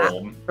fucking Yeah.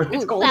 cold.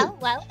 It's cold.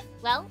 Well.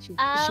 Sort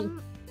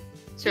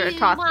Do of you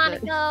tossed want to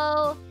it.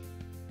 go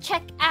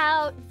check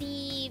out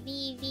the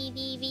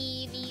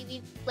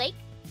lake?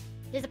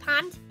 There's a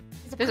pond.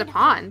 There's a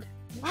pond.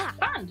 Yeah,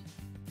 Pond.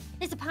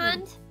 there's a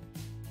pond.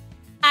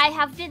 I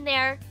have been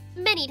there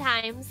many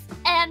times,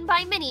 and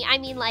by many I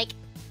mean like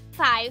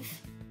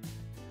 5.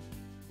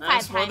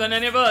 That's 5 more than times.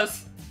 any of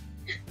us.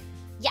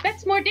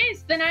 That's more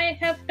days than I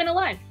have been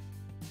alive.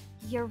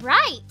 You're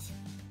right.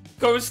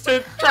 Goes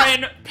to try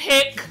and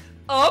pick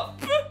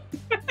up.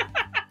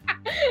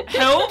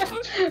 Help.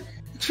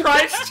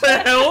 Tries to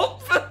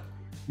help.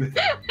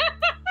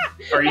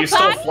 Are you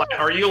still flat?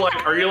 Are you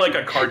like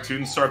a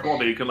cartoon circle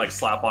that you can like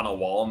slap on a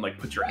wall and like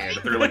put your hand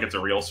through like it's a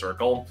real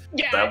circle?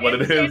 Yeah, Is that what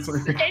it is?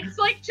 It's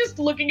like just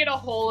looking at a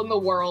hole in the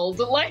world.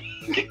 Like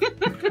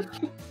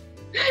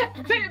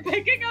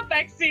picking up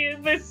Exy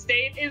in this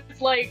state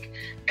is like,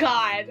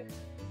 God.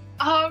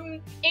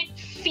 It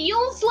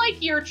feels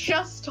like you're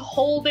just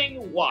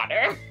holding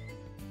water.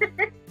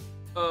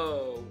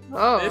 Oh.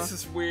 Oh. This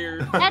is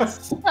weird.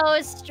 That's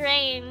so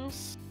strange.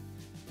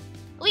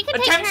 We can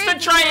take Attempts to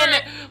turns try doing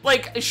that. and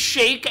like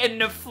shake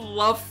and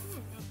fluff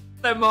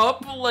them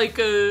up like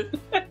a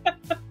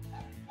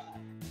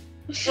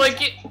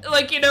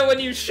like you know when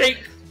you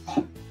shake.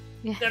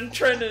 Yeah. I'm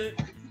trying to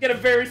get a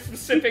very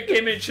specific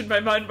image in my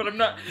mind, but I'm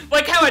not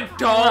like how a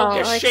dog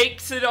Oh, like-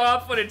 shakes it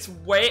off when it's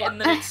wet and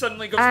then it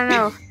suddenly goes. I don't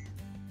know.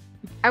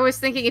 I was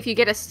thinking if you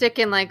get a stick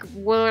and like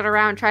whirl it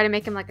around, try to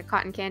make him like a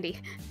cotton candy.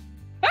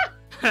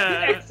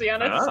 Exy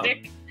on a Oh.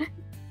 stick.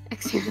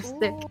 Excuse the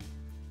stick.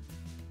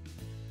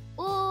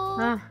 Ooh.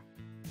 Huh.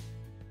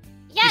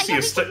 Yeah, You see yeah, a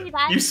we stick. can do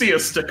that. You see a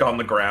stick on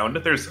the ground.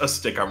 There's a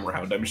stick on the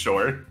ground, I'm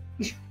sure.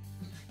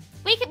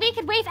 We could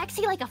wave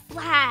Exy like a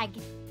flag.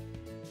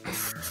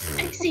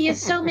 Exy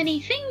is so many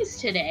things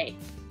today.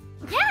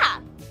 Yeah.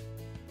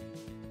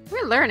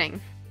 We're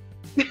learning.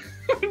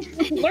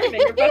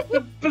 Learning about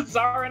the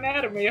bizarre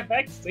anatomy of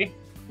Exy.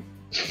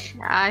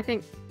 Yeah, I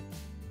think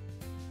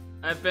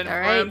I've been All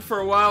right. around for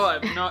a while.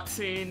 I've not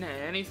seen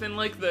anything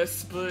like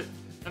this, but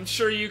I'm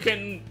sure you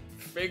can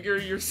figure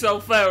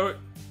yourself out.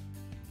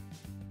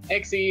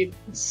 Exy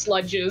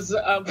sludges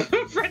up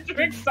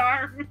Fryderyk's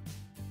arm.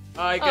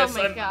 I guess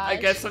my I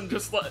gosh. guess I'm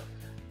just like.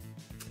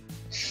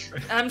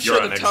 I'm You're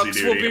sure on the XC tux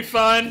will duty. be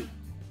fine.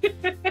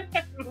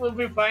 We'll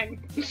be fine.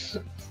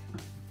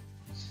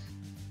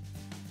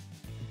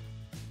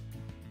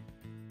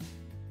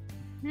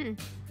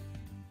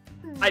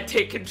 I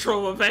take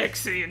control of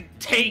Exy and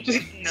take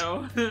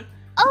no.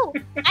 Oh,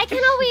 I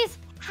can always.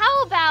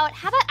 How about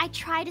I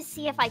try to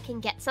see if I can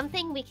get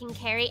something we can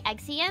carry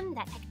Exy in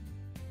that.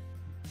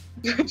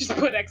 Just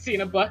put Exy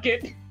in a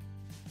bucket.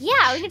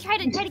 Yeah, we can try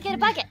to get a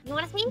bucket. You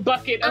want to see?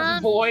 Bucket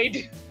of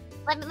void.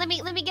 Let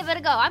me give it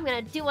a go. I'm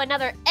gonna do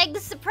another egg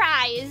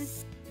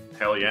surprise.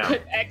 Hell yeah.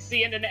 Put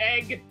Exy in an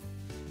egg.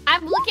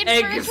 I'm looking for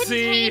a Eggsy.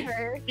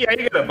 container. Yeah, you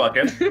get a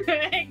bucket.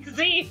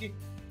 Exy.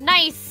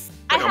 Nice.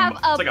 Like I have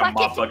it's like a bucket.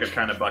 mop bucket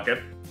kind of bucket.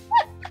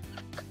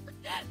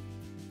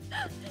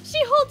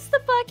 She holds the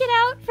bucket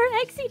out for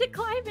Exy to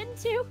climb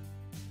into.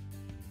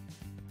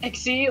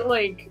 Exy,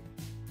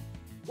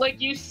 like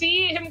you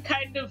see him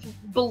kind of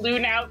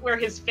balloon out where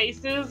his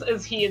face is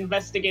as he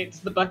investigates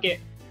the bucket,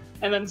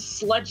 and then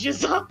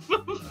sludges off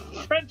of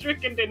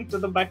Fryderyk and into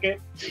the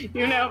bucket.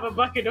 You now have a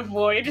bucket of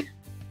void.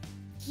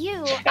 You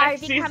are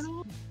Exy's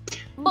becoming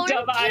more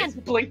Dumb eyes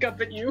tangible. blink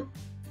up at you.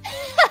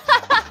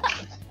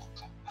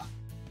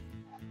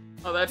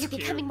 Oh, that's You're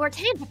cute. becoming more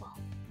tangible.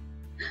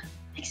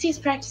 Exy's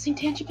practicing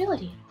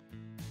tangibility.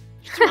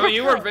 Oh,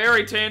 you were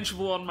very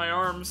tangible on my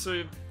arm, so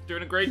you're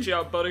doing a great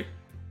job, buddy.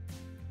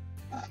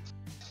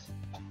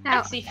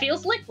 Now, Exy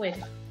feels liquid.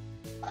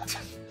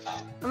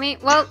 I mean,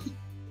 well,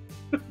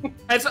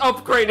 Has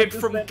upgraded does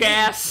from that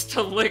gas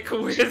to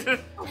liquid.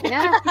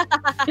 yeah.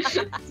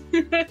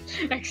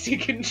 Exy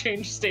can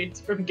change states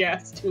from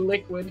gas to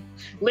liquid.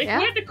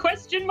 Liquid?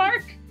 Question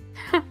mark?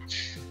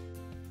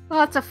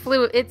 Well, it's a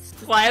fluid. It's a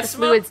Plasma?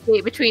 fluid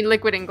state between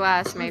liquid and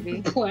glass,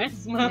 maybe.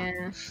 Plasma.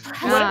 Yeah.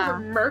 Whatever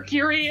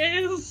mercury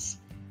is.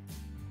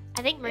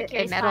 I think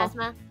mercury is metal.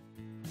 plasma,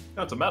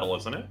 No, it's a metal,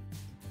 isn't it?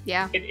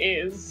 Yeah. It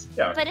is.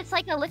 Yeah. but it's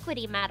like a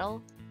liquidy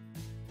metal.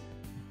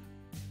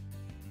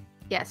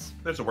 Yes.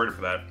 There's a word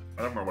for that.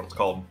 I don't remember what it's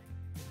called.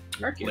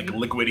 Mercury. Like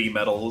liquidy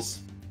metals.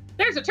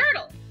 There's a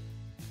turtle!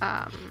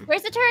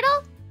 Where's the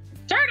turtle?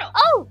 Turtle!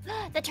 Oh,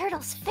 the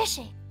turtle's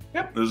fishing.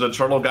 Yep. There's a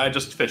turtle guy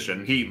just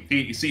fishing.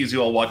 He sees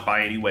you all walk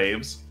by and he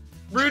waves.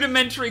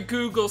 Rudimentary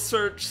Google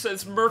search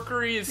says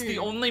mercury is the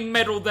only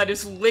metal that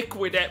is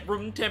liquid at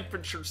room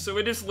temperature, so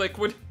it is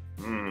liquid.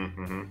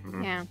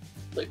 Yeah.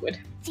 Liquid.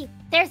 See,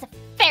 there's a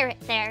ferret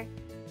there.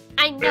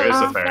 I know There is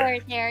there's a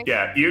ferret. there.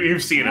 Yeah,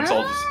 you've seen it,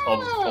 so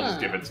I'll just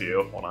give it to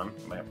you. Hold on.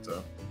 I might have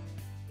to.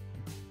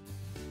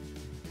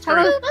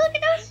 Hello. Look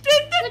at us! Did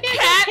the Look at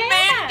cat the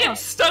man cat. get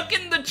stuck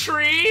in the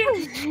tree?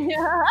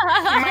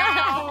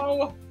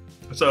 Meow!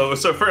 So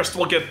first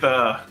we'll get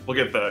the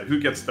who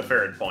gets the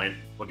ferret point.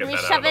 We'll get Can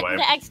we that out shove of it the way.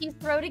 into Exy's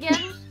throat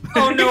again?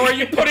 Oh no, are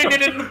you putting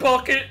it in the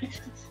bucket?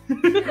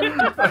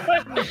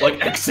 Like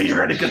Exy, you're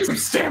ready to get some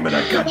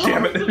stamina. God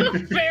damn it!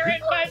 The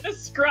ferret by the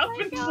scruff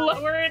and God.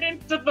 lower it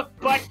into the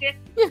bucket.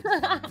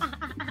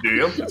 Do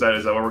you? Is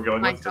that what we're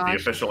going My with? The gosh.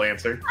 official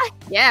answer.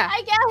 Yeah.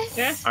 I guess.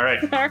 Yeah. All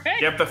right.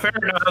 Alright. Yep, the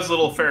ferret now has a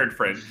little ferret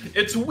friend.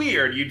 It's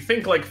weird. You'd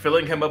think like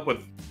filling him up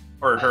with,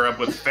 or her up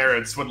with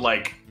ferrets would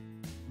like,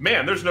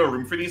 man, there's no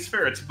room for these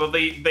ferrets. But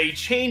they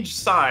change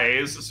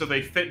size so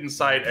they fit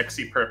inside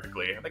Exy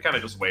perfectly. They kind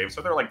of just wave,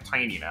 so they're like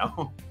tiny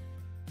now.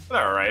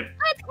 They're all right.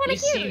 That's kind You of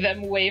see cute.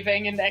 them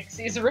waving in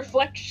Exy's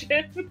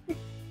reflection.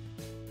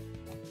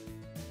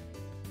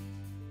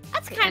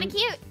 That's kind of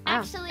cute,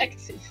 Wow.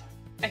 actually.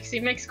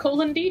 Exy makes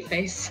colon D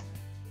face.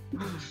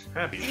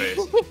 Happy face.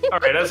 All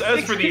right. As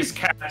for these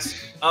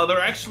cats, they're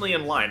actually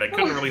in line. I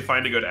couldn't really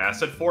find a good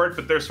asset for it,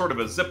 but there's sort of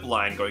a zip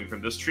line going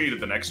from this tree to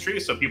the next tree,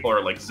 so people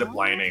are like zip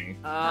lining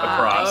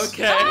across.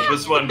 Okay.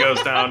 This one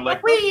goes down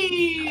like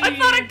whee. I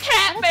thought a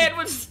cat man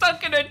was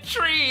stuck in a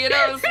tree, and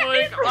I was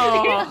like, He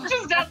oh. was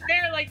just up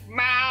there like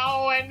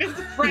meow, and his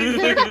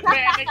friends are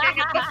panicking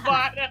at the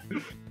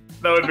bottom.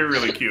 That would be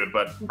really cute,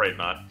 but right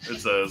not.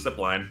 It's a zip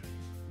line.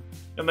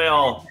 And they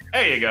all,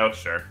 there you go,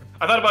 sure.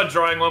 I thought about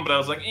drawing one, but I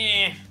was like,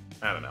 I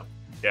don't know.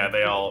 Yeah,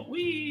 they all,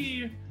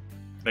 whee.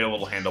 They have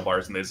little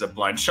handlebars and they zip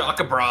line.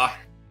 Shaka bra.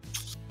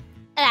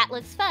 That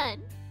looks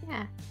fun.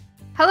 Yeah.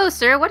 Hello,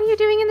 sir. What are you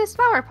doing in this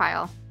flower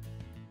pile?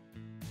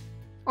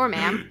 Or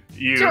ma'am.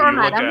 You Sure, look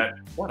madam. at,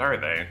 what are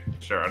they?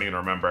 Sure, I don't even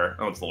remember.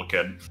 Oh, it's a little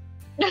kid.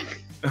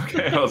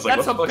 Okay, I was like,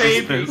 That's what the a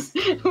fuck baby. is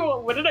this?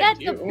 What did I That's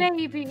do? a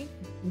baby.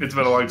 It's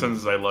been a long time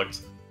since I looked.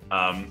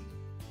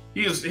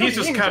 He's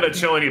just kind of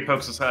chilling. He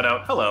pokes his head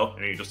out. Hello,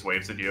 and he just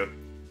waves at you.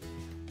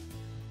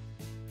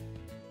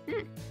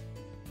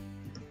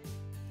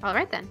 All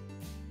right then.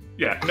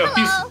 Yeah, no,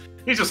 Hello.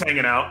 he's just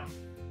hanging out.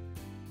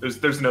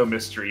 There's no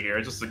mystery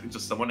here. Just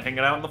someone hanging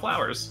out in the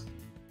flowers.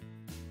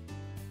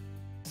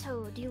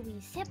 So, do we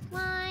zip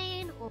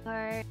line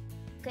or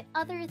get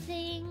other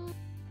things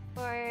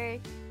or?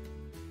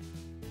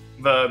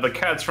 The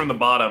cats from the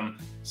bottom,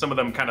 some of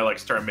them kind of like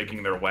start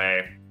making their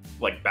way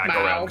like back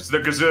Wow. around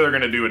because they're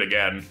gonna do it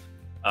again.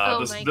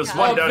 Oh This my this God.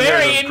 one A down there,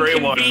 very this gray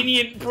one,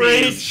 inconvenient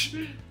bridge.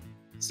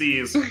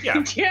 sees.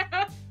 Yeah,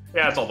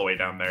 Yeah. it's all the way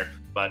down there.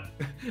 But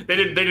they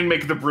didn't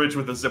make the bridge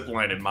with the zip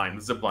line in mind.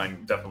 The zip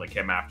line definitely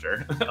came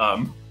after.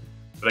 But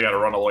they got to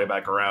run all the way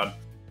back around.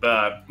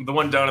 The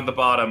one down at the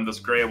bottom, this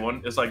gray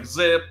one, is like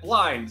zip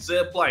line,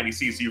 zip line. He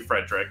sees you,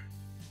 Fryderyk,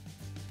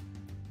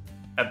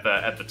 at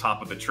the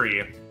top of the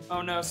tree.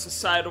 Oh no,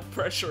 societal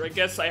pressure. I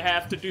guess I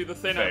have to do the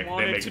thing I They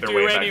wanted make to their do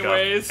way back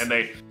anyways. up,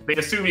 and they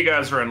assume you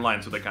guys are in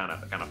line, so they kind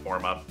of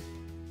form up.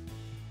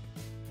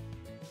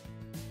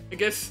 I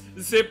guess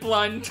zip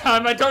line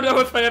time. I don't know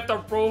if I have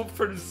to roll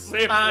for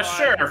zip line.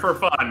 Sure, for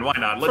fun. Why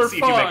not? Let's For see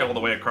if you make it fun. all the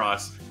way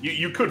across.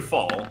 You could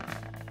fall.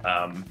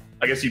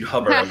 I guess you'd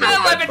hover a little bit.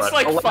 11's but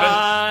like 11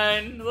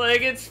 fine. Like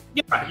it's.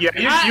 Yeah, you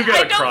I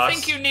get don't across.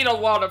 think you need a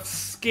lot of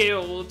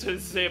skill to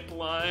zip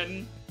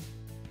line.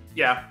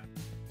 Yeah.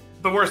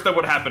 The worst that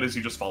would happen is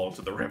you just fall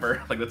into the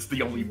river. Like, that's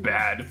the only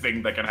bad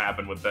thing that can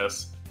happen with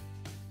this.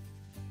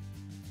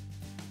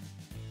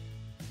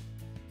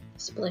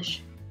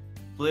 Splish.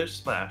 Splish,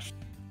 splash.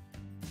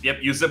 Yep,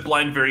 you zip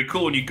line very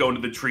cool and you go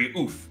into the tree,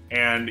 oof.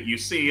 And you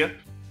see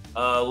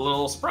a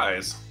little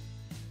surprise.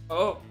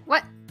 Oh.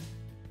 What?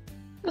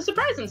 A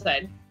surprise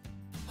inside.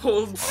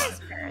 Hold.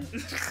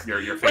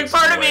 Your face Like is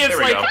part of in me the way. is There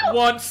we like go.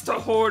 wants to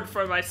hoard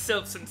for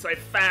myself since I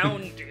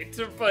found it,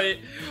 but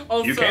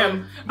also You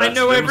can. I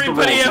know Them's the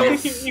everybody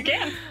rules. else. You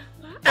can.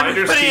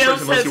 Finders Everybody keepers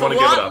else unless has you a wanna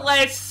give it lot up.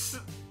 less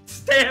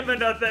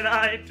stamina than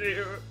I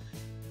do.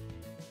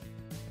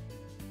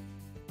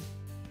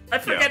 I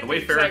forget Yeah, the way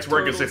exact ferrets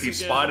work is if totals you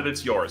again. spot it,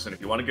 it's yours, and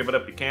if you want to give it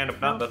up, you can.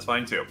 If not, that's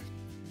fine too.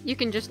 You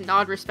can just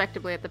nod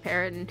respectably at the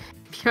parrot and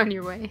be on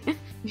your way.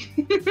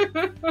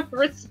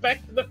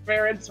 Respect the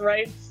ferret's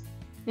rights.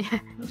 Yeah.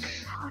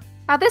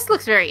 Oh, this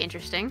looks very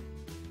interesting.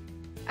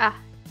 Ah,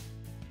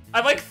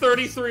 I like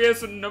 33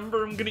 as a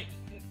number. I'm gonna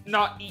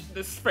not eat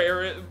this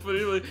ferret, but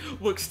he like,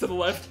 looks to the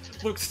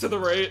left, looks to the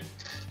right,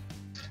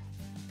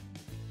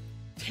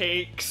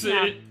 takes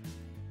it.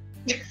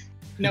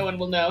 No one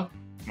will know.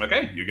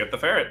 Okay, you get the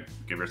ferret.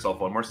 Give yourself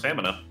 1 more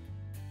stamina.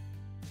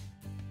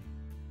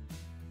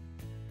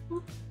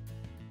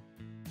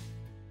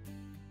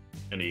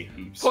 And he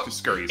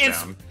scurries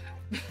down.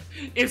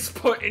 It's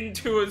put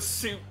into a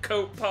suit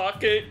coat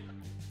pocket.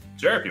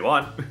 Sure, if you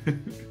want.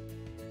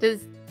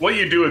 does What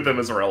you do with them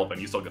is irrelevant.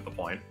 You still get the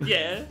point.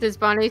 Yeah. does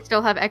Bonnie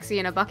still have Exie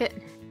in a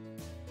bucket?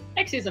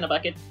 Xy's in a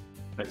bucket.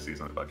 Next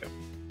season, bucket.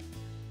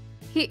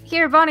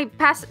 Here, Bonnie,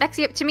 pass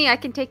Exie up to me. I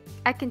can take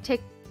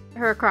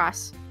her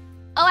across.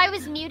 Oh, I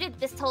was muted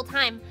this whole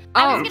time.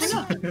 Oh, I was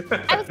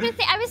gonna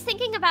say I was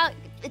thinking about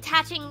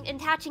attaching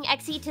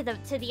Exie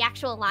to the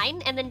actual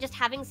line, and then just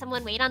having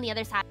someone wait on the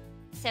other side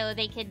so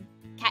they could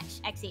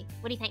catch Exie.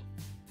 What do you think?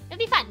 It'd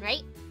be fun,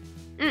 right?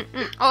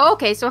 Oh,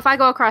 okay. So if I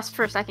go across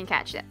first, I can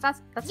catch it. That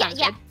sounds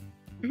yeah.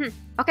 good.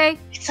 Okay,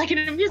 It's like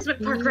an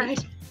amusement park ride.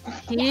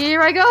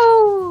 here I go.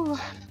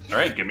 All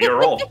right, give me a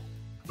roll.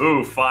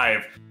 Ooh,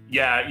 5.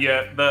 Yeah.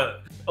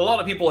 A lot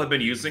of people have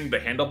been using the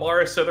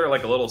handlebars, so they're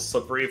like a little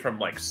slippery from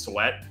like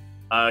sweat.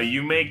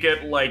 You make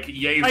it like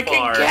yay I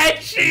far. can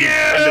catch you!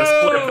 And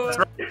just flip. That's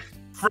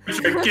right.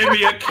 Fryderyk, give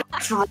me a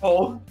catch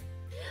roll.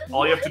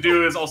 All you have to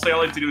do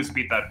is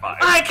beat that 5.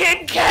 I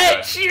can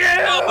catch you!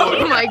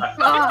 Oh my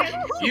god.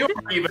 You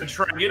aren't even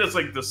trying. It is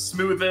like the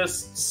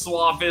smoothest,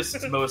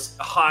 suavest, most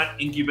hot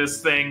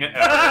incubus thing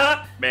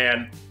ever.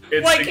 Man.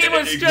 It's Like he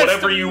was just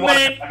whatever you want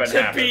meant happen,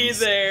 to happens. be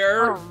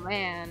there. Oh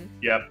man.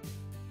 Yep.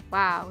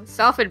 Wow.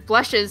 Selfid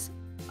blushes.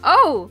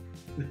 Oh,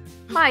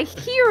 my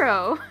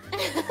hero.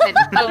 And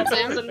hugs Bubbles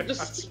him and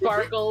just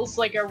sparkles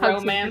like a Hugs him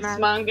romance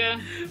dramatic-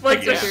 manga.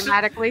 Like Yeah. the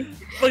dramatically.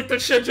 like the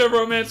shoujo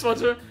romance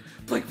ones are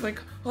blink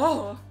blink.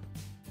 Oh.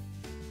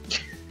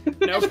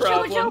 No Jojo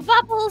problem.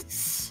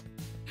 Bubbles.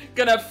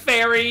 Gonna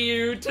ferry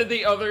you to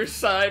the other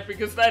side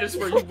because that is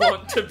where you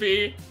want to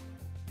be.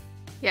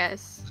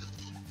 Yes.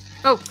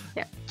 Oh,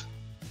 yeah.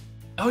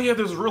 Oh yeah,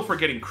 there's a rule for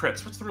getting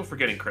crits. What's the rule for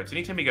getting crits?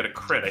 Anytime you get a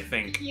crit, I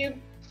think. You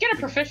get a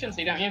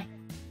proficiency, don't you?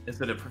 Is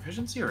it a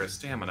proficiency or a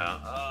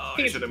stamina? Oh, I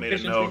think it's should have made a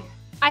proficiency. note.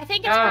 I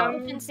think it's Um,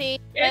 proficiency.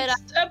 But,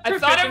 It's a I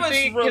thought it was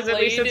proficiency because at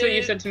least that's what you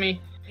related. said to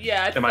me.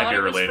 Yeah, I It might thought be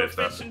was related to.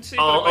 proficiency,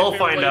 but it might I'll be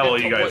find out while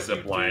related you to guys what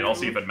zip line. I'll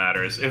see if it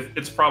matters. If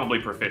it's probably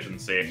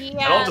proficiency. Yeah.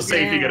 And I'll just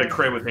say if you get a Yeah.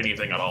 crit with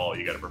anything at all,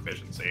 you get a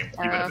proficiency.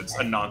 Even if it's a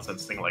Okay.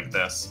 nonsense thing like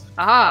this.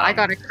 Aha, I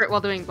got a crit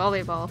while doing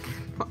volleyball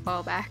a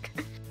while back.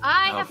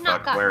 I Oh have not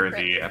fuck, gotten where are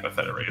crit. the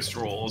epithet erased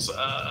rules?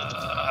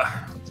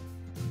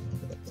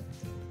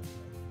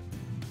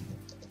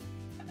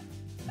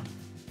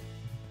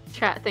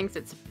 Chat thinks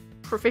it's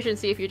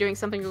proficiency if you're doing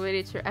something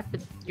related to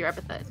your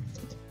epithet.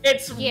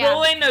 It's Yeah.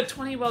 rolling a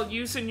 20 while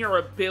using your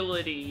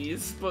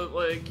abilities, but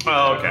like. you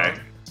Oh, know. okay.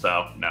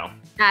 So, no.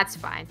 That's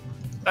fine.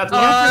 That's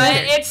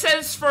It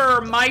says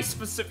for my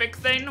specific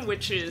thing,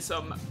 which is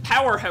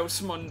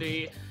Powerhouse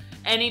Mundi,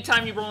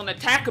 anytime you roll an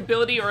attack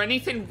ability or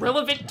anything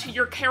relevant to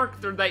your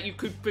character that you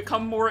could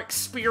become more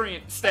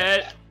experienced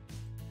at.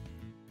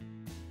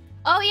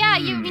 Oh yeah,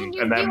 you mean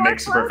you And that you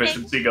makes are the floating.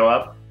 proficiency go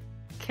up.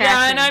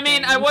 Yeah, and I Catching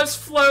mean, I things. was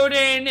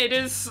floating. It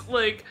is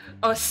like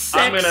a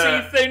sexy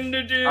gonna- thing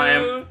to do.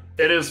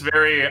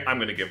 I'm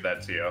gonna give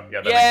that to you.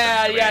 Yeah, that makes Yeah,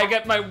 sense to me. yeah, I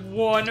got my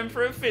 1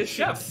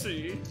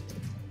 proficiency.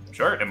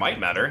 Sure, it might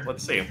matter.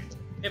 Let's see.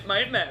 It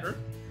might matter. It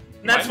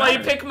That's might why you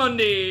matter. pick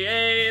Mundi.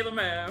 Hey,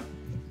 Lamau.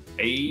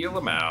 Hey,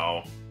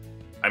 Lamau.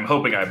 I'm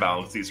hoping I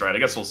balance these right. I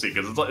guess we'll see,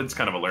 because it's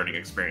kind of a learning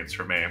experience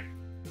for me.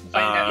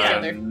 Find out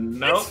together.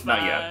 No, That's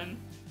not yet. fine.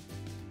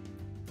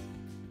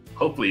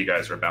 Hopefully you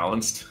guys are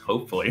balanced.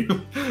 Hopefully.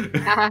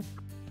 Haha.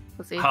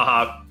 We'll see.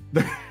 Haha.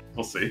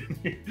 We'll see.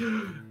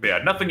 But yeah,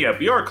 nothing yet.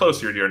 But you are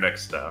closer to your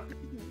next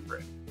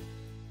grade.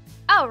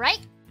 Oh right.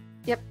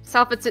 Yep,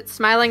 Selfid sits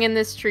smiling in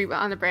this tree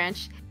on the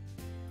branch.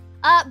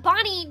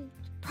 Bonnie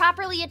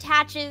properly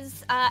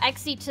attaches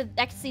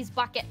Exie's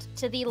bucket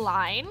to the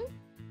line,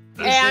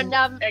 and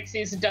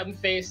Xy's dumb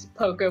face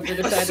poke over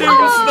the side of the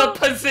Assumes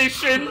bucket. the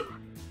position.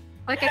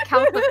 Like a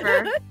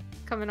caliper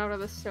coming out of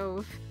the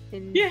stove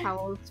in Yeah.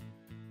 Howl's.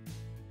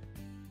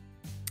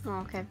 Oh,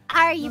 okay.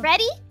 are you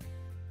ready?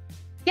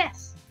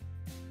 Yes.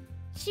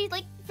 She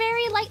like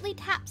very lightly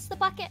taps the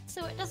bucket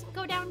so it doesn't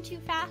go down too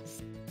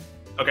fast.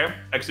 Okay,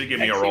 actually give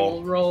me a Xy roll.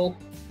 will roll.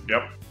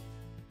 Yep.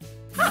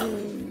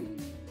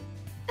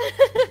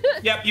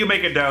 Yep, you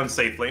make it down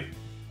safely.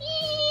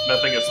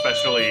 Nothing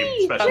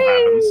especially special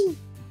happens.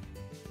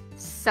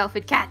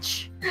 Selfid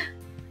catch.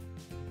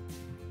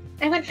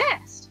 It went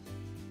fast.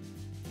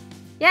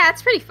 Yeah,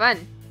 it's pretty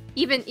fun.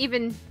 Even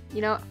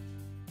you know,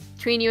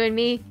 between you and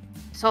me,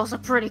 it's also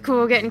pretty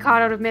cool getting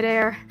caught out of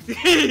midair.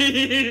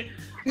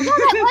 Oh,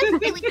 that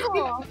was really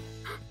cool.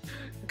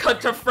 cut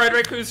to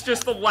Fryderyk, who's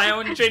just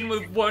lounging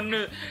with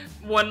one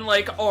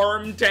like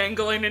arm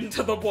dangling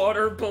into the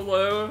water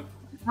below.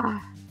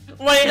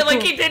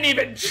 Like he didn't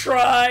even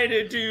try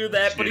to do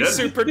that, but he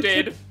super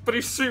did. But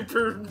he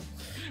super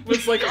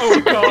was like, "Oh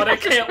God, I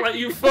can't let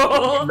you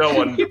fall." No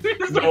one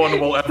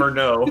will ever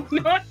know.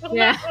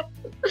 Yeah.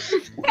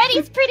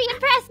 Freddy's pretty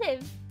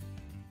impressive.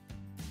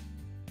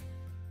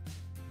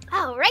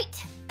 All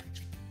right,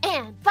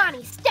 and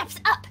Bonnie steps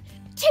up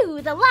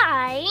to the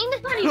line.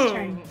 Bonnie's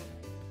turn.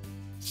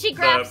 She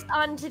grabs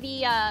onto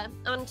the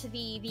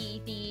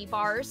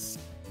bars.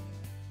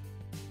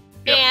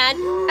 Yep. And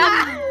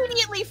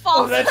immediately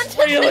falls. Oh, that's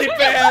really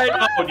bad.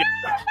 Oh, yeah.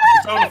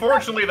 So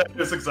unfortunately, that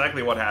is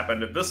exactly what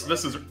happened. This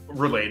is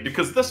related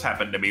because this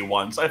happened to me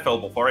once. I fell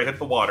before I hit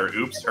the water.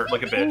 Oops, hurt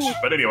like a bitch.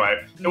 But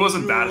anyway, it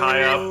wasn't that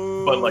high up,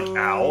 but like,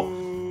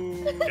 ow.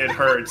 It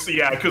hurts.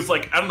 Yeah, because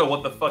like, I don't know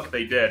what the fuck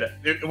they did.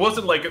 It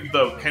wasn't like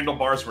the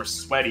handlebars were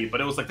sweaty, but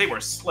it was like they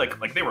were slick,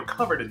 like they were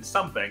covered in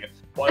something.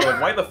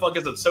 Why the fuck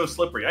is it so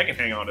slippery? I can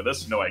hang on to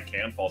this. No, I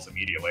can't. Falls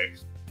immediately.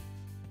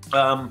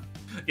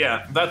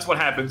 Yeah, that's what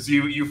happens.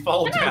 You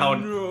fall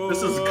down. No,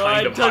 this is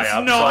kind of high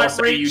up. So I'll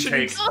say you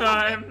take.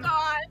 Time.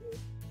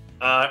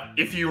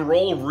 If you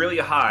roll really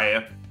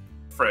high,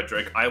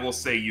 Fryderyk, I will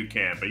say you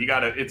can, but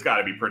it's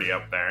gotta be pretty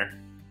up there.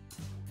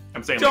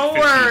 I'm saying Don't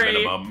like 15 worry.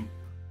 minimum.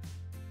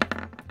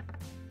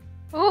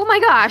 Oh my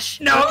gosh.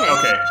 No.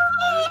 Okay.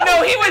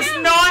 No, he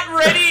was not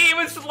ready. He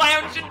was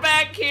lounging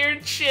back here,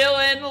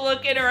 chilling,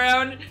 looking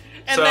around,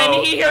 and then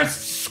he hears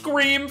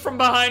scream from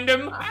behind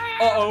him.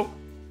 Uh-oh.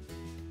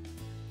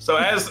 So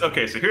so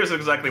here's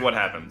exactly what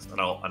happens, and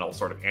I'll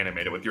sort of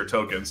animate it with your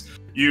tokens.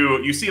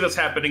 You see this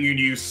happening, and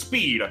you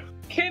speed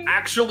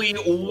actually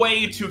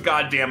way too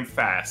goddamn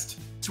fast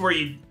to where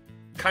you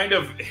kind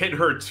of hit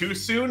her too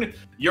soon.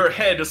 Your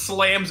head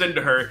slams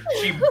into her.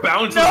 She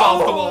bounces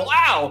off the wall.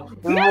 Ow!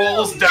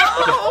 Rolls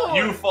down.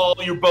 You fall.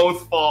 You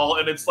both fall,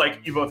 and it's like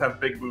you both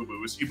have big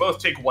boo-boos. You both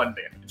take 1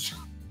 damage.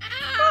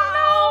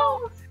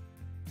 Ow!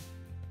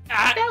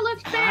 That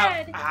looks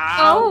bad.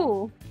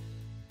 Oh.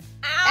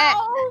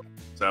 Ow!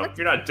 So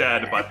you're not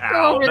dead, but Go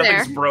ow. over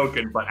Nothing's there.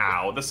 broken, but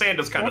ow. The sand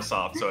is kind of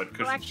soft, so it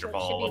cushions your Actually,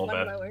 fall a should be little one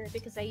bit. lower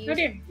because I Oh,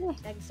 dear.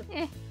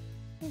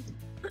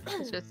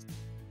 It's just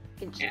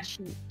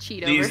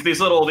cheat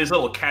These over.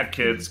 little cat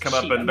kids come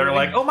up and they're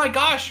like, "Oh my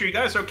gosh, are you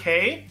guys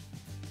okay?"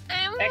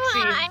 I'm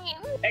Exy. fine.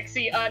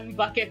 Exy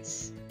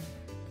unbuckets.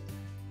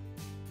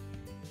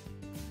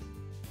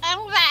 I'm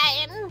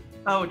fine.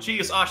 Oh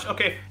geez, Osh.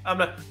 Okay, I'm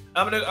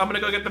gonna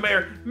go get the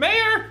mayor.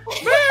 Mayor!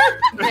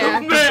 Yeah.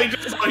 They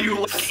just saw you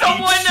like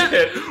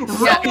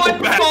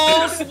Someone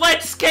falls.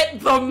 Let's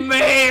get the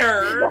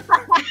mayor.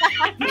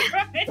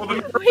 Well, the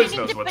mayor We always need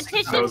knows to what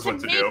petition knows to what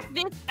to do.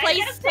 make this I place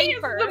guess he is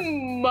safer. the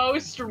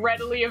most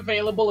readily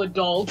available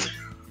adult.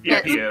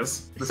 Yeah, he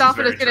is. This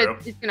Salford is very true.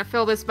 is gonna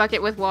fill this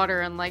bucket with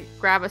water and like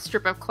grab a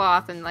strip of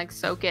cloth and like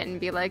soak it and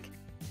be like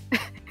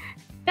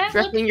That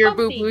dressing looks your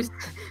comfy. boo-boos.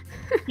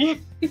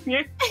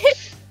 Yeah.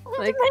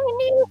 Like,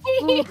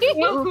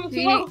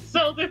 Well,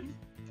 Selden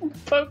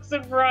pokes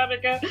at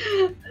Veronica.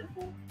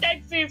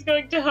 Exy is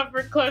going to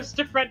hover close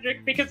to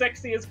Fryderyk because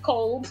Exy is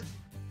cold.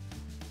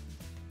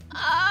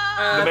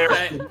 The mayor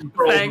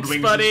controls Thanks,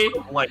 wings buddy.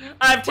 like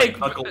I've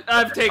knuckles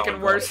taken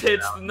and worse falling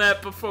hits down. than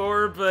that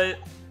before, but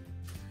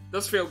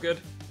those feel good.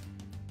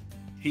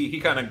 He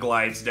kind of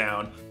glides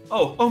down.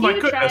 Oh my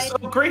You goodness! tried.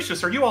 Oh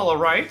gracious, are you all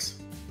alright?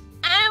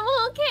 I'm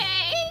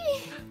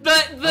okay.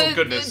 Oh,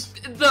 goodness.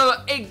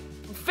 The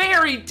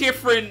very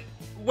different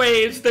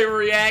ways they were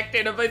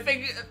reacting. I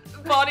think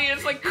Bonnie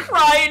is like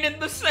crying in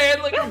the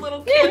sand like a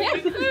little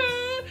kid.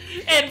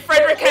 And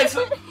Fryderyk has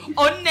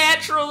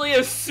unnaturally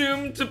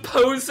assumed to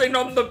posing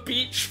on the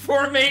beach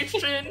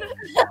formation.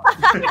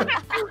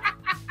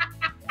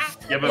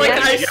 Like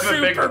I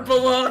super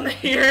belong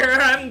here.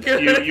 I'm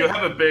good. You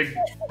have a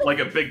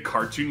big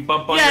cartoon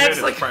bump on Yeah, your head. it's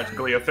It's like-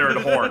 practically a third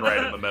horn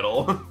right in the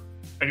middle.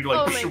 And you're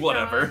like, Oh my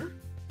whatever.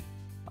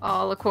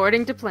 all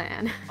according to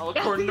plan. All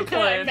according to I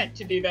plan. meant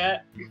to do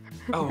that.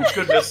 Oh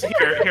goodness!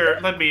 Here,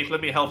 let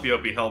me help you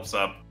up. He helps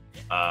up,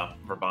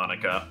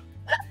 Verbonica,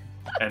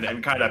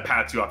 and kind of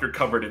pats you off. You're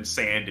covered in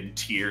sand and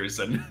tears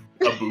and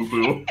a boo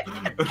boo.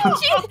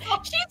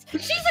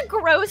 She's a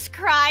gross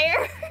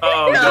crier.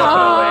 Oh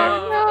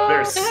No. no!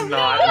 There's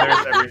snot.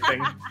 There's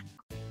everything.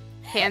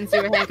 Hands you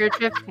a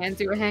handkerchief. Hands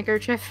you a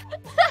handkerchief.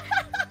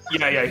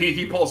 Yeah.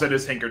 He pulls out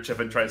his handkerchief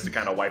and tries to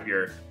kind of wipe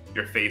your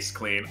face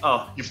clean.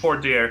 Oh, you poor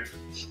dear.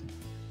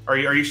 Are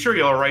you sure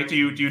you're all right? Do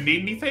you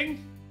need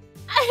anything?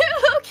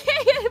 I'm okay.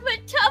 I'm a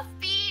tough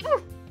bean.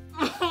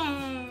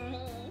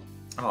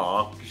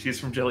 Aw, she's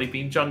from Jelly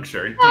Bean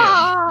Juncture. Damn.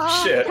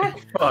 Aw. Shit.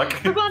 Fuck.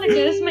 Veronica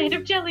is made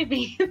of jelly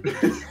beans.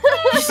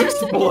 Just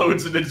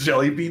explodes into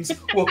jelly beans.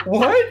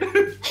 What?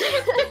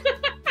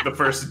 The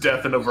first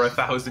death in over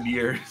 1,000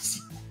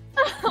 years.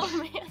 Oh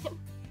man.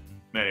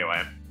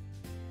 Anyway.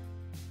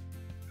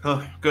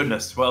 Oh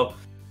goodness. Well,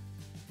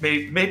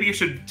 maybe you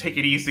should take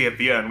it easy at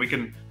the end.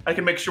 I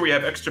can make sure we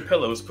have extra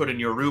pillows put in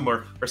your room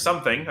or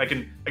something. I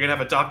can have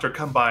a doctor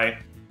come by.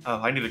 Oh,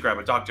 I need to grab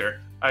a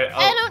doctor.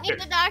 I don't need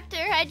the doctor.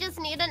 I just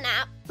need a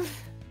nap.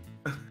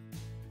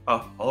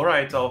 All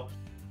right. I'll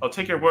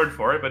take your word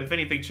for it. But if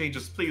anything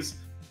changes, please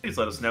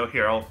let us know.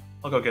 Here, I'll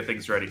go get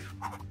things ready.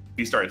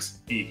 He starts.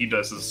 He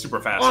does this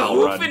super fast run.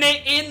 Hoofing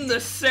it in the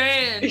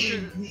sand.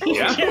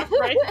 Yeah.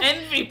 Right.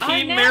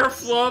 MVP Mayor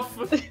Fluff.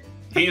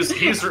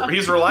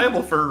 He's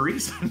reliable for a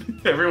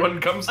reason. Everyone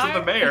comes to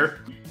the mayor.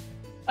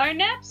 Are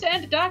naps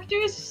and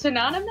doctors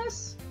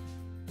synonymous?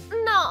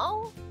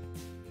 No.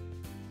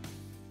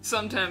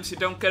 Sometimes you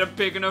don't get a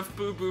big enough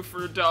boo-boo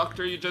for a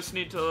doctor, you just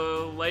need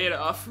to lay it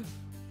off.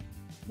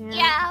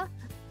 Yeah.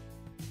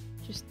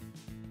 Just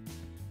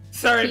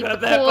Sorry keep about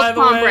a that, cool, by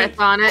the calm way. breath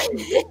on it.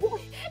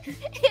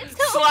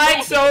 It's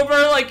Slides over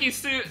like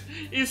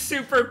he's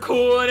super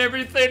cool and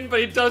everything, but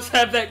he does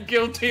have that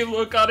guilty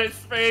look on his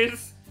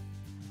face.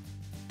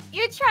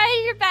 You're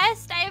trying your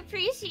best. I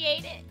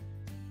appreciate it.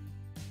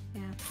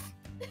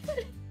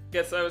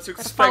 Guess I was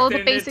follow the expecting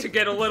it basic- to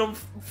get a little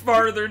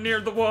farther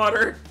near the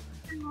water.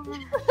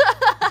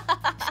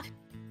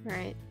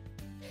 Right.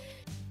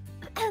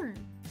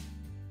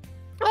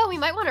 Oh, we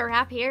might want to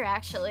wrap here,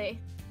 actually.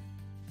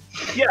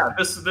 Yeah,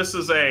 this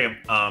is a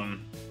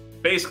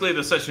basically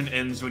the session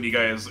ends when you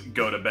guys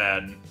go to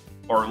bed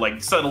or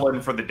like settle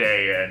in for the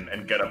day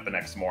and get up the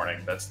next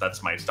morning.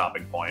 That's my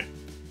stopping point.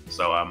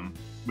 So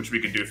which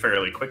we can do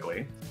fairly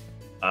quickly.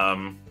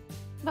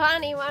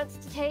 Bonnie wants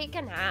to take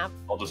a nap.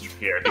 I'll just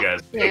here you guys.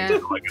 Yeah.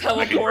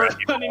 Teleport.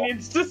 Honey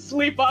needs to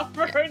sleep off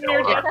for her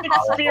near-death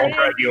I'll experience.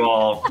 drag you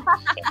all.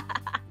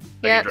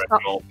 Yeah. Drag you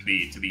all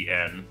to the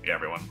end. Yeah,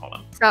 everyone, hold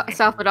on.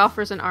 Southwood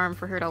offers an arm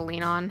for her to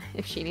lean on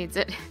if she needs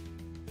it.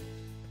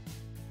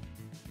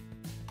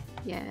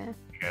 Yeah,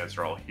 You guys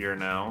are all here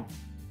now.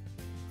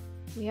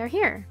 we are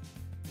here.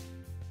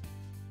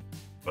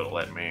 But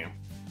let me.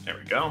 There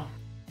we go.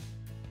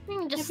 We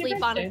can just Happy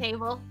sleep on a birthday.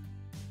 table.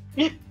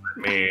 Let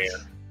me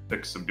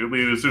fix some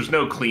doobly-doos. There's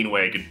no clean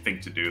way I could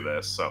think to do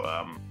this.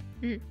 So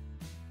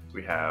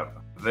we have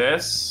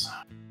this,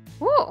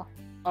 Ooh.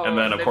 and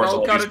then of they've course all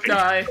all gotta these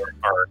die.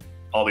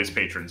 all these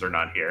patrons are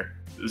not here.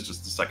 This is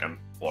just the second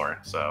floor.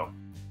 So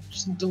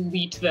Just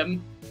delete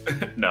them.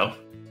 no,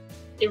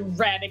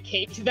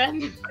 Eradicate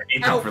them. I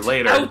need them for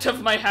later. Out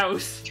of my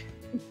house.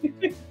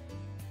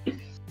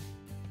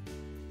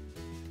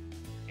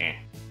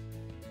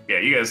 Yeah,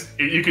 you guys,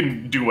 you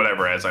can do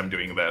whatever as I'm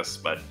doing this,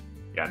 but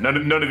yeah,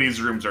 none of these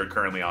rooms are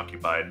currently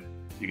occupied.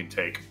 You can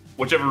take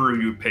whichever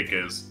room you pick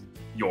is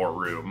your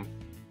room.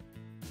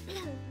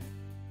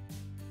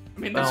 I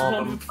mean, there's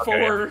one with okay.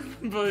 4,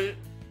 but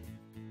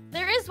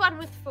There is one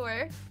with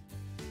 4.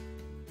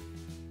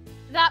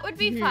 That would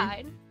be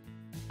fine.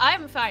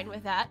 I'm fine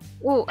with that.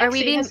 Ooh, are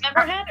we Lexi being has never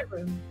had a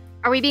room.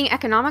 are we being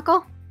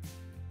economical?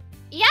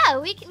 Yeah,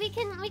 we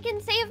can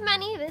save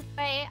money this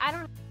way. I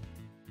don't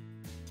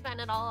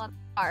spend it all on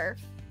our.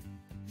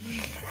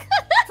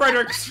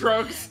 Fryderyk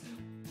shrugs.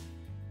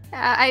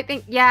 I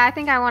think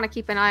I want to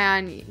keep an eye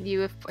on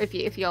you if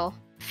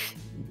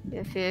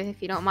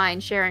you don't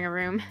mind sharing a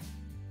room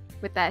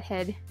with that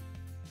head.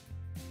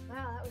 Wow,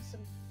 that was some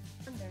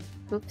thunder.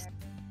 Oops.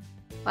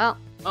 Well,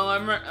 Well,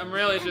 I'm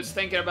really just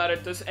thinking about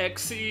it. Does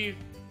Exy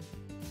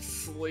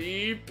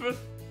sleep?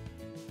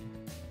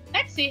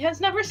 Exy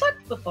has never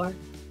slept before.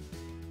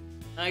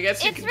 I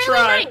guess you It's can really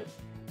try. nice.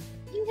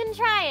 You can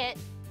try it.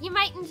 You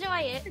might enjoy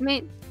it. I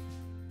mean,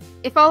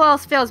 if all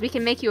else fails, we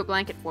can make you a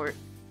blanket for it.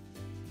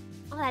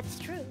 Well, that's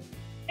true.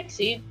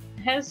 Exy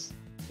has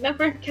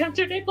never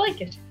encountered a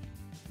blanket.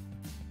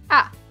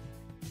 Ah,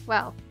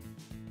 well,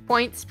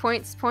 points.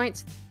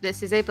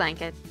 This is a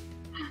blanket.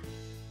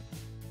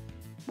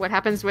 What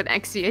happens when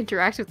Exy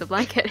interacts with the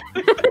blanket?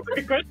 That's a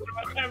good question.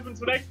 What happens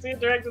when Exy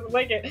interacts with the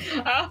blanket?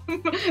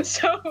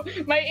 So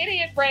my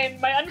idiot brain,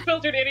 my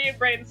unfiltered idiot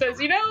brain says,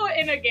 you know,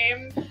 in a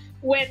game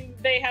when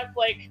they have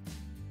like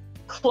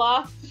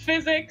cloth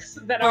physics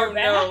that are Oh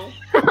math?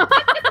 no.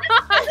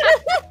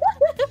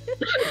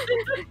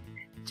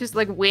 Just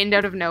like wind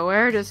out of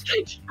nowhere, just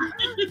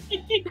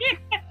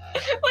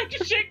Like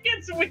shit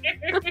gets weird.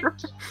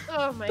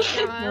 Oh my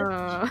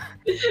god.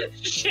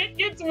 Shit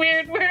gets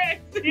weird where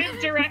Exy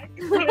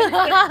interacts with it.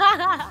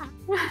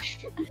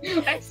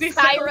 Exy settles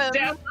Skyrim.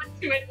 down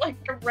onto it like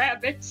a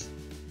rabbit.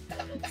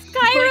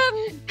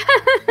 Skyrim.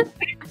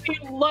 He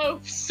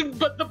loafs,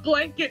 but the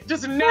blanket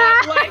does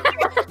not like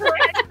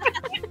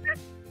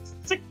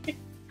it.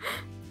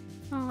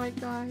 oh my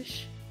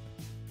gosh.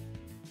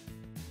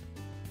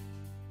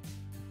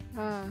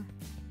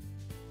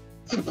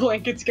 The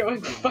blanket's going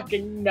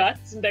fucking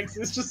nuts, and Dex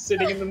is just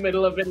sitting in the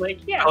middle of it, like,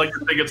 yeah. I like to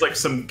think it's like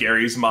some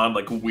Gary's Mod,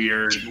 like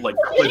weird, like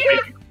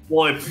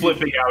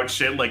flipping out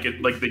shit, like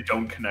they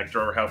don't connect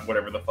or have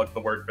whatever the fuck the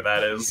word for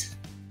that is.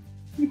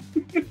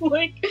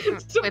 Like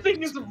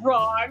something is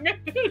wrong.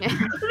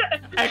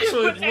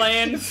 Actually But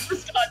lands.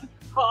 Exy's just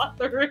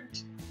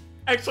unbothered.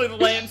 Actually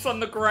lands on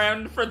the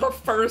ground for the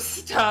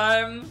first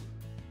time.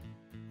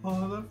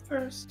 For the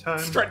first time.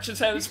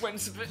 Stretches out his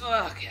wings a bit.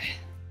 Okay.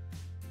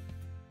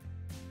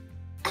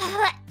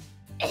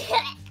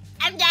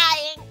 I'm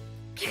dying.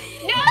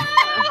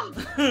 No!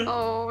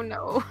 Oh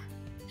no.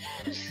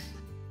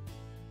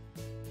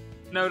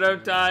 No,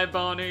 don't die,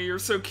 Bonnie. You're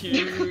so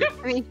cute.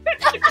 I mean,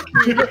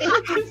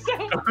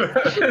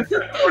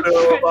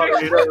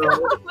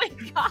 Oh my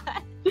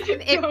god.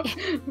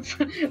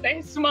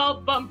 A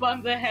small bump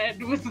on the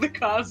head was the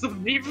cause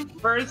of the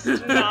first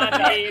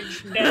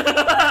non-aged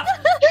death.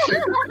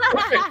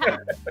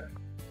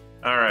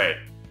 Alright.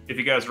 If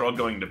you guys are all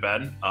going to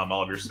bed,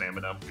 all of your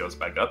stamina goes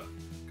back up,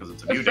 because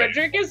it's a new day.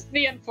 Fryderyk is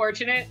the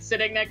unfortunate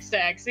sitting next to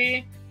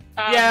Exy.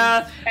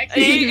 Yeah, Exy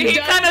he does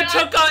kind of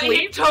not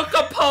took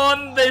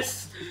upon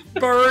this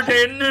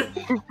burden.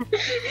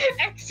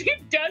 Exy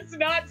does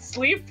not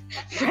sleep.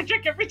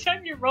 Fryderyk, every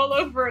time you roll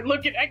over and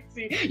look at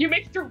Exy, you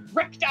make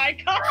direct eye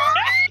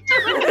contact.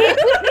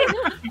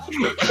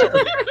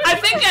 I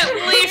think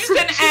at least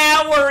an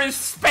hour is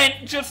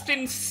spent just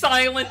in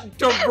silent,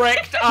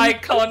 direct eye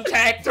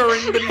contact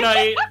during the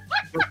night.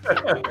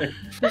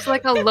 there's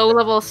like a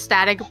low-level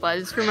static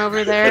buzz from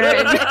over there.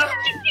 And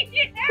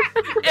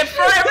And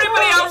for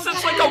everybody else,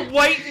 it's like a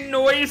white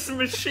noise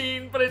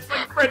machine, but it's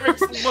like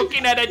Frydryk's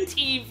looking at a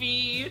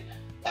TV.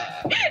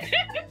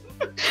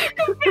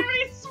 A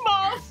very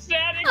small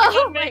static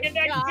Oh of my Megan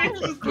Exy God.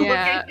 just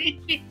Yeah. looking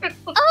at you.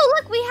 Oh,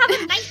 look, we have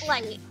a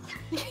nightlight.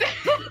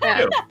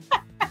 yeah.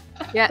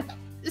 yeah.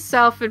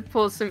 Salford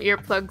pulls some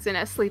earplugs and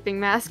a sleeping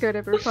mask out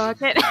of her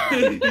pocket.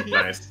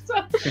 Nice.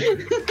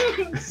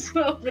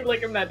 So,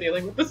 like, I'm not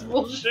dealing with this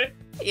bullshit.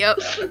 Yep.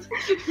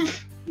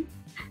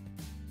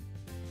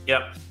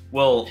 Yep.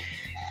 Well,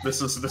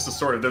 this is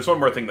sort of. There's one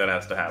more thing that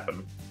has to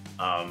happen.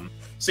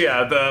 So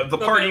yeah, the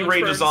party village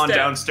rages burns on down.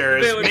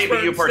 downstairs. Village Maybe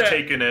you burns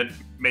partake in it.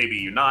 Maybe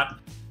you not.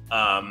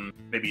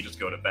 Maybe you just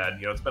go to bed.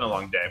 You know, it's been a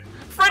long day.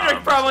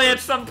 Fryderyk probably at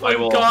some point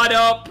will- got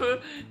up,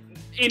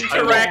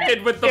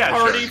 interacted with the Yeah,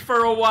 party sure. for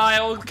a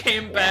while,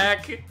 came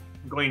back.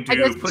 I'm going I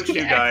to guess- put you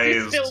Exy's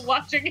guys. still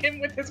watching him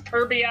with his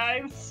Kirby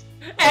eyes.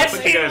 I'll As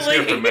put you guys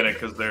here for a he minute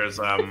because there's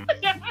some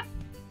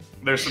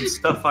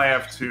stuff I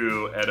have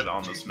to edit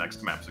on this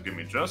next map. So give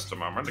me just a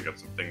moment to get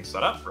some things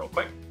set up real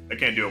quick. I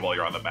can't do it while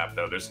you're on the map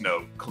though. There's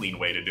no clean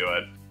way to do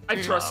it.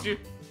 I trust you.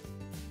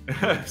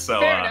 So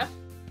Fair enough.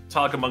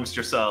 talk amongst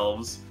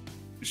yourselves,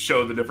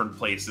 show the different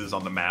places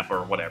on the map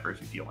or whatever if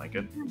you feel like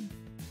it.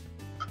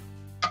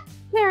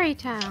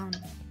 Cherrytown.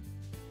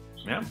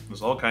 Yeah,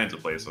 there's all kinds of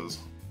places.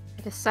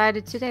 I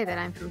decided today that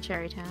I'm from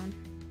Cherrytown.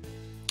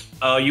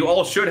 You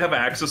all should have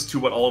access to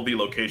what all of the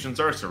locations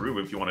are, so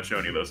Roob, if you want to show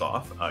any of those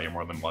off, you're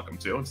more than welcome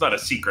to. It's not a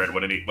secret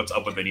what's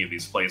up with any of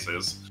these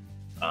places.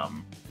 I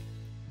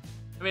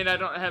mean, I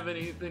don't have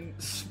anything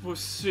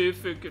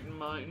specific in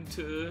mind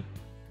to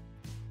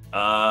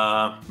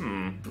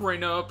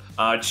bring up.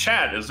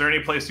 Chat, is there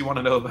any place you want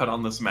to know about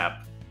on this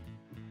map?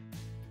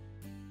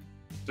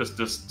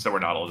 Just so we're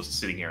not all just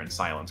sitting here in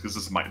silence, because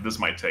this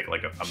might take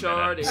like a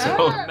Shardy, minute.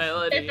 So,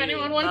 melody If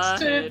anyone in wants my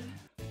to, head.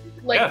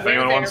 like, Yeah, if where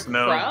anyone they're wants to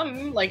know.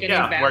 from, like, any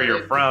yeah, where you're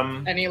valid-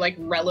 from. any, like,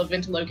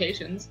 relevant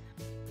locations.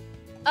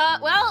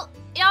 Well,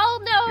 y'all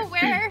know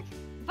where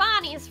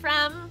Bonnie's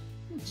from.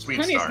 Sweet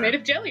Honey's Star. made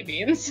of jelly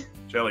beans.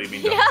 Jelly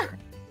bean. Yeah. Dumpster.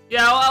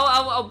 Yeah,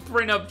 I'll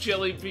bring up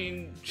Jelly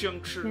Bean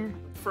Junction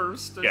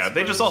first. I Yeah,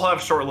 they just suppose. all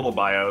have short little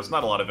bios.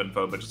 Not a lot of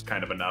info, but just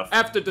kind of enough.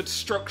 After the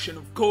destruction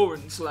of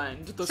Gorin's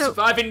land, the So-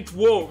 surviving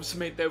dwarves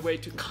made their way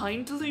to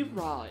Kindly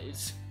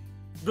Rise.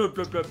 Blah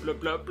blah blah blah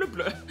blah blah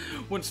blah.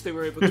 Once they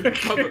were able to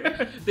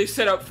recover, they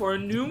set out for a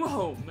new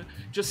home.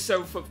 Just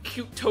south of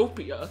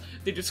Cutopia,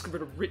 they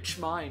discovered a rich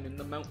mine in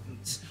the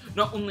mountains.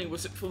 Not only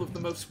was it full of the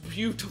most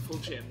beautiful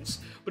gems,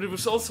 but it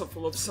was also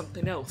full of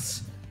something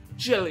else.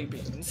 Jelly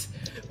beans.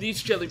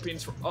 These jelly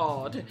beans were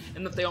odd,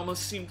 in that they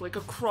almost seemed like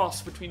a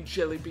cross between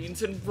jelly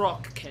beans and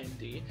rock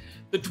candy.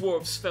 The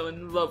dwarves fell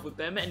in love with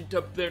them and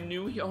dubbed their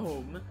new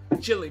home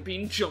Jelly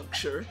Bean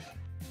Juncture.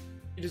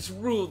 It is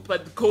ruled by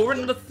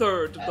Gorin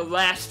III, the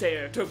last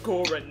heir to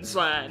Gorin's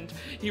land.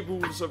 He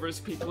rules over his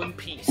people in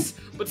peace,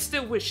 but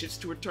still wishes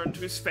to return to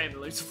his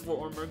family's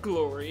former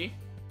glory.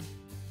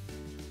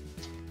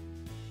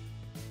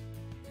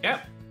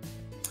 Yeah.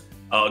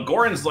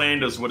 Gorin's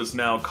land is what is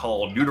now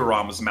called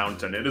Nudaram's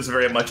Mountain. It is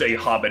very much a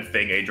Hobbit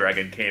thing. A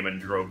dragon came and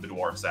drove the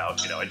dwarves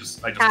out. You know, I just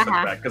took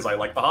that because I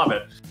like the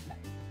Hobbit.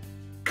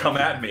 Come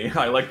at me,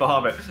 I like the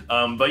Hobbit.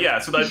 But yeah,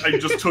 so I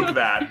just took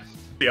that.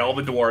 Yeah, all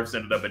the dwarves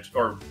ended up,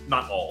 or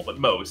not all, but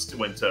most,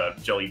 went to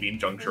Jelly Bean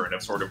Juncture and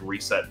have sort of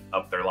reset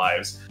up their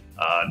lives.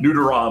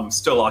 Nudaram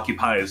still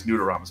occupies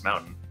Nudaram's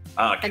Mountain.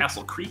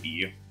 Castle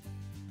Creepy.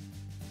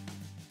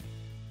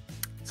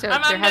 So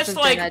I'm there just hasn't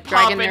like been a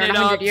dragon popping there in it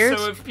 100 up years?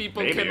 so if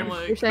people Maybe. can You're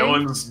like. saying? No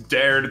one's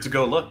dared to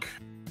go look.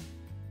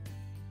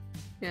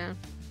 Yeah.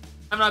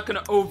 I'm not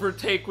gonna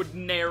overtake with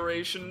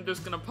narration. I'm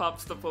just gonna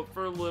pop stuff up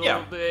for a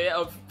little bit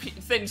of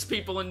things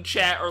people in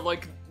chat are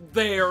like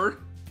there.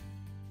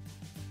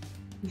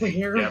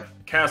 There. Yeah,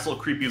 Castle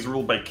Creepy is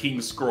ruled by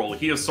King Scroll.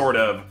 He is sort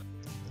of,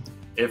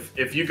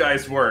 if you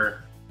guys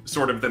were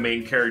sort of the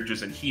main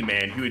characters in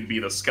He-Man, he would be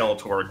the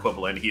Skeletor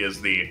equivalent. He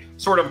is the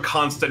sort of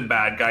constant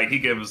bad guy. He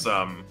gives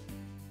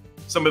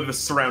some of the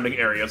surrounding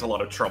areas a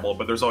lot of trouble,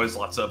 but there's always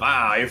lots of,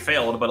 I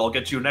failed, but I'll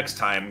get you next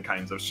time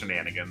kinds of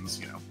shenanigans,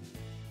 you know.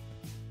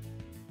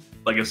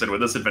 Like I said, with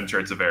this adventure,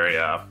 it's a very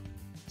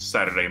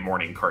Saturday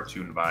morning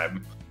cartoon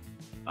vibe.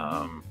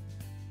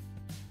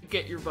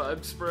 Get your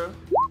vibes, bro.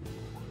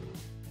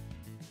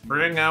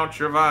 Bring out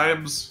your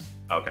vibes.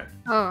 Okay.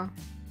 Oh.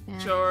 Yeah.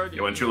 Charge.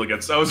 Yeah, when Chula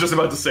gets, I was just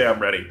about to say I'm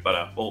ready,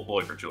 but we'll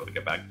wait for Chula to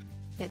get back.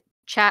 Yeah,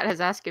 chat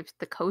has asked if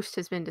the coast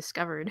has been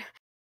discovered.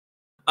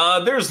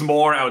 There's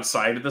more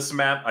outside of this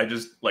map. I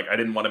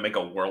didn't want to make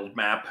a world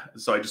map,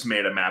 so I just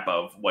made a map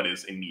of what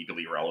is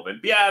immediately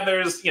relevant. But yeah,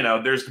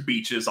 there's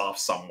beaches off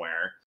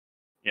somewhere.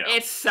 You know.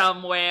 It's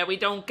somewhere. We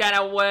don't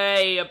gotta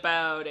worry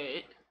about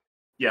it.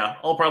 Yeah,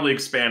 I'll probably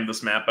expand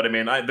this map, but I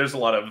mean, there's a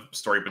lot of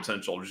story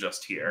potential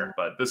just here,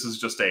 but this is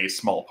just a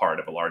small part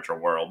of a larger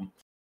world.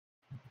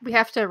 We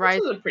have to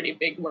rise This is a pretty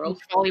big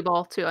world.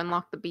 volleyball to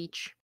unlock the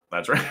beach.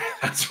 That's right.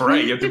 That's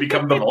right. You have to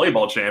become the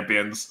volleyball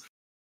champions.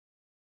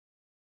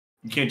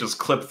 You can't just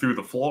clip through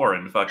the floor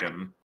and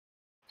fucking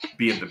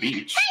be at the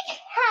beach.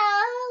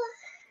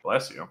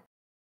 Bless you.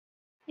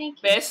 Thank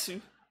you. Bless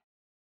you.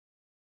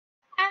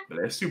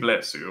 Bless you,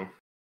 bless you.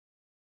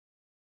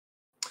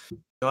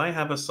 Do I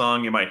have a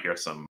song? You might hear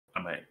some.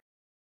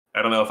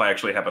 I don't know if I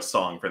actually have a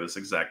song for this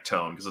exact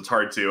tone, because it's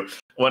hard to.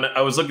 When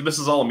I was looking, this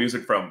is all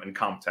music from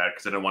Incomtech,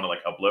 because I didn't want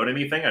to upload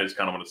anything. I just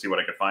kind of want to see what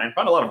I could find.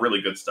 Found a lot of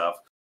really good stuff,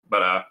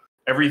 but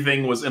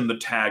everything was in the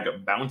tag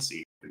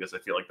bouncy, because I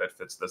feel like that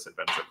fits this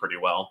adventure pretty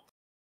well.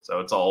 So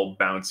it's all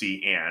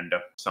bouncy and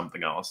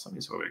something else. Let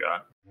me see what we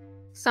got.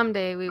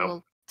 Someday we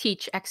will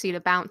teach Exy to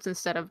bounce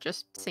instead of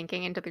just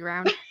sinking into the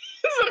ground.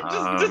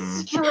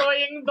 Just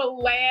destroying the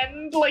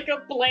land like a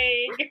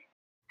plague.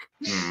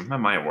 That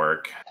might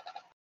work.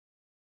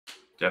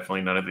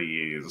 Definitely none of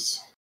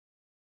these.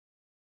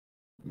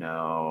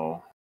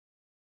 No.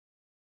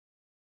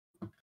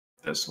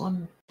 This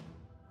one?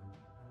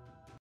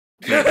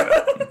 Maybe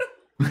that one.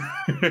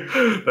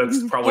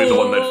 That's probably the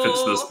one that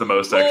fits this the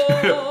most,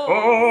 actually.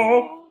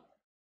 Oh!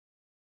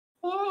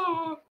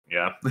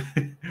 Yeah.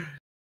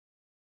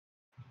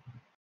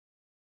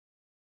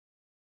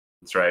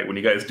 That's right, when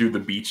you guys do the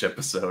beach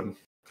episode.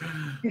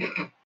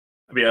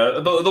 Yeah,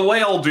 the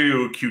way I'll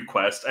do Cute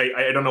Quest,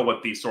 I don't know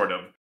what the sort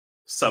of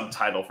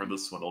subtitle for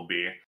this one will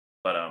be,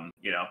 but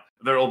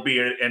there'll be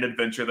an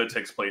adventure that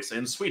takes place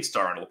in Sweet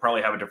Star, and it'll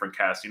probably have a different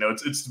cast.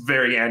 It's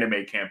very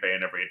anime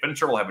campaign. Every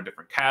adventure will have a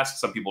different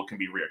cast. Some people can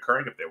be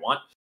reoccurring if they want.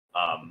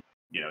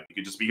 You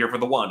could just be here for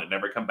the one and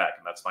never come back,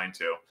 and that's fine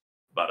too.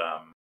 But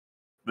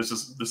this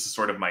is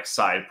sort of my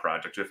side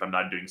project. If I'm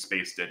not doing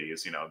Space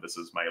Ditties, this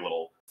is my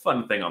little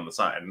fun thing on the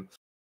side.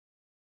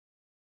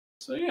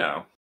 So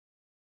yeah.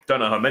 Don't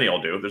know how many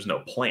I'll do. There's no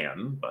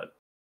plan, but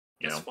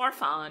It's more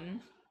fun.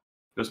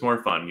 There's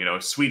more fun.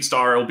 Sweet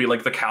Star will be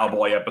like the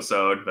cowboy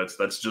episode.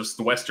 That's just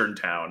the Western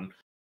town.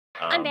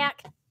 I'm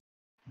back.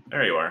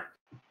 There you are.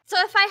 So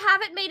if I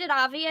haven't made it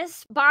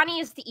obvious, Bonnie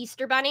is the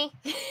Easter Bunny.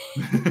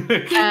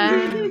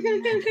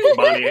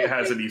 Bonnie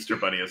has an Easter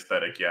Bunny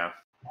aesthetic, yeah.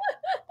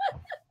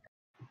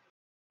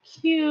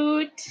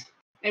 Cute.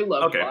 I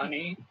love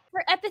Bonnie.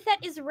 Her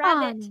epithet is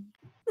rabbit.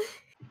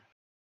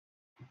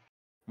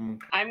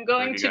 I'm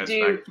going to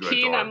do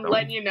Keen. I'm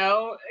letting you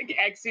know,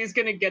 Exy's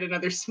gonna get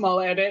another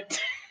small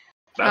edit.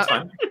 That's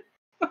fine.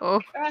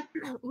 Oh.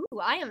 Ooh,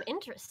 I am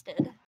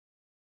interested.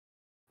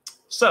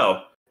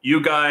 So,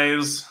 you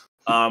guys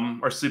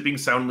are sleeping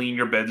soundly in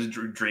your beds,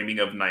 dreaming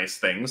of nice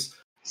things.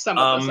 Some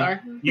of us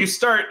are. You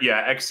start,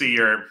 Exy,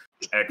 you're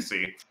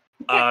Exy.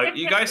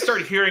 You guys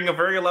start hearing a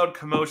very loud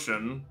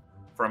commotion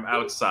from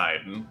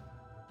outside.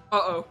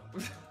 Uh-oh.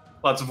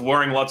 Lots of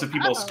whirring, lots of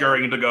people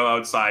scurrying to go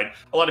outside.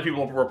 A lot of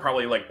people were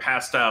probably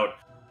passed out,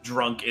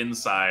 drunk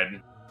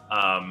inside.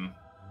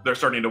 They're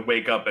starting to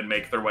wake up and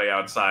make their way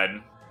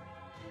outside.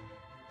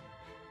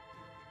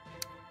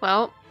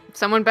 Well,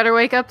 someone better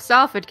wake up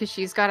Salford, because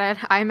she's got an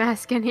eye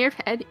mask and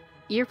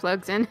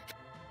earplugs in.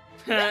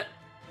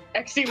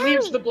 Exy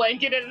leaves the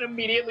blanket and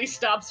immediately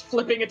stops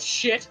flipping its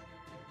shit.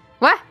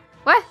 What?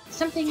 What?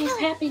 Something is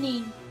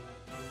happening.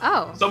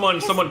 Oh. Someone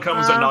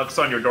comes and knocks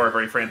on your door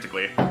very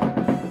frantically.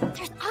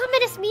 There's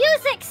ominous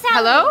music, Sally!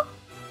 Hello?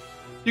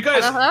 You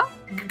guys, Hello?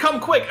 come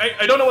quick!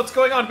 I don't know what's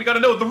going on. We gotta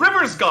know. The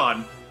river's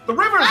gone! The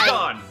river's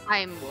gone!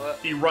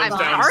 He runs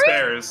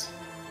downstairs.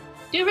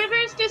 Do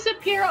rivers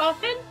disappear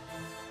often?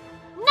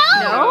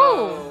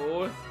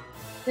 No!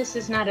 This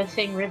is not a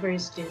thing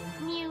rivers do.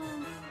 Mew.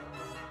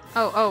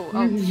 Oh.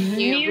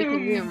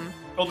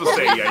 I'll just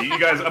say, you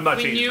guys, I'm not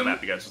changing the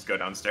map. You guys just go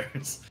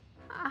downstairs.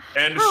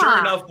 And sure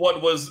enough,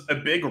 what was a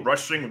big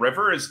rushing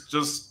river is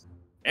just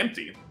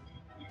empty.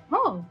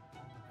 Oh.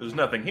 There's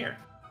nothing here.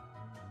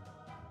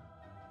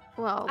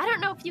 Well, I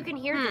don't know if you can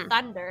hear the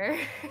thunder.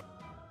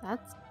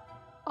 That's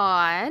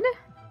odd.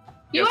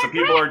 Yeah, so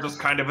people are just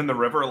kind of in the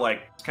river,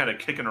 kind of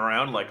kicking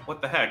around,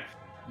 what the heck?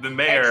 The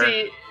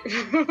mayor...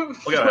 Exy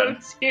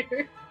floats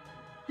here.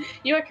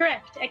 You are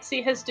correct.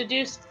 Exy has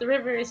deduced the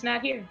river is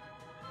not here.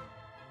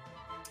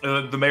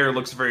 The mayor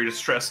looks very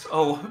distressed.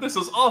 Oh, this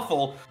is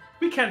awful.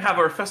 We can't have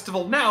our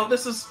festival now.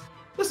 This is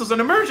an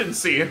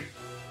emergency.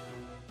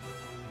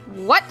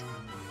 What?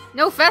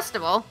 No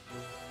festival?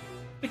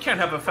 We can't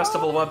have a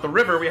festival about the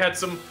river. We had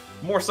some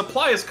more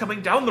supplies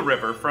coming down the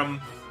river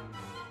from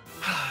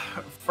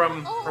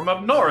from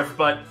up north,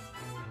 but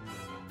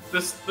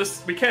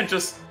this we can't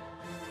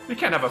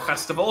have a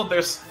festival.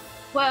 There's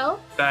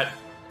that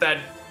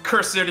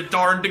cursed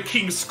darned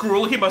King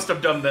Skrull. He must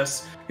have done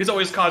this. He's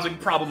always causing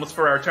problems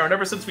for our town.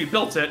 Ever since we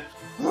built it,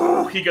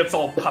 he gets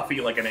all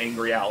puffy like an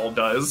angry owl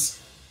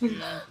does. Wait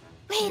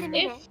a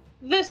minute.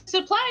 If the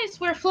supplies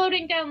were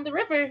floating down the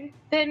river,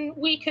 then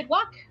we could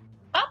walk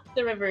up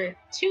the river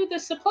to the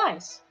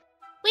supplies.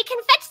 We can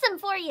fetch them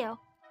for you.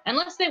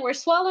 Unless they were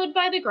swallowed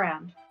by the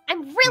ground.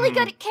 I'm really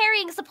good at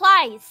carrying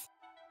supplies.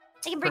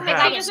 I can bring my He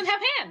wagon. doesn't have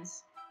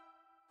hands.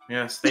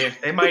 Yes, they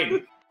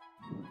might.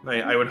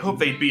 I would hope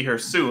they'd be here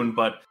soon,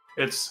 but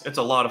it's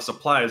a lot of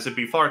supplies. It'd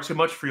be far too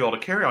much for you all to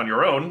carry on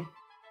your own.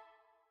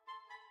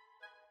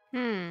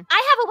 I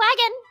have a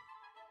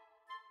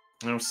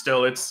wagon.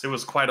 Still, it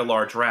was quite a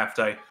large raft.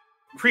 I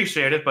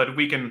appreciate it, but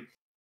we can.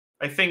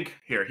 I think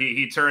here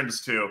he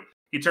turns to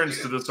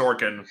this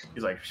orc and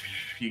he's like,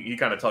 he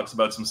kind of talks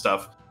about some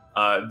stuff.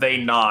 They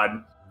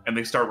nod and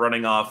they start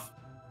running off.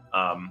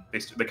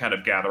 They kind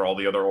of gather all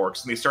the other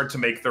orcs and they start to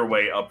make their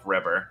way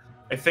upriver.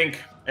 I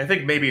think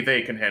maybe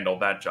they can handle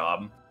that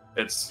job.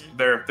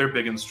 They're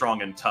big and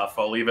strong and tough.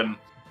 I'll even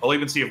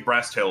see if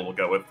Brasstail will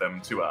go with them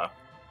to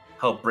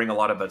help bring a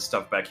lot of that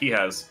stuff back. He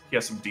has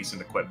some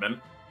decent equipment.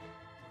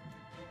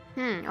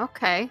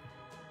 Okay.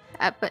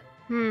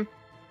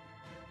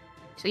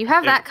 So you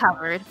have that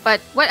covered, but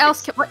what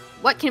else?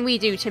 What can we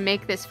do to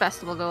make this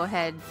festival go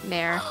ahead,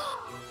 Mayor?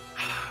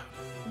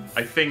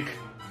 I think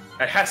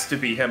it has to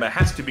be him. It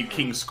has to be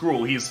King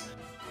Skrull. He's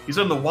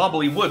in the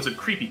wobbly woods at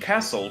Creepy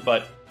Castle,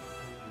 but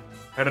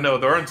I don't know.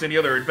 There aren't any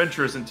other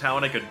adventurers in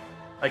town I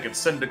could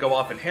send to go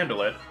off and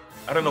handle it.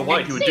 I don't know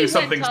why he would do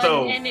something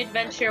so. An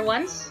adventure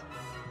once.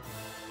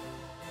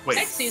 Wait.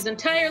 Exy's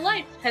entire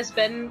life has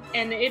been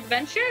an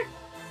adventure.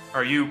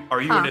 Are you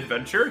an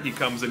adventurer? He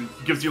comes and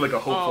gives you like a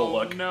hopeful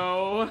look.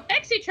 No.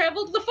 Exy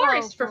traveled the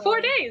forest for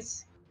 4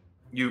 days.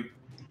 You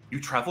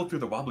traveled through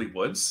the wobbly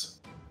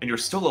woods, and you're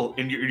still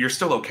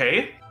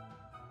okay?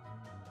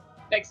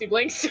 Exy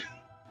blinks.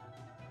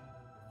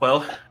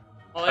 Well,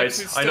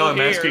 Alex's I know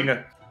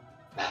still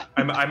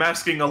I'm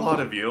asking a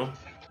lot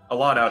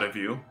out of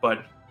you,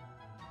 but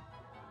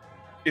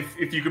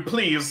if you could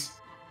please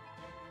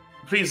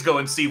go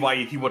and see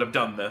why he would have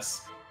done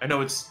this. I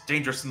know it's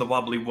dangerous in the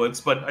wobbly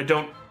woods, but I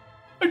don't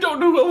know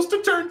who else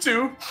to turn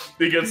to.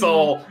 He gets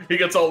all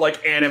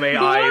like anime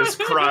eyes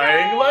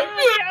crying like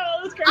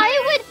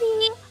I would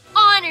be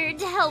honored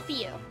to help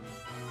you.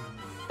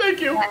 Thank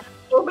you.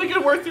 We'll make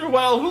it worth your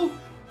while.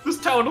 This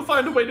town will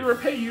find a way to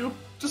repay you.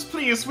 Just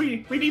please,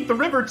 we need the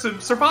river to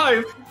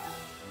survive.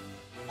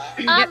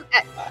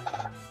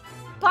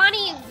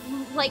 Bonnie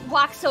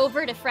walks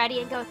over to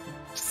Freddy and goes,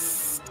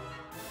 "Psst.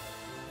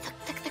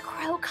 The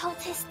crow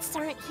cultists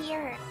aren't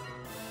here."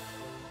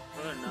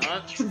 They're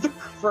not. The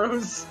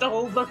crows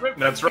stole the river.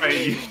 That's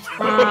right.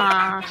 The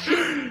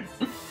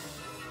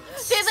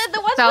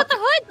ones with the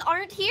hoods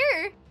aren't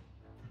here.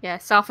 Yeah,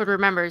 Salford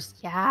remembers.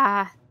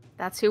 Yeah,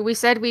 that's who we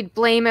said we'd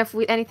blame if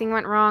anything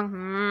went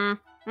wrong.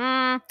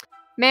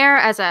 Mayor,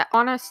 as an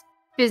honest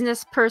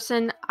business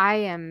person, I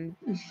am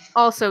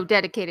also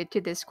dedicated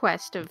to this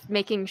quest of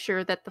making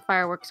sure that the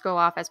fireworks go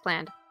off as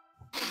planned.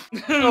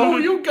 Oh,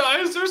 you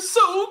guys are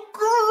so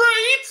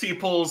great! He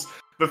pulls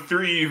the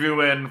three of you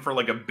in for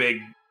like a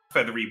big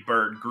feathery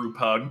bird group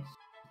hug,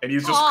 and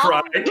he's just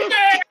crying. Exy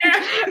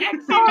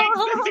makes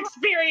this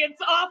experience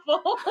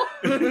awful.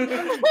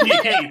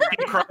 he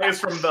cries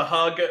from the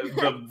hug,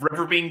 the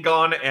river being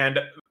gone, and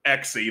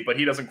Exy, but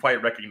he doesn't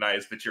quite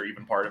recognize that you're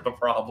even part of the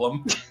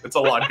problem. It's a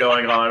lot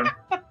going on.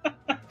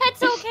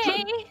 That's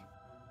okay.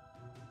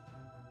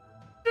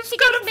 Just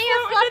gonna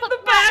float in the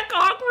back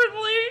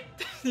awkwardly.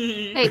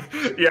 Hey.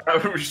 Yeah,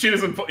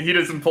 he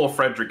doesn't pull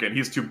Fryderyk in.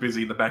 He's too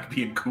busy in the back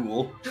being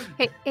cool.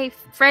 Hey,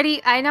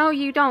 Freddy, I know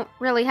you don't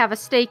really have a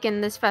stake in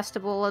this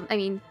festival, I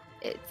mean,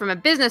 from a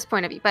business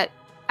point of view, but,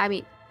 I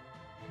mean,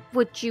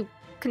 would you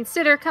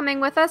consider coming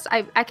with us?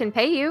 I can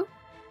pay you.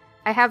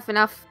 I have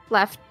enough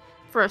left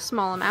for a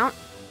small amount.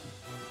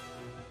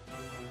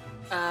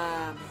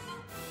 I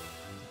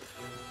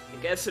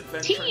guess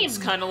adventuring's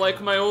kind of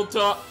like my old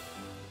dog.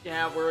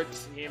 Yeah, we're a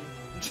team.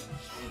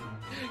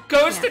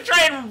 Goes to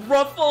try and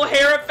ruffle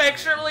hair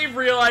affectionately,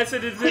 realize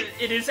it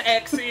is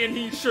Exy and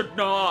he should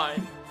not.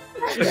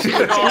 He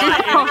should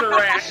not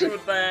interact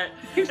with that.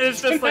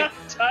 It's just like,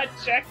 touch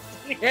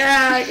Exy.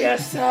 Yeah, I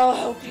guess I'll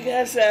help you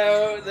guys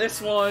out this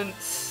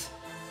once.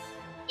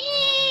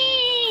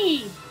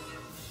 Eee!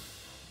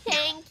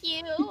 Thank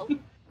you.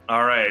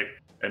 All right,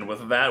 and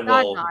with that,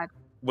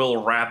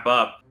 we'll wrap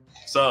up.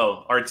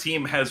 So, our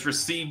team has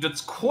received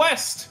its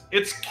quest!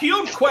 Its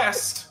cube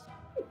quest!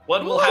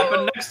 What will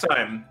happen next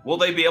time? Will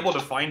they be able to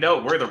find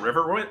out where the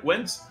river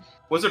went?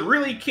 Was it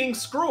really King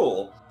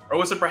Skrull? Or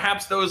was it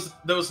perhaps those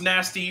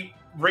nasty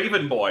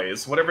Raven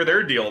boys, whatever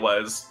their deal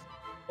was?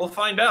 We'll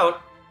find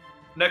out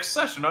next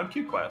session on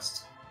Q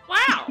Quest.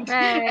 Wow!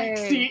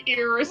 Exy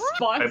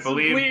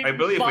irresponsibly I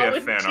believe we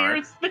have fan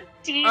art. The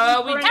team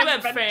we do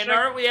have fan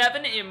art. We have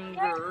an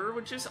Imgur,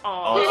 which is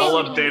awesome.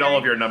 I'll update all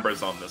of your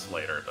numbers on this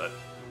later, but...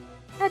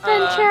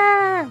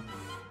 Adventure!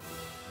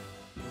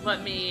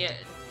 Let me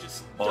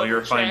just While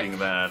you're double-check. finding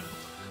that.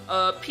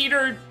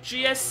 Peter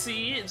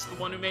GSC is the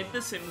one who made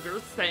this Imgur.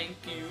 Thank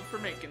you for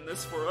making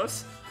this for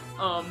us.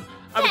 I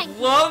would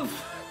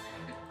love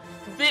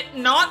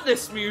not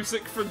this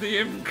music for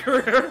the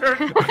Imgur.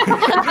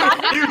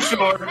 You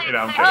sure? You know,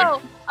 I'm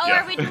kidding. Oh,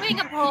 Yeah. are we doing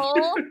a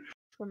poll?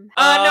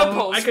 No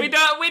polls. I could-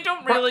 We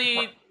don't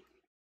really.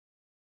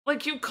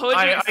 Like, you could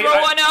I-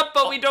 throw one up,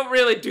 but we don't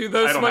really do I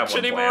those don't much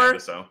have one anymore.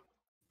 planned, so.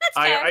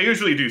 That's fair. I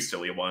usually do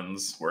silly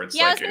ones where it's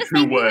Yeah, I like, was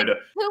gonna say,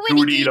 who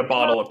would eat a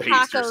bottle of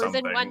paste or tacos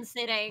something? in one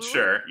sitting?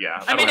 Sure,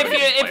 yeah. I mean, don't have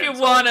anything if you planned,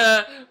 so-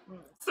 wanna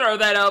throw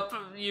that up,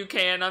 you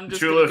can. I'm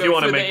just Chula, gonna if go you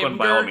want to through the make one,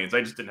 by all Imgur. means.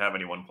 I just didn't have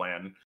anyone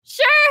planned.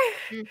 Sure.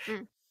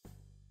 Mhm.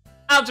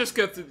 I'll just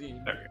go through the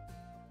Imgur. Okay.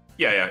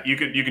 Yeah. You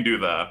can do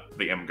the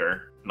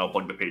Imgur, and I'll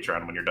plug the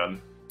Patreon when you're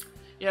done.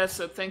 Yeah,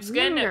 so thanks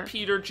again, Imgur.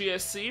 Peter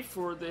GSC,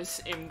 for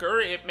this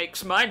Imgur. It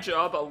makes my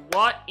job a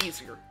lot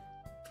easier.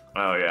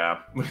 Oh yeah.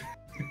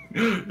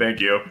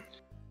 Thank you.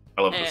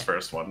 I love Eh. this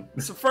first one.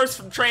 So first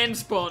from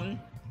Transpun,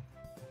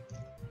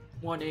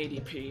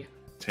 180p,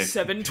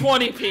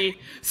 720p,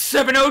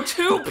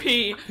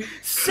 702p,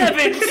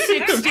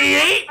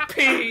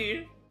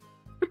 768p.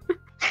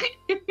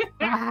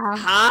 Wow.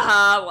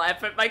 Haha,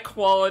 laugh at my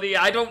quality.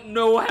 I don't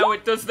know how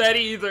it does that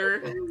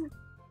either.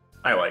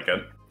 I like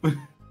it.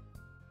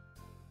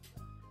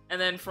 And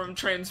then from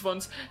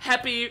Transpun's,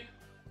 happy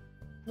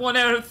 1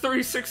 out of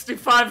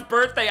 365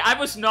 birthday. I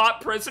was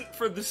not present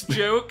for this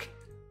joke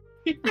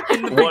in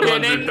the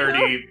beginning.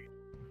 130.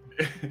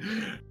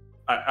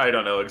 I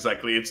don't know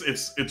exactly. It's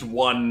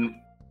 1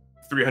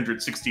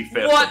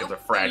 365th, What? like it's a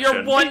fraction.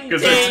 Your 1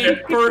 'Cause day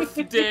it's-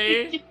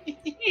 birthday.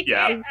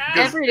 Yeah, because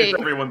Every day. it's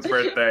everyone's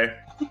birthday.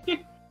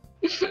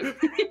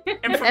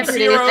 And from Every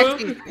day Zero, is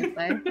Exy's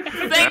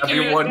birthday. thank Happy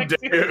you. 1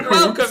 day.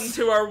 Welcome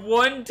to our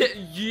 1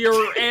 year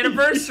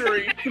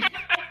anniversary.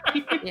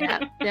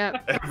 Yeah.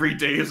 Every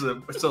day is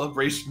a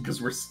celebration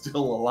because we're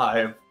still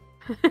alive.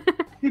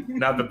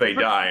 Not that they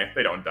die.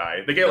 They don't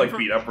die. They get like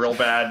beat up real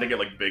bad. They get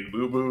like big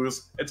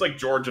boo-boos. It's like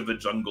George of the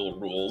Jungle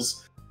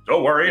rules.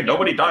 Don't worry,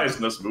 nobody dies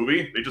in this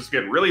movie. They just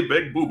get really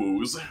big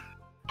boo-boos.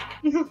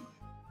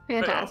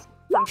 Fantastic.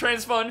 From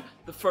Transfun,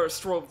 the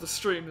first roll of the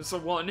stream is a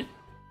 1.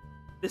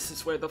 This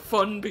is where the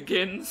fun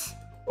begins.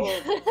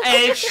 And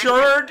it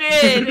sure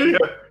did! Yeah,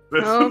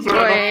 this Oh is where the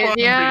boy, fun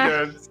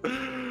yeah. begins.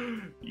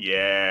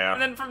 Yeah.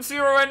 And then from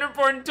Zero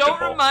Enderborn, don't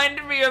Simple.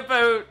 remind me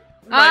about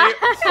my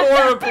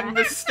horrible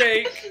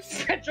mistake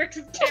Cedric's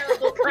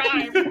terrible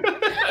crime.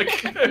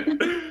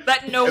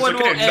 that no It's one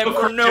okay, will no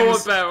ever know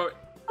crimes. about.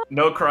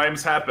 No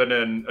crimes happen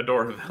in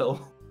Adoraville.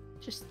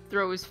 Just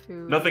throws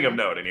food. Nothing of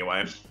note,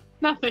 anyway.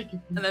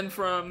 Nothing. And then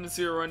from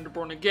Zero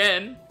Enderborn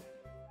again,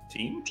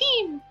 Team?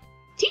 Team.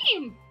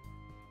 Team.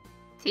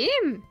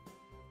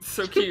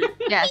 so cute.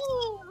 Yes.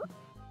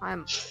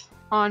 I'm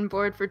on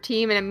board for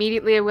team and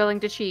immediately willing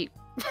to cheat.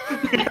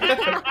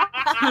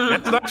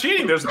 It's not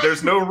cheating.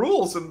 There's no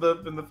rules in the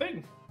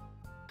thing.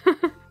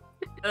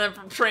 And then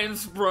from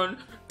Transrun,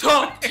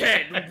 Top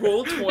 10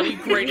 Roll 20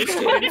 Greatest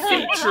Hidden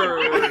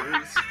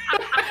Features.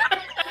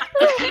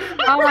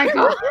 Oh my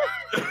god.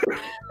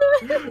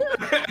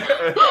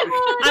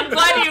 I'm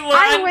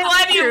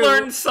glad you through-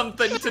 learned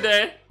something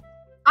today.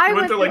 I You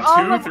went through like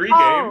all 2, of 3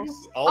 all-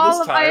 games All all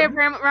this of time.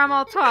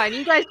 Ramalta, and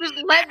you guys just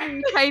let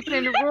me type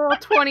in roll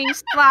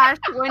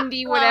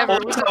 20/Wendy whatever. Well,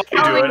 that's without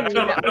how you do telling it. me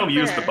I that don't was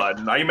use the there.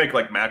 button. I make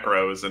like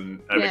macros and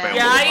I make my own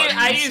Yeah, little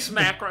I buttons. use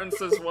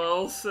macrons as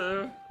well,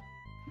 so.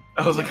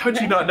 I was like, how'd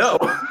you not know?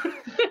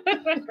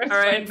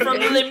 Alright, from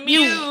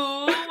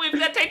Lemieux, we've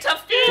got a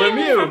tough bean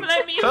Lemieux, from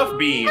Lemieux. Tough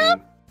bean.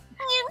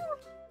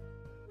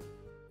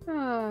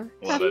 Oh,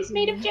 Love He's it.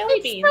 made of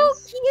jelly beans. So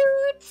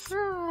cute.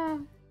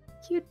 oh,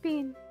 cute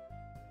bean.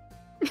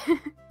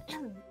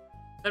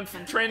 Then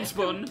from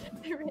Transbun,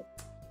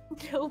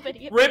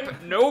 Nobody.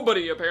 RIP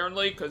nobody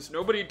apparently, because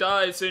nobody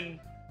dies in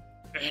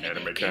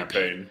Anime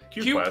campaign.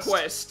 Cute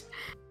Quest.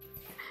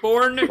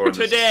 Born Born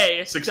today,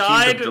 16th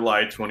died. of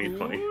July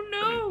 2020. Who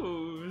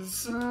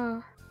knows?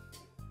 Oh.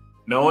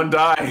 No one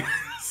dies.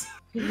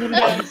 I'm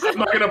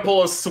not gonna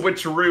pull a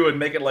switcheroo and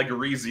make it like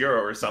ReZero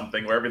or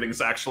something where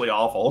everything's actually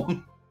awful.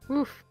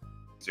 Oof.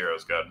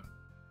 Zero's good.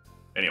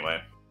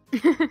 Anyway.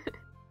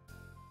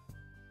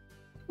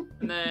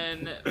 And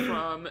then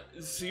from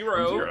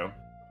Zero,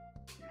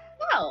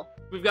 Well,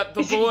 we've got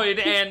the Void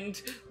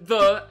and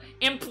the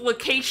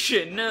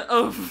implication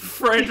of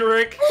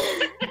Fryderyk.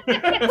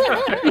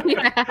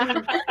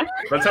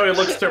 That's how he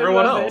looks to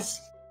everyone love it.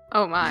 else.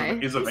 Oh my.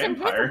 He's a He's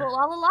vampire. invisible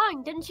all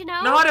along, didn't you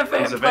know? Not a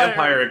vampire. He's a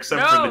vampire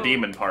except for No. the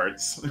demon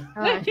parts.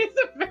 Gosh, he's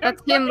a vampire.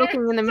 that's him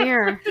looking in the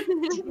mirror.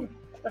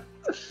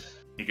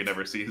 He can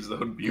never see his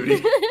own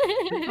beauty.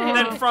 And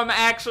then from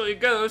Actually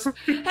Goes,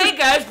 hey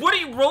guys, what are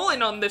you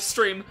rolling on this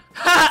stream?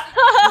 Ha!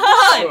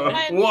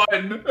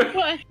 One!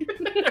 What?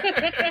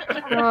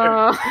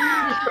 Oh.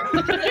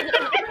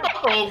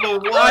 Oh, the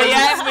one! Oh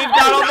yes, we've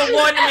got all the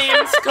 1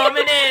 memes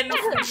coming in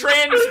from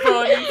Trans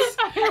Buns.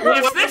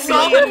 Is this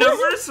all the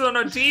numbers on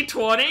a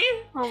D20?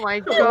 Oh my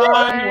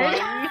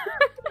god.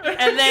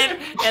 And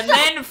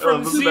then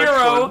from this is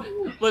Zero,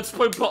 let's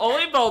play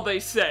volleyball, they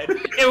said.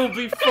 It will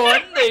be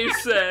fun, they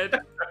said.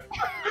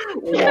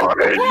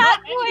 What?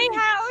 Halfway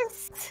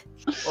house.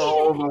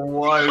 Oh, the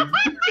one.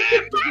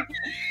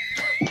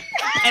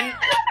 And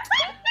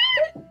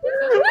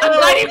I'm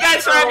glad you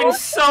guys are having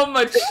so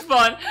much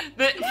fun.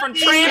 From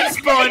Trans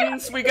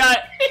Buns, we got,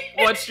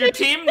 what's your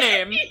team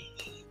name?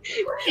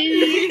 What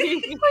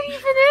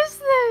even is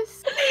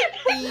this?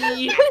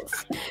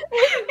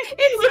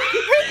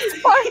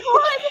 It's part 1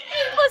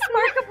 plus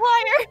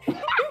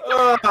Markiplier.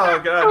 Oh,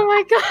 God. Oh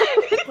my god.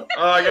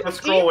 Oh, I gotta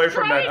scroll away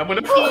from that. I'm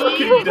gonna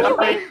fucking die.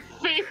 My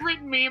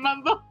favorite meme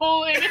on the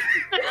whole internet.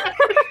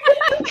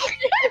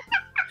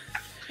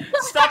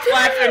 Stop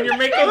laughing, you're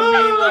making me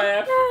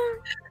laugh.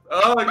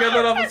 Oh, I got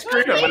that on the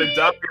screen. I'm gonna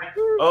die.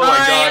 Oh my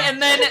Alright, God.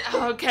 and then,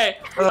 okay,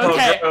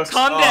 Oh, gross.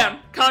 calm down.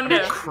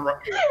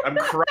 I'm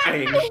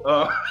crying.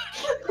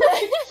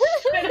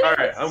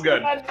 Alright, I'm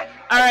good.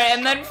 Alright,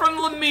 and then from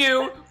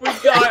Lemieux,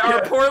 we've got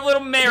our poor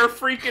little mayor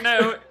freaking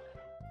out.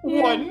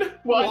 One.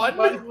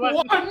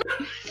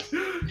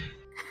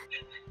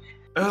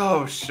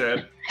 Oh,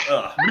 shit.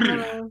 Ugh.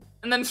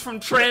 And then from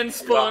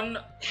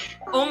Transpun,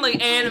 only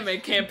anime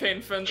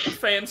campaign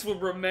fans will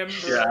remember.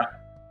 Yeah.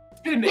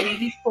 It's been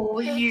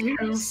 84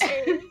 years.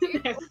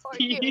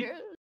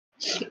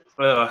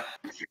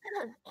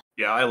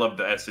 Yeah, I love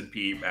the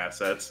S&P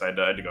assets. I had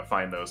to go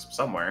find those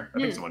somewhere. I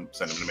think someone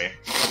sent them to me.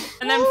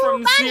 And then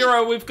from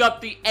Zero, we've got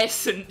the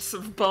essence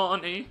of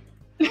Bonnie.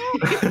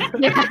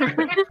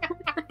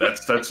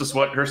 That's just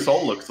what her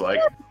soul looks like.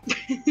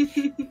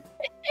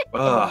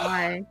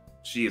 Ugh,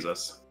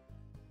 Jesus.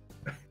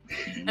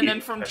 And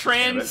then from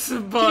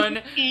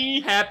Transbun,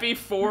 happy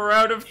 4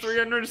 out of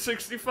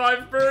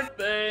 365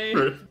 birthday.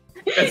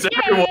 It's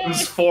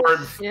everyone's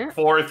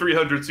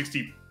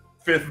 365th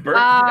birthday.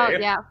 Oh,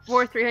 yeah,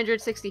 4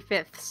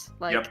 365ths.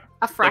 Like Yep.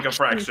 a fraction. Like a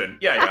fraction.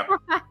 Yeah.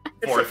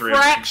 It's 4 a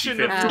fraction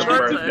of 365th your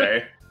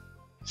birthday.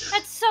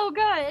 That's so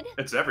good.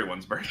 It's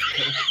everyone's birthday.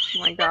 Oh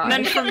my god. And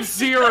then from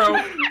Zero,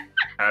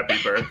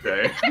 Happy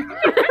birthday.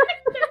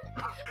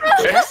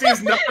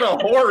 Exy's not a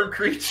horror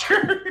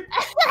creature.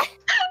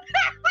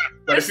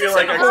 But I feel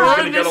like Exy's horror,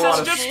 gonna get a this lot is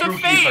of just a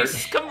spooky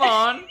face. Come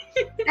on.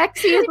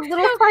 Exy is a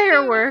little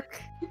firework.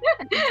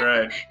 That's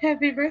right.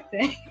 Happy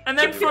birthday. And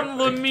then from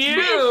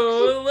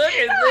Lemieux, look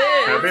at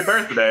this. Happy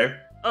birthday.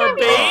 A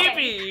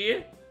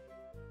baby.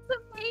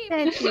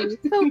 Thank you.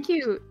 So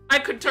cute. I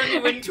could turn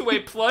you into a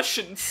plush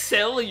and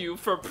sell you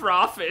for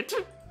profit.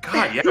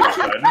 God, yeah, it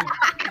should.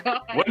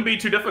 Wouldn't be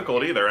too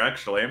difficult either,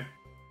 actually.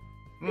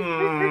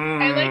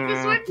 I like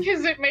this one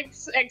because it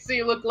makes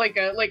Exy look like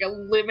a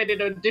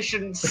limited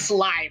edition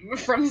slime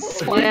from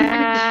Slime.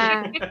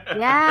 Yeah.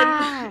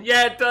 Yeah.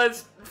 Yeah, it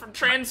does. From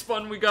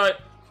Transpun, we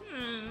got.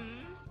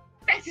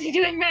 Exy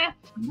doing math.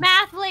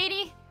 Math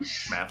lady.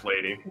 Math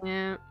lady.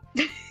 Yeah.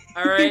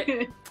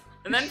 Alright.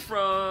 And then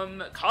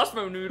from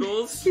Cosmo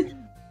Noodles.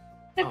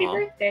 Happy Aw.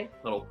 birthday.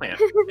 Little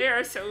plant. They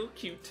are so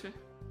cute.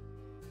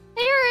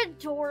 They're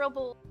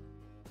adorable.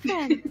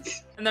 And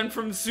then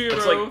from Zero.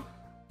 It's like-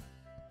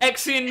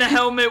 Exy in the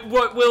helmet,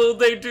 what will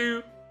they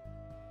do?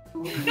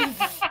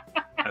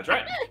 That's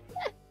right.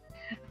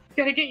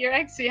 Gotta get your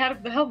Exy out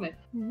of the helmet.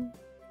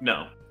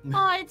 No.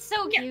 Oh, it's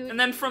so cute. And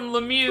then from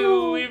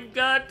Lemieux, we've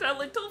got a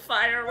little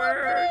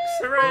fireworks.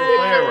 Hooray!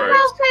 Fireworks.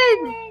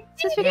 Alfred!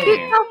 Such a cute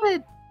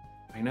Alfred.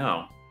 I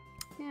know.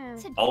 Yeah.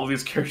 All of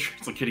these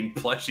characters are getting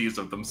plushies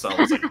of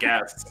themselves, I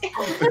guess.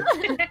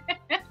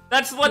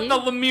 That's what the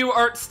Lemieux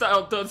art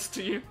style does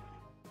to you.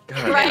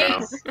 God, Right.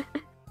 yeah.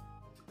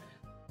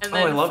 And Oh,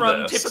 I then love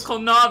from this. Typical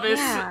Novice,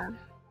 Yeah.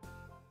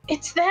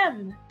 It's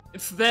them.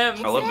 it's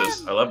them. I love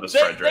this. I love this They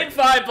Fryderyk.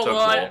 vibe a So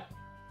lot.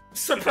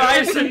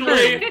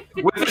 Surprisingly.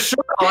 Cool. With a shirt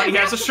on, he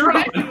has a shirt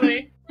on.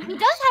 Surprisingly. He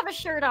does have a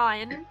shirt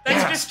on.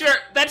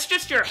 That's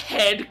just your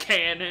head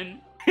cannon.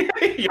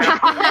 Yeah.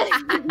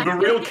 The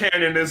real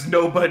canon is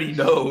nobody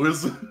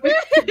knows.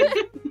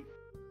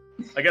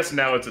 I guess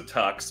now it's a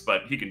tux,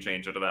 but he can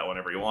change it to that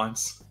whenever he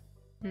wants.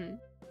 And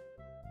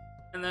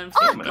then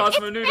from Oh,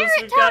 Cosmo it's Noodles,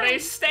 ferret we've got a time.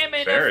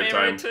 stamina Ferret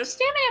ferret. time.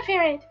 Stamina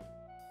ferret.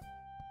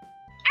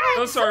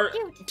 Those so are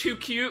cute. too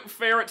cute.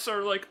 Ferrets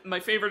are like my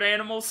favorite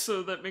animals,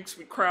 so that makes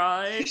me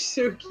cry. You're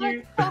so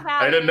cute. So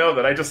I didn't know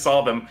that. I just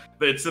saw them.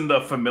 It's in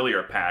the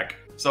familiar pack.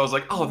 So I was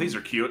like, oh, these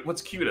are cute.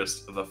 What's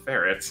cutest? The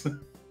ferrets.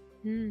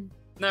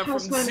 Now from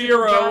Cosmo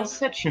Zero. are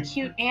such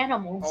cute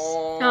animals.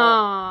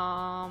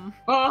 Oh.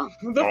 Oh,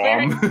 the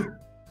ferret.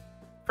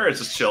 Ferret's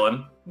just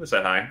chilling. They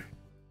said hi.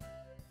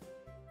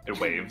 It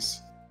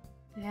waves.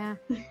 Yeah.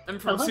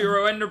 And from Hello.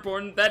 Zero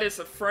Enderborn, that is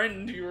a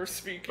friend you were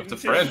speaking It's a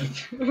to. friend.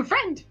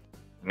 Friend.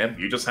 Yep,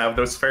 you just have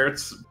those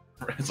ferrets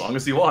as long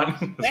as you want.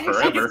 It's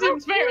forever.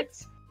 Seems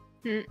ferrets.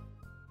 They're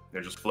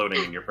just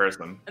floating in your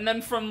person. And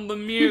then from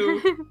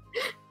Lemieux,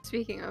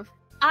 Speaking of.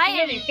 I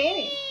am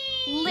Ferret.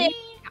 lit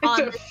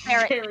on It's the a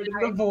ferret. ferret in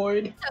the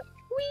void.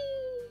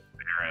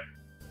 Ferret.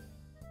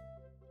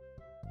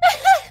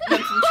 and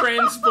then from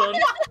Transpun.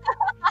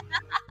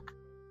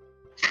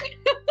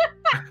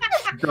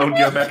 Don't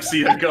give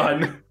Exy a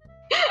gun.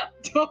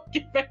 Don't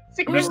give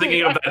Exy. I'm just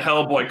thinking of that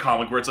Hellboy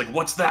comic where it's like,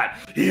 what's that?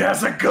 He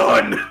has a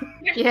gun!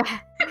 Yeah.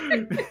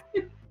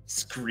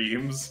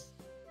 Screams.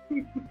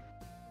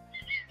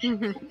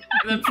 And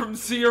then from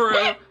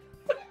Zero,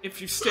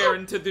 if you stare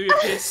into the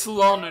abyss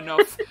long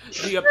enough,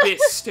 the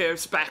abyss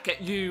stares back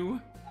at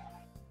you.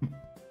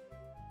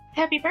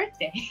 Happy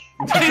birthday.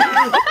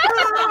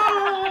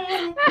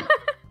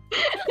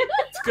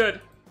 It's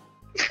good.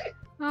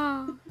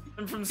 Oh.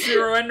 And from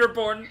Zero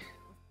Enderborn,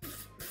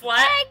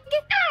 Flat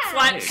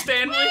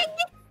Stanley.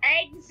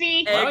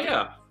 Exy. Oh,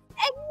 yeah.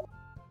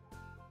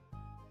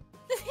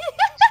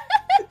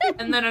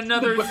 And then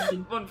another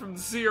one from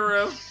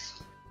Zero.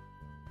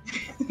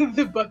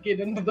 The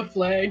bucket under the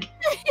flag.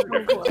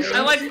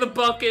 I like the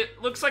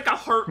bucket. Looks like a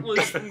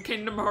Heartless from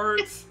Kingdom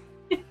Hearts.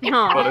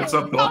 Aw. But it's a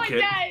Oh, it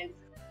bucket. does.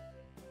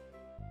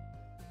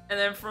 And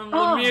then from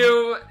Oh.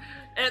 Lemieux,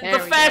 and There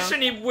the we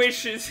fashion he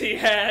wishes he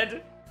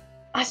had.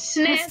 A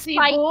snazzy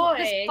The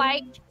boy.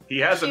 spiked He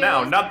has it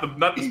now, shoes.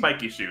 not the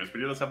spiky shoes,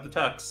 but he does have the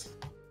tux.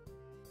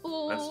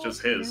 That's Ooh.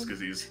 just his, because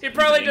he's... He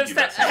probably he's just an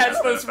incubus, has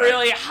so those that's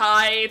really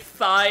high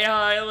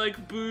thigh-high,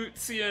 like,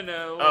 boots, you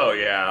know. Oh,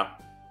 yeah.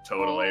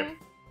 Totally.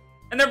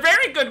 And they're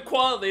very good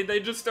quality, they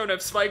just don't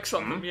have spikes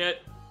on them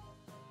yet.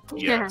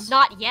 Yes.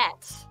 Not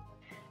yet.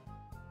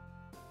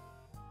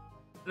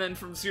 And then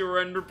from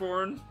Zero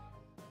Enderborn,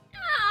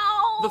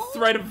 Ow. the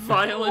threat of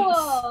violence.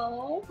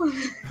 Whoa.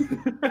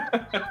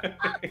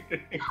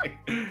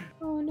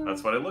 Oh no.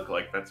 That's what I look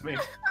like, that's me.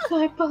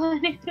 My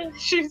bunny.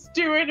 She's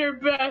doing her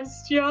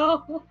best,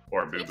 y'all.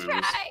 Or We boo-boos.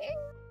 try.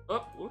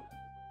 Oh, whoop.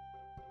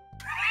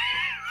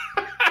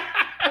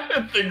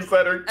 Things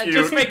that are And cute.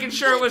 just making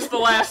sure it was the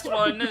last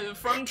one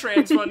from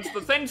Trans Ones,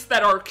 the things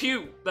that are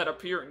cute that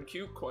appear in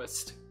Cute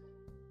Quest.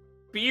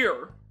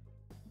 Beer.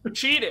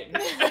 Cheating.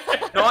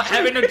 Not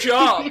having a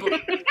job.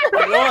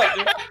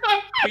 Blood.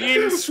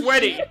 Being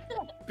sweaty.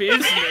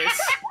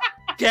 Business.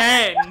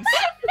 Gangs.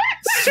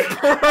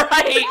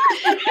 Sprite.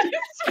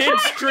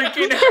 Kids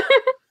drinking.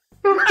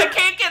 I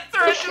can't get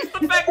through it, just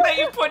the fact that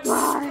you put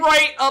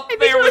Sprite up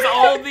there with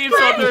all these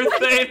other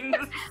things.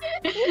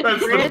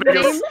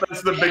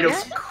 That's the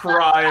biggest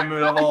crime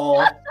of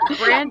all.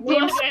 Brand name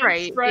Blood and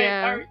Sprite. Sprite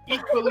Yeah. are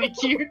equally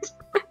cute.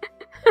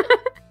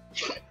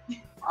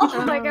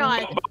 Oh my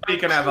god. Bobby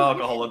can have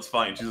alcohol, it's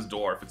fine. She's a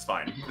dwarf, it's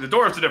fine. The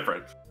dwarves are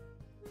different.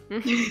 Oh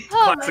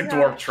Classic my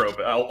dwarf god. trope,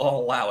 I'll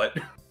allow it.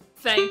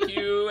 Thank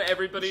you,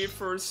 everybody,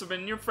 for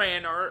submitting your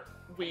fan art.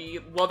 We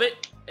love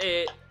it.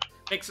 It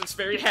makes us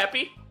very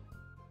happy.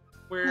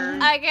 We're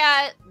I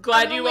got.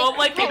 glad I'm you only- all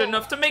like it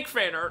enough to make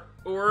fan art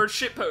or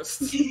shit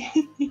posts.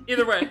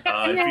 Either way.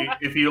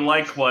 If you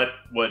like what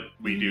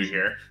we do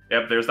here,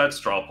 yep, there's that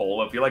straw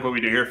poll. If you like what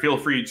we do here, feel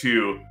free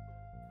to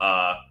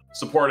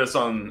support us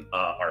on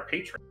our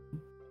Patreon.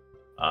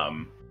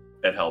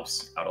 It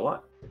helps out a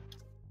lot.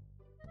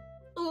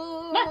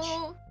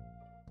 Ooh.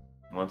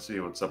 Let's see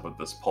what's up with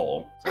this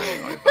poll.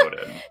 I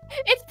voted.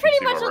 It's pretty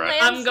Let's see much a where we're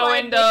at. I'm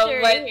going to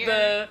landslide let victory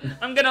here.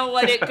 I'm gonna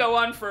let it go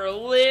on for a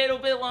little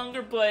bit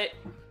longer, but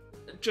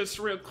just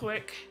real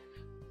quick,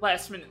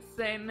 last minute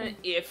thing,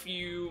 if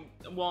you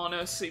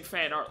wanna see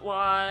fan art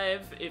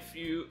live, if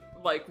you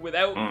like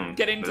without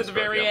getting to this the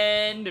good, very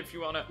yeah. end, if you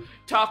wanna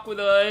talk with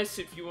us,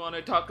 if you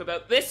wanna talk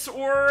about this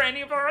or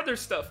any of our other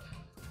stuff,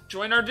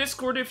 join our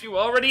Discord if you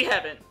already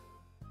haven't.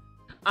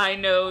 I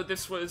know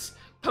this was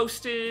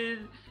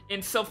posted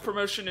in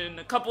self-promotion in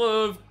a couple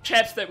of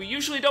chats that we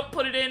usually don't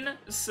put it in,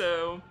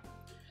 so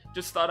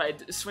just thought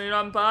I'd swing it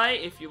on by.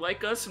 If you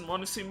like us and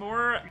want to see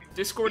more,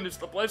 Discord is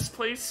the best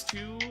place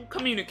to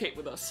communicate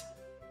with us.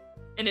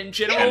 And in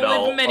general,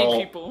 And with many I'll-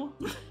 people.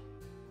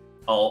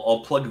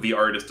 I'll plug the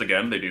artist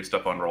again. They do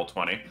stuff on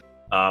Roll20.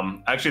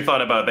 I actually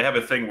thought about it. They have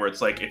a thing where it's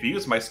like, if you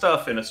use my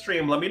stuff in a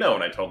stream, let me know.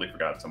 And I totally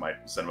forgot, so I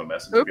might send them a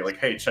message and be like,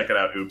 hey, check it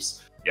out.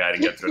 Oops. Yeah, I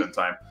didn't get to it in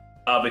time.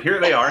 But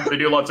here they are. They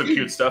do lots of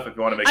cute stuff if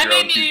you want to make I your own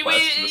mean, cute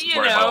quests. And this is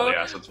where I buy all the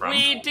assets from.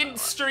 we didn't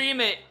stream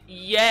it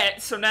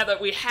yet, so now that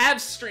we have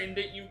streamed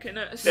it, you can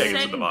you can send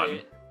send them on.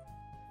 it.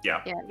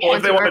 Yeah. Yeah. Well,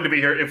 if they Once wanted to be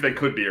here, if they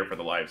could be here for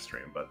the live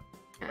stream, but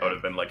I would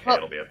have been like, hey, Well,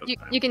 it'll be at this you,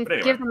 time. you can But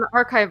anyway. give them the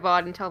archive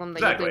VOD and tell them that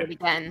Exactly. you'll do it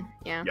again.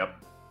 Yeah. Yep.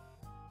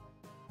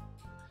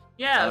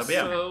 Yeah, But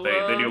yeah, so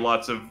they do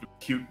lots of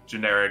cute,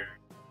 generic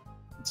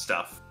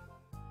stuff.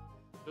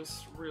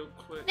 just real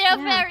quick. They're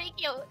Yeah. very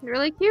cute.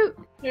 Really cute.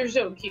 They're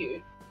so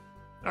cute.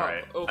 All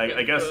right. open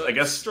I guess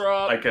the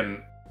straw I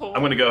can. poll. I'm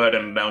going to go ahead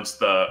and announce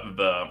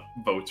the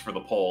votes for the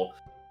poll.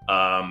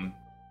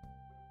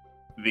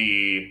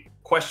 The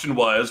question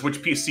was,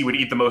 which PC would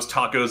eat the most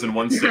tacos in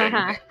one sitting?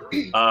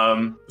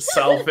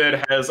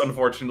 Salfid has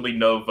unfortunately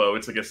no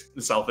votes. I guess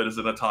Salfid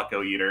isn't a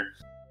taco eater.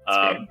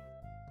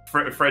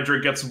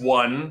 Fryderyk gets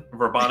 1.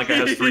 Verbonica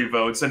has 3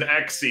 votes, and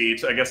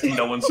Exy, I guess to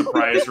no one's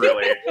surprise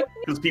really,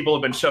 because people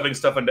have been shoving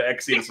stuff into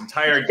Exy this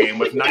entire game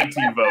with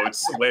 19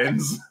 votes,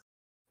 wins.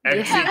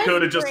 Exy Yeah.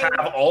 could have just Great.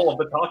 have all of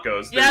the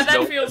tacos. Yeah, There's that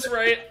no- feels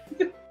right.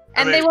 And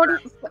I they mean-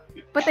 won't,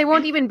 but they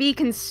won't even be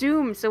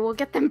consumed, so we'll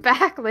get them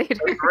back later.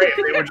 Great,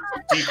 they would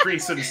just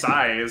decrease in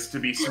size to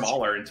be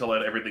smaller until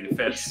everything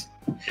fits.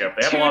 Yeah,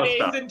 they have a 2 lot of days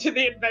stuff. into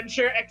the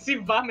adventure,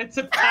 Exie vomits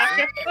a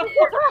taco.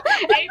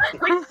 A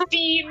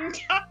pristine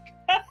taco.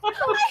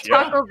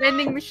 Yeah, Taco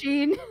vending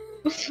machine.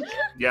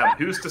 yeah.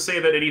 Who's to say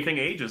that anything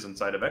ages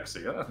inside of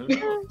Exie? Who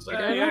knows?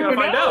 Yeah, You who gotta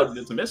find knows? out.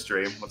 It's a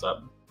mystery. What's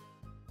up?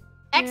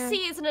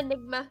 Exie is an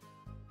enigma.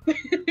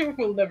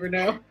 We'll never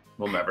know.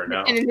 We'll never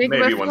know. An enigma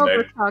Maybe one filled day.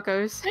 with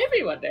tacos.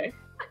 Maybe one day.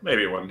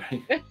 Maybe one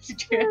day.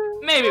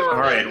 Maybe All we're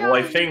right. Well,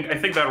 I think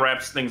that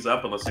wraps things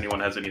up. Unless anyone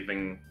has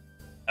anything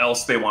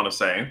else they want to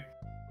say.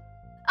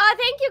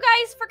 Thank you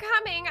guys for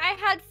coming. I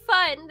had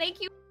fun.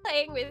 Thank you for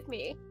playing with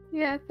me.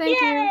 Yeah, thank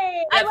you.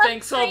 I Yeah, love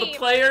thanks all the stream.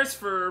 players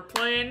for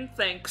playing.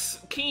 Thanks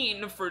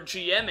Keen for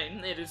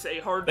GMing. It is a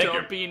hard Thank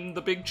job you. being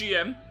the big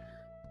GM.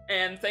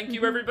 And thank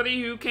you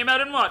everybody who came out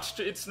and watched.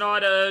 It's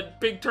not a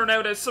big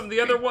turnout as some of the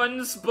other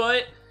ones,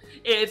 but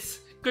it's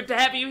good to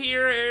have you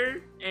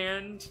here.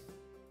 And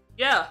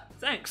yeah,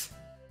 thanks.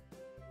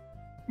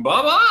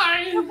 Bye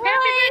bye. Happy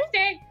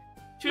birthday!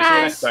 See you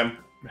next time.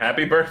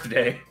 Happy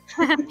birthday.